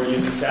Downtown Board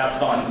using SAP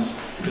funds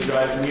to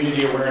drive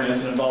community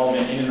awareness and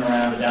involvement in and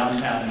around the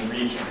downtown and the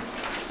region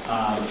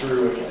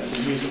through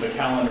the use of a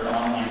calendar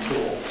online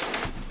tool.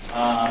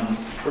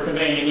 We're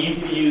conveying an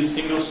easy-to-use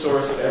single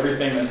source of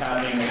everything that's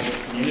happening in the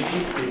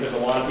community because a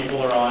lot of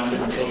people are on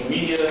different social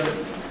media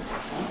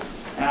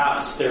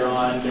apps, they're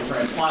on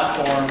different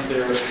platforms,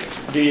 they're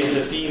via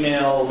just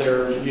email,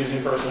 they're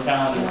using personal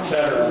calendars,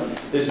 etc.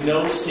 There's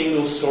no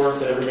single source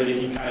that everybody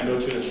can kind of go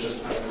to that's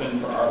just open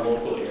for our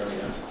local area.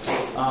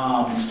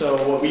 So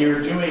what we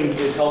are doing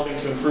is helping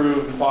to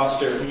improve and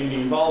foster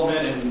community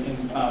involvement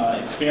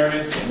and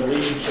experience and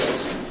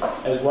relationships,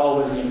 as well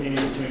within the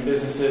community between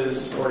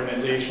businesses,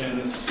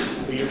 organizations,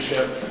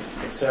 leadership,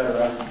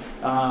 etc.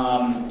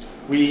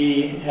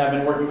 We have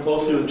been working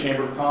closely with the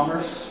Chamber of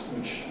Commerce,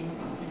 which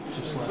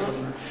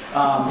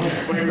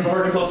we've been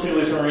working closely with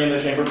Lisa Marie and the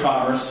Chamber of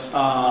Commerce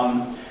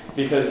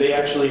because they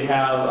actually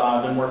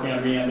have been working on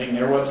revamping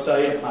their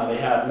website. They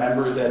have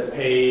members that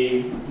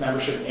pay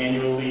membership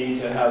annually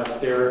to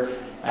have their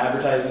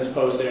advertisements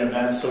posted in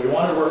events. So we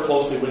wanted to work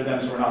closely with them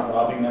so we're not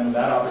robbing them of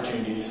that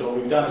opportunity. So what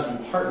we've done is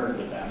we've partnered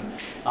with them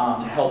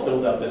to help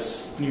build out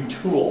this new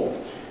tool.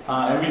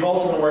 And we've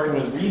also been working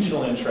with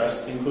regional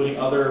interests, including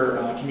other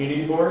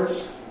community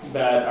boards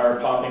that are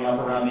popping up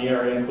around the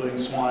area, including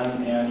Swan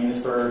and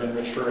Enosburg and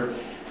Richford,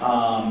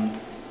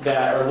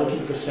 that are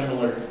looking for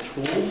similar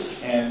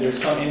tools. And there's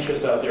some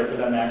interest out there for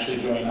them to actually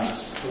join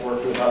us, to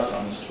work with us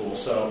on this tool.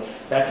 So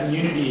that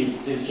community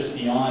is just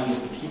beyond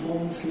just the people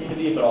in this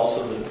community, but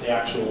also the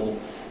actual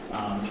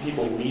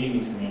people leading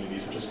these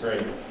communities, which is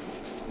great.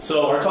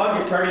 So our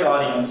target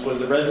audience was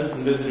the residents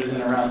and visitors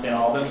in and around St.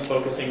 Albans,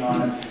 focusing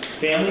on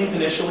families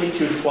initially,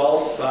 2 to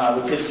 12,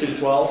 with kids 2 to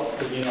 12,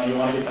 because you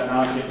want to get them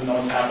out and get them know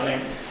what's happening.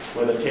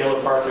 With a Taylor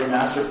Parkway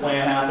master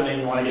plan happening,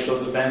 you want to get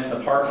those events in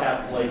the park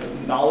have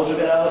knowledge of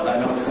it out.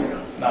 I know it's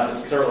not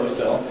it's early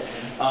still.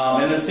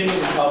 And then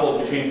singles and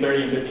couples between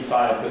 30 and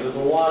 55, because there's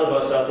a lot of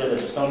us out there that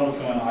just don't know what's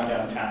going on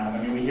downtown.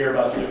 I mean, we hear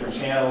about the different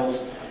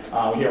channels,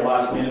 we hear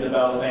last minute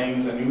about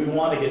things. I mean, we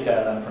want to get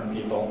that out in front of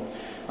people.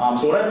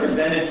 So what I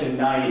presented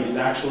tonight is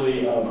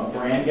actually a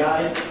brand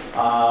guide,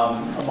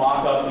 a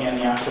mock-up and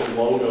the actual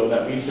logo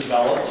that we've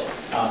developed,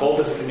 both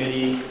as a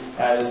committee,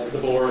 as the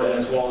board, and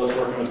as well as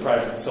working with a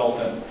private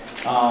consultant.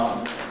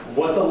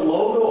 What the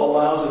logo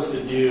allows us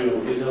to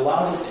do is it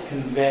allows us to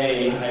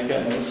convey, and I've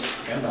got notes,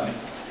 stand by,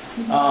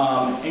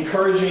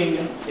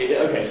 encouraging,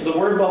 okay, so the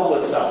word bubble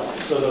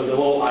itself, so the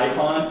little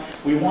icon,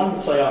 we wanted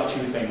to play off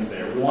two things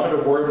there. We wanted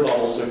a word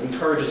bubble so it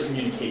encourages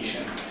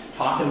communication,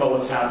 talking about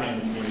what's happening in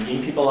the community,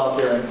 getting people out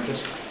there and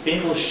just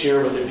being able to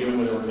share what they're doing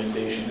with their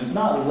organization. It's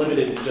not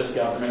limited to just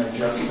government or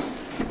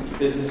just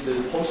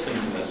businesses posting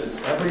to this.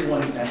 It's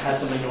everyone that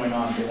has something going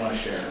on they want to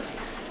share.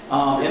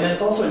 And then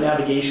it's also a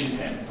navigation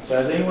pin. So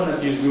as anyone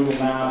that's used Google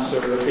Maps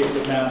or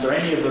Facebook Maps or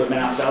any of the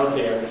maps out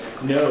there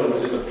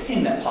knows, there's a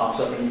pin that pops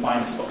up when you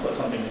find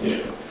something to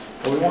do.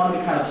 But we wanted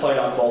to kind of play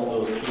off both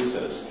of those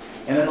pieces.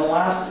 And then the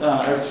last,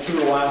 or two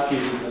of the last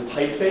pieces, the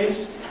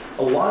typeface.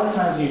 A lot of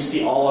times when you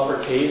see all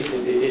uppercase,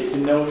 it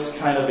denotes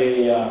kind of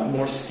a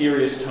more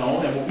serious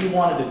tone. And what we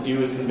wanted to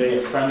do is convey a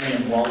friendly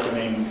and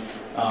welcoming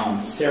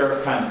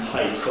serif kind of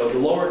type. So the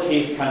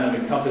lowercase kind of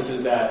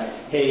encompasses that,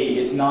 hey,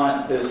 it's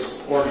not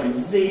this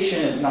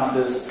organization, it's not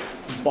this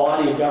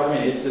body of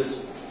government, it's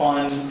this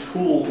fun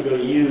tool to go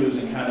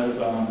use and kind of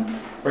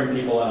bring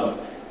people out.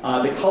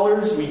 The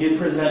colors we did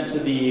present to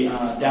the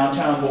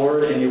downtown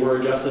board, and they were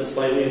adjusted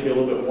slightly to be a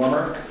little bit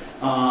warmer.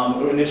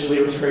 Initially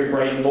it was very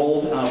bright and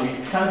bold. We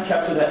kind of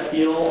kept to that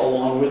feel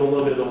along with a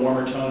little bit of the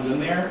warmer tones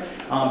in there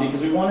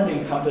because we wanted to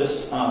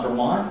encompass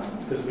Vermont,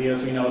 because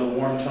as we know, the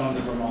warm tones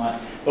of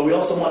Vermont, but we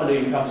also wanted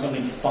to encompass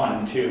something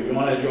fun too. We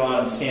wanted to draw out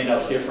and stand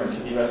out different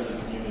to the rest of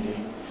the community.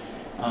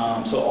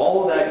 So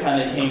all of that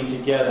kind of came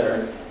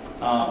together.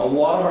 A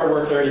lot of our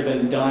work's already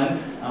been done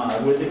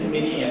with the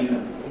committee,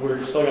 and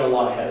we're still got a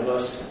lot ahead of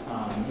us.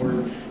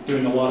 We're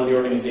doing a lot of the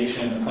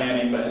organization and the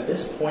planning, but at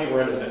this point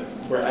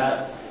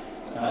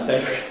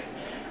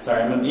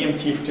sorry, I'm an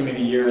EMT for too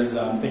many years,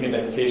 thinking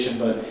edification,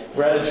 but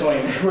we're at a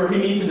point where we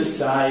need to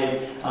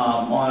decide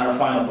on our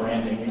final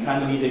branding. We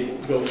kind of need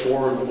to go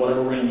forward with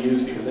whatever we're going to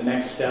use, because the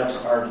next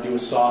steps are to do a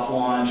soft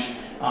launch,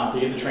 to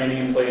get the training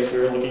in place. We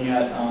were looking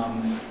at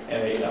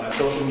a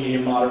social media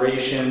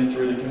moderation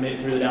through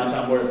the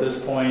downtown board at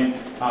this point.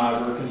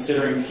 We're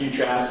considering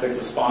future aspects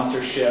of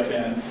sponsorship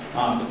and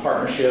the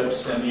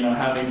partnerships, and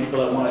having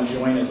people that want to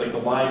join us, like the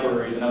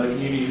libraries and other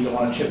communities that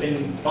want to chip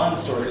in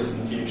funds towards this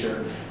in the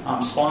future.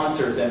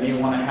 Sponsors that may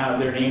want to have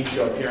their name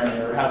show up here and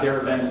there, or have their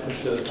events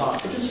pushed to the top,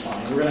 which is fine.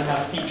 We're going to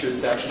have featured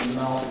sections and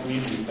also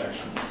community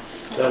sections.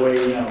 That way,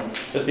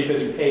 just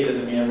because you pay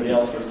doesn't mean everybody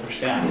else gets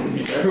pushed down.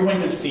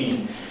 Everyone is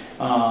seen.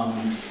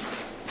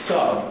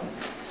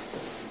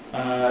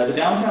 The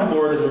downtown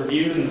board has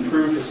reviewed and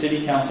approved for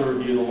city council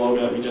review the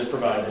logo that we just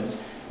provided.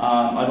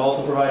 I've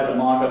also provided a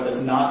mock-up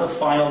that's not the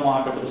final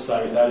mock-up of the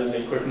site. That is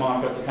a quick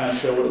mock-up to kind of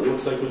show what it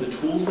looks like with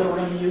the tools that we're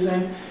going to be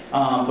using.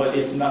 But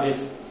it's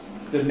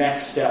the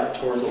next step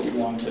towards what we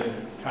want to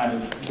kind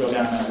of go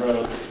down that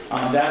road.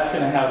 That's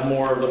going to have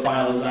more of the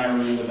final design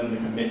review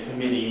within the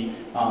committee,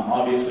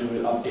 obviously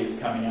with updates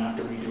coming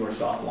after we do our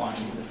soft launch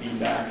and get the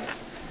feedback.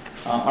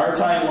 Our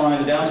timeline,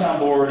 the downtown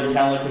board and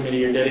calendar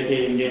committee are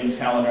dedicating getting this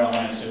calendar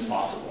online as soon as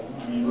possible.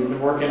 I mean, we've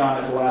been working on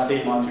it for the last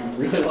 8 months.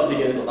 We'd really love to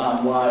get it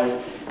live.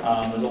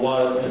 There's a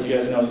lot of, as you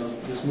guys know,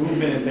 this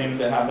movement and things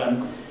that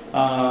happen.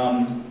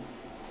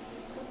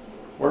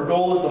 Our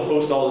goal is to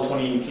host all the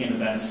 2018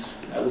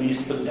 events, at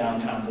least for the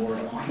downtown board,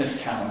 on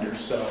this calendar.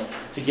 So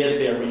to get it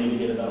there, we need to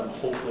get it up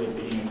hopefully at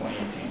the beginning of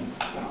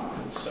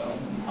 2018. So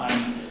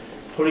I'm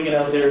putting it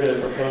out there to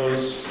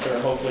propose, or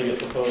hopefully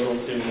get a proposal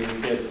to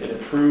get it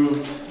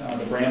approved,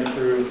 the brand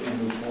approved,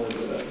 and move forward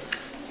with it.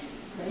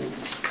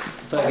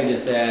 If I could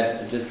just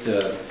add, just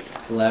to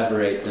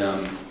elaborate,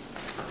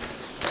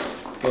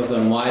 both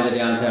on why the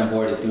downtown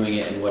board is doing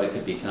it and what it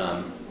could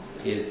become,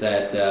 is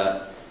that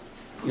the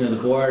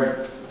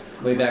board,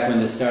 way back when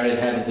this started,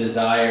 had the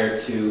desire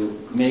to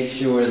make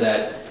sure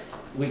that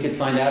we could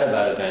find out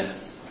about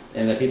events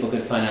and that people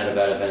could find out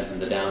about events in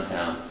the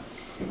downtown.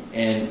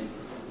 And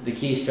the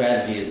key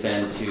strategy has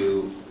been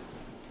to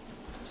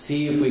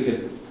see if we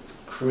could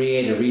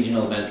create a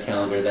regional events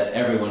calendar that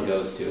everyone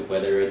goes to,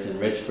 whether it's in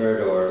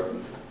Richford or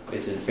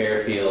it's in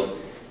Fairfield,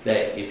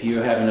 that if you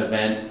have an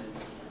event,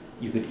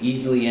 you could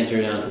easily enter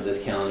it onto this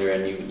calendar,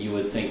 and you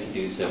would think to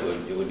do so.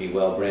 It would be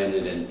well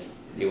branded and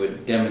it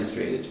would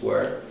demonstrate its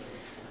worth.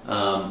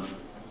 The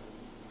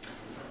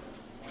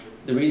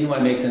reason why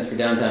it makes sense for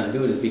downtown to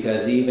do it is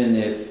because even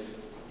if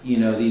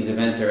these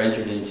events are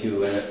entered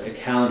into a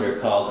calendar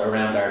called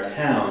Around Our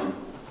Town,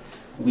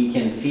 we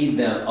can feed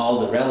them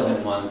all the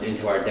relevant ones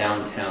into our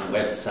downtown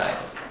website.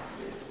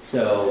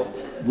 So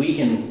we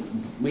can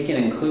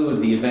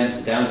include the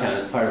events downtown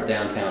as part of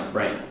downtown's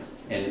brand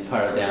and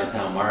part of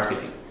downtown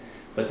marketing,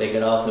 but they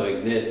could also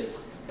exist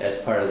as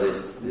part of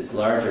this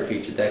larger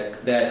feature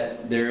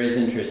that there is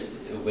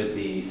interest with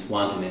the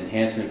Swanton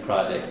Enhancement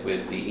Project,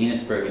 with the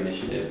Enosburg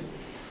Initiative.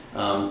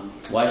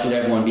 Why should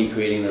everyone be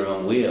creating their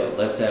own wheel?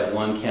 Let's have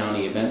one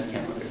county events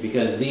calendar,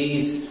 because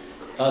these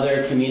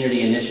other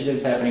community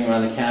initiatives happening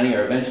around the county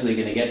are eventually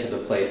going to get to the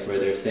place where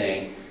they're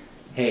saying,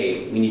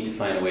 hey, we need to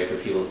find a way for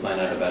people to find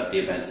out about the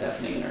events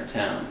happening in our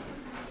town.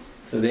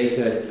 So they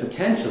could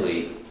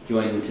potentially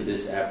join into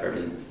this effort,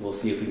 and we'll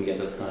see if we can get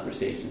those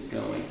conversations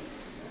going.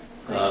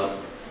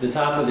 The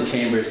top of the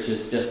chamber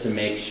is just to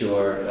make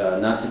sure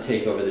not to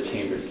take over the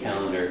chamber's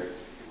calendar,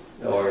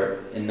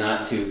 and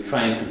not to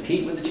try and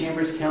compete with the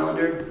chamber's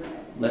calendar.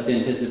 Let's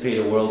anticipate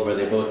a world where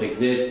they both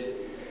exist,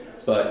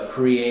 but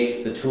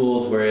create the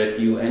tools where if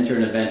you enter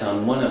an event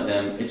on one of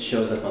them, it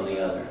shows up on the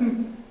other.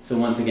 So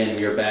once again,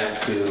 you're back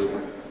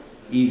to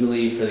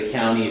easily for the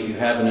county, if you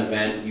have an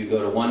event, you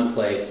go to one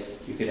place,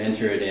 you could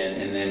enter it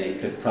in, and then it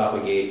could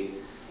propagate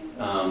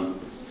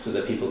so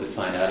that people could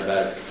find out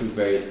about it through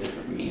various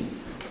different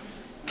means.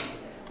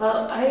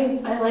 Well,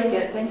 I like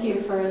it. Thank you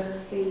for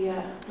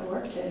the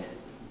work to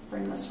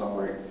bring this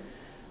forward.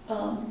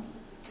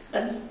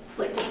 I'd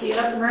like to see it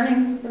up and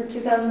running for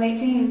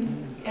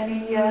 2018.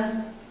 Any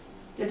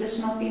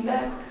additional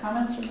feedback,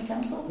 comments from the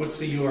council? What's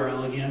the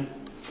URL again?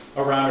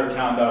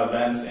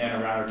 AroundOurTown.events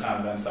and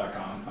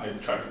AroundOurTownEvents.com. I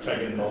tried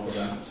getting both of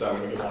them, so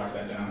we could lock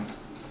that down.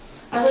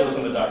 Still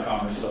some of the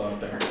 .com is still out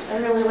there. I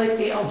really like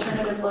the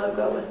alternative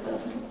logo with the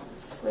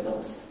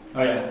squiggles.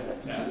 Oh yeah,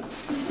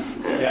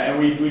 yeah, and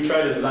we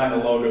try to design the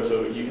logo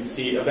so you can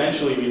see.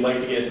 Eventually, we'd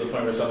like to get to the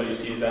point where somebody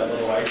sees that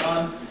little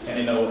icon and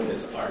they know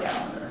it's our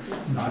calendar.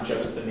 It's not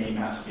just the name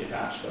has to be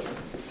attached. But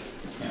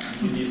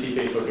yeah, you see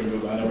Facebook and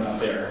Google. I know we're not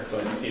there,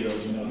 but you see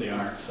those, you know they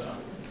are. So.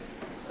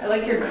 I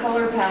like your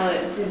color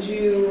palette. Did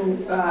you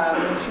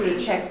make sure to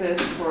check this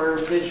for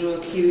visual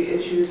cue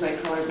issues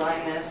like color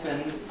blindness,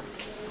 and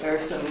there are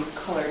some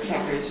color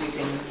checkers you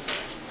can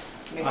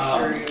make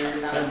sure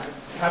you're not.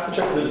 I have to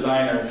check with the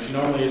designer. She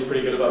normally is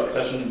pretty good about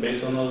touching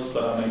base on those,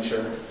 but I'll make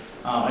sure.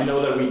 I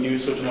know that we do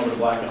switch them over to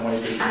black and white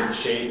so you can get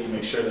shades to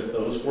make sure that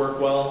those work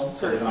well,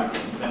 so they're not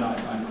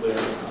unclear.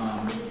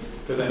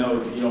 Because I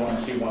know you don't want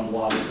to see one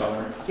blob of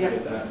color. Yep.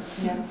 Get that.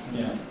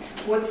 Yeah.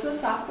 What's the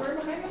software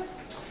behind this?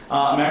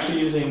 I'm actually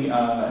using,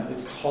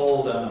 it's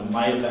called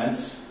My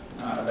Events.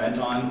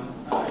 Eventon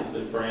is the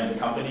brand, the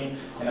company,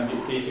 and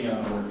I'm basing it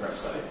on a WordPress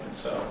site.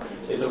 So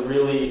it's a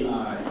really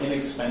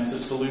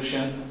inexpensive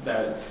solution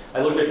that I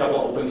looked at a couple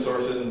of open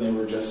sources and they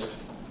were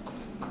just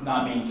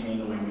not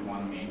maintained the way we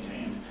want them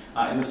maintained.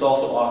 And this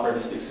also offered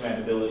us the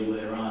expandability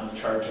later on of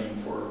charging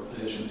for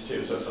positions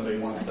too. So if somebody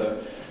wants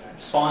to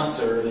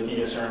sponsor, they can get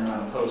a certain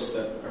amount of posts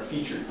that are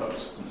featured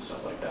posts and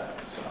stuff like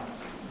that. So.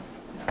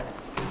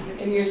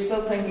 And you're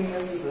still thinking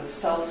this is a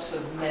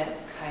self-submit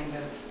kind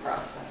of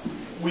process?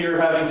 We are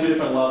having two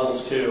different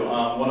levels too.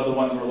 One of the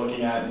ones we're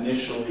looking at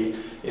initially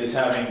is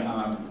having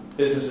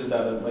businesses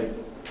that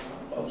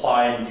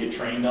apply and you get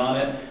trained on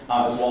it,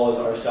 as well as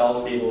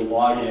ourselves be able to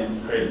log in,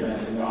 create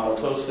events, and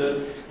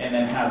auto-posted, and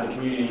then have the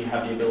community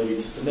have the ability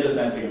to submit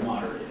events and get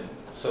moderated.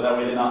 So that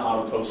way they're not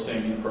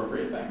auto-posting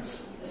inappropriate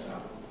things.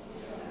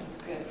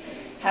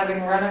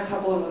 Having run a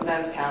couple of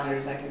events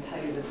calendars, I can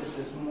tell you that this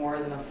is more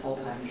than a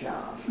full-time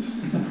job.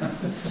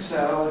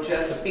 So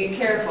just be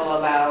careful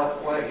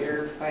about what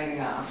you're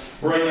biting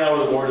off. Right now,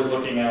 the board is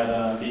looking at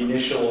the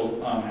initial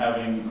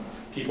having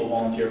people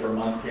volunteer for a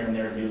month here and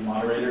there to be the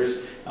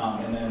moderators,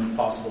 and then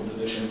possible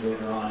positions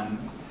later on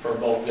for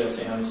both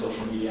this and the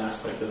social media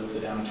aspect of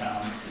the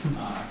downtown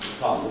to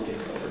possibly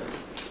take it over.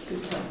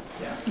 Good job.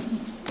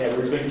 Yeah,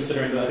 we've been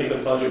considering that. I think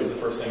the budget was the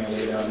first thing I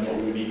laid out and what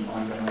we would need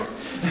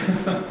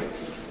ongoing.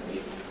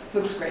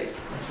 Looks great.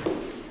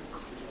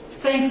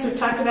 Thanks. We've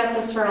talked about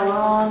this for a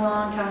long,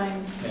 long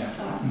time.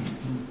 Yeah.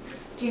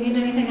 Do you need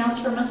anything else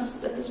from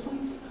us at this point?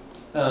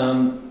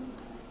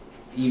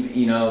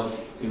 You know,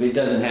 it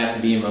doesn't have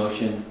to be a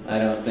motion, I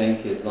don't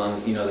think, as long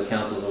as, the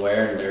council's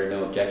aware and there are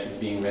no objections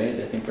being raised.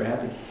 I think we're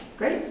happy.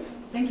 Great.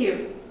 Thank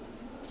you.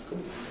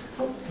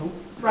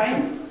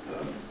 Ryan?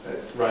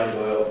 Ryan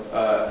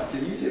Doyle,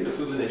 did you say this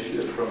was an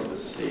initiative from the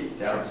state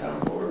downtown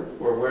board,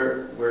 or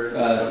where is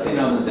this? St.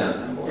 Albans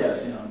downtown board. Yeah,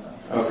 St. Albans.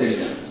 Okay,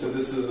 so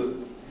this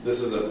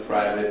is a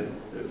private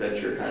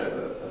venture kind of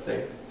a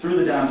thing? Through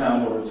the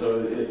downtown board, so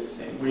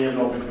we have an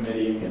open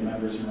committee and we get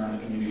members from around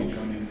the community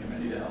joining the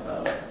committee to help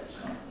out.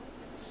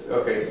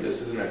 Okay, so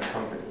this isn't a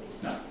company?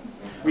 No.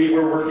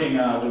 We're working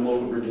with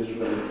Local Brew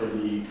Digital for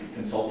the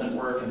consultant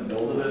work and the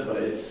build of it, but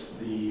it's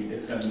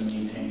going to be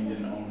maintained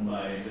and owned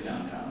by the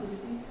downtown.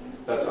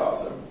 That's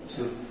awesome. This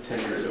is 10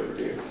 years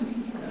overdue.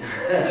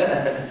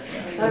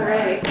 All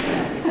right.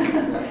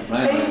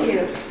 Thank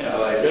you. Yeah,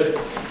 that's good.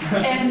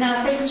 And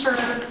thanks for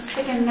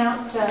sticking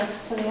out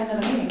to the end of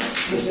the meeting.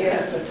 Almost the end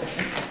of the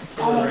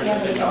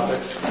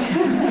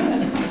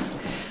meeting.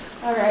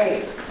 All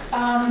right.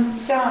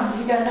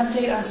 Dom, you got an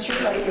update on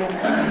streetlight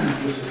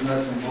banners? This is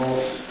nuts and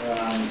bolts.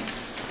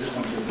 Just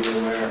want you to be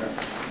aware.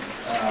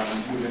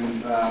 We've been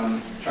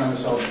trying to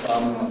solve the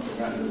problem of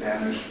preventing the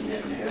banners from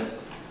getting hit.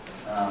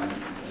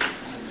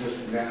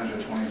 existing banners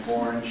are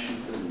 24-inch.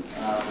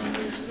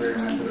 We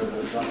experimented over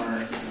the summer,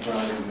 you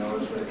probably didn't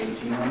notice, with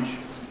 18-inch.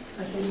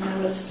 I didn't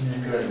notice.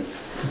 Good.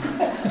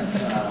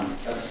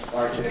 That's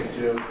our take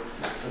too.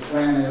 The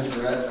plan is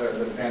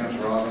the banners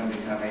are all going to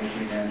become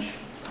 18-inch.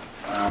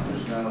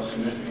 There's no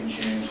significant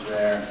change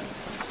there.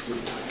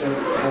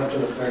 Up to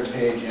the third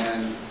page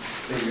end,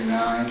 figure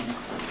 9.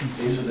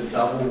 These are the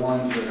double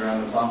ones that are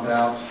on the bump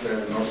outs. They're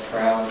the most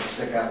proud,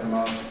 stick out the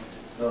most.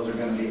 Those are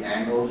going to be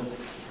angled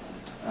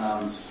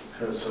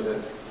so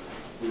that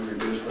we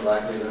reduce the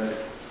likelihood.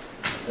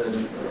 The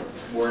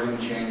wording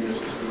changes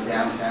to be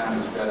downtown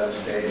instead of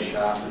stay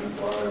shop in the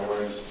Florida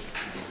words.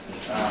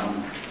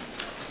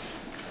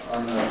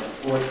 On the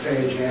fourth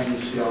page, and you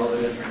see all the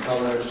different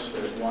colors.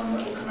 There's one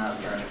that will come out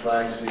during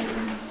flag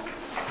season.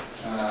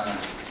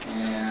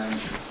 And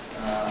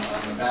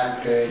on the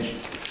back page,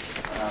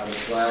 the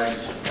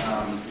flags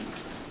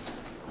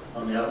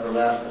on the upper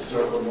left, the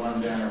circled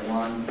one, banner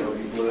 1, they'll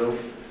be blue.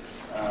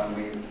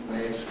 We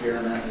may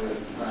experiment with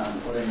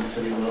putting the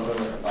city logo at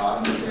the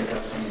bottom to take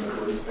up some of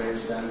the blue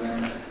space down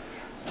there.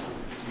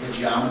 The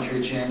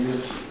geometry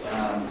changes.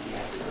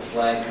 The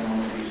flag can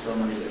only be so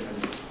many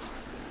different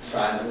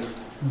sizes,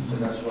 so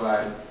that's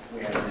why we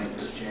had to make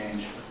this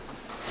change.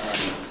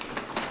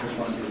 Just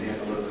wanted to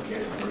take a look in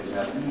case anybody's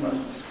asking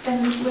questions.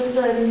 And with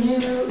the new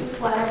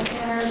flag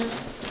banners,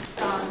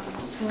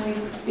 can we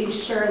be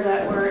sure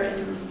that we're in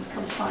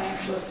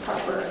compliance with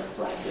proper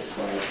flag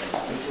display?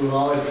 We've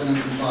always been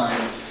in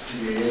compliance.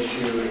 The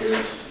issue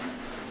is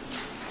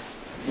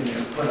when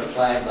you put a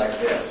flag like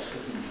this,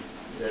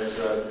 there's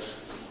a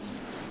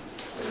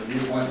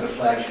viewpoint that the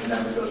flag should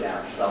never go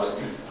down. It should always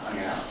be hung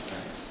out.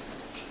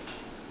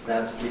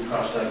 That we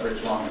crossed that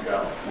bridge long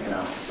ago,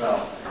 So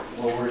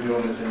what we're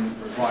doing is in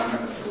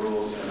requirement of the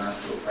rules and not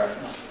to a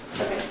preference.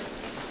 Okay.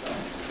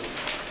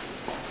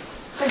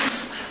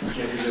 Thanks.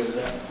 Jeff, you good with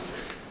that?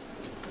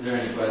 Is there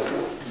any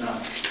questions? No.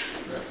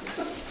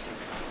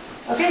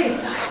 Okay.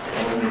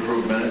 Motion to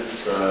approve minutes,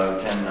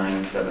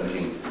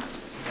 10/9/17.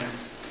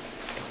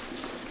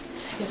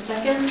 Take a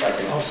second.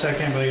 I'll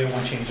second, but I got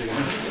one change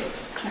again.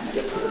 Trying to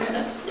get to the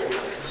minutes.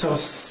 So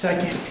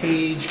second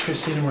page,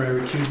 Kristen, where I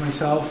recused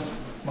myself.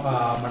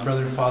 My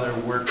brother and father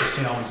worked for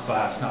St. Albans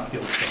Glass, not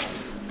Fieldstone.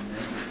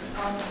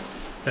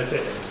 That's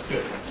it.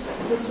 Good.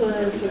 This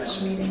was which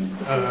meeting?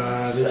 This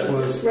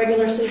was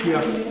regular city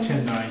council meeting?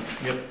 10/9.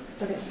 Yep.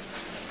 Okay.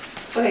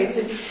 Okay,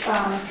 so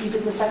you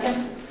did the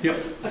second? Yep.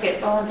 Okay,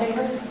 all in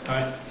favor?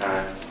 Aye.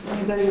 Aye.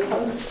 Anybody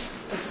opposed?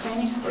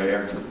 Abstaining? Right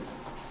here.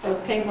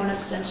 Okay, one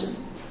abstention.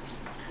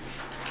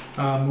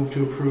 Move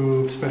to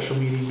approve special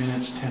meeting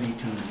minutes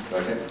 10/18.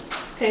 Second.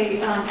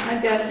 Okay,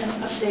 I've got an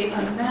update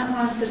on that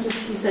one. This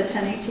is, you said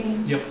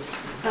 10/18? Yep.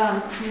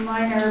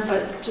 Minor,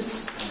 but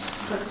just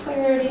for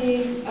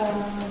clarity,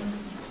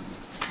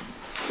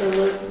 the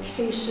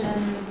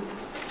location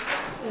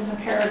in the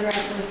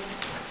paragraph with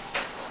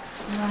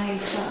my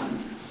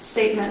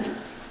statement.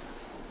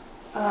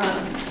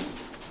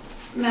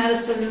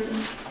 Madison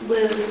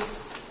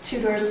lives 2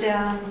 doors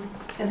down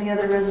and the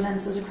other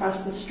residence is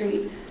across the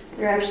street.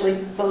 They're actually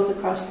both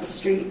across the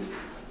street.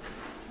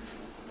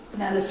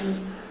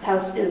 Madison's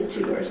house is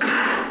 2 doors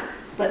down,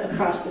 but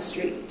across the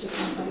street. Just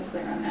want to be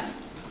clear on that.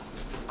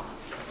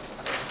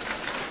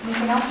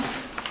 Anything else?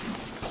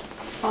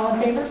 All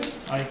in favor?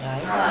 Aye.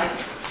 Aye.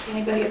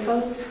 Anybody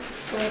opposed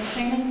or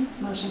abstaining?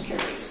 Motion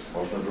carries.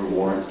 Motion to approve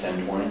warrants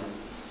 10/20.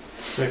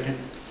 Second.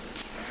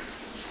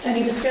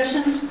 Any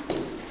discussion?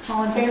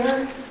 All in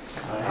favor?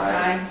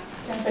 Aye.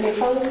 Anybody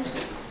opposed?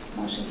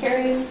 Motion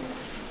carries.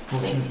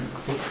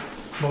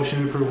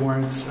 Motion to approve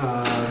warrants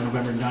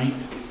November 9th.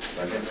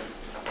 Second.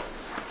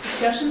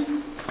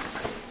 Discussion?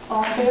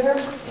 All in favor?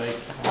 Aye.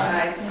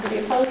 Aye. Anybody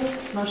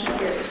opposed? Motion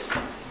carries.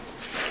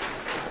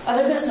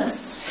 Other business?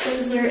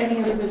 Is there any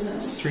other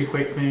business? 3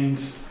 quick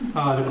things.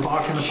 The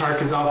clock in the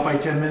park is off by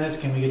 10 minutes.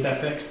 Can we get that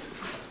fixed?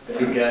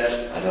 Good catch.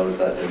 I noticed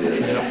that too.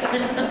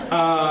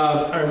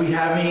 Are we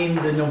having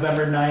the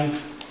November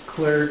 9th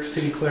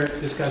city clerk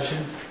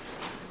discussion?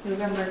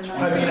 November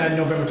 9th.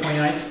 November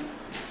 29th?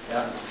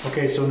 Yeah.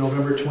 Okay, so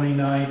November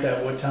 29th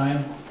at what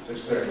time?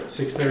 6:30.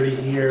 6:30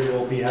 here.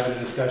 We'll be having a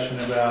discussion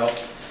about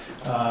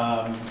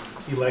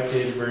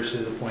elected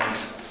versus appointed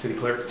city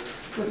clerk.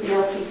 With the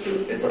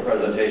LCT. It's a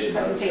presentation.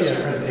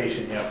 Presentation.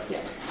 Presentation, yep.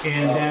 Yeah.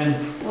 And then...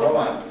 Hold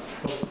on.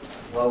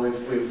 Well,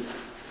 we've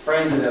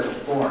framed it as a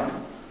forum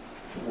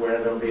where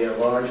there'll be a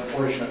large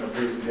portion of the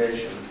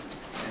presentation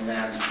and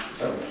then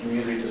some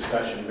community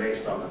discussion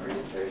based on the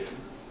presentation.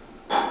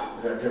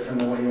 Is that different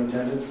than what you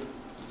intended?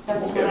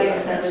 That's what I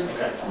intended.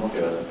 Okay. I'm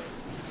okay with it.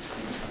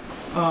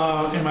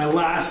 And my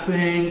last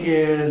thing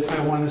is I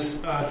want to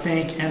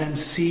thank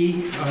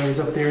NMC. I was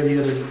up there the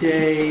other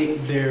day.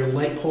 Their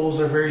light poles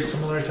are very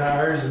similar to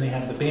ours, and they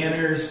have the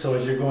banners. So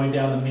as you're going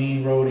down the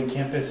main road in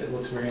campus, it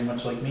looks very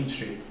much like Main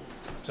Street.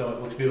 So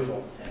it looks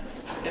beautiful.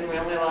 And we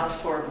only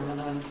lost 4 of them in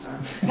the windstorm.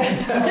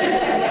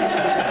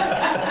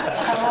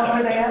 How long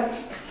were they up?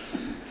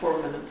 4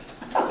 minutes.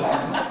 All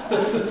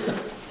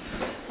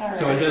right.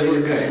 So it does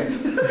look good.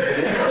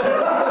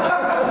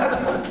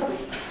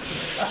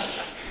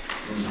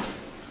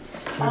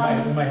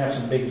 We might have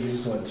some big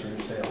used ones for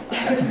sale.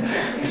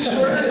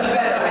 Shorter is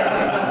better,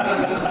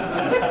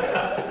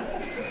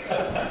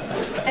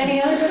 Any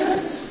other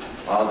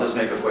business? I'll just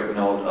make a quick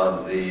note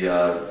of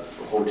the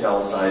hotel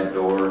side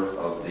door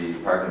of the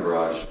parking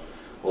garage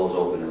blows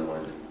open in the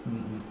wind.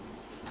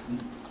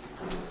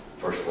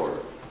 First floor.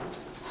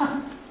 Huh.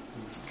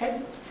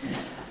 Okay.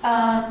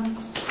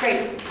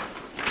 Great.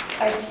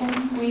 I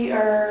think we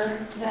are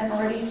then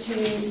ready to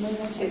move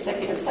into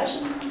executive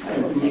session.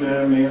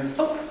 Madam Mayor?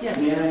 Oh,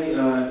 yes. May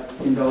I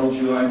indulge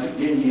you? I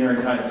didn't hear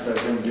in time because I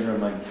was having dinner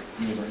with my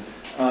neighbor.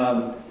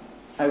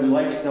 I would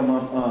like to come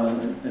up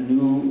on a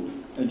new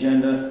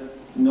agenda,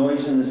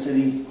 noise in the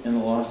city and the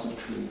loss of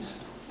trees.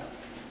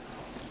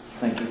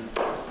 Thank you.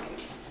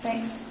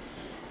 Thanks.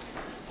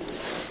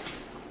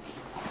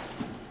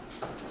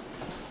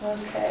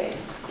 Okay.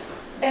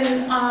 And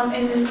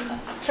in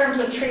terms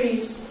of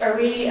trees, are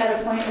we at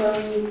a point where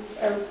we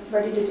are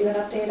ready to do an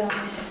update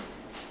on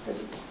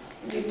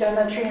we've done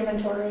the tree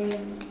inventory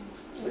and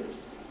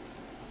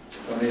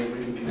Well, maybe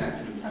we can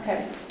connect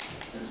okay.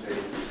 and see.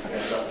 I got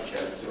stuff to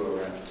chat to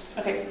around.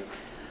 Okay.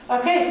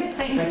 Okay,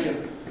 thanks. Thank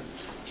you.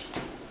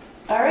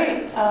 All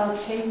right, I'll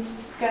take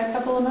a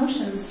couple of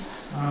motions.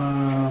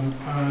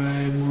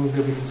 I move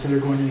that we consider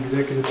going into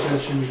executive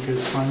session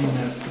because finding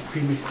that the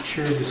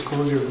premature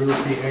disclosure of real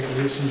estate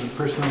acquisitions and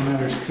personnel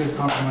matters could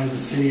compromise the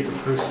city or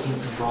person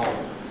involved.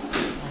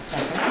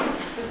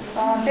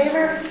 All in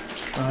favor?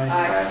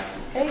 Aye.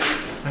 Okay.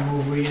 I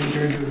move we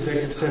enter into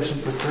executive session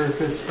for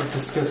purpose of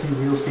discussing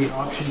real estate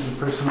options and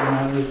personnel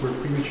matters where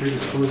premature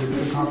disclosure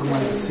could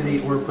compromise the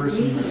city or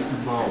persons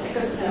involved.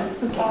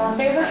 All in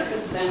favor?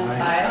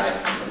 Aye.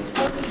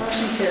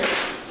 Motion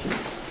carries.